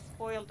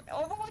 Spoiled.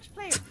 Overwatch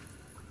player!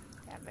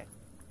 Damn it.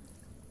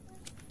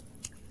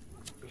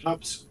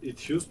 Perhaps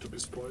it used to be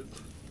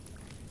spoiled.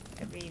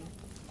 I mean,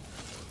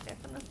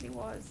 definitely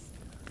was.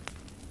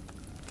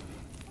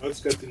 Now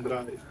it's getting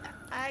dry.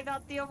 I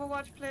got the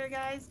Overwatch player,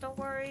 guys. Don't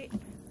worry.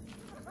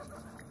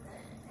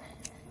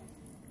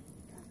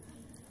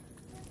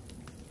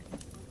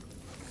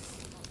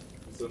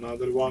 There's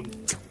another one.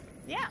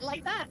 Yeah,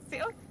 like that.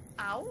 See? Oh,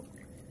 ow.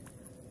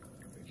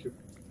 Thank you.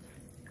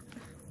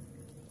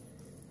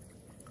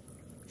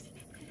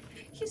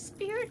 You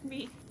speared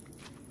me.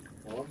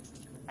 What?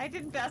 I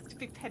didn't ask to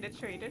be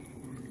penetrated.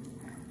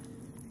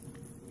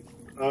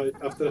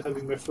 After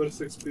having my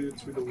first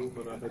experience with a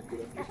woman, I had to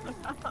let it.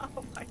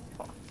 Oh my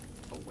god.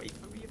 Away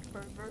from me,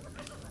 pervert.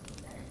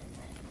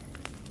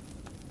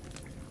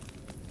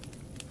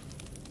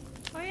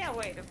 Oh yeah,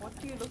 wait, what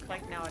do you look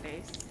like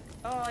nowadays?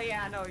 Oh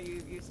yeah, no,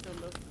 you still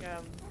look,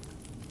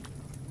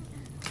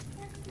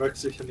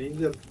 Mexican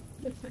Indian.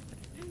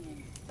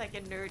 like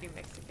a nerdy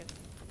Mexican.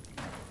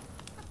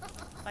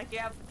 Like you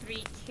have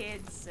 3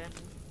 kids and...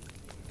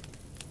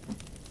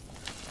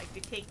 like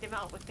you take them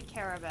out with the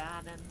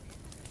caravan and...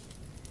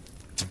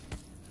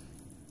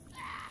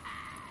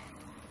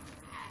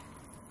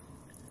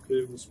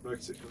 Famous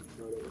Mexican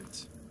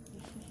caravans.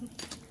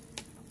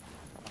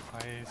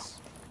 Nice.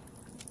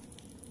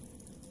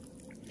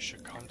 You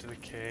should come to the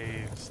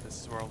caves.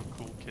 This is where all the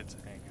cool kids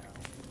hang out.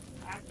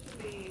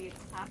 Actually, it's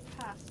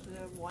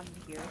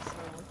 1:30 here,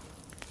 so...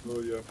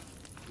 Oh yeah.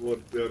 What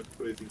we are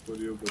waiting for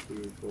you, but we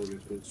will probably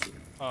go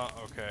soon.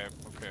 Okay.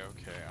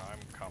 I'm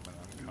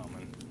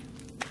coming.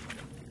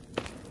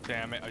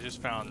 Damn it, I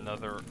just found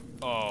another...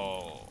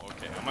 Oh,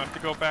 okay. I'm gonna have to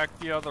go back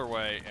the other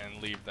way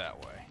and leave that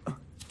way.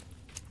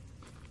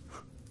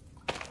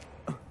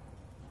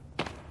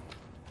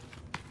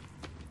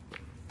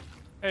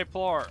 Hey,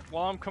 Plar,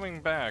 while I'm coming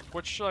back,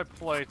 what should I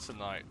play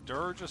tonight?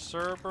 Dirge of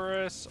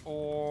Cerberus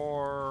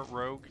or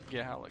Rogue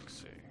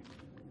Galaxy?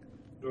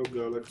 Oh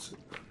Galaxy.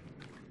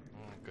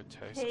 Good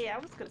taste. Hey, I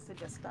was gonna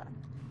suggest that.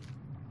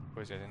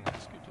 Wait, I didn't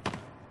ask you to.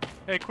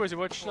 Hey, Quizzy,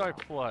 what should I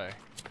play?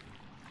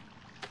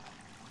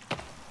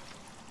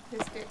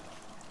 History.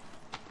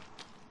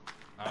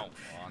 I don't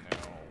want to.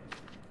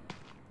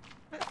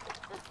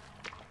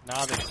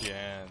 Not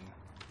again.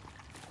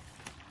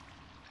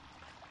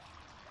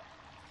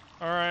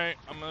 Alright,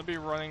 I'm gonna be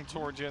running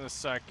towards you in a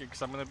second,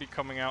 because I'm gonna be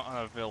coming out on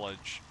a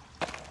village.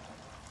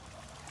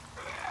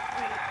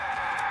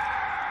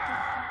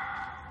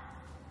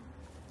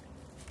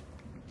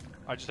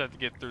 I just have to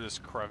get through this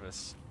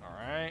crevice.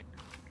 Alright.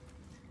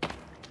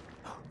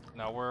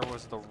 Now where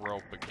was the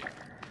rope again?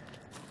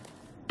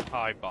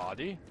 Hi,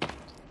 body.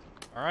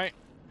 Alright.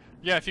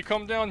 Yeah, if you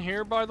come down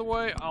here, by the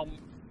way,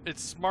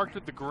 it's marked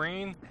with the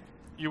green.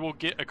 You will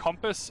get a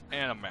compass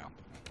and a map.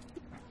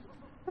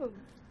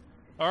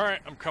 Alright,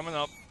 I'm coming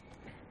up.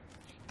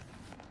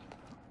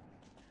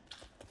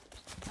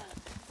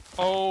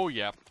 Oh,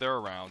 yep, they're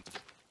around.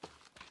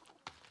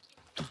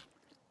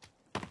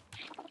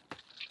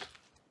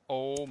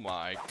 Oh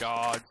my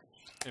god.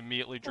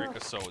 Immediately drink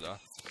a soda.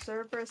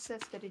 Cerberus says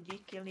that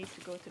Ezekiel needs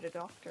to go to the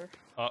doctor.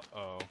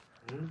 Uh-oh.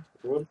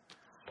 What?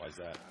 Why is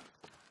that?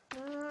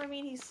 I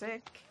mean, he's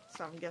sick,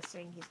 so I'm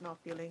guessing he's not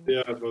feeling...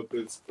 Yeah, but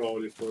it's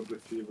probably for the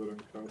fever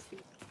and coffee.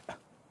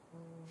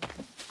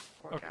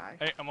 Poor Okay. guy.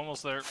 Hey, I'm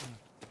almost there.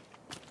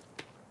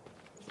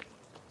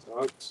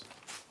 Sucks.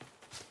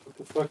 What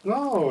the fuck?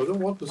 No, I don't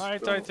want to Hi,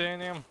 spell.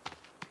 Titanium.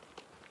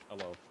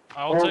 Hello.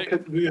 I'll Oh, take...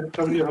 can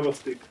you have a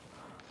stick?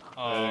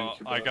 Thank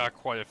you, I bud. got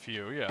quite a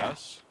few,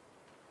 yes.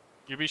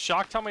 You'd be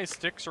shocked how many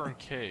sticks are in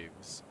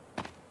caves.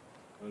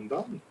 I'm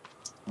done.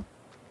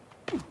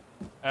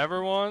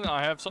 Everyone,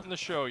 I have something to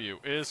show you.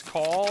 It is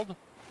called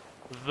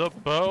the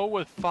bow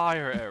with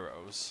fire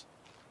arrows.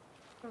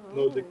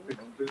 No dick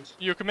pics, please.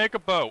 You can make a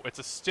bow. It's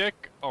a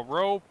stick, a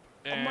rope,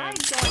 Oh my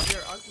and... god,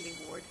 you're ugly,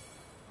 Ward.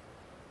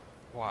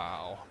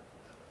 Wow.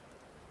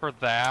 For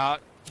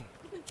that...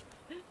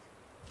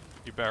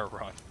 You better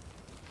run.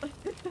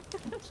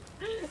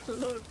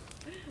 Look.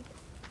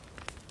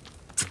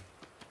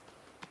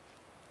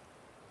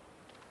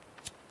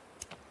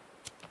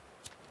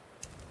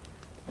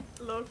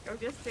 Look, I'm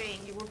just saying,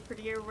 you were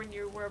prettier when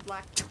you were a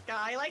black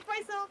guy like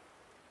myself.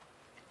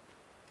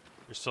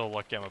 You're so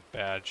lucky I'm a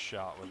bad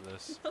shot with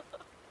this.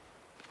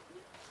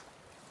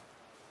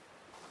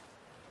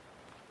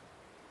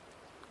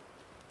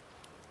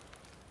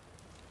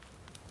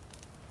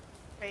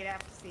 Wait, I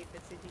have to see if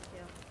it's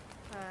Ezekiel.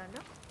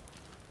 No.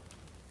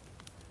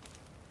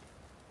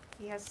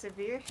 He has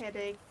severe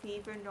headache,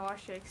 fever,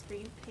 nausea,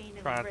 extreme pain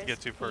in Try not the to wrist.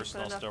 get too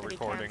personal, painful still enough that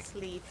recording. He can't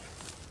sleep.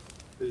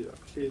 Yeah,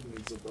 he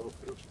needs a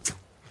doctor.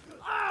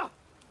 Ah!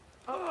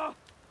 Oh!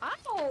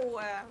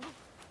 Ow!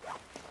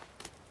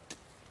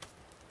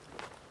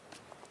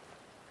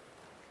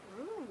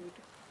 Rude.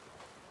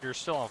 You're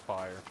still on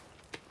fire.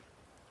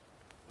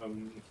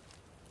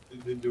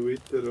 Did you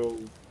eat the raw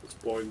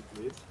spoiled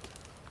meat?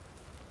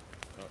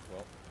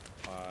 Well,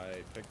 I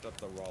picked up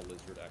the raw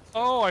lizard X.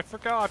 Oh, I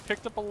forgot. I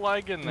picked up a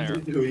leg in there.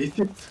 Did you eat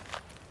it?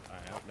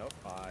 I have nope.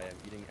 I am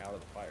eating out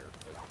of the fire.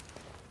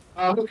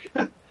 Ah,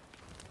 okay.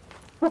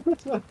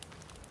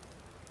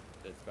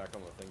 It's back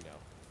on the thing now.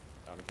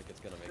 I don't think it's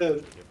gonna make Yeah. much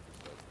of a difference.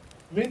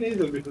 Me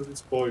neither, because it's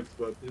spoiled,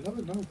 but you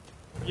never know.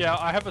 Yeah,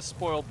 I have a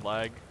spoiled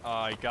leg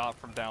I got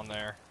from down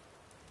there.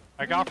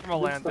 I got from a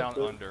land down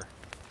under.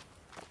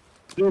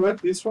 Do you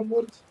like this one,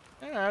 Ward?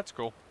 Yeah, that's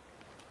cool.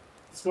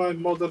 It's my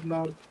modern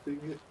art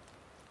thing.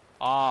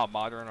 Ah,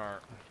 modern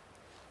art.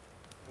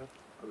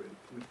 I mean,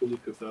 you could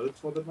look at that,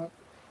 it's modern art.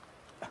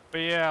 But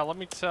yeah, let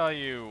me tell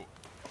you...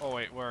 Oh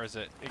wait, where is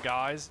it? Hey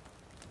guys.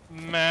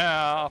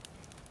 Map!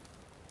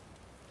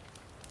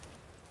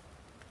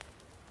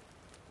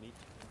 Neat.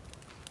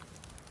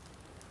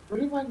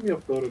 Remind me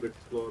of Dora the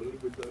Explorer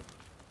with that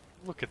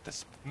Look at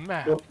this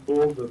map.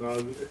 bold and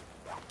ugly.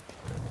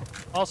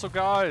 Also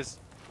guys,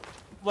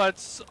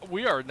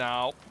 we are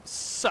now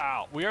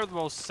south. We are the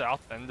most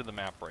south end of the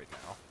map right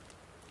now.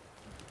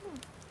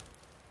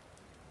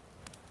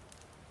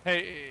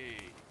 Hey,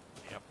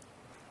 yep.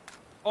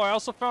 Oh, I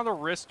also found a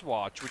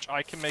wristwatch, which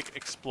I can make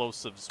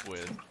explosives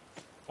with.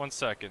 1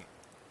 second.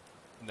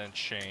 And then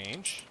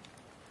change.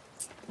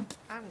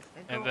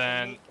 And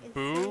then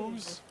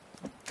booze.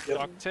 Yep,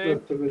 Duct tape.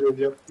 that's a good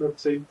idea.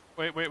 Let's see.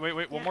 Wait,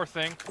 one Yeah. more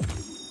thing.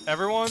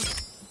 Everyone,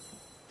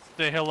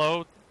 say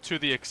hello to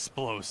the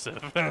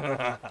explosive.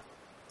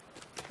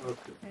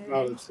 Okay,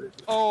 now let's see.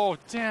 Oh,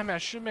 damn it, I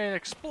should have made an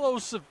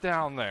explosive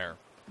down there.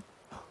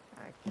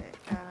 Okay,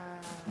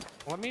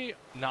 Let me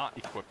not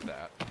equip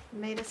that.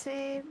 made a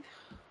save.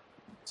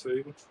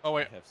 See. Oh, I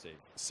wait, have saved.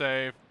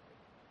 save.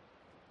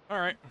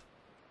 Alright.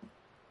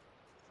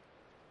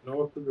 Know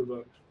what to do about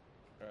it.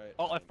 Alright.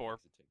 Alt F4.